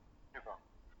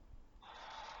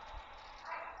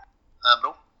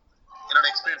 ப்ரோ என்னோட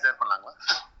எக்ஸ்பீரியன்ஸ் ஷேர் பண்ணலாங்களா?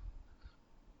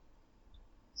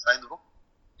 சாய்ந்து ப்ரோ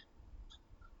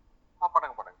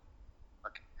பண்ணுங்க.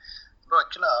 ஓகே ப்ரோ,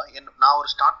 ஆக்சுவலா நான் ஒரு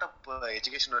ஸ்டார்ட் அப்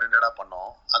எஜுகேஷன் ஓரியன்டா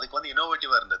பண்ணோம். அதுக்கு வந்து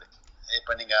இன்னோவேட்டிவா இருந்தது.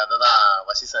 இப்போ நீங்க அதை தான்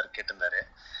வசி சார் கேட்டிருந்தாரு.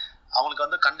 அவங்களுக்கு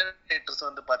வந்து கண்டென்ட் ரைட்டர்ஸ்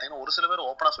வந்து பாத்தீங்கன்னா ஒரு சில பேர்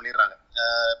ஓப்பனா சொல்லிடுறாங்க.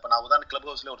 இப்போ நான் உதாரண கிளப்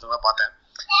ஹவுஸ்ல ஒருத்தவங்க பார்த்தேன்,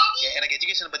 எனக்கு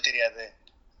எஜுகேஷன் பத்தி தெரியாது,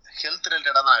 ஹெல்த்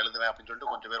ரிலேட்டடா தான் நான் எழுதுவேன் அப்படின்னு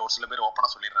சொல்லிட்டு கொஞ்சம் பேர், ஒரு சில பேர் ஓப்பனா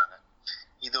சொல்லிடுறாங்க.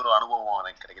 இது ஒரு அனுபவம்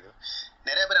எனக்கு கிடைக்குது.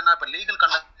 நிறைய பேர் என்ன, இப்போ லீகல்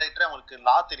கண்டென்ட் ரைட்டர் அவங்களுக்கு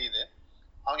லா தெரியுது,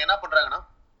 அவங்க என்ன பண்றாங்கன்னா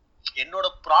என்னோட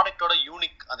ப்ராடக்டோட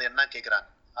யூனிக் அது என்ன கேட்குறாங்க.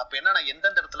 அப்போ என்ன, நான்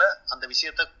எந்தெந்த இடத்துல அந்த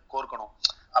விஷயத்த கோர்க்கணும்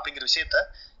அப்படிங்கிற விஷயத்த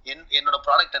என்னோட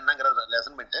ப்ராடக்ட் என்னங்கிறத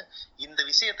லெசன் பண்ணிட்டு இந்த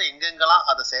விஷயத்த எங்கெங்கெல்லாம்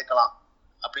அதை சேர்க்கலாம்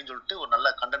அப்படின்னு சொல்லிட்டு ஒரு நல்ல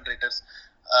கண்டென்ட் ரைட்டர்ஸ்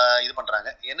இது பண்றாங்க.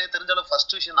 என்ன தெரிஞ்சாலும்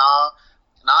ஃபர்ஸ்ட் விஷயம்,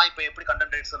 நான் இப்போ எப்படி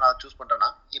கண்டென்ட் ரைட்டர்ஸ் நான் சூஸ் பண்றேன்னா,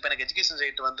 இப்போ எனக்கு எஜுகேஷன்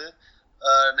சைட் வந்து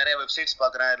நிறைய வெப்சைட்ஸ்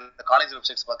பார்க்குறேன், இல்லை காலேஜ்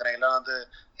வெப்சைட்ஸ் பார்க்குறேன், இல்லை வந்து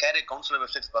கேரியர் கவுன்சிலர்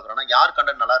வெப்சைட்ஸ் பார்க்குறேன்னா யார்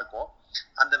கண்டென்ட் நல்லா இருக்கோ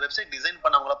அந்த வெப்சைட் டிசைன்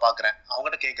பண்ணவங்கள பார்க்குறேன்,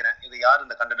 அவங்ககிட்ட கேட்குறேன் இது யார்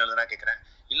இந்த கண்டென்ட் எழுதுனா கேட்குறேன்.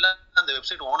 இல்லை அந்த அந்த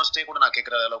வெப்சைட் ஓனர்ஸ்டே கூட நான்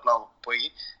கேட்குற அளவுக்குலாம் போய்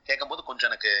கேட்கும்போது கொஞ்சம்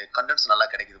எனக்கு கண்டென்ட்ஸ் நல்லா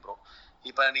கிடைக்குது ப்ரோ.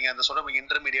 இப்போ நீங்கள் அந்த சொல்கிற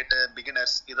இன்டர்மீடியட்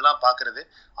பிகினர்ஸ் இதெல்லாம் பார்க்குறது,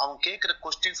 அவங்க கேட்குற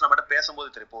கொஸ்டின்ஸ் நம்மகிட்ட பேசும்போது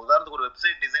தெரியும். இப்போ உதாரணத்துக்கு ஒரு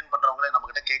வெப்சைட் டிசைன் பண்ணுறவங்களே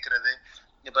நம்மகிட்ட கேட்குறது,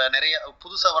 இப்போ நிறைய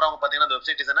புதுசாக வரவங்க பார்த்தீங்கன்னா அந்த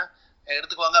வெப்சைட் டிசைனை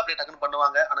எடுத்துக்குவாங்க, அப்படியே டக்குன்னு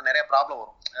பண்ணுவாங்க. ஆனால் நிறைய ப்ராப்ளம்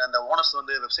வரும். அந்த ஓனர்ஸ்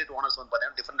வந்து வெப்சைட் ஓனர்ஸ் வந்து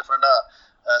பார்த்தீங்கன்னா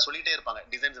டிஃப்ரெண்டாக சொல்லிகிட்டே இருப்பாங்க,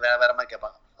 டிசைன்ஸ் வேறு மாதிரி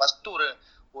கேட்பாங்க. ஃபஸ்ட்டு ஒரு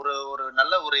ஒரு ஒரு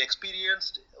நல்ல ஒரு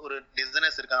எக்ஸ்பீரியன்ஸ்ட் ஒரு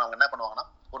டிசைனர்ஸ் இருக்காங்க, அவங்க என்ன பண்ணுவாங்கன்னா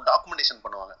ஒரு டாக்குமெண்டேஷன்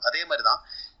பண்ணுவாங்க. அதே மாதிரி தான்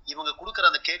இவங்க கொடுக்குற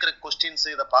அந்த கேட்குற கொஸ்டின்ஸ்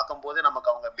இதை பார்க்கும்போது நமக்கு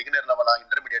அவங்க பிகினர் லெவலா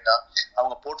இன்டர்மீடியட்டா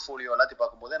அவங்க போர்ட்ஃபோலியோ எல்லாத்தையும்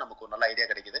பார்க்கும்போது நமக்கு ஒரு நல்ல ஐடியா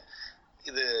கிடைக்குது.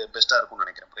 இது பெஸ்ட்டாக இருக்கும்னு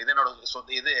நினைக்கிறேன். இது என்னோட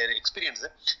இது எக்ஸ்பீரியன்ஸு.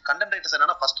 கண்டென்ட் ரைட்டர்ஸ்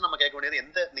என்னன்னா ஃபர்ஸ்ட் நம்ம கேட்க வேண்டியது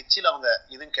எந்த நிச்சில் அவங்க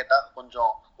இதுன்னு கேட்டால்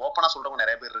கொஞ்சம் ஓப்பனாக சொல்கிறவங்க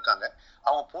நிறைய பேர் இருக்காங்க,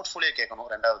 அவங்க போர்ட்ஃபோலியோ கேட்கணும்.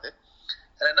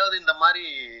 ரெண்டாவது இந்த மாதிரி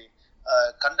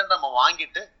கண்டென்ட் நம்ம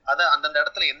வாங்கிட்டு அதை அந்தந்த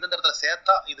இடத்துல எந்தெந்த இடத்துல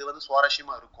சேர்த்தா இது வந்து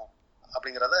சுவாரஸ்யமா இருக்கும்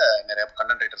அப்படிங்கிறத நிறைய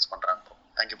கண்டென்ட் ரைட்டர்ஸ் பண்றாங்க ப்ரோ.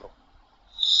 Thank you bro.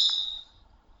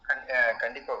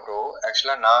 கண்டிப்பா ப்ரோ.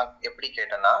 ஆக்சுவலா நான் எப்படி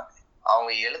கேட்டேன்னா,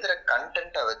 அவங்க எழுதுற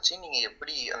கண்டென்ட்டை வச்சு நீங்க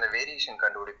எப்படி அந்த வேரியேஷன்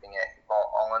கண்டுபிடிப்பீங்க? இப்போ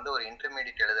அவங்க வந்து ஒரு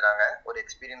இன்டர்மீடியட் எழுதுறாங்க, ஒரு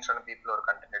எக்ஸ்பீரியன்ஸான பீப்புள் ஒரு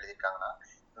கண்டென்ட் எழுதியிருக்காங்கன்னா,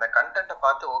 அந்த கண்டென்ட்டை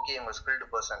பார்த்து ஓகே இவங்க ஸ்கில்டு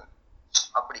பர்சன்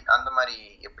அப்படி அந்த மாதிரி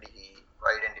எப்படி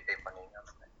ஐடென்டிஃபை பண்ணீங்க?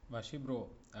 வஷி ப்ரோ,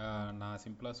 நான்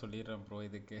சிம்பிளாக சொல்லிடுறேன் ப்ரோ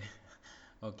இதுக்கு.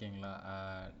 ஓகேங்களா?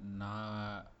 நான்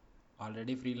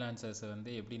ஆல்ரெடி ஃப்ரீலான்சர்ஸை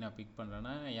வந்து எப்படி நான் பிக்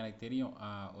பண்ணுறேன்னா, எனக்கு தெரியும்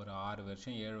ஒரு 6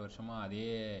 வருஷம் 7 வருஷமாக அதே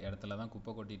இடத்துல தான்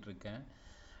குப்பை கொட்டிகிட்ருக்கேன்.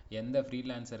 எந்த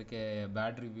ஃப்ரீலான்சருக்கு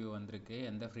பேட் ரிவ்யூ வந்திருக்கு,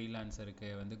 எந்த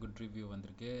ஃப்ரீலான்சருக்கு வந்து குட் ரிவ்யூ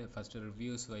வந்திருக்கு, ஃபஸ்ட்டு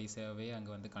ரிவ்யூஸ் வைஸாகவே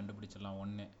அங்கே வந்து கண்டுபிடிச்சிடலாம்.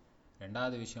 ஒன்று.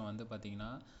 ரெண்டாவது விஷயம் வந்து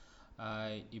பார்த்திங்கன்னா,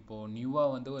 இப்போது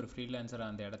நியூவாக வந்து ஒரு ஃப்ரீலான்சர்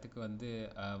அந்த இடத்துக்கு வந்து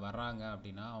வர்றாங்க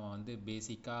அப்படின்னா, அவன் வந்து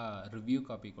பேசிக்காக ரிவ்யூ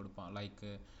காப்பி கொடுப்பான். லைக்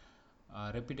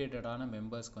ரெப்யூட்டடான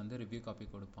மெம்பர்ஸ்க்கு வந்து ரிவ்யூ காப்பி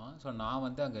கொடுப்பான். ஸோ நான்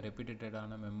வந்து அங்கே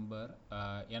ரெப்யூட்டடான மெம்பர்,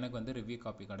 எனக்கு வந்து ரிவ்யூ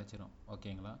காப்பி கிடச்சிரும்.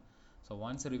 ஓகேங்களா? ஸோ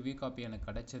ஒன்ஸ் ரிவ்யூ காப்பி எனக்கு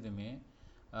கிடச்சதுமே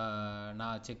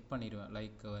நான் செக் பண்ணிடுவேன்.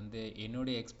 லைக் வந்து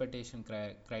என்னுடைய எக்ஸ்பெக்டேஷன்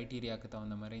க்ரைட்டீரியாவுக்கு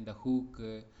தகுந்த மாதிரி இந்த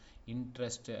ஹூக்கு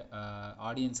இன்ட்ரெஸ்ட்டு,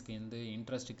 ஆடியன்ஸ்க்கு வந்து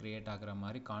இன்ட்ரெஸ்ட் க்ரியேட் ஆகிற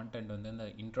மாதிரி கான்டென்ட் வந்து இந்த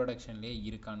இன்ட்ரொடக்ஷன்லேயே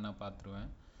இருக்கான்னு நான் பார்த்துருவேன்.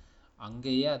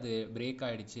 அங்கேயே அது பிரேக்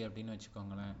ஆகிடுச்சு அப்படின்னு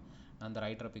வச்சுக்கோங்களேன், நான் அந்த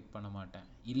ரைட்டரை பிக் பண்ண மாட்டேன்.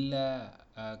 இல்லை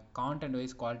கான்டென்ட்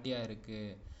வைஸ் குவாலிட்டியாக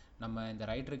இருக்குது, நம்ம இந்த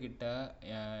ரைட்டர்கிட்ட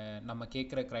நம்ம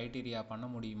கேட்குற க்ரைட்டீரியா பண்ண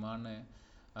முடியுமான்னு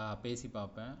பேசி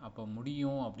பார்ப்பேன். அப்போ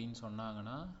முடியும் அப்படின்னு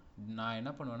சொன்னாங்கன்னா நான்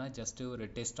என்ன பண்ணுவேன்னா, ஜஸ்ட்டு ஒரு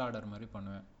டெஸ்ட் ஆர்டர் மாதிரி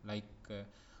பண்ணுவேன். லைக்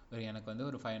எனக்கு வந்து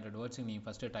ஒரு 500 வேர்ட்ஸுக்கு நீ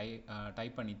ஃபஸ்ட்டு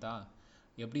டைப் பண்ணித்தா,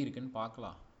 எப்படி இருக்குன்னு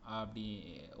பார்க்கலாம். அப்படி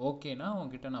ஓகேனா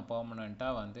உங்ககிட்ட நான்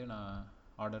பர்மனெண்ட்டாக வந்து நான்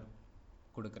ஆர்டர்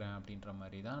கொடுக்குறேன் அப்படின்ற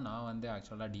மாதிரி தான் நான் வந்து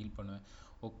ஆக்சுவலாக டீல் பண்ணுவேன்.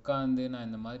 உட்காந்து நான்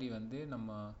இந்த மாதிரி வந்து நம்ம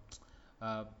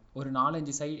ஒரு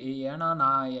 4-5 சைட், ஏன்னா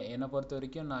நான் என்னை பொறுத்த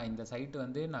வரைக்கும் நான் இந்த சைட்டு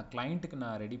வந்து நான் கிளைண்ட்டுக்கு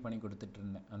நான் ரெடி பண்ணி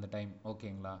கொடுத்துட்ருந்தேன் அந்த டைம்.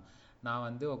 ஓகேங்களா? நான்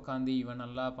வந்து உட்காந்து இவன்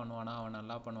நல்லா பண்ணுவானா அவன்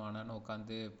நல்லா பண்ணுவானான்னு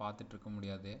உட்காந்து பார்த்துட்ருக்க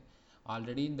முடியாது.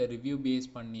 ஆல்ரெடி இந்த ரிவ்யூ பேஸ்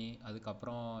பண்ணி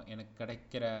அதுக்கப்புறம் எனக்கு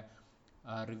கிடைக்கிற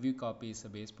ரிவ்யூ காப்பீஸை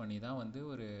பேஸ் பண்ணி தான் வந்து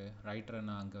ஒரு ரைட்டரை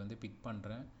நான் அங்கே வந்து பிக்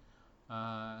பண்ணுறேன்.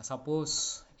 சப்போஸ்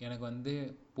எனக்கு வந்து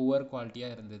புவர்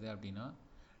குவாலிட்டியாக இருந்தது அப்படின்னா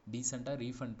டீசெண்டாக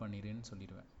ரீஃபண்ட் பண்ணிடுன்னு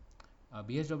சொல்லிடுவேன்.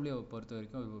 பிஹெச்டபிள்யூவை பொறுத்த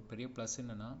வரைக்கும் ஒரு பெரிய ப்ளஸ்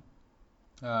என்னென்னா,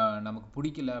 நமக்கு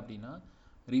பிடிக்கல அப்படின்னா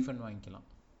ரீஃபண்ட் வாங்கிக்கலாம்.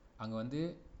 அங்கே வந்து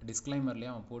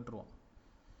டிஸ்க்ளைமர்லேயே அவன் போட்டுருவான்,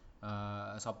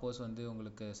 சப்போஸ் வந்து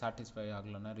உங்களுக்கு சாட்டிஸ்ஃபை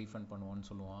ஆகலைன்னா ரீஃபண்ட் பண்ணுவோன்னு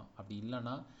சொல்லுவான். அப்படி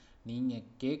இல்லைன்னா நீங்கள்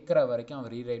கேட்குற வரைக்கும்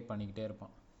அவன் ரீரைட் பண்ணிக்கிட்டே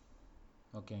இருப்பான்.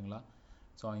 ஓகேங்களா?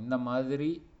 ஸோ இந்த மாதிரி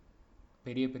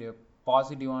பெரிய பெரிய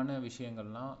பாசிட்டிவான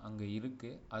விஷயங்கள்லாம் அங்கே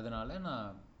இருக்குது. அதனால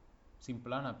நான்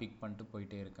சிம்பிளாக நான் பிக் பண்ணிட்டு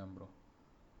போயிட்டே இருக்கேன் bro.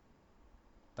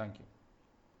 Thank you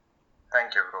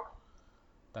bro.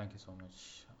 Thank you so much.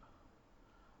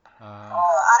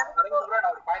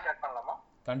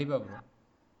 கண்டிப்பாக ப்ரோ.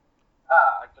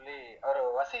 ஆக்சுவலி அவர்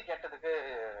வசி கேட்டதுக்கு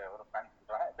ஒரு பாயிண்ட்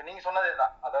சொல்றேன். இப்போ நீங்க சொன்னதே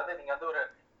தான், அதாவது நீங்க வந்து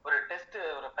ஒரு டெஸ்ட்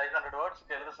ஒரு 500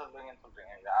 வேர்ட்ஸ்க்கு எழுத சொல்றீங்கன்னு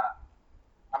சொல்றீங்க இல்லையா?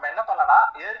 நம்ம என்ன பண்ணலாம்னா,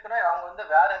 ஏற்கனவே அவங்க வந்து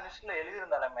வேற நிஷ்ல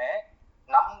எழுதியிருந்தாலுமே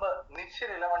நம்ம நிஷ்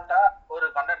ரிலவெண்டா ஒரு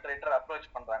கண்டென்ட் ரைட்டர்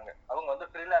அப்ரோச் பண்றாங்க, அவங்க வந்து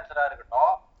ஃப்ரீலான்சரா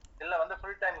இருக்கட்டும் இல்ல வந்து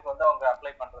ஃபுல் டைமுக்கு வந்து அவங்க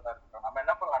அப்ளை பண்றதா இருக்கட்டும், நம்ம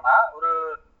என்ன பண்ணலாம்னா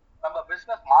நம்ம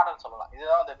பிசினஸ் மாடல் சொல்லலாம்.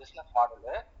 இதுதான் அந்த பிசினஸ்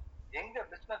மாடல். எங்க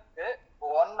பிசினஸ்க்கு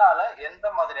ஒன்னால எந்த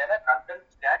மாதிரியான கண்டென்ட்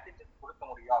ஸ்ட்ராட்டஜிஸ் கொடுக்க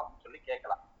முடியும் அப்படின்னு சொல்லி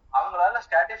கேட்கலாம். அவங்களால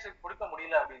ஸ்ட்ராட்டஜிஸ் கொடுக்க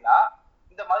முடியல அப்படின்னா,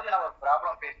 இந்த மாதிரி நான் ஒரு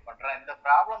ப்ராப்ளம் ஃபேஸ் பண்றேன், இந்த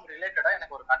ப்ராப்ளம் ரிலேட்டடா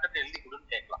எனக்கு ஒரு கண்டென்ட் எழுதி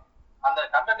கொடுன்னு கேட்கலாம். அந்த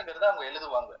கண்டென்ட்ங்கிறத அவங்க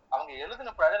எழுதுவாங்க. அவங்க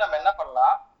எழுதின பிறகு நம்ம என்ன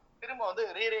பண்ணலாம், திரும்ப வந்து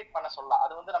ரீரைட் பண்ண சொல்லலாம்.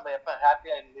 அது வந்து நம்ம எப்ப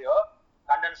ஹாப்பியா இல்லையோ,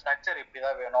 கண்டென்ட் ஸ்ட்ரக்சர்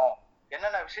இப்படிதான் வேணும்,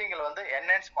 என்னென்ன விஷயங்கள் வந்து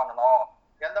என்ஹான்ஸ் பண்ணணும்,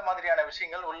 எந்த மாதிரியான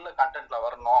விஷயங்கள் உள்ள கண்டென்ட்ல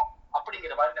வரணும்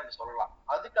அப்படிங்கிற மாதிரி நம்ம சொல்லலாம்.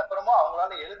 அதுக்கப்புறமா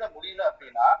அவங்களால எழுத முடியல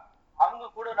அப்படின்னா அவங்க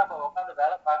கூட நம்ம உட்காந்து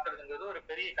வேலை பார்க்கறதுங்கிறது ஒரு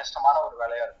பெரிய கஷ்டமான ஒரு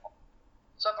வேலையா இருக்கும்.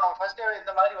 ஸோ இப்போ நம்ம ஃபர்ஸ்ட்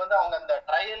இந்த மாதிரி வந்து அவங்க அந்த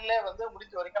ட்ரையல்லே வந்து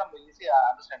முடிஞ்ச வரைக்கும் நம்ம ஈஸியா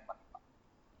அண்டர்ஸ்டாண்ட் பண்ணிக்கலாம்.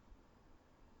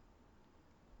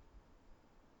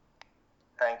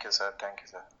 Thank you sir. Thank you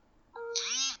sir.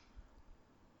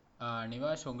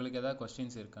 Nivash, உங்களுக்கு ஏதாவது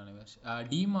கொஸ்டின்ஸ் இருக்கா? நிவாஷ்,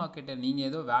 டிமார்க்கெட்டர் நீங்க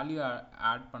ஏதோ வேல்யூ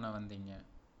ஆட் பண்ண வந்தீங்க.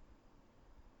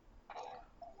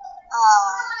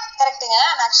 கரெக்ட்டுங்க.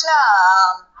 ஆக்சுவலா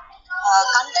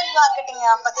கண்டென்ட் மார்க்கெட்டிங்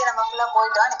பத்தி நம்ம ஃபுல்லா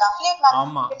போயிட்டோம். எனக்கு அஃபிலியேட்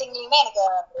மார்க்கெட்டிங்லயுமே எனக்கு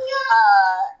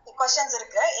क्वेश्चंस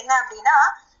இருக்கு. என்ன அப்படின்னா,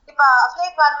 இப்ப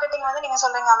அஃபிலியேட் மார்க்கெட்டிங் வந்து நீங்க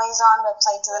சொல்றீங்க அமேசான்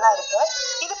வெப்சைட்ஸ் இதெல்லாம் இருக்கு.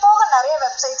 இது போக நிறைய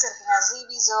வெப்சைட்ஸ் இருக்குங்க,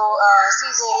 ஜிவிசோ,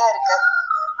 சிஜே எல்லாம் இருக்கு.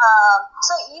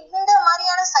 சோ இந்த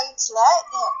மாதிரியான சைட்ஸ்ல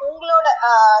உங்களோட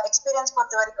எக்ஸ்பீரியன்ஸ்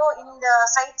பொறுத்த வரைக்கும் இந்த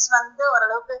சைட்ஸ் வந்து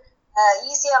ஓரளவுக்கு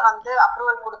ஈஸியா வந்து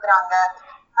அப்ரூவல் கொடுக்குறாங்க,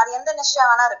 அது எந்த நிஷ்யா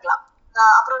வேணா இருக்கலாம்,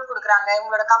 அப்ரூவல் கொடுக்குறாங்க,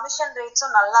 உங்களோட கமிஷன்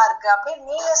ரேட்ஸும் நல்லா இருக்கு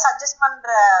அப்படின்னு நீங்க சஜஸ்ட் பண்ற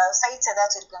சைட்ஸ்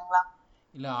ஏதாச்சும் இருக்குங்களா?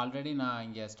 இல்லை, ஆல்ரெடி நான்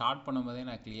இங்கே ஸ்டார்ட் பண்ணும்போதே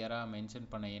நான் கிளியராக மென்ஷன்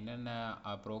பண்ணேன் என்னென்ன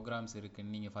ப்ரோக்ராம்ஸ்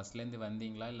இருக்குன்னு. நீங்கள் ஃபர்ஸ்ட்லேருந்து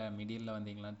வந்தீங்களா இல்லை மிடில்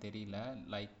வந்தீங்களான்னு தெரியல.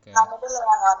 லைக்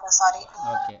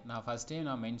ஓகே, நான் ஃபர்ஸ்டே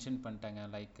நான் மென்ஷன் பண்ணிட்டேங்க.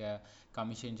 லைக்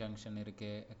கமிஷன் ஜங்ஷன்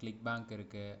இருக்குது, கிளிக் பேங்க்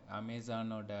இருக்குது,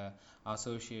 அமேசானோட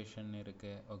அசோசியேஷன்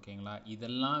இருக்குது. ஓகேங்களா,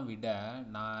 இதெல்லாம் விட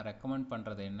நான் ரெக்கமெண்ட்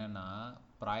பண்ணுறது என்னென்னா,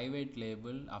 ப்ரைவேட்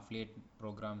லேபிள் அஃபிலியேட்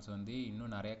ப்ரோக்ராம்ஸ் வந்து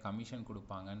இன்னும் நிறைய கமிஷன்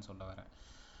கொடுப்பாங்கன்னு சொல்ல வரேன்.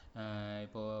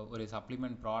 இப்போது ஒரு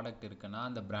சப்ளிமெண்ட் ப்ராடக்ட் இருக்குன்னா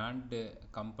அந்த பிராண்டு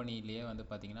கம்பெனிலேயே வந்து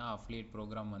பார்த்தீங்கன்னா அஃபிலியேட்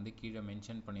ப்ரோக்ராம் வந்து கீழே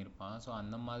மென்ஷன் பண்ணியிருப்பான். ஸோ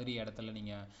அந்த மாதிரி இடத்துல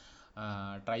நீங்கள்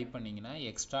ட்ரை பண்ணிங்கன்னா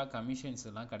எக்ஸ்ட்ரா கமிஷன்ஸ்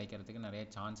எல்லாம் கிடைக்கிறதுக்கு நிறைய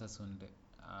சான்சஸ் உண்டு.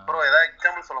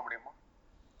 எக்ஸாம்பிள் சொல்ல முடியுமா?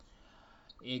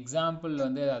 எக்ஸாம்பிள்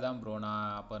வந்து அதான் ப்ரோ,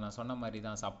 நான் சொன்ன மாதிரி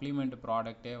தான் சப்ளிமெண்ட்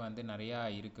ப்ராடக்டே வந்து நிறையா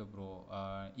இருக்குது ப்ரோ.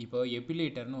 இப்போ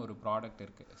எபிலேட்டர்னு ஒரு ப்ராடக்ட்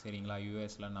இருக்குது சரிங்களா,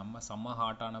 யூஎஸில் செம்ம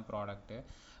ஹாட்டான ப்ராடக்ட்டு,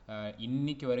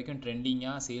 இன்னைக்கு வரைக்கும்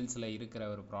ட்ரெண்டிங்காக சேல்ஸில் இருக்கிற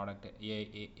ஒரு ப்ராடக்ட்.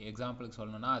 எக்ஸாம்பிளுக்கு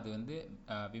சொல்லணும்னா அது வந்து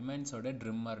விமென்ஸோட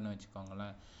ட்ரிம்மர்னு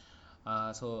வச்சுக்கோங்களேன்.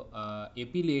 ஸோ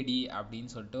எபிலேடி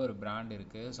அப்படின்னு சொல்லிட்டு ஒரு பிராண்ட்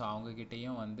இருக்குது. ஸோ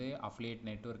அவங்கக்கிட்டேயும் வந்து அஃபிலியேட்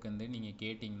நெட்வொர்க் வந்து நீங்கள்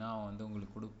கேட்டிங்கன்னா அவன் வந்து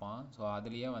உங்களுக்கு கொடுப்பான். ஸோ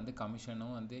அதுலேயே வந்து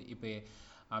கமிஷனும் வந்து இப்போ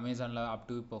அமேசானில் அப்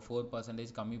டு இப்போ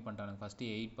 4% கம்மி பண்ணிட்டாங்க. ஃபஸ்ட்டு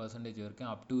 8%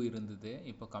 வரைக்கும் அப் டு இருந்தது,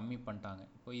 இப்போ கம்மி பண்ணிட்டாங்க.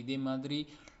 இப்போ இதே மாதிரி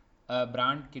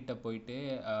பிராண்ட் கிட்ட போயிட்டு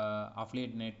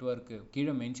அஃபிலியேட் நெட்வொர்க்கு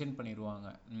கீழே மென்ஷன் பண்ணிடுவாங்க,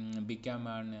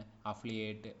 பிகேமேன்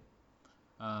அஃபிலியேட்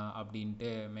அப்படின்ட்டு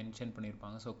மென்ஷன்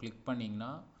பண்ணியிருப்பாங்க. ஸோ கிளிக்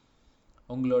பண்ணிங்கன்னா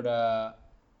உங்களோட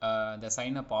இந்த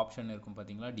சைன்அப் ஆப்ஷன் இருக்கும்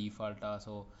பார்த்தீங்களா டிஃபால்ட்டாக.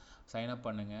 ஸோ சைன்அப்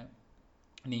பண்ணுங்கள்.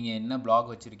 நீங்கள் என்ன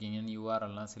பிளாக் வச்சுருக்கீங்கன்னு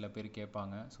யூஆர்எல்லாம் சில பேர்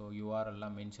கேட்பாங்க. ஸோ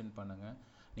யூஆர்எல்லாம் மென்ஷன் பண்ணுங்கள்.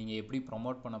 நீங்கள் எப்படி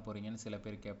ப்ரொமோட் பண்ண போகிறீங்கன்னு சில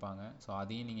பேர் கேட்பாங்க. ஸோ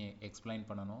அதையும் நீங்கள் எக்ஸ்பிளைன்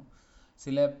பண்ணணும்.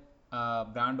 சில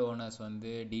பிராண்ட் ஓனர்ஸ்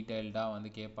வந்து டீட்டெயில்டாக வந்து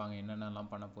கேட்பாங்க,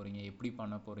 என்னென்னலாம் பண்ண போகிறீங்க, எப்படி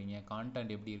பண்ண போகிறீங்க,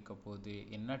 கான்டென்ட் எப்படி இருக்க போகுது,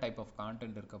 என்ன டைப் ஆஃப்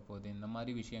கான்டென்ட் இருக்க போகுது, இந்த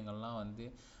மாதிரி விஷயங்கள்லாம் வந்து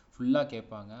ஃபுல்லாக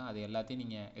கேட்பாங்க. அது எல்லாத்தையும்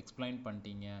நீங்கள் எக்ஸ்பிளைன்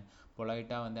பண்ணிட்டீங்க,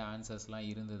 பொலைட்டாக வந்து ஆன்சர்ஸ்லாம்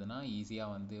இருந்ததுன்னா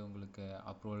ஈஸியாக வந்து உங்களுக்கு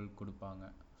அப்ரூவல் கொடுப்பாங்க.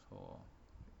 ஸோ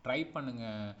ட்ரை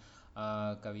பண்ணுங்கள்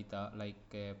Kavitha.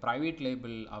 Like private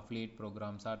label affiliate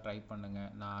ப்ரோக்ராம்ஸாக ட்ரை பண்ணுங்கள்.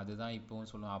 நான் அதுதான் இப்போவும்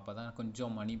சொல்லுவேன், அப்போ தான்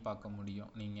கொஞ்சம் மணி பார்க்க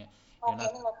முடியும் நீங்கள். ஏன்னா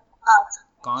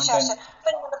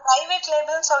பிரைவேட்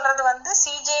லேபிள் சொல்றது வந்து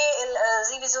சிஜே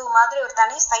ஜிவிசோ மாதிரி ஒரு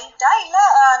தனி சைட்டா, இல்ல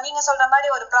நீங்க சொல்ற மாதிரி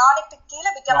ஒரு ப்ராடக்ட் கீழ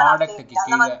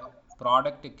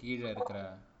ப்ராடக்ட் கீழ இருக்கிற?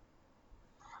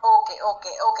 ஓகே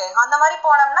ஓகே ஓகே, அந்த மாதிரி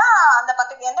போனோம்னா அந்த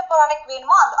எந்த ப்ராடக்ட்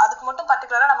வேணுமோ அதுக்கு மட்டும்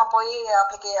பர்టిక్యులரா நம்ம போய்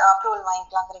அப்ரூவல்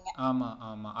வாங்கிக்கலாம்ங்கறீங்க? ஆமா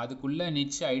ஆமா, அதுக்குள்ள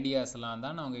நிச் ஐடியாஸ்லாம்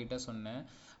தான் நான் உங்ககிட்ட சொன்னேன்.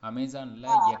 அமேசானில்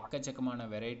எக்கச்சக்கமான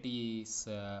வெரைட்டிஸ்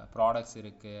ப்ராடக்ட்ஸ்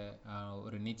இருக்குது,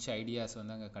 ஒரு நிச் ஐடியாஸ்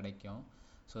வந்து அங்கே கிடைக்கும்.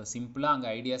 ஸோ சிம்பிளாக அங்கே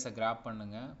ஐடியாஸை கிராப்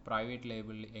பண்ணுங்கள், ப்ரைவேட்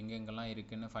லேபிள் எங்கெங்கெல்லாம்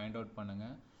இருக்குதுன்னு ஃபைண்ட் அவுட்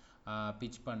பண்ணுங்கள்,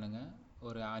 பிச் பண்ணுங்கள்.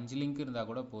 ஒரு 5 லிங்க் இருந்தால்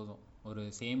கூட போதும், ஒரு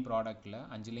சேம் ப்ராடக்டில்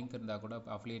 5 லிங்க் இருந்தால் கூட,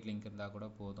 அஃபிலியேட் லிங்க் இருந்தால் கூட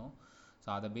போதும். ஸோ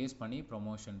அதை பேஸ் பண்ணி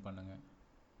ப்ரொமோஷன் பண்ணுங்கள்.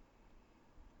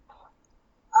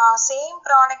 சேம்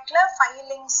ப்ராடக்ட்ல 5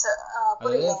 லிங்க்ஸ்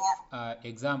புரியலங்க.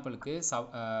 எக்ஸாம்பிளுக்கு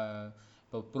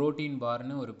இப்போ ப்ரோட்டீன்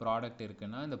பார்னு ஒரு ப்ராடக்ட்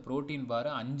இருக்குன்னா, இந்த ப்ரோட்டீன் பார்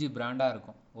 5 பிராண்டாக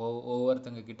இருக்கும்,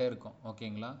 ஒவ்வொருத்தங்க கிட்ட இருக்கும்.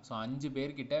 ஓகேங்களா, ஸோ 5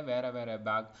 பேர்கிட்ட வேற வேற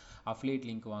அஃபிலியேட்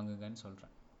லிங்க் வாங்குங்கன்னு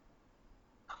சொல்கிறேன்.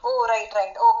 Oh right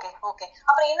right, okay okay.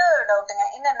 அப்புறம் இன்னொரு டவுட்டுங்க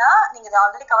என்னன்னா, நீங்க இதை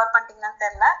ஆல்ரெடி கவர் பண்ணிட்டீங்கன்னு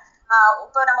தெரியல.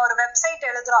 இப்போ நம்ம ஒரு வெப்சைட்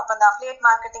எழுதுறோம், அப்போ அந்த அஃபிலியேட்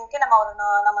மார்க்கெட்டிங்க்கு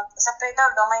நம்ம செப்பரேட்டா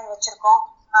ஒரு டொமைன் வச்சிருக்கோம்,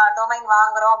 டொமைன்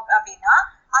வாங்குறோம் அப்படின்னா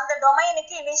அந்த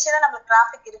டொமைனுக்கு இனிஷியலா நம்மளுக்கு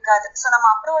டிராஃபிக் இருக்காது. ஸோ நம்ம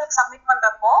அப்ரூவலுக்கு சப்மிட்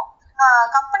பண்றப்போ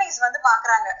கம்பெனிஸ் வந்து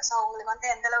பாக்குறாங்க, ஸோ உங்களுக்கு வந்து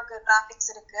எந்த அளவுக்கு டிராஃபிக்ஸ்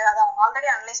இருக்கு அதை அவங்க ஆல்ரெடி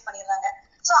அனலைஸ் பண்ணிடுறாங்க.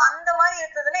 ஸோ அந்த மாதிரி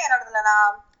இருக்கிறதுல என்னோடதுல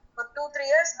நான் ஒரு 2-3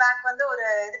 இயர்ஸ் பேக் வந்து ஒரு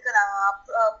இதுக்கு நான்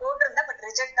போட்டிருந்தேன், பட்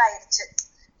ரிஜெக்ட் ஆயிருச்சு.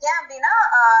 ஏன் அப்படின்னா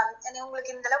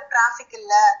உங்களுக்கு இந்த அளவுக்கு டிராஃபிக்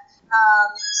இல்ல,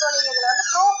 ஸோ நீங்க இதுல வந்து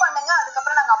ப்ரூவ் பண்ணுங்க,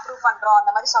 அதுக்கப்புறம் நாங்க அப்ரூவ் பண்றோம்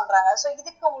அந்த மாதிரி சொல்றாங்க. ஸோ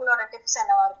இதுக்கு உங்களோட டிப்ஸ்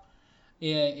என்னவா இருக்கும்?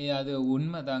 அது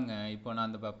உண்மைதாங்க. இப்போ நான்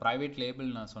அந்த ப்ரைவேட் லேபிள்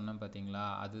நான் சொன்னேன் பார்த்தீங்களா,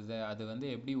 அது வந்து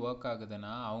எப்படி ஒர்க்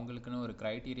ஆகுதுன்னா, அவங்களுக்குன்னு ஒரு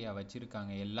க்ரைட்டீரியா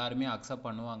வச்சுருக்காங்க. எல்லாருமே அக்செப்ட்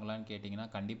பண்ணுவாங்களான்னு கேட்டிங்கன்னா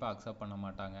கண்டிப்பாக அக்செப்ட் பண்ண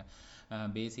மாட்டாங்க.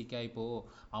 பேசிக்காக இப்போது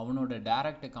அவனோட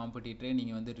டைரக்ட் காம்படிட்டரே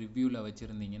நீங்கள் வந்து ரிவ்யூவில்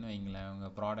வச்சுருந்தீங்கன்னு வைங்களேன்,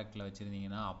 உங்கள் ப்ராடக்ட்டில்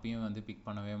வச்சுருந்தீங்கன்னா அப்பயும் வந்து பிக்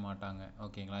பண்ணவே மாட்டாங்க.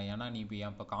 ஓகேங்களா? ஏன்னா நீ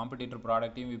இப்போ காம்படிட்டர்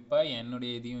ப்ராடக்ட்டையும் விற்ப,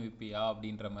 என்னுடைய இதையும் விற்பியா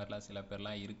அப்படின்ற மாதிரிலாம் சில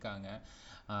பேர்லாம் இருக்காங்க.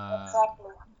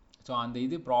 ஸோ அந்த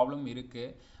இது ப்ராப்ளம்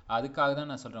இருக்குது. அதுக்காக தான்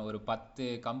நான் சொல்கிறேன், ஒரு 10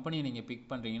 கம்பெனியை நீங்கள் பிக்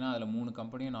பண்ணுறீங்கன்னா அதில் 3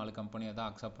 கம்பெனியோ 4 கம்பெனியோ தான்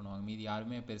அக்செப்ட் பண்ணுவாங்க. மீதி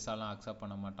யாருமே பெருசாலாம் அக்செப்ட்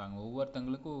பண்ண மாட்டாங்க.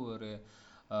 ஒவ்வொருத்தங்களுக்கும்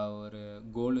ஒரு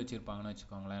கோல் வச்சுருப்பாங்கன்னு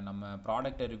வச்சுக்கோங்களேன். நம்ம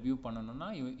ப்ராடக்டை ரிவ்யூ பண்ணணும்னா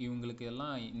இவங்களுக்கு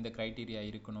எல்லாம் இந்த க்ரைட்டீரியா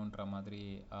இருக்கணுன்ற மாதிரி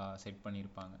செட்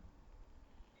பண்ணியிருப்பாங்க.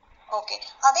 ஓகே,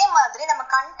 அதே மாதிரி நம்ம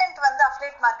கண்டென்ட் வந்து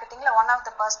அஃபிலியேட் மார்க்கெட்டிங்ல ஒன் ஆஃப்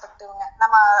த பெர்ஸ்பெக்டிவ்ங்க.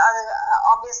 நம்ம அது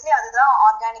ஆப்வியஸ்லி அதுதான்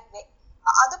ஆர்கானிக் வே.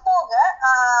 அது போக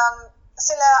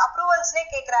சில அப்ரூவல்ஸ்லயே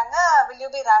கேக்குறாங்க, will you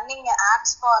be running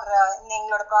ads for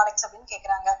எங்களோட ப்ராடக்ட்ஸ் அப்படின்னு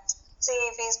கேக்குறாங்க. சே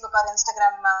Facebook R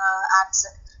Instagram ads.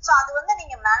 So அது வந்து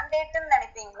நீங்க மேண்டேட்னு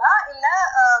நினைப்பீங்களா, இல்ல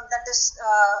that is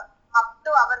up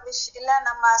to our wish, இல்ல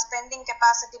நம்ம ஸ்பெண்டிங்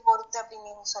கெப்பாசிட்டி பொறுத்து அப்படின்னு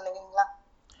நீங்க சொல்லுவீங்களா?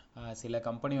 சில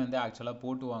கம்பெனி வந்து ஆக்சுவலாக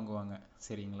போட்டு வாங்குவாங்க.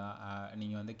 சரிங்களா?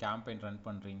 நீங்கள் வந்து கேம்பெயின் ரன்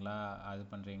பண்ணுறீங்களா, அது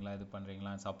பண்ணுறீங்களா, இது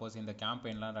பண்ணுறீங்களா. சப்போஸ் இந்த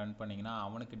கேம்பெயின்லாம் ரன் பண்ணிங்கன்னா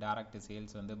அவனுக்கு டேரக்ட்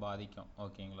சேல்ஸ் வந்து பாதிக்கும்.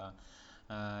 ஓகேங்களா?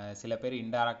 சில பேர்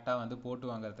இன்டைரக்டாக வந்து போட்டு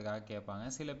வாங்குறதுக்காக கேட்பாங்க.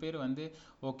 சில பேர் வந்து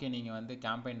ஓகே நீங்கள் வந்து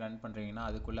கேம்பெயின் ரன் பண்ணுறீங்கன்னா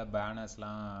அதுக்குள்ளே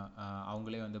பேனர்ஸ்லாம்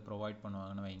அவங்களே வந்து ப்ரொவைட்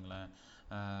பண்ணுவாங்கன்னு வைங்களேன்.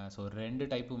 ஸோ 2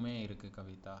 டைப்புமே இருக்குது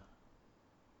கவிதா.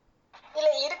 இல்ல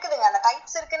இருக்குதுங்க, அந்த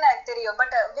டைப்ஸ் இருக்குன்னு எனக்கு தெரியும்.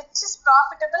 But which is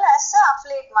profitable as a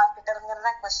affiliate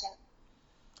marketerங்கறத question.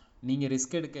 நீங்க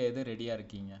ரிஸ்க் எடுக்க எது ரெடியா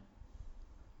இருக்கீங்க?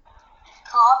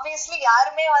 ஆப்வியஸ்லி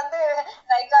யாருமே வந்து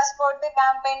ரைகாஸ் போட்டு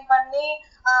கேம்பெயின் பண்ணி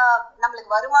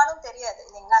நம்மளுக்கு வருமானம் தெரியாது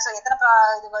இல்லைங்களா. ஸோ எத்தனை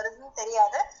இது வருதுன்னு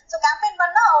தெரியாது. ஸோ கேம்பெயின்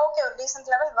பண்ணா ஓகே ஒரு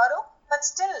டீசென்ட் லெவல் வரும். பட்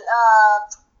ஸ்டில்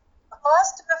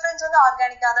ஃபர்ஸ்ட் ப்ரிஃபரன்ஸ் வந்து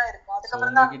ஆர்கானிக்கா தான் இருக்கும்.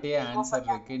 அதுக்கப்புறம் தான் உங்ககிட்டயே ஆன்சர்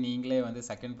இருக்கு. நீங்களே வந்து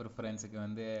செகண்ட் ப்ரிஃபரன்ஸுக்கு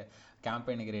வந்து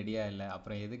கேம்பெயினுக்கு ரெடியா இல்லை,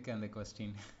 அப்புறம் எதுக்கு அந்த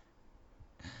கொஸ்டின்?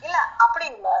 இல்ல அப்படி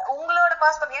இல்ல, உங்களோட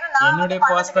பெர்ஸ்பெக்டிவ். ஏன்னா என்னுடைய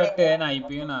பெர்ஸ்பெக்டிவ் நான்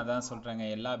இப்பயும் நான் அதான் சொல்றேங்க,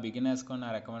 எல்லா பிகினர்ஸ்க்கும்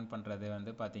நான் ரெக்கமெண்ட் பண்றது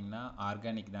வந்து பாத்தீங்கன்னா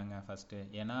ஆர்கானிக் தாங்க ஃபர்ஸ்ட்.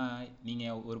 ஏன்னா நீங்க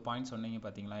ஒரு பாயிண்ட் சொன்னீங்க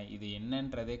பாத்தீங்களா, இது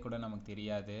என்னன்றதே கூட நமக்கு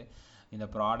தெரியாது, இந்த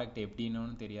ப்ராடக்ட்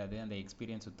எப்படின்னு தெரியாது, அந்த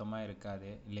எக்ஸ்பீரியன்ஸ் சுத்தமாக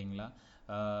இருக்காது இல்லைங்களா.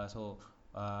 ஸோ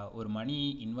ஒரு மணி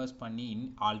இன்வெஸ்ட் பண்ணி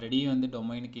ஆல்ரெடி வந்து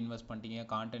டொமைனுக்கு இன்வெஸ்ட் பண்ணிட்டீங்க,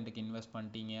 கான்டென்ட்டுக்கு இன்வெஸ்ட்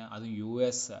பண்ணிட்டீங்க, அதுவும்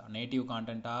யூஎஸ் நேட்டிவ்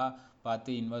கான்டென்ட்டாக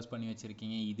பார்த்து இன்வெஸ்ட் பண்ணி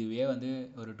வச்சுருக்கீங்க. இதுவே வந்து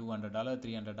ஒரு $200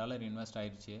 $300 இன்வெஸ்ட்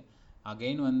ஆயிடுச்சு.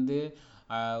 அகெயின் வந்து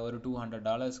ஒரு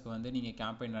 $200க்கு வந்து நீங்கள்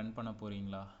கேம்பெயின் ரன் பண்ண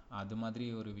போகிறீங்களா? அது மாதிரி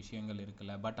ஒரு விஷயங்கள்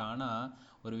இருக்குல்ல. பட் ஆனால்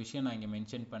ஒரு விஷயம் நான் இங்கே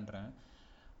மென்ஷன் பண்ணுறேன்.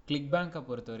 கிளிக் பேங்கை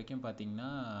பொறுத்த வரைக்கும்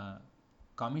பார்த்தீங்கன்னா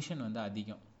கமிஷன் வந்து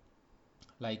அதிகம்.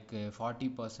 லைக்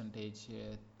 40%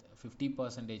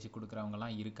 50%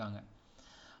 கொடுக்குறவங்கலாம் இருக்காங்க.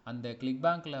 அந்த கிளிக்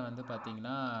பேங்க்கில் வந்து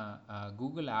பார்த்தீங்கன்னா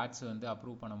கூகுள் ஆட்ஸ் வந்து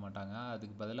அப்ரூவ் பண்ண மாட்டாங்க.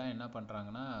 அதுக்கு பதிலாக என்ன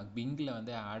பண்ணுறாங்கன்னா பிங்கில்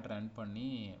வந்து ஆட் ரன் பண்ணி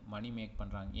மணி மேக்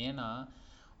பண்ணுறாங்க. ஏன்னா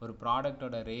ஒரு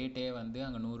ப்ராடக்டோட ரேட்டே வந்து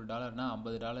அங்கே $100னா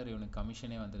 $50 இவனுக்கு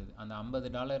கமிஷனே வந்துடுது. அந்த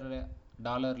 $50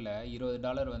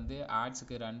 $20 வந்து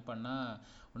ஆட்ஸுக்கு ரன் பண்ணால்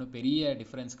ஒன்றும் பெரிய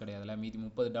டிஃப்ரென்ஸ் கிடையாதுல்ல. மீதி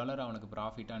 $30 அவனுக்கு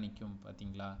ப்ராஃபிட்டாக நிற்கும்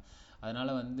பார்த்தீங்களா.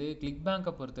 அதனால் வந்து கிளிக்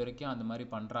பேங்கை பொறுத்த வரைக்கும் அந்த மாதிரி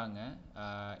பண்ணுறாங்க.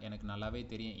 எனக்கு நல்லாவே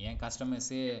தெரியும், என்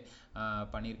கஸ்டமர்ஸே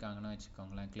பண்ணியிருக்காங்கன்னு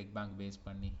வச்சுக்கோங்களேன் கிளிக் பேங்க் பேஸ்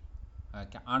பண்ணி.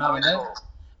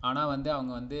 ஆனால் வந்து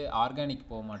அவங்க வந்து ஆர்கானிக்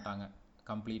போக மாட்டாங்க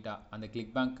கம்ப்ளீட்டாக. அந்த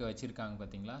கிளிக் பேங்க் வச்சுருக்காங்க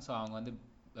பார்த்தீங்களா. ஸோ அவங்க வந்து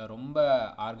ரொம்ப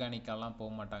ஆர்கானிக்காலாம்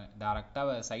போக மாட்டாங்க.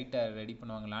 டேரெக்டாக சைட்டை ரெடி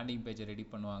பண்ணுவாங்க, லேண்டிங் பேஜை ரெடி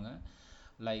பண்ணுவாங்க.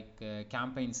 லைக்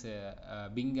கேம்பெயின்ஸு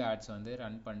பிங் ஆட்ஸ் வந்து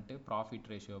ரன் பண்ணிட்டு ப்ராஃபிட்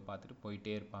ரேஷியோ பார்த்துட்டு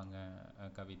போயிட்டே இருப்பாங்க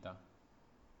கவிதா.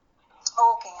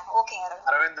 ஓகேங்க ஓகேங்க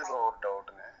அரவிந்த் ப்ரோ, ஒரு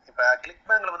டவுட்டுங்க. இப்போ கிளிக்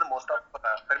பேங்க்ல வந்து மோஸ்ட் ஆஃப்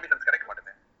பெர்மிஷன்ஸ் கிடைக்க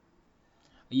மாட்டேங்குது.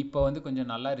 இப்போ வந்து கொஞ்சம்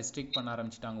நல்லா ரெஸ்ட்ரிக்ட் பண்ண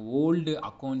ஆரம்பிச்சிட்டாங்க. ஓல்டு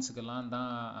அக்கௌண்ட்ஸுக்கெல்லாம்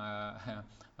தான்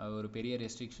ஒரு பெரிய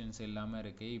ரெஸ்ட்ரிக்ஷன்ஸ் இல்லாமல்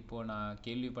இருக்குது. இப்போது நான்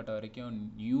கேள்விப்பட்ட வரைக்கும்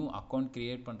நியூ அக்கௌண்ட்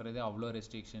க்ரியேட் பண்ணுறது அவ்வளோ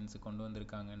ரெஸ்ட்ரிக்ஷன்ஸ் கொண்டு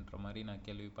வந்திருக்காங்கன்ற மாதிரி நான்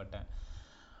கேள்விப்பட்டேன்.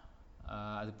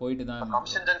 அது போயிட்டு தான்.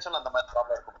 கமிஷன் ஜங்ஷன் அந்த மாதிரி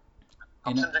ப்ராப்ளம் இருக்கு.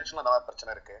 கமிஷன் ஜங்ஷன் அந்த மாதிரி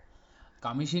பிரச்சனை இருக்கு.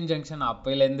 கமிஷன் ஜங்ஷன்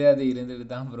அப்பையிலேருந்தே அது இருந்துட்டு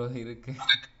தான் ப்ரோ இருக்கு.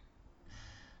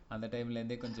 அந்த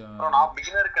டைம்லேருந்தே கொஞ்சம் நான்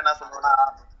பிகினருக்கு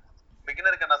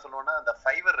என்ன சொல்லுவேன்னா அந்த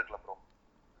ஃபைவர் இருக்குல்ல ப்ரோ.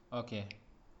 ஓகே,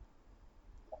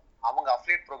 அவங்க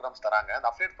அஃபிலியேட் ப்ரோக்ராம்ஸ் தராங்க. அந்த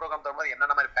அஃபிலியேட் ப்ரோக்ராம் தரும்போது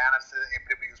என்னென்ன மாதிரி பேனர்ஸ்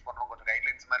எப்படி யூஸ் பண்ணணும் கொஞ்சம்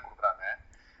கைட்லைன்ஸ் மாதிரி கொடுக்குறாங்க.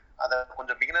 அதை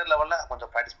கொஞ்சம் பிகினர் லெவலில்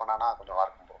கொஞ்சம் ப்ராக்டிஸ் பண்ணானா கொஞ்சம் நல்லா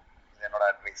இருக்கும் ப்ரோ. இது என்னோட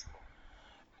அட்வைஸ் ப்ரோ.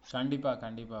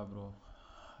 கண்டிப்பாக bro.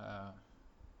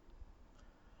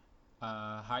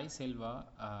 Hi Selva.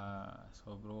 So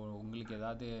bro உங்களுக்கு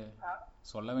ஏதாவது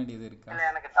சொல்ல வேண்டியது இருக்கா? இல்லை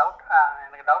எனக்கு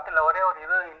டவுட் இல்லை, ஒரே ஒரு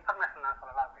இது இன்ஃபர்மேஷன் நான்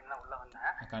சொல்லலாம் அப்படின்னு உள்ள வந்தேன்.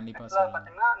 கண்டிப்பா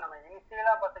பாத்தீங்கன்னா நம்ம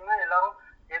இனிஷியலா பாத்தீங்கன்னா எல்லாரும்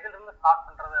எதுல இருந்து ஸ்டார்ட்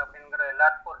பண்றது அப்படிங்கிற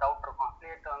எல்லாத்துக்கும் ஒரு டவுட் இருக்கும்.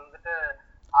 அஃபிலியேட் வந்துட்டு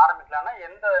ஆரம்பிக்கலாம்னா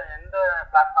எந்த எந்த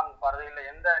பிளாட்ஃபார்முக்கு போறது, இல்ல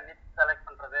எந்த நிச் செலக்ட்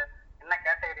பண்றது, என்ன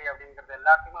கேட்டகரி அப்படிங்கிறது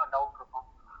எல்லாத்துக்குமே ஒரு டவுட் இருக்கும்.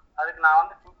 அதுக்கு நான்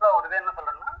வந்து சிம்பிளா ஒரு இது என்ன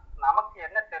சொல்றேன்னா, நமக்கு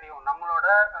என்ன தெரியும், நம்மளோட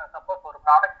சப்போஸ் ஒரு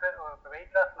ப்ராடக்ட்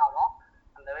வெயிட் லாஸ்னாலும்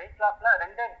அந்த வெயிட் லாஸ்ல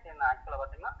ரெண்டே விஷயம் தான் ஆக்சுவலா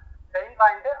பாத்தீங்கன்னா, பெயின்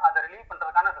பாயிண்ட் அதை ரிலீவ்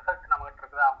பண்றதுக்கான ரிசல்ட் நம்ம கிட்ட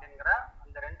இருக்குதா அப்படிங்கிற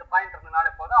அந்த 2 பாயிண்ட்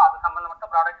இருந்தனாலே போதும். அது சம்பந்தப்பட்ட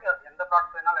ப்ராடக்ட் எந்த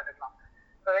ப்ராடக்ட் வேணாலும் எடுக்கலாம்.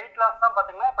 இப்போ வெயிட் லாஸ் தான்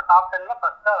பாத்தீங்கன்னா இப்போ டாப் 10ல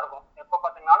ஃபர்ஸ்டா இருக்கும். எப்போ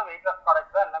பாத்தீங்கன்னாலும் வெயிட் லாஸ்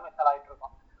ப்ராடக்ட் தான் எல்லாமே செல் ஆயிட்டு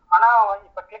இருக்கும். ஆனா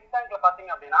இப்போ கிளிக் பேங்க்ல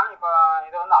பாத்தீங்க அப்படின்னா, இப்போ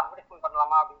இதை வந்து அட்வர்டைஸ்மெண்ட்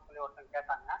பண்ணலாமா அப்படின்னு சொல்லி ஒருத்தங்க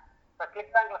கேட்டாங்க. இப்போ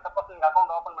கிளிக் பேங்க்ல சப்போஸ் நீங்க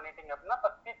அக்கௌண்ட் ஓப்பன் பண்ணிட்டீங்க அப்படின்னா,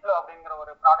 இப்போ ஸ்பீச்லோ அப்படிங்கிற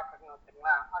ஒரு ப்ராடக்ட் இருக்குன்னு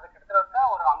வச்சுக்கோங்களேன், அது கிட்டத்தட்ட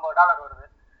ஒரு $50 வருது.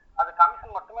 அது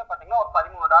கமிஷன் மட்டுமே பாத்தீங்கன்னா ஒரு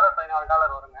 $13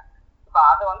 $14 வருங்க. இப்போ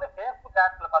அதை வந்து ஃபேஸ்புக்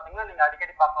ஆட்ஸ்ல பாத்தீங்கன்னா நீங்க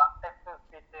அடிக்கடி பார்க்கலாம். டெக்ஸ்ட்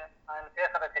ஸ்பீச்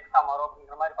பேசுற டெக்ஸ்டா மாறும்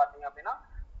அப்படிங்கிற மாதிரி பாத்தீங்க அப்படின்னா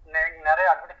நிறைய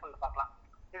அட்வர்டைஸ்மெண்ட் பார்க்கலாம்.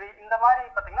 இது இந்த மாதிரி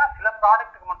பாத்தீங்கன்னா சில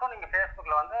ப்ராடக்ட்டுக்கு மட்டும் நீங்க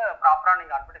ஃபேஸ்புக்ல வந்து ப்ராப்பரா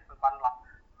நீங்க அட்வர்டைஸ்மெண்ட் பண்ணலாம்.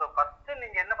 ஸோ ஃபர்ஸ்ட்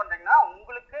நீங்க என்ன பண்றீங்கன்னா,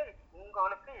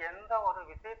 உங்களுக்கு எந்த ஒரு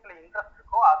விஷயத்துல இன்ட்ரெஸ்ட்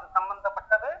இருக்கோ அது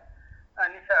சம்பந்தப்பட்டது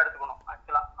நிஷா எடுத்துக்கணும்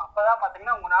ஆக்சுவலா. அப்பதான்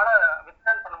பாத்தீங்கன்னா உங்களால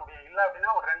வித்ஸ்டாண்ட் பண்ண முடியும். இல்லை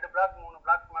அப்படின்னா ஒரு 2 பிளாக் 3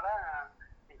 பிளாக் மேல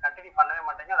நீங்க கண்டினியூ பண்ணவே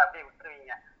மாட்டீங்க, அதை அப்படியே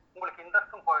விட்டுருவீங்க. உங்களுக்கு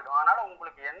இன்ட்ரெஸ்டும் போயிடும். அதனால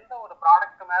உங்களுக்கு எந்த ஒரு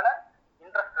ப்ராடக்ட் மேல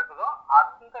இன்ட்ரெஸ்ட் இருக்குதோ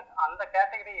அந்த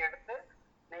கேட்டகரியை எடுத்து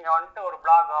நீங்க வந்துட்டு ஒரு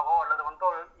பிளாகாவோ அல்லது வந்துட்டு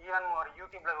ஒரு ஈவன் ஒரு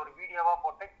யூடியூப்ல ஒரு வீடியோவா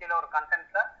போட்டு கீழே ஒரு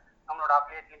கண்டென்ட்ல நம்மளோட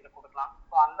அஃபிலியேட் லிங்க் கொடுக்கலாம்.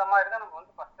 ஸோ அந்த மாதிரி தான் நம்ம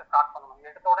வந்து ஃபர்ஸ்ட் ஸ்டார்ட் பண்ணணும்.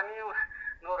 எடுத்த உடனே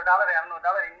 $100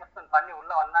 $200 இன்வெஸ்ட்மெண்ட் பண்ணி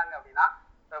உள்ள வந்தாங்க அப்படின்னா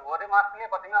ஒரு மாசத்துலயே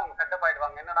பாத்தீங்கன்னா அவங்க செட்டப்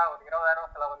ஆயிடுவாங்க. என்னடா ஒரு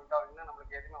 $20,000 செலவு பண்ணிட்டோம், இன்னும்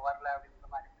நம்மளுக்கு எதுவுமே வரல அப்படிங்கிற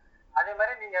மாதிரி. அதே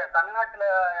மாதிரி நீங்க தமிழ்நாட்டுல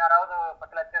யாராவது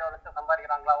 10 லட்சம் 20 லட்சம்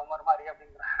சம்பாதிக்கிறாங்களா உமர் மாதிரி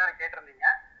அப்படிங்கிற கேட்டிருந்தீங்க.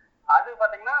 அது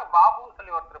பாத்தீங்கன்னா பாபுன்னு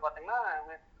சொல்லி ஒருத்தர் பாத்தீங்கன்னா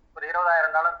ஒரு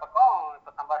 $20,000 பக்கம்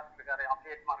இப்ப சம்பாதிச்சுட்டு இருக்காரு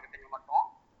அஃபிலியேட் மார்க்கெட்டிங் மட்டும்.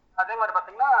 அதே மாதிரி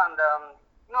பாத்தீங்கன்னா அந்த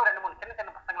இன்னும் 2-3 சின்ன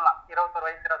சின்ன பசங்களாம் 21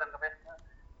 வயசு 22 வயசு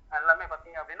எல்லாமே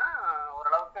பாத்தீங்க அப்படின்னா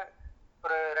ஓரளவுக்கு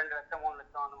ஒரு 2 லட்சம் 3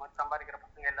 லட்சம் அந்த மாதிரி சம்பாதிக்கிற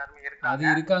பசங்க எல்லாருமே இருக்காங்க. அது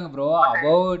இருக்காங்க ப்ரோ,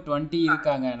 அபவ் 20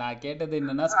 இருக்காங்க. நான் கேட்டது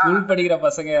என்னன்னா ஸ்கூல் படிக்கிற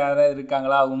பசங்க யாராவது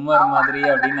இருக்காங்களா உமர் மாதிரி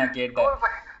அப்படின்னு நான் கேட்டேன்.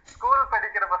 ஸ்கூல்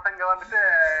படிக்கிற பசங்க வந்துட்டு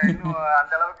இன்னும்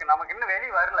அந்த அளவுக்கு நமக்கு இன்னும்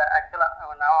வெளியே வரல ஆக்சுவலா.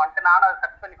 நான் வந்துட்டு நானும் அதை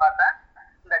சர்ச் பண்ணி பார்த்தேன்.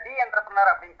 இந்த டி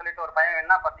என்டர்பிரினர் அப்படின்னு சொல்லிட்டு ஒரு பையன்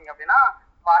என்ன பாத்தீங்க அப்படின்னா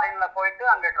ஃபாரின்ல போயிட்டு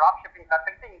அங்க டிராப் ஷிப்பிங்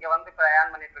கத்துக்கிட்டு இங்க வந்து இப்ப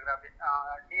ஏர்ன் பண்ணிட்டு இருக்காரு.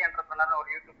 டி என்டர்பிரினர் ஒரு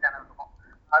யூடியூப் சேனல் இருக்கும்.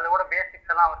 அதோட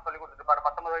பேசிக்ஸ் எல்லாம் அவர் சொல்லி கொடுத்துட்டு இருப்பாரு.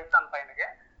 19 வயசு அந்த பையனுக்கு.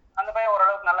 அந்த பையன்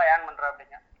ஓரளவுக்கு நல்லா ஏர்ன் பண்ற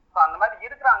அப்படிங்க. ஸோ அந்த மாதிரி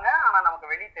இருக்கிறாங்க. ஆனா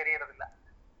நமக்கு வெளியே தெரியறது இல்லை.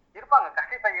 இருப்பாங்க,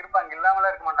 கண்டிப்பா இருப்பாங்க,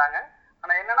 இல்லாமலாம் இருக்க மாட்டாங்க.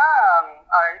 ஆனா என்னன்னா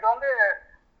இது வந்து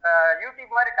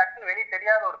யூடியூப் மாதிரி டக்குன்னு வெளியே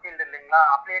தெரியாத ஒரு ஃபீல்டு இல்லைங்களா.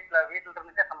 அப்ளியேட்ல வீட்டுல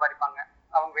இருந்துட்டே சம்பாதிப்பாங்க,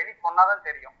 அவங்க வெளியே சொன்னாதான்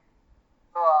தெரியும்.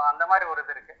 ஸோ அந்த மாதிரி ஒரு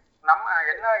இது இருக்கு.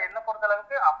 நம்ம என்ன பொறுத்த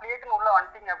அளவுக்கு அப்ளியேட்னு உள்ள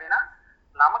வந்துட்டீங்க அப்படின்னா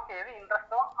நமக்கு எது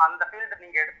இன்ட்ரெஸ்டோ அந்த ஃபீல்டு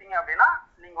நீங்க எடுத்தீங்க அப்படின்னா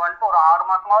நீங்க வந்துட்டு ஒரு 6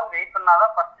 மாசமாவது வெயிட்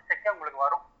பண்ணாதான் ஃபர்ஸ்ட் செக்கே உங்களுக்கு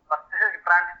வரும். ஃபர்ஸ்ட்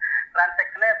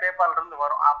டிரான்சாக்ஷனே பேபால் இருந்து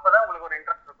வரும். அப்பதான் உங்களுக்கு ஒரு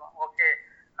இன்ட்ரெஸ்ட் இருக்கும், ஓகே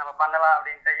நம்ம பண்ணலாம்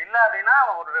அப்படின்ட்டு. இல்லை அப்படின்னா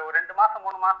ஒரு 2 மாசம்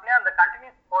 3 மாசத்துலயே அந்த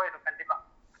கண்டினியூஸ் போயிடும் கண்டிப்பா.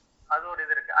 அது ஒரு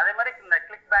இது இருக்கு. அதே மாதிரி இந்த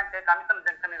கிளிக் பேங்க் கமிஷன்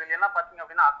ஜங்ஷன் இதுல எல்லாம் பாத்தீங்க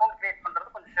அப்படின்னா அக்கௌண்ட் கிரியேட்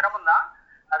பண்றது கொஞ்சம் சிரமம் தான்.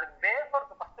 அதுக்கு பேஸ்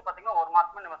ஒர்க் ஃபர்ஸ்ட் பாத்தீங்கன்னா 1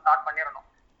 மாசமே நம்ம ஸ்டார்ட் பண்ணிடணும்.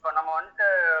 இப்போ நம்ம வந்துட்டு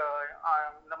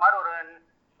இந்த மாதிரி ஒரு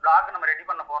பிளாக் நம்ம ரெடி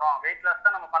பண்ண போறோம், வெயிட் லாஸ்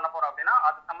தான் நம்ம பண்ண போறோம் அப்படின்னா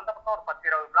அது சம்பந்தப்பட்ட ஒரு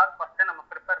 10-20 பிளாக் ஃபர்ஸ்டே நம்ம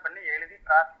ப்ரிப்பேர் பண்ணி எழுதி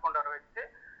டிராஃபிக் கொண்டு வர வச்சு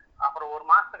அப்புறம் 1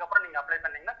 மாசத்துக்கு அப்புறம் நீங்க அப்ளை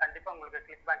பண்ணீங்கன்னா கண்டிப்பா உங்களுக்கு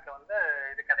கிளிக் பேங்க்ல வந்து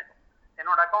இது கிடைக்கும்.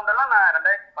 என்னோட அக்கௌண்ட் எல்லாம் நான்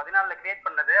 2014 கிரியேட்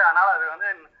பண்ணது. அதனால அது வந்து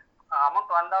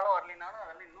அமௌண்ட் வந்தாலும் வரலினாலும்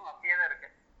அது வந்து இன்னும் அப்படியே தான் இருக்கு.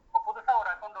 இப்போ புதுசா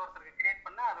ஒரு அக்கௌண்ட் ஒருத்தருக்கு கிரியேட்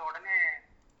பண்ணா அது உடனே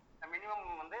மினிமம்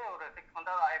வந்து ஒரு 6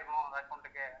 மந்தாவது ஆயிருக்கணும் அந்த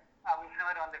அக்கௌண்ட்டுக்கு அப்படிங்கிற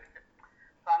மாதிரி வந்துடுச்சு.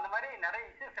 ஸோ அந்த மாதிரி நிறைய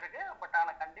இஷ்யூஸ் இருக்கு. பட்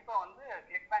ஆனால் கண்டிப்பா வந்து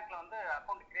கிளிக் பேங்க்ல வந்து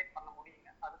அக்கௌண்ட் கிரியேட் பண்ண முடியுங்க.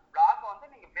 அதுக்கு பிளாக் வந்து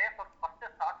நீங்க பேஸ் ஒர்க் ஃபர்ஸ்ட்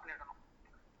ஸ்டார்ட் பண்ணிடணும்.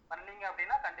 பண்ணீங்க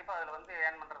அப்படின்னா கண்டிப்பா அதுல வந்து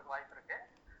ஏர்ன் பண்றதுக்கு வாய்ப்பு இருக்கு.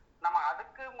 நம்ம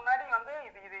அதுக்கு முன்னாடி வந்து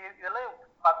இதெல்லாம்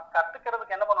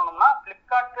கத்துக்கிறதுக்கு என்ன பண்ணணும்னா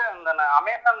பிளிப்கார்ட் இந்த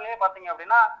அமேசான்லயே பாத்தீங்க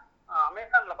அப்படின்னா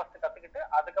அமேசான்ல ஃபர்ஸ்ட் கத்துக்கிட்டு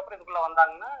அதுக்கப்புறம் இதுக்குள்ள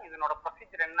வந்தாங்கன்னா இதனோட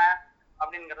ப்ரொசீஜர் என்ன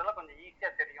அப்படிங்கறதுல கொஞ்சம் ஈஸியா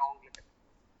தெரியும் அவங்களுக்கு.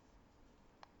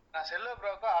 நான் செல்வ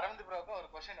ப்ரோக்கும் அரவிந்த் ப்ரோக்கும் ஒரு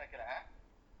கொஸ்டின் வைக்கிறேன்.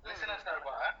 லிசனர்ஸா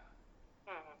இருப்பாங்க.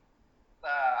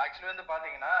 ஆக்சுவலி வந்து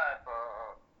பாத்தீங்கன்னா இப்போ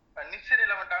நிச்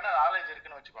ரிலவெண்டான நாலேஜ்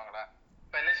இருக்குன்னு வச்சுக்கோங்களேன்.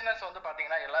 இப்போ லிசனர்ஸ் வந்து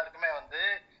பாத்தீங்கன்னா எல்லாருக்குமே வந்து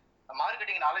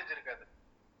மார்க்கெட்டிங் நாலேஜ் இருக்காது,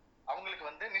 அவங்களுக்கு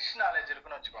வந்து நிஷ் நாலேஜ்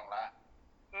இருக்குன்னு வச்சுக்கோங்களேன்.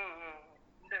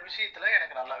 இந்த விஷயத்துல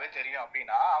எனக்கு நல்லாவே தெரியும்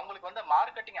அப்படின்னா அவங்களுக்கு வந்து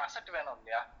மார்க்கெட்டிங் அசெட் வேணும்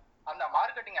இல்லையா. அந்த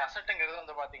மார்க்கெட்டிங் அசெட்டுங்கிறது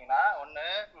வந்து பாத்தீங்கன்னா ஒண்ணு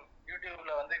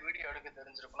யூடியூப்ல வந்து வீடியோ எடுக்க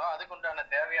தெரிஞ்சிருக்கணும், அதுக்கு உண்டான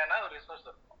தேவையான ஒரு ரிசோர்ஸ்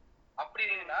இருக்கும். அப்படி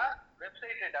இல்லைன்னா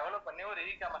வெப்சைட்டை டெவலப் பண்ணி ஒரு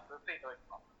இ-காமர்ஸ் வெப்சைட்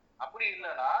வைக்கணும். அப்படி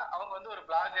இல்லைன்னா அவங்க வந்து ஒரு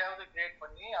பிளாகையாவது கிரியேட்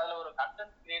பண்ணி அதுல ஒரு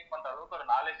கண்டென்ட் கிரியேட் பண்ற அளவுக்கு ஒரு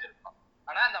நாலேஜ் இருக்கும்.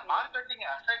 ஆனா அந்த மார்க்கெட்டிங்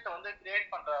மார்க்கெட்டிங் அசெட் வந்து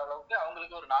கிரியேட் பண்ற அளவுக்கு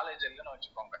அவங்களுக்கு ஒரு நாலேஜ் இல்லைன்னு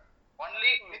வச்சுக்கோங்க.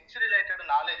 ஒன்லி நிச் ரிலேட்டட்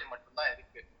நாலேஜ் மட்டும்தான்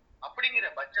இருக்கு. அப்படிங்கிற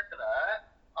பட்சத்துல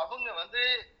அவங்க வந்து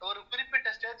ஒரு குறிப்பிட்ட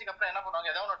ஸ்டேஜுக்கு அப்புறம் என்ன பண்ணுவாங்க,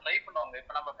 ஏதாவது ஒன்று ட்ரை பண்ணுவாங்க.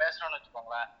 இப்ப நம்ம பேசுறோம்னு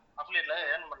வச்சுக்கோங்களேன், அஃபிலியேட்ல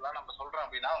ஏர்ன் பண்ணலாம் நம்ம சொல்றோம்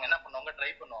அப்படின்னா அவங்க என்ன பண்ணுவாங்க,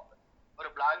 ட்ரை பண்ணுவாங்க. ஒரு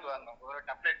பிளாக் வாங்குவாங்க, ஒரு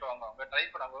டெம்ப்ளேட் வாங்குவாங்க, ட்ரை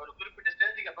பண்ணுவாங்க. ஒரு குறிப்பிட்ட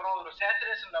ஸ்டேஜுக்கு அப்புறம் ஒரு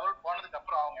சேச்சுரேஷன் லெவல் போனதுக்கு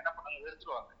அப்புறம் அவங்க என்ன பண்ணுவாங்க,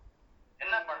 எடுத்துருவாங்க.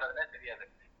 என்ன பண்றதுன்னே தெரியாது.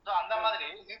 ஸோ அந்த மாதிரி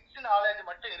நிச் நாலேஜ்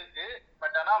மட்டும் இருக்கு,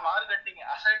 பட் ஆனா மார்க்கெட்டிங்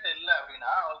அசெட் இல்லை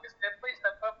அப்படின்னா அவங்களுக்கு ஸ்டெப் பை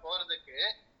ஸ்டெப்பா போறதுக்கு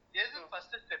எது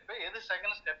ஃபர்ஸ்ட் ஸ்டெப், எது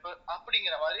செகண்ட் ஸ்டெப்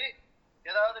அப்படிங்கிற மாதிரி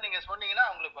ஏதாவது நீங்க சொன்னீங்கன்னா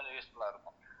அவங்களுக்கு கொஞ்சம் யூஸ்ஃபுல்லா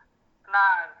இருக்கும்.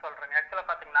 நான் சொல்றேன். ஆக்சுவலா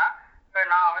பாத்தீங்கன்னா இப்போ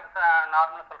நான்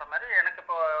நார்மலா சொல்ற மாதிரி எனக்கு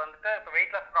இப்போ வந்துட்டு இப்போ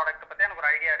வெயிட் லாஸ் ப்ராடக்ட் பத்தி எனக்கு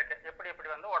ஒரு ஐடியா இருக்கு, எப்படி எப்படி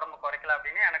வந்து உடம்பு குறைக்கலாம்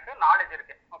அப்படின்னு எனக்கு நாலேஜ்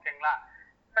இருக்கு. ஓகேங்களா?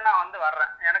 இப்போ நான் வந்து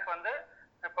வர்றேன், எனக்கு வந்து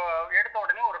இப்போ எடுத்த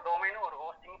உடனே ஒரு டொமைன் ஒரு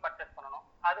ஹோஸ்டிங் பர்ச்சேஸ் பண்ணணும்.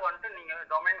 அது வந்துட்டு நீங்க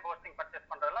டொமைன் ஹோஸ்டிங் பர்ச்சேஸ்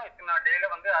பண்றதுலாம் இத்தனை டேல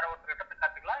வந்து 60 கிட்ட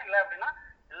கத்துக்கலாம். இல்லை அப்படின்னா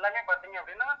எல்லாமே பாத்தீங்க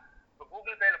அப்படின்னா இப்போ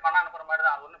கூகுள் பேல பணம் அனுப்புற மாதிரி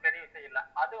தான், அது ஒன்றும் பெரிய விஷயம் இல்லை.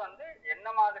 அது வந்து என்ன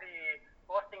மாதிரி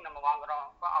ஹோஸ்டிங் நம்ம வாங்குறோம்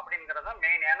அப்படிங்கறத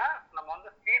மெயின். ஏன்னா நம்ம வந்து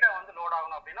ஸ்பீடா வந்து லோட்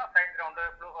ஆகணும் அப்படின்னா சைட் கிரவுண்டு,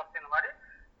 ப்ளூ ஹோஸ்ட் இந்த மாதிரி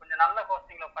கொஞ்சம் நல்ல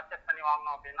ஹோஸ்டிங்ல பர்ச்சேஸ் பண்ணி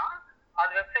வாங்கணும் அப்படின்னா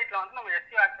அது வெப்சைட்ல வந்து நம்ம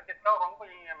எஸ்இஓ ஆக்டிவிட்டிஸ்க்காக ரொம்ப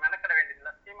மெனக்கிட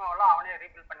வேண்டியதில்லை. ஸ்கீமாவெல்லாம் அவனே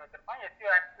ரீபில்ட் பண்ணி வச்சிருப்பான். எஸ்இஓ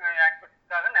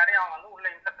ஆக்டிவிட்டிஸ்க்காக நிறைய அவன் வந்து உள்ள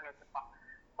இன்சர்ட் பண்ணி வச்சிருப்பான்.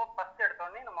 ஸோ ஃபர்ஸ்ட்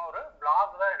எடுத்தோடனே நம்ம ஒரு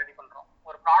பிளாக் தான் ரெடி பண்றோம்.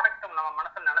 ஒரு ப்ராடக்ட் நம்ம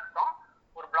மனசுல நினைச்சிட்டோம்,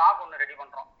 ஒரு பிளாக் ஒன்று ரெடி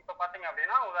பண்றோம். இப்போ பாத்தீங்க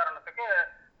அப்படின்னா உதாரணத்துக்கு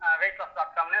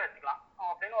weightloss.comனே வச்சுக்கலாம்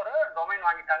அப்படின்னு ஒரு டொமைன்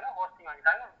வாங்கிட்டாங்க, ஹோஸ்டிங்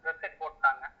வாங்கிட்டாங்க, வெப்சைட்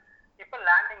போட்டாங்க. இப்போ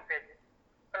லேண்டிங் பேஜ்,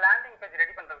 இப்போ லேண்டிங் பேஜ்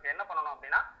ரெடி பண்றதுக்கு என்ன பண்ணணும்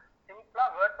அப்படின்னா சிம்பிளா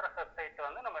வேர்ட்பிரஸ் வெப்சைட்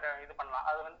வந்து நம்ம இது பண்ணலாம்.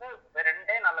 அது வந்து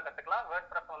 2 நாள்ல கத்துக்கலாம்.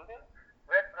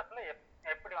 வேர்ட்பிரஸ்ல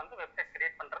எப்படி வந்து வெப்சைட்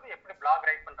கிரியேட் பண்றது, எப்படி பிளாக்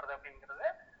ரைட் பண்றது அப்படிங்கிறது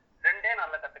 2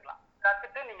 நாள்ல கத்துக்கலாம்.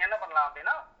 கத்துட்டு நீங்க என்ன பண்ணலாம்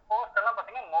அப்படின்னா போஸ்ட் எல்லாம்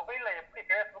பாத்தீங்கன்னா மொபைல்ல எப்படி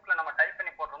ஃபேஸ்புக்ல நம்ம டைப்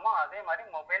பண்ணி போடுறோமோ அதே மாதிரி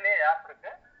மொபைலே ஆப்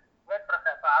இருக்கு, வேர்ட்பிரஸ்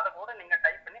ஆப். அதை கூட நீங்க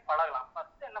டைப் பண்ணி பழகலாம்.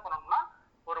 ஃபர்ஸ்ட் என்ன பண்ணணும்னா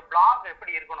ஒரு பிளாக்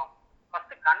எப்படி இருக்கணும்,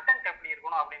 ஃபர்ஸ்ட் கண்டென்ட் எப்படி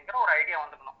இருக்கணும் அப்படிங்கிற ஒரு ஐடியா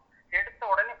வந்துக்கணும். எடுத்த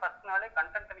உடனே ஃபர்ஸ்ட் நாளே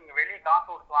கண்டென்ட் நீங்க வெளியே காசு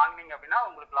கொடுத்து வாங்கினீங்க அப்படின்னா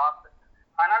உங்களுக்கு லாஸ்.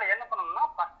 அதனால என்ன பண்ணணும்னா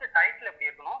ஃபர்ஸ்ட் டைட்டில் எப்படி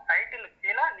இருக்கணும், டைட்டிலுக்கு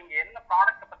கீழே நீங்க என்ன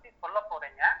ப்ராடக்ட்டை பத்தி சொல்ல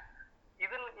போறீங்க,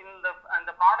 இது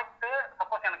இந்த ப்ராடக்ட்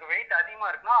சப்போஸ் எனக்கு வெயிட் அதிகமா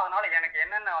இருக்குன்னா அதனால எனக்கு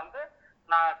என்னென்ன வந்து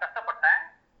நான் கஷ்டப்பட்டேன்,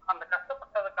 அந்த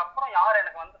கஷ்டப்பட்டதுக்கு அப்புறம் யார்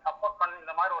எனக்கு வந்து சப்போர்ட் பண்ணி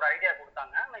இந்த மாதிரி ஒரு ஐடியா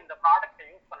கொடுத்தாங்க, நான் இந்த ப்ராடக்ட்டை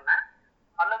யூஸ் பண்ணேன்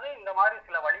அல்லது இந்த மாதிரி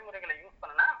சில வழிமுறைகளை யூஸ்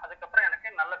பண்ணேன், அதுக்கப்புறம் எனக்கு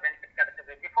நல்ல பெனிஃபிட்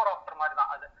கிடைச்சது, பிஃபோர் ஆஃப்டர் மாதிரி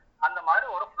தான் அது. அந்த மாதிரி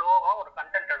ஒரு ஃப்ளோவா ஒரு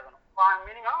கண்டென்ட் எழுதணும்.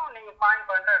 மினிமம் நீங்க பாயிண்ட்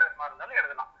எழுதுற மாதிரி இருந்தாலும்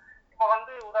எழுதலாம். இப்போ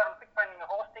வந்து உதாரணத்துக்கு இப்போ நீங்க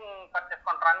ஹோஸ்டிங் பர்ச்சேஸ்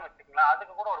பண்றாங்கன்னு வச்சுக்கலாம்,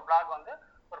 அதுக்கு கூட ஒரு பிளாக் வந்து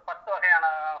ஒரு 10 வகையான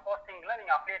ஹோஸ்டிங்ல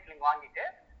நீங்க அப்டேட் லிங்க் வாங்கிட்டு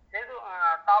எது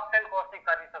டாப் 10 ஹோஸ்டிங்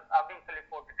சர்வீசஸ் அப்படின்னு சொல்லி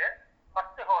போட்டுட்டு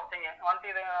ஃபர்ஸ்ட் ஹோஸ்டிங் வந்து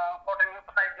இது போட்டீங்க.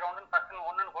 இப்போ சைட் கிரவுண்ட் ஃபர்ஸ்ட்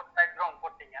ஒன்னு போட்டு சைட் கிரவுண்ட்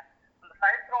போட்டீங்க, அந்த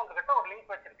சைட் கிரவுண்ட் கிட்ட ஒரு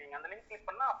லிங்க் வச்சிருப்பீங்க, அந்த லிங்க் கிளிக்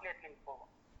பண்ணா அப்டேட் லிங்க்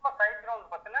போகும். இப்போ சைட் கிரவுண்ட்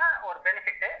பத்தின ஒரு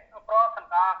பெனிஃபிட், ப்ரோஸ்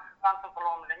அண்ட் கான்ஸ்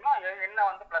சொல்லுவோம் இல்லைங்களா, என்ன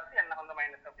வந்து பிளஸ் என்ன வந்து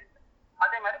மைனஸ் அப்படின்ட்டு.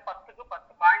 அதே மாதிரி 10க்கு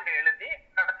 10 பாயிண்ட் எழுதி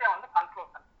கடைசியா வந்து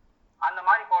கன்க்ளூஷன் அந்த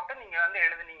மாதிரி போட்டு நீங்க வந்து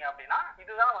எழுதுனீங்க அப்படின்னா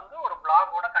இதுதான் வந்து ஒரு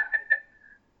பிளாகோட கண்டென்ட்.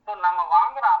 ஸோ நம்ம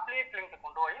வாங்குற அப்ளியேட் லிங்க்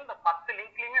கொண்டு போய் இந்த 10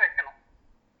 லிங்க்லயுமே வைக்கணும்.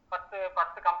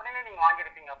 10 கம்பெனிலே நீங்க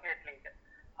வாங்கியிருப்பீங்க அப்ளியேட் லிங்க்,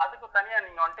 அதுக்கு தனியா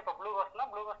நீங்க வந்துட்டு இப்போ ப்ளூ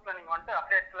ஹோஸ்ட்ல நீங்க வந்துட்டு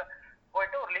அப்ளியேட்ல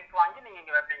போயிட்டு ஒரு லிங்க் வாங்கி நீங்க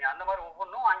இங்க வைப்பீங்க. அந்த மாதிரி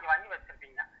ஒவ்வொன்றும் வாங்கி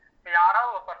வச்சிருப்பீங்க. இப்போ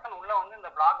யாராவது ஒரு பர்சன் உள்ள வந்து இந்த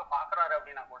பிளாக் பாக்குறாரு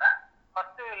அப்படின்னா கூட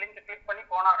ஃபர்ஸ்ட் லிங்க் கிளிக் பண்ணி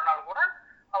போனாருனாலும் கூட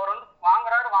அவர் வந்து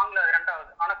வாங்குறாரு வாங்கல அது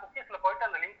ரெண்டாவது, ஆனா குக்கீஸ்ல போயிட்டு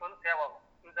அந்த லிங்க் வந்து சேவ் ஆகும்,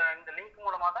 இந்த லிங்க்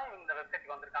மூலமா தான் இந்த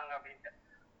வெப்சைட்க்கு வந்திருக்காங்க அப்படின்ட்டு.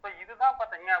 ஸோ இதுதான்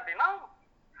பாத்தீங்க அப்படின்னா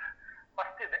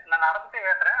ஃபர்ஸ்ட். இது நான் நடந்துட்டே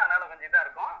பேசுறேன் அதனால கொஞ்சம் இதா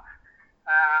இருக்கும்.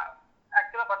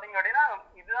 ஆக்சுவலா பாத்தீங்க அப்படின்னா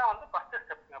இதுதான் வந்து ஃபர்ஸ்ட்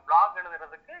ஸ்டெப்ங்க, பிளாக்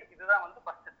எழுதுறதுக்கு இதுதான் வந்து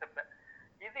ஃபர்ஸ்ட் ஸ்டெப்.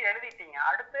 இது எழுதிட்டீங்க,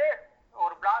 அடுத்து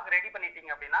ஒரு பிளாக் ரெடி பண்ணிட்டீங்க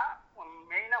அப்படின்னா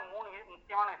மெயினா 3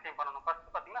 முக்கியமான விஷயம் பண்ணணும்.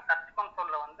 ஃபர்ஸ்ட் பாத்தீங்கன்னா சர்ச்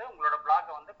கன்சோல்ல வந்து உங்களோட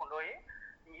பிளாகை வந்து கொண்டு போய்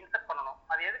நீங்க இன்சர்ட் பண்ணணும்.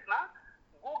 அது எதுக்குன்னா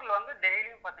கூகுள் வந்து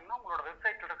டெய்லியும் பாத்தீங்கன்னா உங்களோட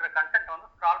வெப்சைட்ல இருக்கிற கண்டென்ட் வந்து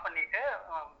ஸ்க்ரால் பண்ணிட்டு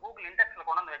கூகுள் இண்டெக்ஸ்ல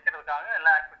கொண்டு வந்து வைக்கிறதுக்காக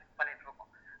எல்லா ஆக்டிவிட்டிஸ் பண்ணிட்டு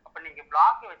இருக்கோம். அப்ப நீங்க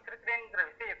பிளாக் வச்சிருக்கிறேங்கிற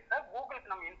விஷயத்தை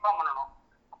கூகுளுக்கு நம்ம இன்ஃபார்ம் பண்ணணும்.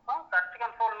 அப்போ சர்ச்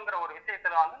கன்சோல்ங்கிற ஒரு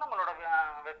விஷயத்துல வந்து நம்மளோட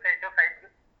வெப்சைட்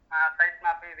சைட்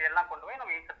மேப் இது எல்லாம் கொண்டு போய்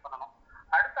நம்ம இன்சர்ட் பண்ணணும்.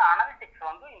 அடுத்து அனலிட்டிக்ஸ்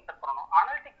வந்து இன்சர்ட் பண்ணணும்.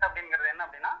 அனலிட்டிக்ஸ் அப்படிங்கிறது என்ன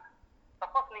அப்படின்னா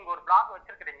சப்போஸ் நீங்க ஒரு பிளாக்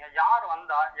வச்சிருக்கிறீங்க, யார்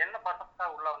வந்தா என்ன பர்பஸா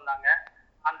உள்ள வந்தாங்க,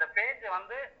 அந்த பேஜை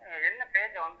வந்து என்ன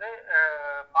பேஜை வந்து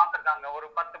பார்த்துருக்காங்க. ஒரு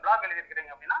 10 பிளாக்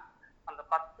எழுதிருக்கிறீங்க அப்படின்னா அந்த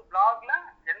 10 பிளாக்ல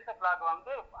எந்த பிளாக்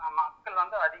வந்து மக்கள்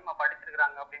வந்து அதிகமா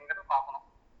படிச்சிருக்கிறாங்க அப்படிங்கறது பார்க்கணும்.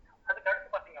 அதுக்கு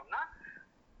அடுத்து பாத்தீங்க அப்படின்னா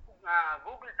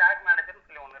கூகுள் டேக் மேனேஜர்னு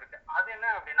சொல்லி ஒண்ணு இருக்கு. அது என்ன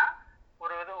அப்படின்னா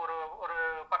ஒரு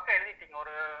பக்கம் எழுதிட்டீங்க,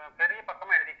 ஒரு பெரிய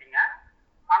பக்கமா எழுதிட்டீங்க,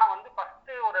 ஆனா வந்து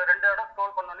ஃபர்ஸ்ட் ஒரு 2 தடவை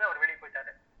ஸ்க்ரோல் பண்ணோடனே அவர் வெளியே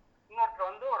போயிட்டாரு. இன்னொருத்தர்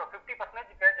வந்து ஒரு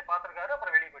 50% பேஜை பார்த்திருக்காரு,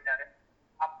 அப்புறம் வெளியே போயிட்டாரு.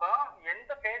 அப்போ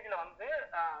எந்த பேஜ்ல வந்து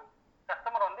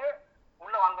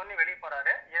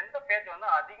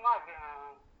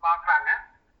பாக்குறாங்க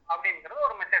அப்படிங்கிறது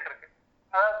ஒரு மெத்தட் இருக்கு.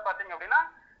 அதாவது பாத்தீங்க அப்படின்னா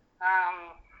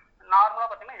நார்மலா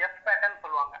பாத்தீங்கன்னா எஃப் பேட்டர்ன்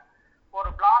சொல்லுவாங்க. ஒரு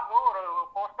பிளாகோ ஒரு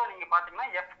போஸ்டோ நீங்க பாத்தீங்கன்னா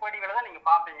எஃப் படிகளை தான் நீங்க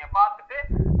பாப்பீங்க. பார்த்துட்டு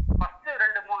ஃபர்ஸ்ட்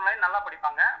 2-3 லைன் நல்லா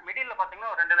படிப்பாங்க, மிடில்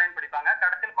பாத்தீங்கன்னா ஒரு 2 லைன் படிப்பாங்க,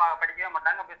 கடைசியில் படிக்கவே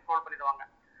மாட்டாங்க, அப்படியே ஸ்க்ரோல் பண்ணிடுவாங்க.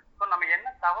 ஸோ நம்ம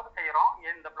என்ன தவறு செய்யறோம்,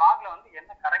 இந்த பிளாக்ல வந்து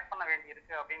என்ன கரெக்ட் பண்ண வேண்டி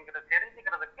இருக்கு அப்படிங்கறத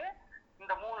தெரிஞ்சுக்கிறதுக்கு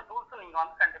இந்த 3 டூல்ஸ் நீங்க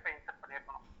வந்து கண்டிப்பா இன்சர்ட்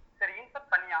பண்ணிருக்கணும். சரி,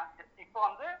 இன்சர்ட் பண்ணியாச்சு. இப்போ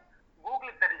வந்து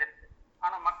கூகுளுக்கு தெரிஞ்சிருச்சு,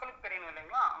 ஆனா மக்களுக்கு தெரியணும்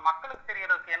இல்லைங்களா? மக்களுக்கு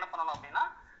தெரியறதுக்கு என்ன பண்ணணும் அப்படின்னா,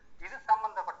 இது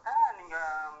சம்பந்தப்பட்ட நீங்க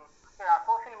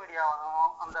சோசியல் மீடியா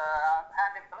அந்த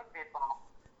ஹேண்டில்ஸ் எல்லாம் கிரியேட் பண்ணணும்.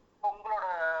 இப்போ உங்களோட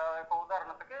இப்போ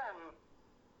உதாரணத்துக்கு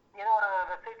ஏதோ ஒரு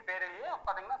வெப்சைட் பேரையே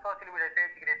பாத்தீங்கன்னா சோசியல் மீடியா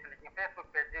பேஜ் கிரியேட் பண்ணிக்கங்க,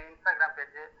 ஃபேஸ்புக் பேஜ், இன்ஸ்டாகிராம்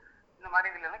பேஜ், இந்த மாதிரி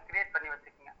இதுல எல்லாம் கிரியேட் பண்ணி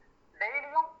வச்சுக்கோங்க.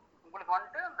 டெய்லியும் உங்களுக்கு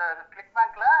வந்துட்டு இந்த கிளிக்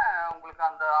பேங்க்ல உங்களுக்கு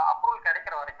அந்த அப்ரூவல்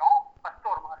கிடைக்கிற வரைக்கும் ஃபர்ஸ்ட்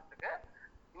 1 மாசத்துக்கு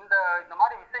இந்த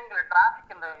மாதிரி விஷயங்களை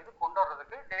டிராஃபிக் இந்த இது கொண்டு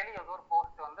வர்றதுக்கு டெய்லி ஏதோ ஒரு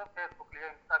போஸ்ட் வந்து ஃபேஸ்புக்லயோ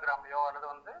இன்ஸ்டாகிராம்லயோ அல்லது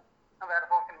வந்து வேற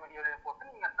சோசியல் மீடியாலயோ போட்டு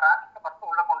நீங்க டிராஃபிக்கை ஃபர்ஸ்ட்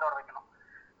உள்ள கொண்டு வர வைக்கணும்.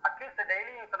 அட்லீஸ்ட்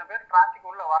டெய்லி இத்தனை பேர் டிராஃபிக்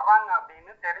உள்ள வர்றாங்க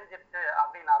அப்படின்னு தெரிஞ்சிருச்சு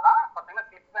அப்படின்னா தான் பாத்தீங்கன்னா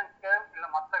கிளிக் பேங்க்கு இல்ல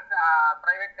மற்ற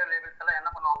பிரைவேட் லேபிள்ஸ் எல்லாம் என்ன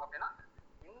பண்ணுவாங்க அப்படின்னா,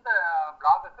 இந்த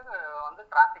பிளாகுக்கு வந்து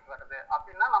டிராஃபிக் வருது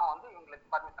அப்படின்னா நம்ம வந்து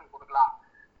இவங்களுக்கு பர்மிஷன் கொடுக்கலாம்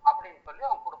அப்படின்னு சொல்லி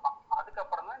அவன் கொடுப்பான்.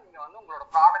 அதுக்கப்புறம் தான் நீங்க வந்து உங்களோட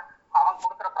ப்ராடக்ட், அவன்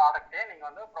கொடுக்குற ப்ராடக்டே நீங்க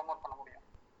வந்து ப்ரொமோட் பண்ண முடியும்.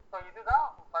 ஸோ இதுதான்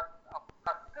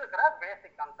ஃபர்ஸ்ட் இருக்கிற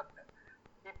பேசிக் கான்செப்ட்.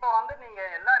 இப்போ வந்து நீங்க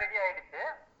எல்லாம் ரெடி ஆயிடுச்சு,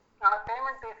 ஆனா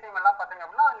பேமெண்ட் விஷயம் எல்லாம் பாத்தீங்க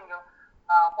அப்படின்னா நீங்க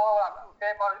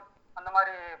பேபால் அந்த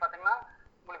மாதிரி பாத்தீங்கன்னா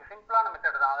உங்களுக்கு சிம்பிளான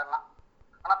மெத்தட் தான் அதெல்லாம்.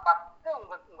 ஆனா ஃபர்ஸ்ட்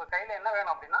உங்க கையில என்ன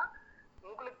வேணும் அப்படின்னா,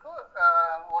 உங்களுக்கு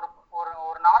ஒரு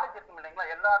ஒரு நாலேஜ் இருக்கும் இல்லைங்களா?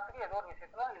 எல்லாத்துக்கும் ஏதோ ஒரு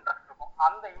விஷயத்துல இன்ட்ரெஸ்ட் இருக்கும்.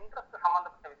 அந்த இன்ட்ரெஸ்ட்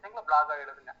சம்பந்தப்பட்ட விஷயங்களை பிளாகா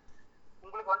எழுதுங்க.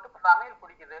 உங்களுக்கு வந்துட்டு இப்போ சமையல்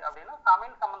பிடிக்குது அப்படின்னா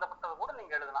சமையல் சம்பந்தப்பட்டது கூட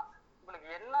நீங்க எழுதலாம். உங்களுக்கு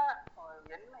என்ன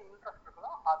இன்ட்ரெஸ்ட்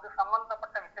இருக்குதோ அது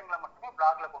சம்பந்தப்பட்ட விஷயங்களை மட்டுமே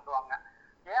பிளாக்ல கொண்டு வாங்க.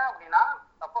 ஏன் அப்படின்னா,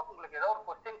 சப்போஸ் உங்களுக்கு ஏதோ ஒரு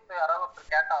கொஸ்டின்ஸ் யாராவது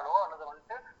ஒருத்தர் கேட்டாலோ அல்லது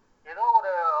வந்துட்டு ஏதோ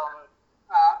ஒரு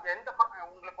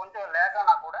உங்களுக்கு கொஞ்சம்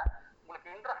லேகானா கூட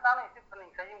உங்களுக்கு இன்ட்ரெஸ்டான விஷயத்தை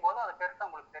நீங்க செய்யும் போது அது பெருசா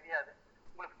உங்களுக்கு தெரியாது.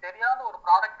 உங்களுக்கு தெரியாத ஒரு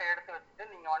ப்ராடக்டை எடுத்து வச்சுட்டு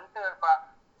நீங்க வந்துட்டு இப்ப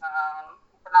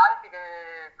நாளைக்கு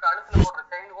கழுத்துல போடுற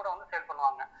செயின் கூட வந்து சேல்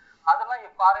பண்ணுவாங்க, அதெல்லாம்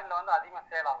ஃபாரின்ல வந்து அதிகமா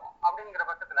சேல் ஆகும். அப்படிங்கிற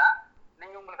பட்சத்துல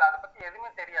நீங்க உங்களுக்கு அதை பத்தி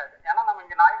எதுவுமே தெரியாது, ஏன்னா நம்ம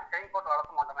இங்க நாய்க்கு செயின் போட்டு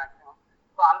வளர்க்க மாட்டோம் மேக்ஸிமம்.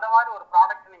 ஸோ அந்த மாதிரி ஒரு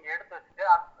ப்ராடக்ட் நீங்க எடுத்து வச்சுட்டு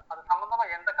அது சம்பந்தமா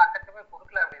எந்த கண்டென்ட்டுமே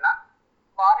கொடுக்கல அப்படின்னா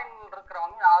ஃபாரின்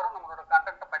இருக்கிறவங்க யாரும் நம்மளோட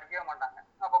கண்டென்ட்டை படிக்கவே மாட்டாங்க.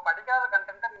 அப்போ படிக்காத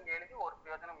கண்டென்ட்டை நீங்க எழுதி ஒரு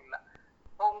பிரயோஜனம் இல்லை.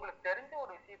 ஸோ உங்களுக்கு தெரிஞ்ச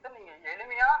ஒரு விஷயத்த நீங்க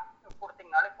எளிமையா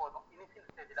கொடுத்தீங்கனாலே போதும் இனிஷியல்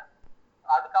ஸ்டேஜ்ல.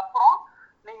 அதுக்கப்புறம்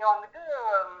நீங்க வந்துட்டு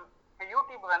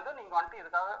யூடியூப் வந்து நீங்க வந்துட்டு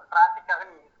இதுக்காக டிராஃபிக்காக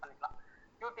நீங்க யூஸ் பண்ணிக்கலாம்.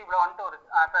 யூடியூப்ல வந்துட்டு ஒரு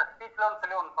ஸ்பீச்ல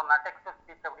சொல்லி ஒன்று சொன்னா டெக்ஸ்ட் டு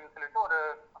ஸ்பீச் அப்படின்னு சொல்லிட்டு ஒரு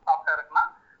சாஃப்ட்வேர் இருக்குன்னா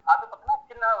அது பார்த்தீங்கன்னா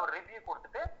சின்ன ஒரு ரிவ்யூ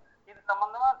கொடுத்துட்டு இது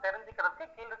சம்பந்தமா தெரிஞ்சுக்கிறதுக்கு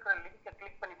கீழே இருக்கிற லிங்கை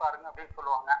கிளிக் பண்ணி பாருங்க அப்படின்னு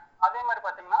சொல்லுவாங்க. அதே மாதிரி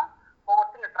பாத்தீங்கன்னா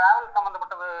ஒவ்வொருத்தங்க டிராவல்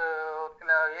சம்பந்தப்பட்ட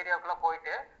சில ஏரியாவுக்குள்ள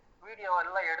போயிட்டு வீடியோ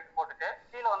எல்லாம் எடுத்து போட்டுட்டு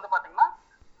கீழே வந்து பாத்தீங்கன்னா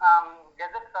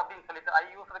கெஜெட்ஸ் அப்படின்னு சொல்லிட்டு ஐ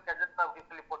யூஸ் கெஜெட்ஸ் அப்படின்னு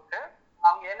சொல்லி போட்டு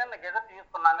அவங்க என்னென்ன கெஜெட்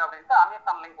யூஸ் பண்ணாங்க அப்படின்ட்டு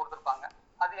அமேசான் லிங்க் கொடுத்துருப்பாங்க.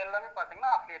 அது எல்லாமே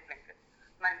பாத்தீங்கன்னா அஃபிலியேட் லிங்க்.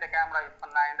 நான் இந்த கேமரா யூஸ்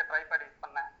பண்ணேன், இந்த ட்ரைபாட் யூஸ்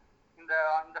பண்ணேன்,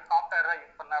 இந்த சாஃப்ட்வேர்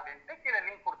யூஸ் பண்ணேன் அப்படின்ட்டு கீழே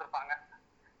லிங்க் கொடுத்துருப்பாங்க.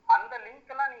 அந்த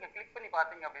லிங்க் எல்லாம் நீங்க கிளிக் பண்ணி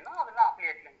பாத்தீங்க அப்படின்னா அதெல்லாம்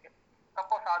அஃபிலியேட் லிங்க்.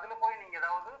 சப்போஸ் அதுல போய் நீங்க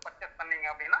ஏதாவது பர்ச்சேஸ் பண்ணீங்க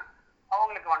அப்படின்னா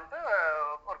அவங்களுக்கு வந்துட்டு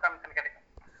ஒரு கமிஷன் கிடைக்கும்.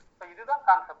 ஸோ இதுதான்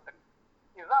கான்செப்ட்.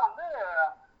 இதுதான் வந்து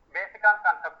பேசிக்கான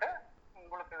கான்செப்ட்.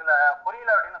 உங்களுக்கு இதுல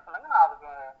புரியல அப்படின்னு சொல்லுங்க, நான்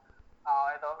அதுக்கு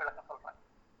ஏதோ விளக்கம் சொல்றேன்.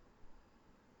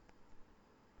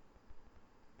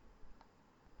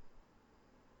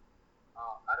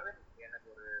 அரவிந்த், எனக்கு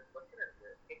ஒரு கொஸ்டின் இருக்கு,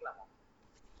 கேட்கலாமா?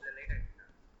 இல்ல லேட் ஆயிடுச்சு?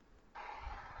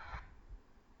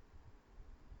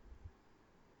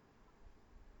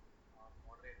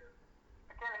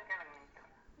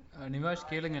 நிவாஷ்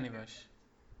கேளுங்க. நிவாஷ்,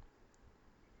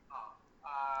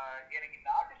 எனக்கு இந்த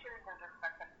ஆர்டிஃபிஷியல் இன்டெலிஜென்ஸ்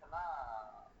கண்டென்ட்ஸ் எல்லாம்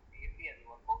எப்படி அது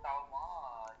ஒர்க் அவுட் ஆகுமா?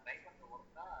 ட்ரை பண்ற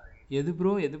ஒர்க் தான். எது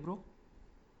ப்ரோ?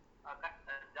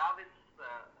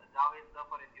 ஜாவேஸ் தான்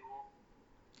ஃபார் எஸ்இஓ.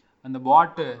 அந்த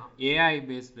பாட் AI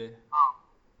based.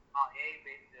 AI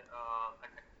based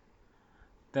content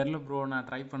தெரியல ப்ரோ, நான்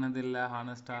ட்ரை பண்ணது இல்ல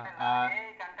ஹானஸ்டா.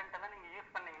 ஏஐ கண்டென்ட் எல்லாம் நீங்க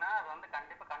யூஸ் பண்ணீங்கன்னா அது வந்து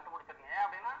கண்டிப்பா கண்டுபிடிச்சிருங்க. ஏன்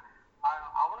அப்படின்னா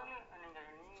அவனுங்க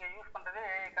நீங்க யூஸ் பண்றதே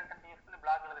ஏஐ கண்டென்ட் யூஸ் பண்ணி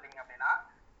பிளாக் எழுதுறீங்க அப்படின்னா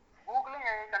கூகுளும்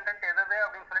ஏஐ கண்டென்ட் எது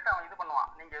அப்படின்னு சொல்லிட்டு அவன் இது பண்ணுவான்.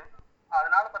 நீங்க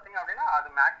அதனால பாத்தீங்க அப்படின்னா அது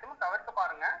மேக்ஸிமம் தவிர்க்க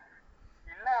பாருங்க.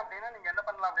 இல்ல அப்படின்னா நீங்க என்ன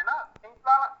பண்ணலாம் அப்படின்னா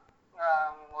சிம்பிளான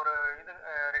ஒரு இது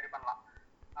ரெடி பண்ணலாம்.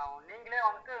 நீங்களே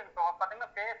வந்துட்டு இப்போ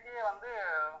பாத்தீங்கன்னா பேசியே வந்து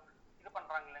இது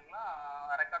பண்றாங்க இல்லைங்களா,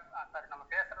 ரெக்கார்ட் சாரி நம்ம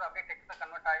பேசுறது அப்படியே டெக்ஸ்ட்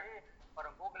கன்வெர்ட் ஆகி ஒரு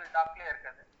கூகுள் டாக்லயே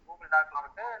இருக்காது, கூகுள் டாக்ல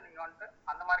இருக்கு. நீங்க வந்துட்டு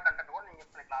அந்த மாதிரி கண்டென்ட் கூட நீங்க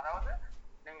யூஸ் பண்ணிக்கலாம். அதாவது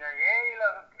நீங்க ஏஐல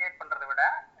கிரியேட் பண்றதை விட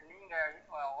நீங்க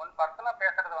ஒன் பர்சனாக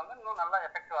பேசுறது வந்து இன்னும் நல்லா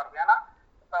எஃபெக்டிவாக இருக்கும். ஏன்னா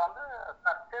இப்போ வந்து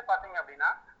சர்ச்சே பார்த்தீங்க அப்படின்னா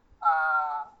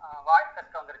வாய்ஸ்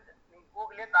சர்ச் வந்துருச்சு. நீங்கள்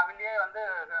கூகுள்லேயே தமிழ்லேயே வந்து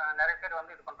நிறைய பேர்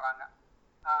வந்து இது பண்ணுறாங்க.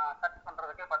 சர்ச்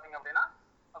பண்ணுறதுக்கே பார்த்தீங்க அப்படின்னா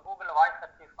கூகுளில் வாய்ஸ்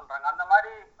சர்ச் யூஸ் பண்ணுறாங்க. அந்த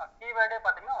மாதிரி கீவேர்டே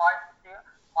பார்த்தீங்கன்னா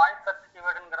வாய்ஸ் சர்ச்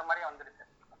கீவேர்டுங்கிற மாதிரி வந்துருச்சு.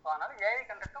 ஸோ அதனால ஏஐ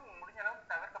கண்டென்ட்டும் முடிஞ்ச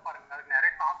அளவுக்கு தவிர்க்க பாருங்க. அதுக்கு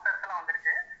நிறைய சாஃப்ட்வேர்ஸ் எல்லாம்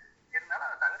வந்துருச்சு, இருந்தாலும்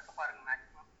அதை தவிர்க்க பாருங்க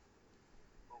maximum.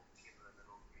 Okay brother,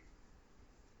 okay,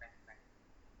 thanks.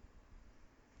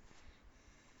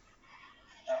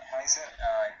 Hi sir,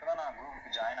 இப்போதான் நான்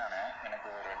குரூப்புக்கு ஜாயின் ஆனேன். எனக்கு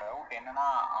ஒரு டவுட் என்னன்னா,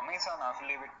 அமேசான்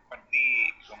அஃபிலியேட் பற்றி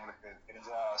உங்களுக்கு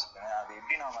தெரிஞ்சா சொல்லுங்க. அது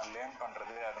எப்படி நாம லேர்ன்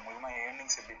பண்றது, அது மூலமா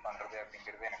ஏர்னிங்ஸ் எப்படி பண்றது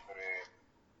அப்படிங்கிறது எனக்கு ஒரு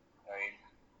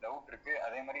டவுட் இருக்கு.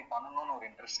 அதே மாதிரி பண்ணணும்னு ஒரு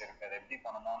இன்ட்ரெஸ்ட் இருக்கு. அதை எப்படி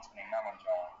பண்ணணும்னு சொன்னீங்கன்னா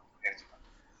கொஞ்சம் தெரிஞ்சுக்கலாம்.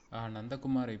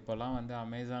 நந்தகுமார், இப்போலாம் வந்து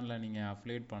அமேசானில் நீங்கள்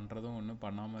அஃபிலியேட் பண்ணுறதும் ஒன்று,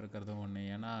 பண்ணாமல் இருக்கிறதும் ஒன்று.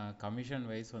 ஏன்னா கமிஷன்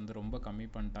வைஸ் வந்து ரொம்ப கம்மி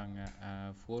பண்ணிட்டாங்க.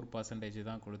 4%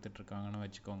 தான் கொடுத்துட்ருக்காங்கன்னு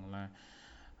வச்சுக்கோங்களேன்.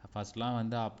 ஃபஸ்ட்லாம்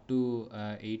வந்து அப் டு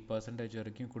 8%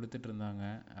 வரைக்கும் கொடுத்துட்டு இருந்தாங்க.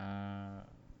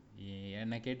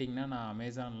 என்ன கேட்டிங்கன்னா நான்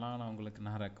அமேசான்லாம்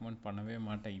நான் ரெக்கமெண்ட் பண்ணவே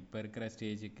மாட்டேன் இப்போ இருக்கிற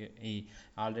ஸ்டேஜுக்கு.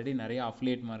 ஆல்ரெடி நிறைய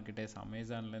அஃபிலியேட் மார்க்கெட்டர்ஸ்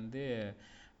அமேசான்லேருந்து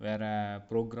வேறு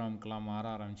ப்ரோக்ராம்க்கெலாம் மாற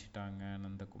ஆரம்பிச்சிட்டாங்க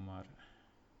நந்தகுமார்.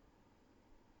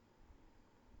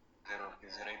 சரி, ஓகே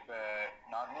சார். இப்போ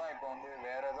நார்மலாக இப்போ வந்து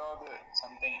வேற ஏதாவது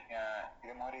சம்திங்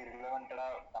இது மாதிரி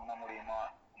ரிலவெண்டடாக பண்ண முடியுமா?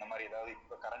 இந்த மாதிரி ஏதாவது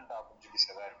இப்போ கரண்ட் ஆப்பர்ச்சுனிட்டிஸ்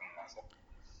ஏதாவது இருக்குங்களா சார்?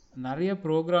 நிறைய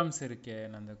ப்ரோக்ராம்ஸ் இருக்கே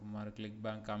Nandakumar. Click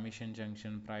bank, Commission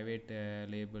Junction, private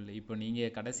label. இப்போ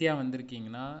நீங்கள் கடைசியாக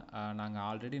வந்திருக்கீங்கன்னா நாங்கள்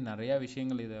ஆல்ரெடி நிறையா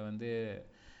விஷயங்கள் இதை வந்து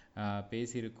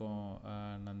பேசியிருக்கோம்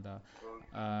நந்தா.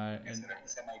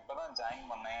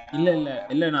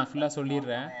 இல்லை நான் ஃபுல்லாக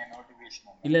சொல்லிடுறேன்.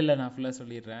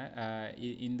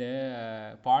 இந்த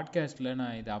பாட்காஸ்ட்டில்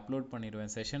நான் இதை அப்லோட்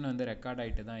பண்ணிடுவேன். செஷன் வந்து ரெக்கார்ட்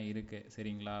ஆகிட்டு தான் இருக்குது,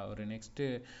 சரிங்களா? ஒரு நெக்ஸ்ட்டு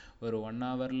ஒரு 1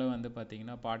 ஹவரில் வந்து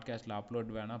பார்த்தீங்கன்னா பாட்காஸ்ட்டில் அப்லோட்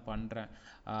வேணால் பண்ணுறேன்.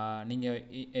 நீங்கள்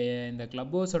இந்த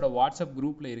கிளப் ஹவுஸோட வாட்ஸ்அப்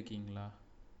குரூப்பில் இருக்கீங்களா?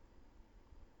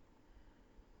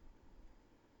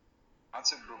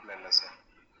 வாட்ஸ்அப் குரூப்பில் இல்லை சார்.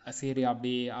 சரி,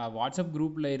 அப்படி வாட்ஸ்அப்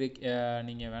குரூப்பில்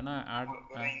நீங்கள் வேணால் ஆட்.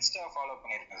 இன்ஸ்டா ஃபாலோ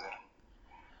பண்ணியிருக்கேன் சார்.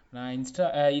 நான் இன்ஸ்டா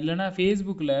இல்லைனா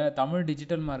ஃபேஸ்புக்கில் தமிழ்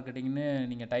டிஜிட்டல் மார்க்கெட்டிங்னு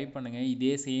நீங்கள் டைப் பண்ணுங்கள்.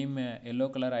 இதே சேம் எல்லோ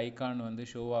கலர் ஐக்கான் வந்து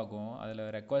ஷோ ஆகும். அதில்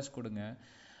ரெக்வஸ்ட் கொடுங்க.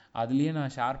 அதுலேயே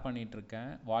நான் ஷேர்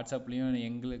பண்ணிகிட்ருக்கேன். வாட்ஸ்அப்லேயும்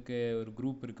எங்களுக்கு ஒரு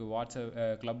குரூப் இருக்குது. வாட்ஸ்அப்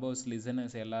கிளப் ஹவுஸ்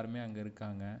லிசனர்ஸ் எல்லாருமே அங்கே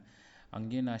இருக்காங்க.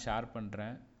 அங்கேயும் நான் ஷேர்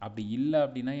பண்ணுறேன். அப்படி இல்லை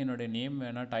அப்படின்னா என்னோடய நேம்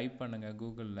வேணால் டைப் பண்ணுங்கள்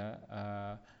கூகுளில்.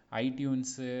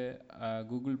 ஐடியூன்ஸு,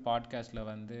 கூகுள் பாட்காஸ்ட்டில்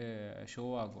வந்து ஷோ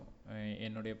ஆகும்.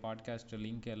 என்னுடைய பாட்காஸ்ட்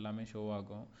லிங்க் எல்லாமே ஷோ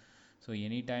ஆகும். ஸோ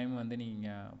எனி டைம் வந்து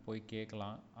நீங்கள் போய்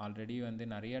கேட்கலாம். ஆல்ரெடி வந்து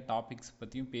நிறைய டாபிக்ஸ்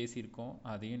பற்றியும் பேசியிருக்கோம்,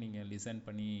 அதையும் நீங்கள் லிசன்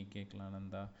பண்ணி கேட்கலாம்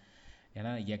நந்தா.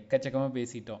 ஏன்னா எக்கச்சக்கமாக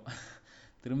பேசிட்டோம்.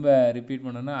 திரும்ப ரிப்பீட்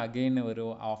பண்ணோன்னா அகெயின் ஒரு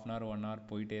 1/2 hour 1 hour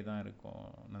போயிட்டே தான் இருக்கும்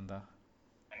நந்தா.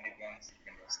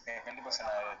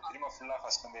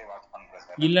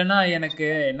 இல்லைன்னா எனக்கு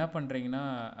என்ன பண்ணுறீங்கன்னா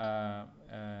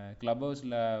கிளப்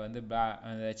ஹவுஸில் வந்து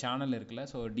அந்த சேனல் இருக்குல்ல,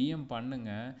 ஸோ டிஎம்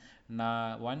பண்ணுங்கள்.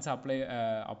 நான் ஒன்ஸ்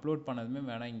அப்லோட் பண்ணதுமே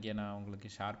வேணால் இங்கே நான் உங்களுக்கு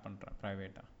ஷேர் பண்ணுறேன்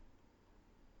ப்ரைவேட்டாக.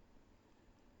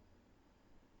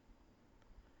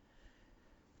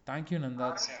 தேங்க்யூ நந்தா.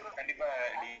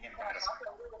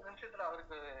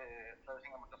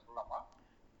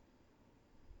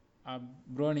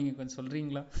 ப்ரோ நீங்கள் கொஞ்சம்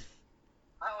சொல்கிறீங்களா?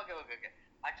 ஓகே.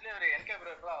 ஆக்சுவலி ஒரு என்கே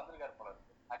ப்ரோக்கர்லாம் வந்திருக்காரு போல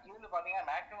இருக்கு. ஆக்சுவலி வந்து பாத்தீங்கன்னா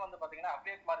மேக்ஸிமம் வந்து பாத்தீங்கன்னா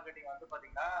அப்டேட் மார்க்கெட்டிங் வந்து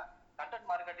பாத்தீங்கன்னா கண்டென்ட்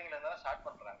மார்க்கெட்டிங்ல இருந்தா ஸ்டார்ட்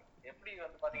பண்றாங்க. எப்படி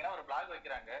வந்து பாத்தீங்கன்னா ஒரு பிளாக்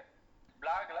வைக்கிறாங்க,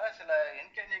 பிளாக்ல சில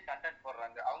என்கேஜி கண்டென்ட்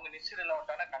போடுறாங்க, அவங்க நிச்சு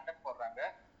ரிலவெண்டான கண்டென்ட் போடுறாங்க.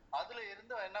 அதுல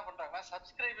இருந்து என்ன பண்றாங்கன்னா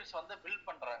சப்ஸ்கிரைபர்ஸ் வந்து பில்ட்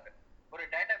பண்றாங்க. ஒரு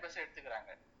டேட்டா பேஸ்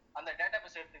எடுத்துக்கிறாங்க. அந்த டேட்டா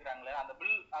பேஸ் எடுத்துக்கிறாங்களே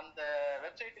அந்த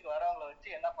வெப்சைட்டுக்கு வரவங்களை வச்சு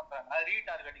என்ன பண்றாங்கன்னா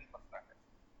ரீடார்கெட்டிங் பண்றாங்க.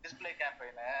 டிஸ்பிளே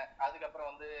கேம்பெயின், அதுக்கப்புறம்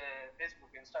வந்து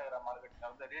ஃபேஸ்புக், இன்ஸ்டாகிராம் மார்க்கெட்டிங்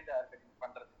வந்து ரீடார்கெட்டிங்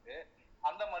பண்றதுக்கு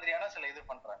அந்த மாதிரியான சில இது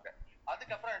பண்றாங்க.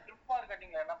 அதுக்கப்புறம் ட்ரிப்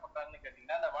மார்க்கெட்டிங்ல என்ன பண்றாங்கன்னு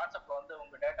கேட்டீங்கன்னா, அந்த வாட்ஸ்அப்ல வந்து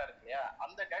உங்க டேட்டா இருக்கு இல்லையா,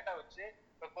 அந்த டேட்டா வச்சு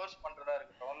இப்போ கோர்ஸ் பண்றதா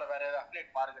இருக்கட்டும், இல்லை வேற ஏதாவது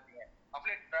அப்டேட் மார்க்கெட்டிங்,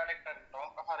 அப்டேட் ப்ராடக்டா இருக்கட்டும்.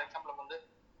 ஃபார் எக்ஸாம்பிள் வந்து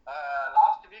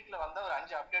லாஸ்ட் வீக்ல வந்து ஒரு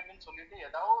 5 அப்டேட்னு சொல்லிட்டு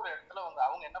ஏதாவது ஒரு இடத்துல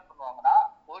அவங்க என்ன பண்ணுவாங்கன்னா,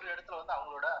 ஒரு இடத்துல வந்து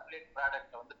அவங்களோட அப்டேட்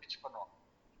ப்ராடக்ட்டை வந்து பிச் பண்ணுவாங்க.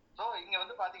 ஸோ இங்க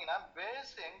வந்து பாத்தீங்கன்னா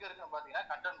பேஸ் எங்க இருக்குன்னு பாத்தீங்கன்னா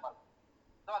கண்டென்ட் மார்க்கெட்டிங்.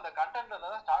 ஸோ அந்த கண்டென்ட்ல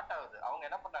தான் ஸ்டார்ட் ஆகுது. அவங்க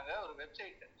என்ன பண்ணாங்க, ஒரு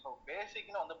வெப்சைட். ஸோ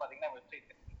பேசிக்னு வந்து பாத்தீங்கன்னா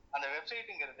வெப்சைட். அந்த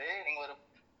வெப்சைட்டுங்கிறது நீங்க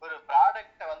ஒரு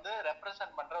ப்ராடக்ட்டை வந்து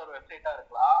ரெப்ரசென்ட் பண்ற ஒரு வெப்சைட்டா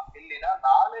இருக்கலாம், இல்லைன்னா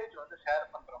நாலேஜ் வந்து ஷேர்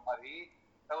பண்ற மாதிரி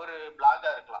ஒரு பிளாகா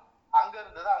இருக்கலாம். அங்க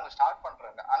இருந்து தான் அவங்க ஸ்டார்ட்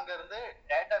பண்றாங்க. அங்க இருந்து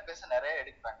டேட்டா பேஸ் நிறைய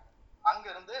எடுக்கிறாங்க. அங்க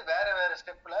இருந்து வேற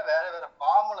ஸ்டெப்ல வேற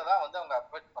ஃபார்முல தான் வந்து அவங்க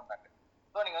அப்ரோச் பண்றாங்க.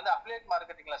 ஸோ நீங்க வந்து அப்டேட்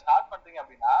மார்க்கெட்டிங்ல ஸ்டார்ட் பண்றீங்க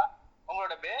அப்படின்னா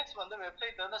உங்களோட பேஸ் வந்து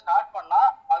வெப்சைட்ல இருந்து ஸ்டார்ட் பண்ணா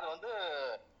அது வந்து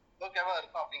ஓகேவா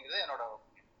இருக்கும் அப்படிங்கிறது என்னோட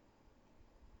ஒப்பீனியன்.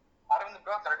 அரவிந்த்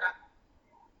ப்ரோ கரெக்டா?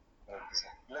 Okay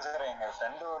sir. இல்ல சார், எங்க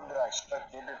ஃப்ரெண்டு வந்து ஆக்சுவலா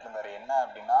கேட்டுட்டு இருந்தாரு. என்ன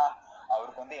அப்படின்னா,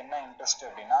 அவருக்கு வந்து என்ன இன்ட்ரெஸ்ட்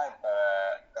அப்படின்னா, இப்ப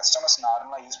கஸ்டமர்ஸ்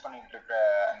நார்மலா யூஸ் பண்ணிட்டு இருக்க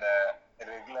அந்த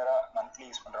ரெகுலரா மந்த்லி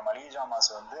யூஸ் பண்ற மளிகை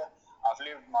ஜாமாஸ் வந்து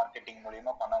அஃபிலியேட் மார்க்கெட்டிங்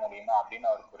மூலியமா பண்ண முடியுமா அப்படின்னு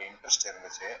அவருக்கு ஒரு இன்ட்ரெஸ்ட்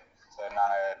இருந்துச்சு. சார்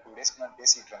நாங்க 2 days முன்னாடி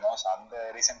பேசிட்டு இருந்தோம். ஸோ அந்த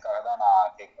ரீசனுக்காக தான்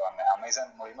நான் கேட்க வந்தேன்.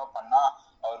 அமேசான் மூலியமா பண்ணா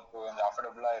அவருக்கு கொஞ்சம்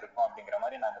அஃபோர்டபுளா இருக்கும் அப்படிங்கிற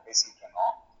மாதிரி நாங்க பேசிட்டு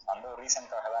இருந்தோம். அந்த ஒரு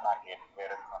ரீசனுக்காக தான் நான் கேட்டேன்,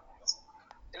 வேற எதுவும்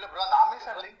இல்ல ப்ரோ. அந்த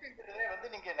அமேசான் லிங்க்ங்கிறதே வந்து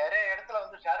நீங்க நிறைய இடத்துல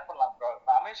வந்து ஷேர் பண்ணலாம் ப்ரோ.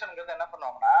 அமேசான்ங்கிறது என்ன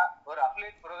பண்ணுவாங்கன்னா, ஒரு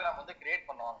அஃபிலியேட் ப்ரோக்ராம் வந்து கிரியேட்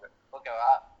பண்ணுவாங்க.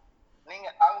 ஓகேவா? நீங்க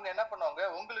அவங்க என்ன பண்ணுவாங்க,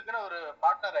 உங்களுக்குன்னு ஒரு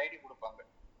பார்ட்னர் ஐடி கொடுப்பாங்க.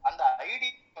 அந்த ஐடி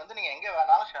வந்து நீங்க எங்க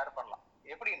வேணாலும் ஷேர் பண்ணலாம்.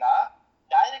 எப்படின்னா,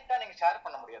 டைரக்டா நீங்க ஷேர்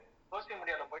பண்ண முடியாது, சோசியல்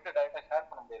மீடியால போயிட்டு டைரக்டா ஷேர்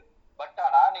பண்ண முடியாது. பட்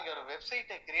ஆனா நீங்க ஒரு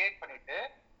வெப்சைட்டை கிரியேட் பண்ணிட்டு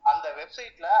அந்த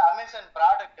வெப்சைட்ல அமேசான்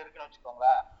ப்ராடக்ட் இருக்குன்னு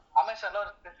வச்சுக்கோங்களேன். அமேசான்ல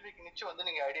ஒரு ஸ்பெசிபிக் நிச்சு வந்து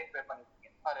நீங்க ஐடென்டிஃபை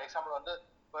பண்ணிருக்கீங்க. ஃபார் எக்ஸாம்பிள் வந்து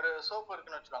ஒரு சோப்பு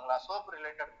இருக்குன்னு வச்சுக்கோங்களேன். சோப்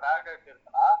ரிலேட்டட் ப்ராடக்ட்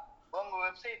இருக்குன்னா உங்க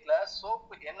வெப்சைட்ல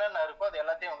சோப்பு என்னென்ன இருக்கோ அது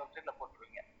எல்லாத்தையும் உங்க வெப்சைட்ல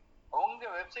போட்டுருவீங்க. உங்க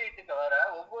வெப்சைட்டுக்கு வர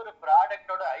ஒவ்வொரு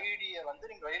ப்ராடக்டோட ஐடியை வந்து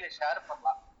நீங்க வெளியில ஷேர்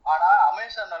பண்ணலாம். ஆனா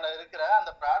அமேசான்ல இருக்கிற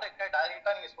அந்த ப்ராடக்டை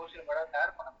டைரக்டா நீங்க சோசியல் மீடியா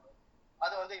ஷேர் பண்ண முடியாது.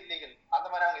 அது வந்து இல்லீகல். அந்த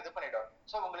மாதிரி அவங்க இது பண்ணிடுவாங்க.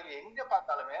 ஸோ உங்களுக்கு எங்க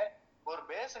பார்த்தாலுமே ஒரு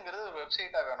பேஸுங்கிறது ஒரு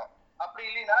வெப்சைட்டா வேணும். அப்படி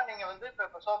இல்லைன்னா நீங்க வந்து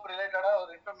இப்போ சோப் ரிலேட்டடா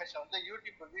ஒரு இன்ஃபர்மேஷன் வந்து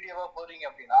யூடியூப் வீடியோவா போறீங்க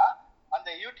அப்படின்னா அந்த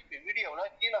யூடியூப் வீடியோல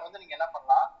கீழே வந்து நீங்க என்ன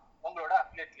பண்ணலாம், உங்களோட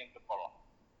அஃபிலியேட் லிங்க் போடலாம்.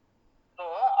 ஸோ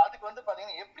அதுக்கு வந்து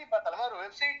பாத்தீங்கன்னா எப்படி பார்த்தாலுமே ஒரு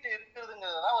வெப்சைட்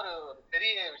இருக்குதுங்கிறது தான் ஒரு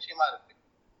பெரிய விஷயமா இருக்கு.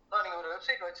 ஸோ நீங்க ஒரு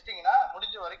வெப்சைட் வச்சுட்டீங்கன்னா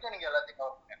முடிஞ்ச வரைக்கும் நீங்க எல்லாத்தையும்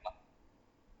கவர் பண்ணிடலாம்.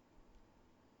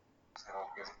 சரி,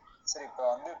 ஓகே சார். இப்போ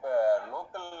வந்து இப்போ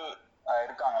லோக்கல்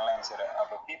இருக்காங்கல்ல சார்,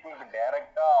 அப்போ பீப்புளுக்கு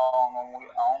டைரக்டா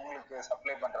அவங்களுக்கு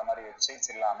சப்ளை பண்ற மாதிரி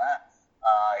வெப்சைட்ஸ் இல்லாம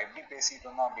எப்படி பேசிட்டு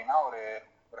இருந்தோம் அப்படின்னா, ஒரு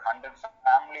 100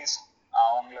 ஃபேமிலிஸ்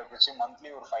அவங்களை வச்சு மந்த்லி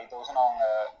ஒரு 5,000 அவங்க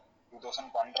 2,000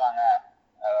 பண்றாங்க,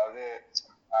 அதாவது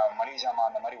மளிகை ஜாமான்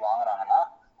அந்த மாதிரி வாங்குறாங்கன்னா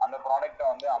அந்த ப்ராடக்ட்டை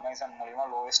வந்து அமேசான் மூலியமா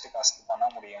லோவஸ்ட் காஸ்ட் பண்ண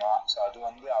முடியுமா? ஸோ அது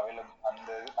வந்து அவைலபிள், அந்த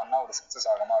இது பண்ணா ஒரு சக்சஸ்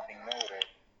ஆகுமா அப்படிங்கிற ஒரு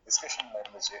டிஸ்கஷன்ல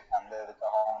இருந்துச்சு. அந்த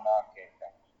இதுக்காகவும் தான்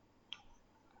கேட்டேன்.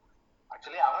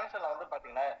 ஆக்சுவலி அமேசான்ல வந்து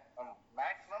பாத்தீங்கன்னா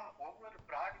மேக்ஸிமம் ஒவ்வொரு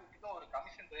ப்ராடக்ட்டுக்கும் ஒரு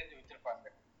கமிஷன் ரேஞ்ச் வச்சிருப்பாங்க.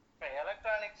 இப்போ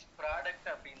எலக்ட்ரானிக்ஸ் ப்ராடக்ட்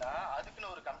அப்படின்னா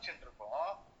அதுக்குன்னு ஒரு கமிஷன்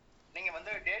இருக்கும். நீங்க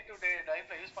வந்து டே டு டே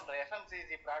லைஃப்ல யூஸ் பண்ற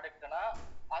எஃப்எம்சிஜி ப்ராடக்ட்னா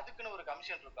அதுக்குன்னு ஒரு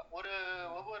கமிஷன் இருக்கும்.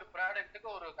 ஒவ்வொரு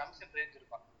ப்ராடக்ட்டுக்கும் ஒரு கமிஷன் ரேஞ்ச்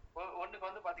இருக்கும். ஒண்ணுக்கு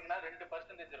வந்து பாத்தீங்கன்னா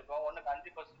 2% இருக்கும், ஒண்ணுக்கு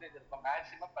 5% இருக்கும்,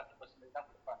 மேக்ஸிமம் 10% தான்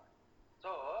கொடுப்பாங்க.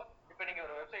 ஸோ இப்போ நீங்க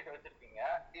ஒரு வெப்சைட் வச்சிருக்கீங்க,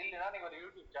 இல்லைன்னா நீங்க ஒரு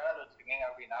யூடியூப் சேனல் வச்சிருக்கீங்க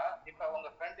அப்படின்னா, இப்போ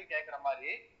உங்க ஃப்ரெண்டு கேட்குற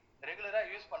மாதிரி ரெகுலரா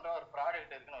யூஸ் பண்ற ஒரு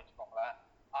ப்ராடக்ட் இருக்குன்னு வச்சுக்கோங்களேன்.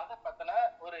 அதை பத்தின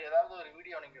ஏதாவது ஒரு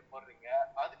வீடியோ நீங்க போடுறீங்க,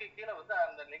 அதுக்கு கீழே வந்து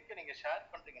அந்த லிங்க் நீங்க ஷேர்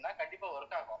பண்றீங்கன்னா கண்டிப்பா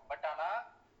ஒர்க் ஆகும். பட் ஆனா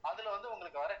அதுல வந்து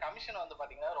உங்களுக்கு வர கமிஷன் வந்து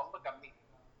பாத்தீங்கன்னா ரொம்ப கம்மி.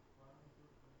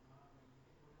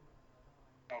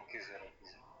 Okay sir, okay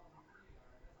sir.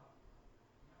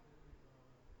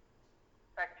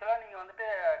 ஆக்சுவலா நீங்க வந்துட்டு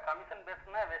கமிஷன்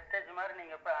பேஸ்னா வெஸ்டேஜ் மாதிரி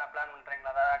நீங்க பிளான்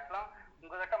பண்றீங்களா? அதாவது ஆக்சுவலா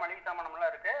உங்ககிட்ட மளிகை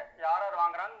சாமானம்லாம் இருக்கு, யார் யார்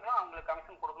வாங்குறாங்களோ அவங்களுக்கு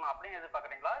கமிஷன் கொடுக்கணும் அப்படின்னு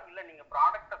எதிர்பார்க்குறீங்களா? இல்லை நீங்க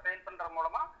ப்ராடக்ட்டை சேல் பண்றது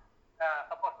மூலமா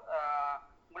சப்போஸ்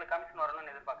உங்களுக்கு கமிஷன்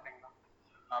வரணும்னு எதிர்பார்க்குறீங்களா?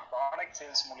 நான் ப்ராடக்ட்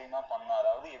சேல்ஸ் மூலியமா பண்ணோம்.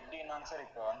 அதாவது எப்படின்னா சார்,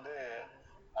 இப்போ வந்து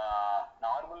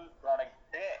நார்மல்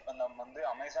ப்ராடக்ட்டு நம்ம வந்து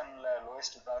அமேசான்ல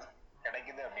லோயஸ்ட் ப்ராடக்ட்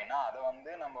கிடைக்குது அப்படின்னா அதை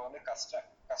வந்து நம்ம வந்து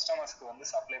கஸ்டமர்ஸ்க்கு வந்து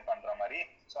சப்ளை பண்ற மாதிரி.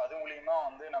 ஸோ அது மூலியமா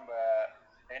வந்து நம்ம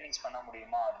ஏர்னிங்ஸ் பண்ண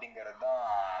முடியுமா அப்படிங்கிறது தான்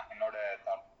என்னோட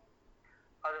தாட்.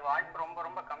 அது வாய்ப்பு ரொம்ப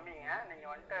ரொம்ப கம்மிங்க. நீங்க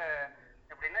வந்துட்டு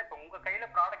எப்படின்னா, இப்போ உங்க கையில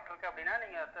ப்ராடக்ட் இருக்கு அப்படின்னா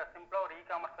நீங்க சிம்பிளா ஒரு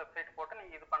இ-காமர்ஸ் வெப்சைட் போட்டு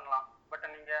நீங்க இது பண்ணலாம். பட்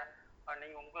நீங்க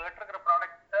உங்ககிட்ட இருக்கிற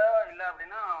ப்ராடக்ட் இல்லை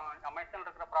அப்படின்னா அமேசான்ல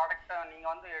இருக்கிற ப்ராடக்ட்டை நீங்க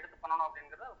வந்து எடுத்து பண்ணணும்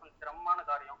அப்படிங்கிறது கொஞ்சம் சிரமமான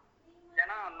காரியம்.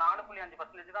 ஏன்னா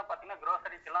 4.5% தான் பார்த்தீங்கன்னா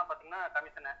க்ரோசரிக்கு எல்லாம் பார்த்தீங்கன்னா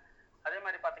கமிஷனு. அதே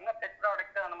மாதிரி பார்த்தீங்கன்னா பெட்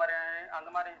ப்ராடக்ட் அந்த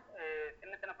மாதிரி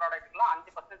சின்ன சின்ன ப்ராடக்ட்டுக்கெல்லாம்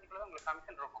 5%க்குள்ள உங்களுக்கு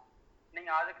கமிஷன் இருக்கும்.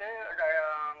 நீங்க அதுக்கு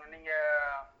நீங்க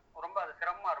ரொம்ப அது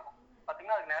சிரமமா இருக்கும்.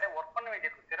 பார்த்தீங்கன்னா அதுக்கு நிறைய ஒர்க் பண்ண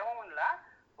வேண்டியிருக்கும். சிரமமும் இல்லை,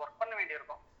 ஒர்க் பண்ண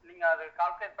வேண்டியிருக்கும். நீங்க அது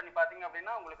கால்குலேட் பண்ணி பார்த்தீங்க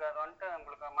அப்படின்னா உங்களுக்கு அது வந்துட்டு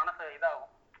உங்களுக்கு மனசு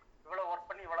இதாகும், இவ்வளோ ஒர்க்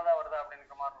பண்ணி இவ்வளோதான் வருதா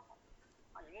அப்படிங்கிற மாதிரி இருக்கும்.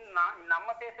 நம்ம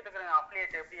பேசிட்டு இருக்கிற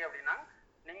அஃபிலியேட் எப்படி அப்படின்னா,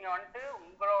 நீங்க வந்துட்டு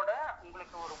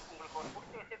உங்களுக்கு ஒரு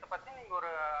பிடிச்ச விஷயத்தை பத்தி நீங்க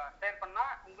ஒரு ஷேர் பண்ணா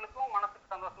உங்களுக்கும்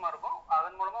மனசுக்கு சந்தோஷமா இருக்கும்.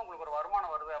 அதன் மூலமா உங்களுக்கு ஒரு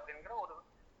வருமானம் வருது அப்படிங்கிற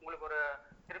உங்களுக்கு ஒரு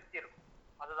திருப்தி இருக்கும்.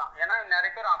 அதுதான். ஏன்னா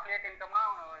நிறைய பேர் அஃபிலியேட் இன்கம்னா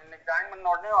இன்னைக்கு ஜாயின்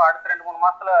பண்ண உடனே அடுத்த 2-3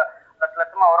 மாசத்துல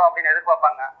லட்சமா வரும் அப்படின்னு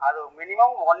எதிர்பார்ப்பாங்க. அது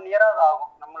மினிமம் 1 year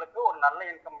ஆகும். நம்மளுக்கு ஒரு நல்ல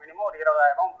இன்கம் மினிமம் ஒரு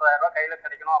 20,000 30,000 ரூபாய் கையில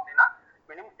கிடைக்கணும் அப்படின்னா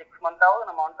மினிமம் 6 months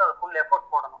நம்ம வந்துட்டு அது ஃபுல்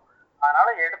எஃபோர்ட் போடணும். அதனால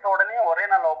எடுத்த உடனே ஒரே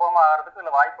நாள் ஒபாமா ஆகிறதுக்கு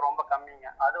இதுல வாய்ப்பு ரொம்ப கம்மிங்க.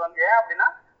 அது வந்து ஏன் அப்படின்னா,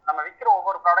 நம்ம விற்கிற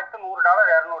ஒவ்வொரு ப்ராடக்ட்டும் $100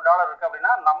 $200 இருக்கு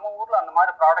அப்படின்னா நம்ம ஊர்ல அந்த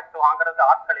மாதிரி ப்ராடக்ட் வாங்குறதுக்கு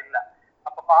ஆட்கள் இல்லை.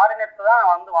 அப்ப ஃபாரினர்ஸ் தான்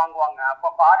வந்து வாங்குவாங்க. அப்போ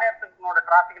ஃபாரினர்ஸோட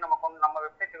டிராஃபிக் நம்ம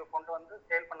வெப்சைட்டுக்கு கொண்டு வந்து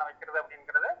சேல் பண்ண வைக்கிறது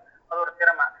அப்படிங்கிறது அது ஒரு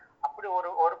திறமை. அப்படி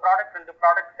ஒரு ப்ராடக்ட் 2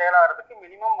 ப்ராடக்ட் சேல் ஆகிறதுக்கு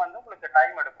மினிமம் வந்து உங்களுக்கு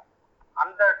டைம் எடுக்கும்.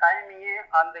 அந்த டைமிங்கு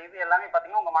அந்த இது எல்லாமே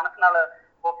பார்த்தீங்கன்னா உங்கள் மனசுனால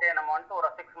ஓகே நம்ம வந்துட்டு ஒரு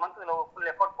 6 months இதில் ஃபுல்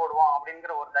எஃபோர்ட் போடுவோம்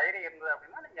அப்படிங்கிற ஒரு தைரியம் இருந்தது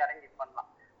அப்படின்னா நீங்கள் இறங்கி பண்ணலாம்.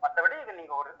 மற்றபடி இது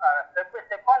நீங்கள் ஒரு ஸ்டெப் பை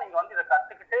ஸ்டெப்பாக நீங்கள் வந்து இதை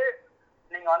கற்றுக்கிட்டு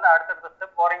நீங்கள் வந்து அடுத்தடுத்த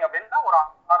ஸ்டெப் போகிறீங்க அப்படின்னா ஒரு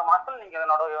 6 மாதத்தில் நீங்கள்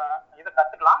இதனோட இதை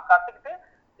கற்றுக்கிட்டு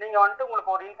நீங்கள் வந்துட்டு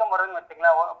உங்களுக்கு ஒரு இன்கம் வருதுன்னு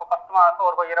வச்சுங்களேன். இப்போ 10 மாதம்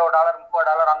ஒரு $20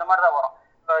 $30 அந்த மாதிரி தான் வரும்.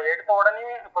 இப்போ எடுத்த உடனே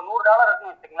இப்போ $100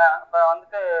 இருக்குன்னு வச்சுங்களேன். இப்போ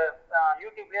வந்துட்டு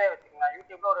யூடியூப்லேயே வச்சுக்கலாம்.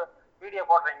 யூடியூப்ல ஒரு வீடியோ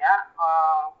போடுறீங்க,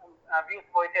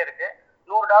 வியூஸ் போயிட்டே இருக்கு,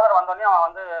 $100 வந்தோடனே அவன்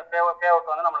வந்து பே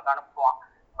அவுட் வந்து நம்மளுக்கு அனுப்புவான்.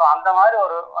 ஸோ அந்த மாதிரி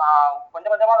ஒரு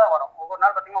கொஞ்சம் கொஞ்சமாக தான் வரும். ஒவ்வொரு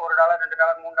நாள் பார்த்தீங்கன்னா $1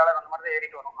 $2 $3 அந்த மாதிரி தான்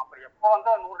ஏறிட்டு வரும். அப்படி எப்போ வந்து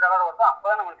 $100 வருதோ அப்போ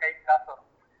தான் நம்மளுக்கு கைக்கு காசு வரும்.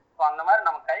 ஸோ அந்த மாதிரி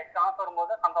நம்ம கைக்கு காசு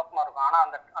வரும்போது சந்தோஷமா இருக்கும். ஆனால்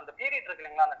அந்த பீரியட் இருக்கு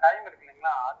இல்லைங்களா, அந்த டைம் இருக்கு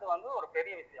இல்லைங்களா, அது வந்து ஒரு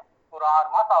பெரிய விஷயம். ஒரு 6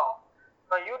 மாதம் ஆகும்.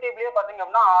 இப்போ யூடியூப்லேயே பார்த்தீங்க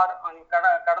அப்படின்னா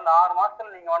கடந்த 6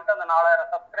 மாதத்துல நீங்கள் வந்துட்டு அந்த 4000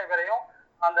 சப்ஸ்கிரைபரையும்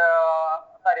அந்த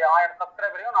 1000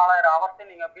 சப்ஸ்கிரைபரையும் 4000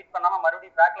 ஹவர்ஸையும் நீங்கள் பீட் பண்ணாமல்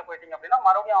மறுபடியும் பேக்கில் போயிட்டீங்க அப்படின்னா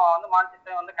மறுபடியும் அவன் வந்து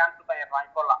மானிட்டேஷன் வந்து கேன்சல் பண்ணிடுறான்.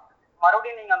 இப்போல்லாம்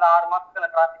மறுபடியும் நீங்கள் அந்த 6 மாதத்துக்கு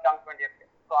அந்த டிராஃபிக் காமிக்க வேண்டியிருக்கு.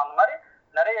 ஸோ அந்த மாதிரி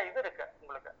நிறைய இது இருக்கு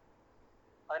உங்களுக்கு.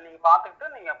 அதை நீங்கள் பார்த்துக்கிட்டு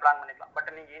நீங்கள் பிளான் பண்ணிக்கலாம். பட்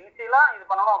நீங்கள் இனிஷியலாக இது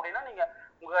பண்ணணும் அப்படின்னா நீங்கள்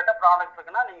உங்கள்கிட்ட ப்ராடக்ட்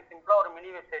இருக்குன்னா நீங்கள் சிம்பிளாக ஒரு மினி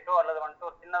வெப்சைட்டோ அல்லது வந்துட்டு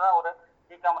ஒரு சின்னதாக ஒரு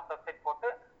இ-காமர்ஸ் வெப்சைட் போட்டு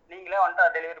நீங்களே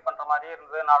வந்துட்டு டெலிவரி பண்ணுற மாதிரி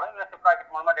இருந்ததுனாலும் இல்லை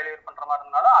ஷிப்ராக்கெட் மூலமாக டெலிவரி பண்ணுற மாதிரி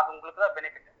இருந்தாலும் அது உங்களுக்கு தான்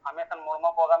பெனிஃபிட். அமேசான்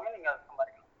மூலமாக போகாமே நீங்கள் அதை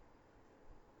சம்பாதிக்கலாம்.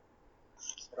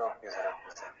 Okay sir,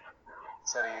 okay sir.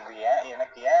 சரி, இது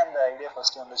எனக்கு இந்த ஐடியா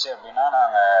ஃபர்ஸ்ட் வந்துச்சு அப்படின்னா,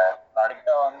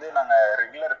 ப்ராடக்டாக வந்து நாங்கள்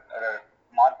ரெகுலர்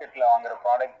மார்க்கெட்டில் வாங்குற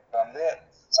ப்ராடக்ட் வந்து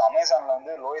அமேசானில்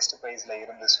வந்து லோயஸ்ட் ப்ரைஸில்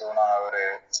இருந்து. ஸோ நாங்கள் ஒரு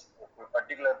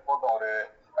பர்டிகுலர் போட்டோம், ஒரு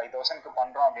 5000க்கு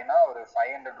பண்ணுறோம் அப்படின்னா ஒரு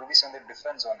 500 rupees வந்து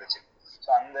டிஃப்ரென்ஸ் வந்துச்சு. ஸோ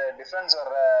அந்த டிஃப்ரென்ஸ்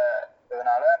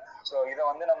வர்றதுனால ஸோ இதை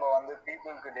வந்து நம்ம வந்து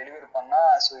பீப்புளுக்கு டெலிவரி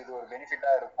பண்ணால் ஸோ இது ஒரு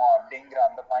பெனிஃபிட்டாக இருக்கும் அப்படிங்கிற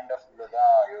அந்த பாயிண்ட் ஆஃப் வியூவில்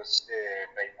தான் யோசிச்சுட்டு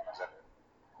ட்ரை பண்ணேன் சார்.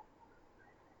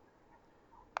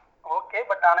 ஓகே,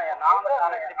 பட் ஆனால்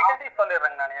நான் டிஃபிகல்ட்டி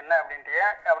சொல்லிடுறேங்க நான் என்ன அப்படின்ட்டு.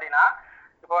 அப்படின்னா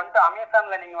இப்போ வந்துட்டு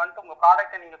அமேசான்ல நீங்க வந்துட்டு உங்க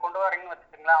ப்ராடக்ட்டை நீங்க கொண்டு வரீங்கன்னு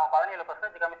வச்சுக்கீங்களா, அவன்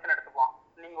 17% கமிஷன் எடுத்துக்குவான்.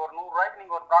 நீங்க ஒரு $100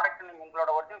 நீங்க ஒரு ப்ராடக்ட் நீங்க உங்களோட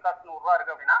ஒரிஜினல் காஸ்ட் $100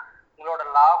 இருக்கு அப்படின்னா உங்களோட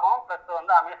லாபம் பிளஸ்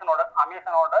வந்து அமேசானோட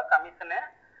கமிஷனு,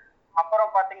 அப்புறம்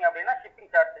பாத்தீங்க அப்படின்னா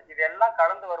ஷிப்பிங் சார்ஜ், இது எல்லாம்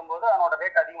கலந்து வரும்போது அதனோட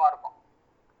ரேட் அதிகமா இருக்கும்.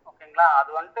 ஓகேங்களா,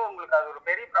 அது வந்துட்டு உங்களுக்கு அது ஒரு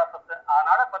பெரிய ப்ராசஸ்.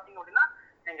 அதனால பாத்தீங்க அப்படின்னா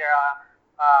நீங்க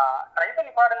ட்ரை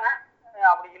பண்ணி பாருங்க.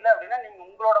 அப்படி இல்லை அப்படின்னா நீங்க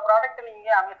உங்களோட ப்ராடக்ட் நீங்க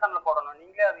அமேசான்ல போடணும்,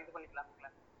 நீங்களே அது இது பண்ணிக்கலாம்.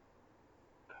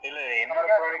 இல்ல என்னோட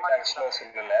ப்ராடக்ட் ஆக்சுவலா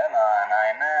சொல்லல, நான்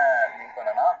என்ன மீன்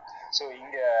பண்ணேன்னா, ஸோ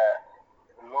இங்க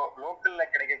லோக்கல்ல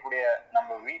கிடைக்கக்கூடிய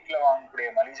நம்ம வீட்டுல வாங்கக்கூடிய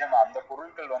மலிஜம் அந்த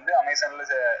பொருட்கள் வந்து அமேசான்ல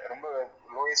ரொம்ப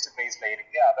லோயஸ்ட் பிரைஸ்ல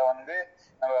இருக்கு. அதை வந்து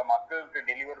நம்ம மக்களுக்கு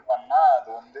டெலிவர் பண்ணா அது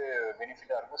வந்து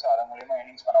பெனிஃபிட்டா இருக்கும். ஸோ அதன் மூலியமா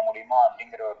ஏர்னிங்ஸ் பண்ண முடியுமா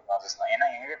அப்படிங்கிற ஒரு ப்ராசஸ் தான். ஏன்னா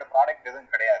எங்ககிட்ட ப்ராடக்ட்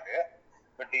எதுவும் கிடையாது.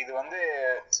 பட் இது வந்து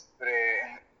ஒரு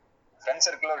ஃப்ரெண்ட்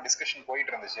சர்க்கிள் ஒரு டிஸ்கஷன்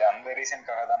போயிட்டு இருந்துச்சு. அந்த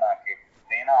ரீசனுக்காக தான் நான் கேட்டேன்.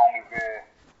 ஏன்னா அவங்களுக்கு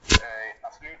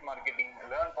அஃபிலியேட் மார்க்கெட்டிங்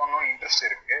லேர்ன் பண்ணணும் இன்ட்ரெஸ்ட்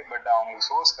இருக்கு, பட் அவங்களுக்கு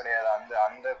சோர்ஸ் கிடையாது.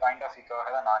 அந்த பாயிண்ட் ஆஃப்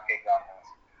வியூக்காக தான் நான் கேட்கலாம்.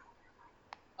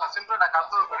 சிம்பிளா நான்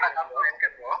conclude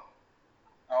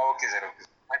okay sir, okay.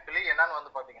 Actually என்னன்னு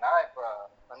வந்து பாத்தீங்கன்னா, இப்போ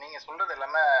நீங்க சொல்றது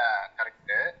எல்லாமே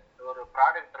கரெக்ட். ஒரு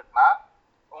ப்ராடக்ட் இருக்குன்னா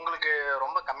உங்களுக்கு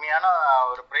ரொம்ப கம்மியான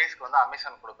ஒரு பிரைஸ்க்கு வந்து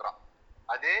அமேசான் கொடுக்குறோம்.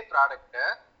 அதே ப்ராடக்ட்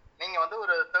நீங்க வந்து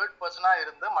ஒரு தேர்ட் பர்சனா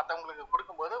இருந்து மத்தவங்களுக்கு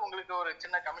கொடுக்கும்போது உங்களுக்கு ஒரு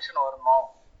சின்ன கமிஷன் வரணும்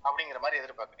அப்படிங்கிற மாதிரி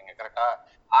எதிர்பார்க்குறீங்க. கரெக்டா?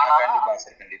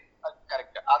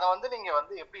 கரெக்ட். அதை வந்து நீங்க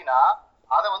வந்து எப்படின்னா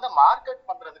அதை வந்து மார்க்கெட்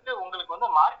பண்றதுக்கு உங்களுக்கு வந்து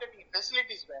மார்க்கெட்டிங்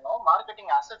ஃபெசிலிட்டிஸ் வேணும்,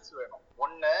 மார்க்கெட்டிங் அசெட்ஸ் வேணும்.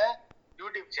 ஒன்னு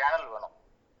யூடியூப் சேனல் வேணும்.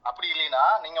 அப்படி இல்லைன்னா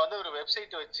நீங்க வந்து ஒரு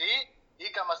வெப்சைட் வச்சு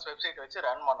இ-காமர்ஸ் வெப்சைட் வச்சு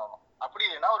ரன் பண்ணணும். அப்படி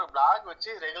இல்லைன்னா ஒரு பிளாக்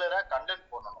வச்சு ரெகுலரா கண்டென்ட்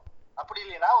போடணும். அப்படி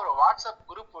இல்லைன்னா ஒரு வாட்ஸ்அப்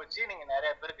குரூப் வச்சு நீங்க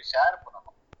நிறைய பேருக்கு ஷேர்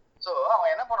பண்ணணும். ஸோ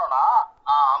அவன் என்ன பண்ணுவான்னா,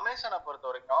 அமேசானை பொறுத்த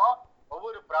வரைக்கும்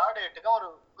ஒவ்வொரு ப்ராடக்ட்டுக்கும் ஒரு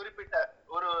குறிப்பிட்ட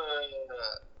ஒரு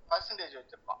பர்சன்டேஜ்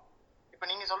வச்சிருப்பான். இப்போ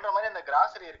நீங்க சொல்ற மாதிரி அந்த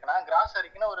கிராசரி இருக்குன்னா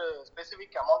கிராசரிக்குன்னு ஒரு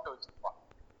ஸ்பெசிபிக் அமௌண்ட் வச்சிருப்பான்.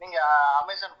 நீங்க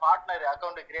அமேசான் பார்ட்னர்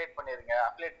அக்கௌண்ட் கிரியேட் பண்ணிருங்க,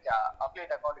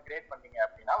 அப்லேட் அக்கௌண்ட் கிரியேட் பண்ணீங்க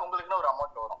அப்படின்னா உங்களுக்குன்னு ஒரு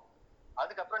அமௌண்ட் வரும்.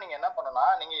 அதுக்கப்புறம் நீங்க என்ன பண்ணணும்னா,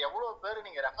 நீங்க எவ்வளவு பேர்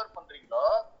நீங்க ரெஃபர் பண்றீங்களோ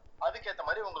அதுக்கேற்ற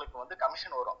மாதிரி உங்களுக்கு வந்து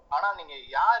கமிஷன் வரும். ஆனா நீங்க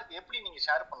யாருக்கு எப்படி நீங்க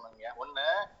ஷேர் பண்ணுவீங்க? ஒண்ணு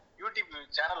யூடியூப்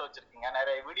சேனல் வச்சிருக்கீங்க,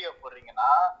 நிறைய வீடியோ போடுறீங்கன்னா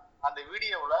அந்த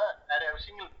வீடியோவில் நிறைய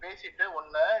விஷயங்கள் பேசிட்டு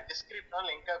ஒன்று டிஸ்கிரிப்ஷனோ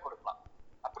லிங்கா கொடுக்கலாம்.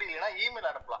 அப்படி இல்லைன்னா இமெயில்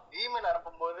அனுப்பலாம். இமெயில்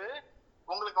அனுப்பும்போது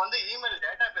உங்களுக்கு வந்து இமெயில்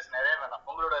டேட்டா பேஸ் நிறைய வேணும்.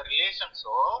 உங்களோட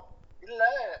ரிலேஷன்ஸோ இல்லை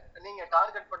நீங்க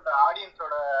டார்கெட் பண்ற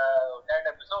ஆடியன்ஸோட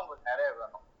டேட்டா பேஸோ உங்களுக்கு நிறைய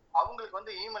வேணும். அவங்களுக்கு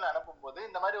வந்து இமெயில் அனுப்பும்போது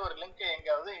இந்த மாதிரி ஒரு லிங்கை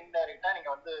எங்கேயாவது இன்டைரக்டா நீங்க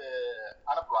வந்து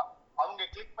அனுப்பலாம். அவங்க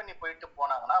கிளிக் பண்ணி போயிட்டு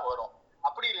போனாங்கன்னா வரும்.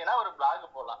 அப்படி இல்லைன்னா ஒரு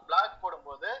பிளாக் போடலாம். பிளாக்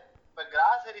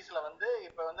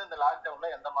இந்த லாக்டவுன்ல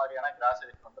எந்த மாதிரியான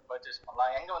கிராசரிஸ் வந்து பர்ச்சேஸ்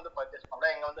பண்ணலாம், எங்க வந்து பர்ச்சேஸ்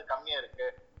பண்ணலாம், எங்க வந்து கம்மியா இருக்கு,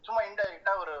 சும்மா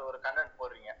இன்டைரக்டா ஒரு கண்டென்ட்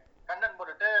போடுறீங்க. கண்டென்ட்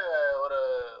போட்டுட்டு ஒரு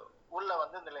உள்ள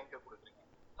வந்து இந்த லிங்க் கொடுக்குறீங்க.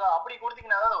 ஸோ அப்படி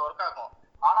கொடுத்தீங்கன்னா தான் அது ஒர்க் ஆகும்.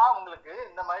 ஆனா உங்களுக்கு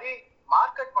இந்த மாதிரி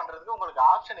மார்க்கெட் பண்றதுக்கு உங்களுக்கு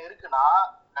ஆப்ஷன் இருக்குன்னா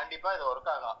கண்டிப்பா இது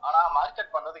ஒர்க் ஆகும். ஆனா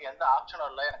மார்க்கெட் பண்றதுக்கு எந்த ஆப்ஷனும்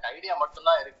இல்லை, எனக்கு ஐடியா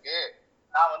மட்டும்தான் இருக்கு,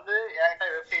 நான் வந்து என்கிட்ட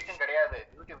வெப்சைட்டும் கிடையாது,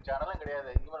 யூடியூப் சேனலும்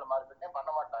கிடையாது, இமெயில் மார்க்கெட்டையும்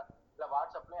பண்ண மாட்டேன், இல்ல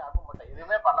வாட்ஸ்அப்லயும் அனுப்ப மாட்டேன்,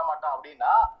 எதுவுமே பண்ண மாட்டேன்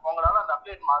அப்படின்னா உங்களால அந்த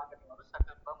அப்டேட் மார்க்கெட்டிங் வந்து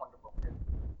சக்சஸ்ஃபுல்லா கொண்டு போக முடியாது.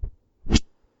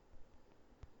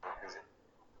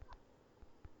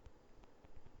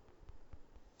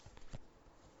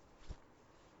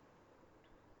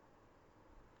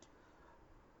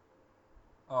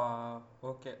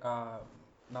 ஓகே,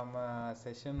 நம்ம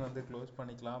செஷன் வந்து க்ளோஸ்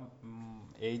பண்ணிக்கலாம்.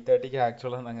 8:30க்கு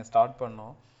ஆக்சுவலாக நாங்கள் ஸ்டார்ட்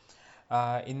பண்ணோம்.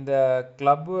 இந்த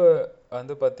கிளப்பு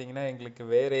வந்து பார்த்திங்கன்னா எங்களுக்கு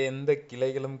வேறு எந்த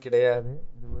கிளைகளும் கிடையாது,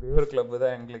 இது ஒரே ஒரு கிளப்பு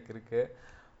தான் எங்களுக்கு இருக்குது.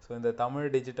 ஸோ இந்த தமிழ்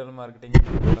டிஜிட்டல் மார்க்கெட்டிங்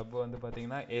கிளப்பு வந்து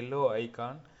பார்த்திங்கன்னா எல்லோ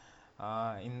ஐகான்.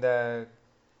 இந்த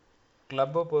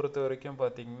கிளப்பை பொறுத்த வரைக்கும்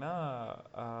பார்த்திங்கன்னா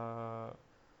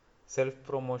செல்ஃப்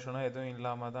ப்ரொமோஷனும் எதுவும்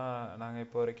இல்லாமல் தான் நாங்கள்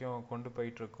இப்போ வரைக்கும் கொண்டு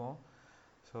போயிட்டுருக்கோம்.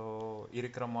 ஸோ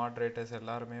இருக்கிற மாட்ரேட்டர்ஸ்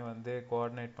எல்லாருமே வந்து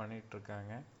கோஆர்டினேட்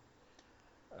பண்ணிகிட்ருக்காங்க.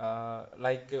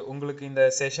 லைக் உங்களுக்கு இந்த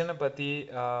செஷனை பற்றி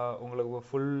உங்களுக்கு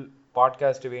ஃபுல்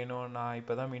பாட்காஸ்ட் வேணும், நான்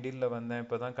இப்போ தான் மிடில் வந்தேன்,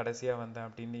 இப்போ தான் கடைசியாக வந்தேன்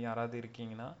அப்படின்னு யாராவது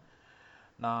இருக்கீங்கன்னா,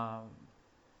 நான்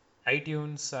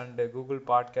iTunes and Google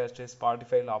podcast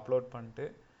ஸ்பாட்டிஃபைல upload பண்ணிட்டு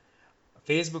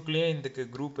ஃபேஸ்புக்லேயும் இதுக்கு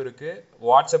குரூப் இருக்குது,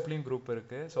 வாட்ஸ்அப்லேயும் குரூப்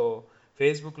இருக்குது. ஸோ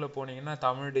ஃபேஸ்புக்கில் போனீங்கன்னா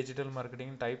தமிழ் டிஜிட்டல்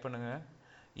மார்க்கெட்டிங் டைப் பண்ணுங்கள்,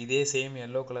 இதே சேம்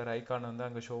எல்லோ கலர் ஐக்கான் வந்து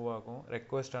அங்கே ஷோ ஆகும்,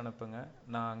 ரெக்வஸ்ட் அனுப்புங்க,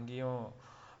 நான் அங்கேயும்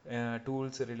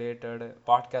டூல்ஸ் ரிலேட்டட்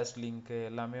பாட்காஸ்ட் லிங்க்கு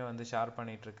எல்லாமே வந்து ஷேர்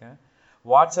பண்ணிகிட்ருக்கேன்.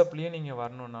 வாட்ஸ்அப்லேயும் நீங்கள்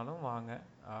வரணுன்னாலும் வாங்க.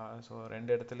 ஸோ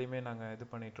 2 இடத்துலையுமே நாங்கள் இது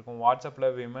பண்ணிகிட்ருக்கோம். வாட்ஸ்அப்பில்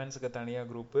விமென்ஸுக்கு தனியாக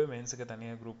குரூப்பு, மென்ஸுக்கு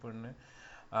தனியாக குரூப்புன்னு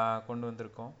கொண்டு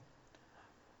வந்திருக்கோம்.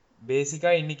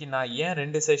 பேசிக்காக இன்றைக்கி நான் ஏன்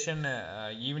 2 செஷன்,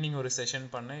 ஈவினிங் ஒரு செஷன்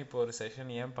பண்ணேன், இப்போ ஒரு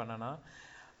செஷன் ஏன் பண்ணேன்னா,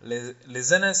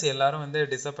 லிசனர்ஸ் எல்லாரும் வந்து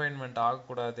டிசப்பாயின்மெண்ட்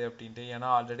ஆகக்கூடாது அப்படின்ட்டு. ஏன்னா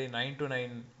ஆல்ரெடி 9 to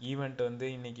 9 ஈவெண்ட் வந்து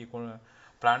இன்றைக்கி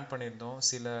பிளான் பண்ணியிருந்தோம்,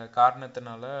 சில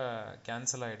காரணத்தினால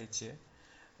கேன்சல் ஆகிடுச்சு.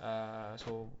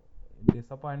 ஸோ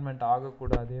டிசப்பாயின்மெண்ட்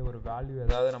ஆகக்கூடாது, ஒரு வேல்யூ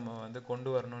ஏதாவது நம்ம வந்து கொண்டு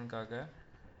வரணுன்னுக்காக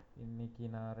இன்றைக்கி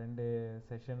நான் 2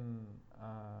 செஷன்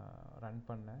ரன்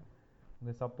பண்ணேன்.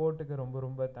 உங்கள் சப்போர்ட்டுக்கு ரொம்ப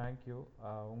ரொம்ப தேங்க்யூ.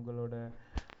 உங்களோட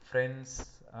ஃப்ரெண்ட்ஸ்,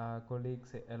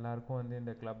 கொலீக்ஸ் எல்லாருக்கும் வந்து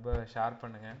இந்த கிளப்பை ஷேர்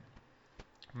பண்ணுங்கள்.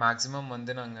 மேக்ஸிமம்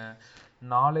வந்து நாங்கள்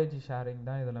நாலேஜ் ஷேரிங்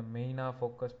தான் இதில் மெயினாக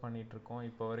ஃபோக்கஸ் பண்ணிகிட்ருக்கோம்,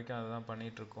 இப்போ வரைக்கும் அதை தான்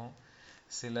பண்ணிகிட்ருக்கோம்.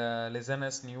 சில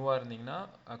லிசனர்ஸ் நியூவாக இருந்தீங்கன்னா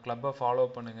கிளப்பை ஃபாலோ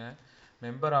பண்ணுங்கள்,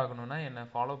 மெம்பர் ஆகணுன்னா என்னை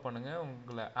ஃபாலோ பண்ணுங்கள்,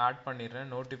 உங்களை ஆட் பண்ணிடுறேன்,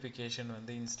 நோட்டிஃபிகேஷன்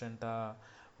வந்து இன்ஸ்டண்ட்டாக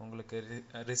உங்களுக்கு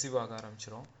ரிசீவ் ஆக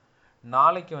ஆரம்பிச்சிடும்.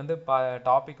 நாளைக்கு வந்து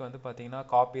டாபிக் வந்து பார்த்திங்கன்னா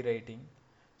copy writing.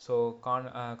 So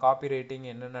copy writing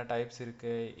என்னென்ன டைப்ஸ்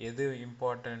இருக்குது, எது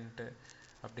இம்பார்ட்டண்ட்டு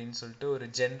அப்படின்னு சொல்லிட்டு ஒரு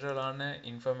ஜென்ரலான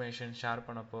இன்ஃபர்மேஷன் ஷேர்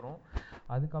பண்ண போகிறோம்.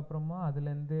 அதுக்கப்புறமா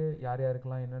அதுலேருந்து யார்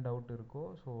யாருக்கெல்லாம் என்ன டவுட் இருக்கோ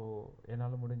ஸோ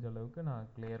என்னால் முடிஞ்ச அளவுக்கு நான்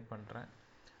கிளியர் பண்ணுறேன்.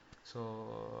 So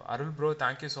Arul bro,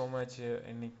 thank you so much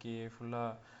இன்னைக்கு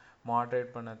ஃபுல்லாக மாட்ரேட்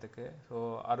பண்ணதுக்கு. ஸோ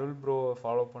அருள் ப்ரோ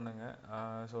ஃபாலோ பண்ணுங்கள்.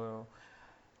 ஸோ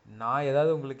நான்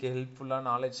ஏதாவது உங்களுக்கு ஹெல்ப்ஃபுல்லாக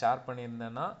நாலேஜ் ஷேர்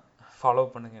பண்ணியிருந்தேன்னா ஃபாலோ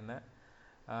பண்ணுங்கள், என்ன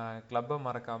கிளப்பை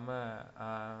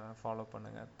மறக்காமல் ஃபாலோ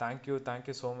பண்ணுங்கள்.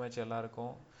 தேங்க்யூ ஸோ மச்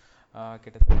எல்லாருக்கும்.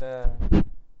 கிட்டத்தட்ட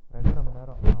 2.5 மணி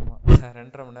நேரம், ஆமாம்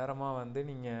 2.5 மணி நேரமாக வந்து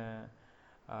நீங்கள்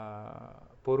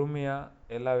பொறுமையாக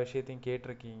எல்லா விஷயத்தையும்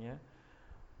கேட்டிருக்கீங்க.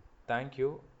 தேங்க்யூ.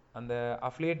 அந்த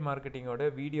அஃபிலியேட் மார்க்கெட்டிங்கோட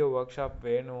வீடியோ ஒர்க் ஷாப்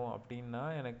வேணும் அப்படின்னா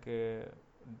எனக்கு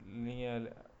நீங்கள்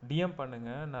டிஎம்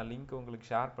பண்ணுங்கள், நான் லிங்க்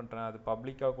உங்களுக்கு ஷேர் பண்ணுறேன். அது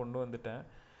பப்ளிக்காக கொண்டு வந்துட்டேன்,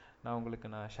 நான் உங்களுக்கு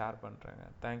ஷேர் பண்ணுறேங்க.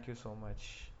 Thank you so much.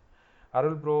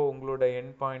 அருள் ப்ரோ, உங்களோட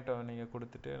எண்ட் பாயிண்ட்டை நீங்கள்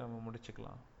கொடுத்துட்டு நம்ம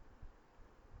முடிச்சுக்கலாம்.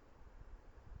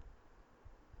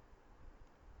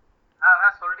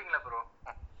 சொல்லிட்டீங்களா ப்ரோ?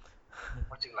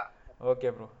 முடிச்சுக்கலாம். ஓகே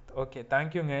ப்ரோ, ஓகே,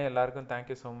 தேங்க்யூங்க எல்லாருக்கும்.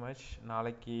 Thank you so much.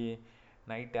 நாளைக்கு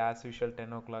நைட் ஆஸ் யூஷுவல்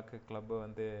 10 o'clock கிளப்பை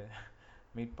வந்து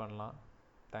மீட் பண்ணலாம்.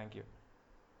 தேங்க்யூ.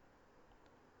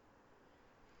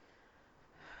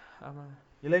 ஆமாம்,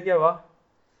 இலக்கியாவா?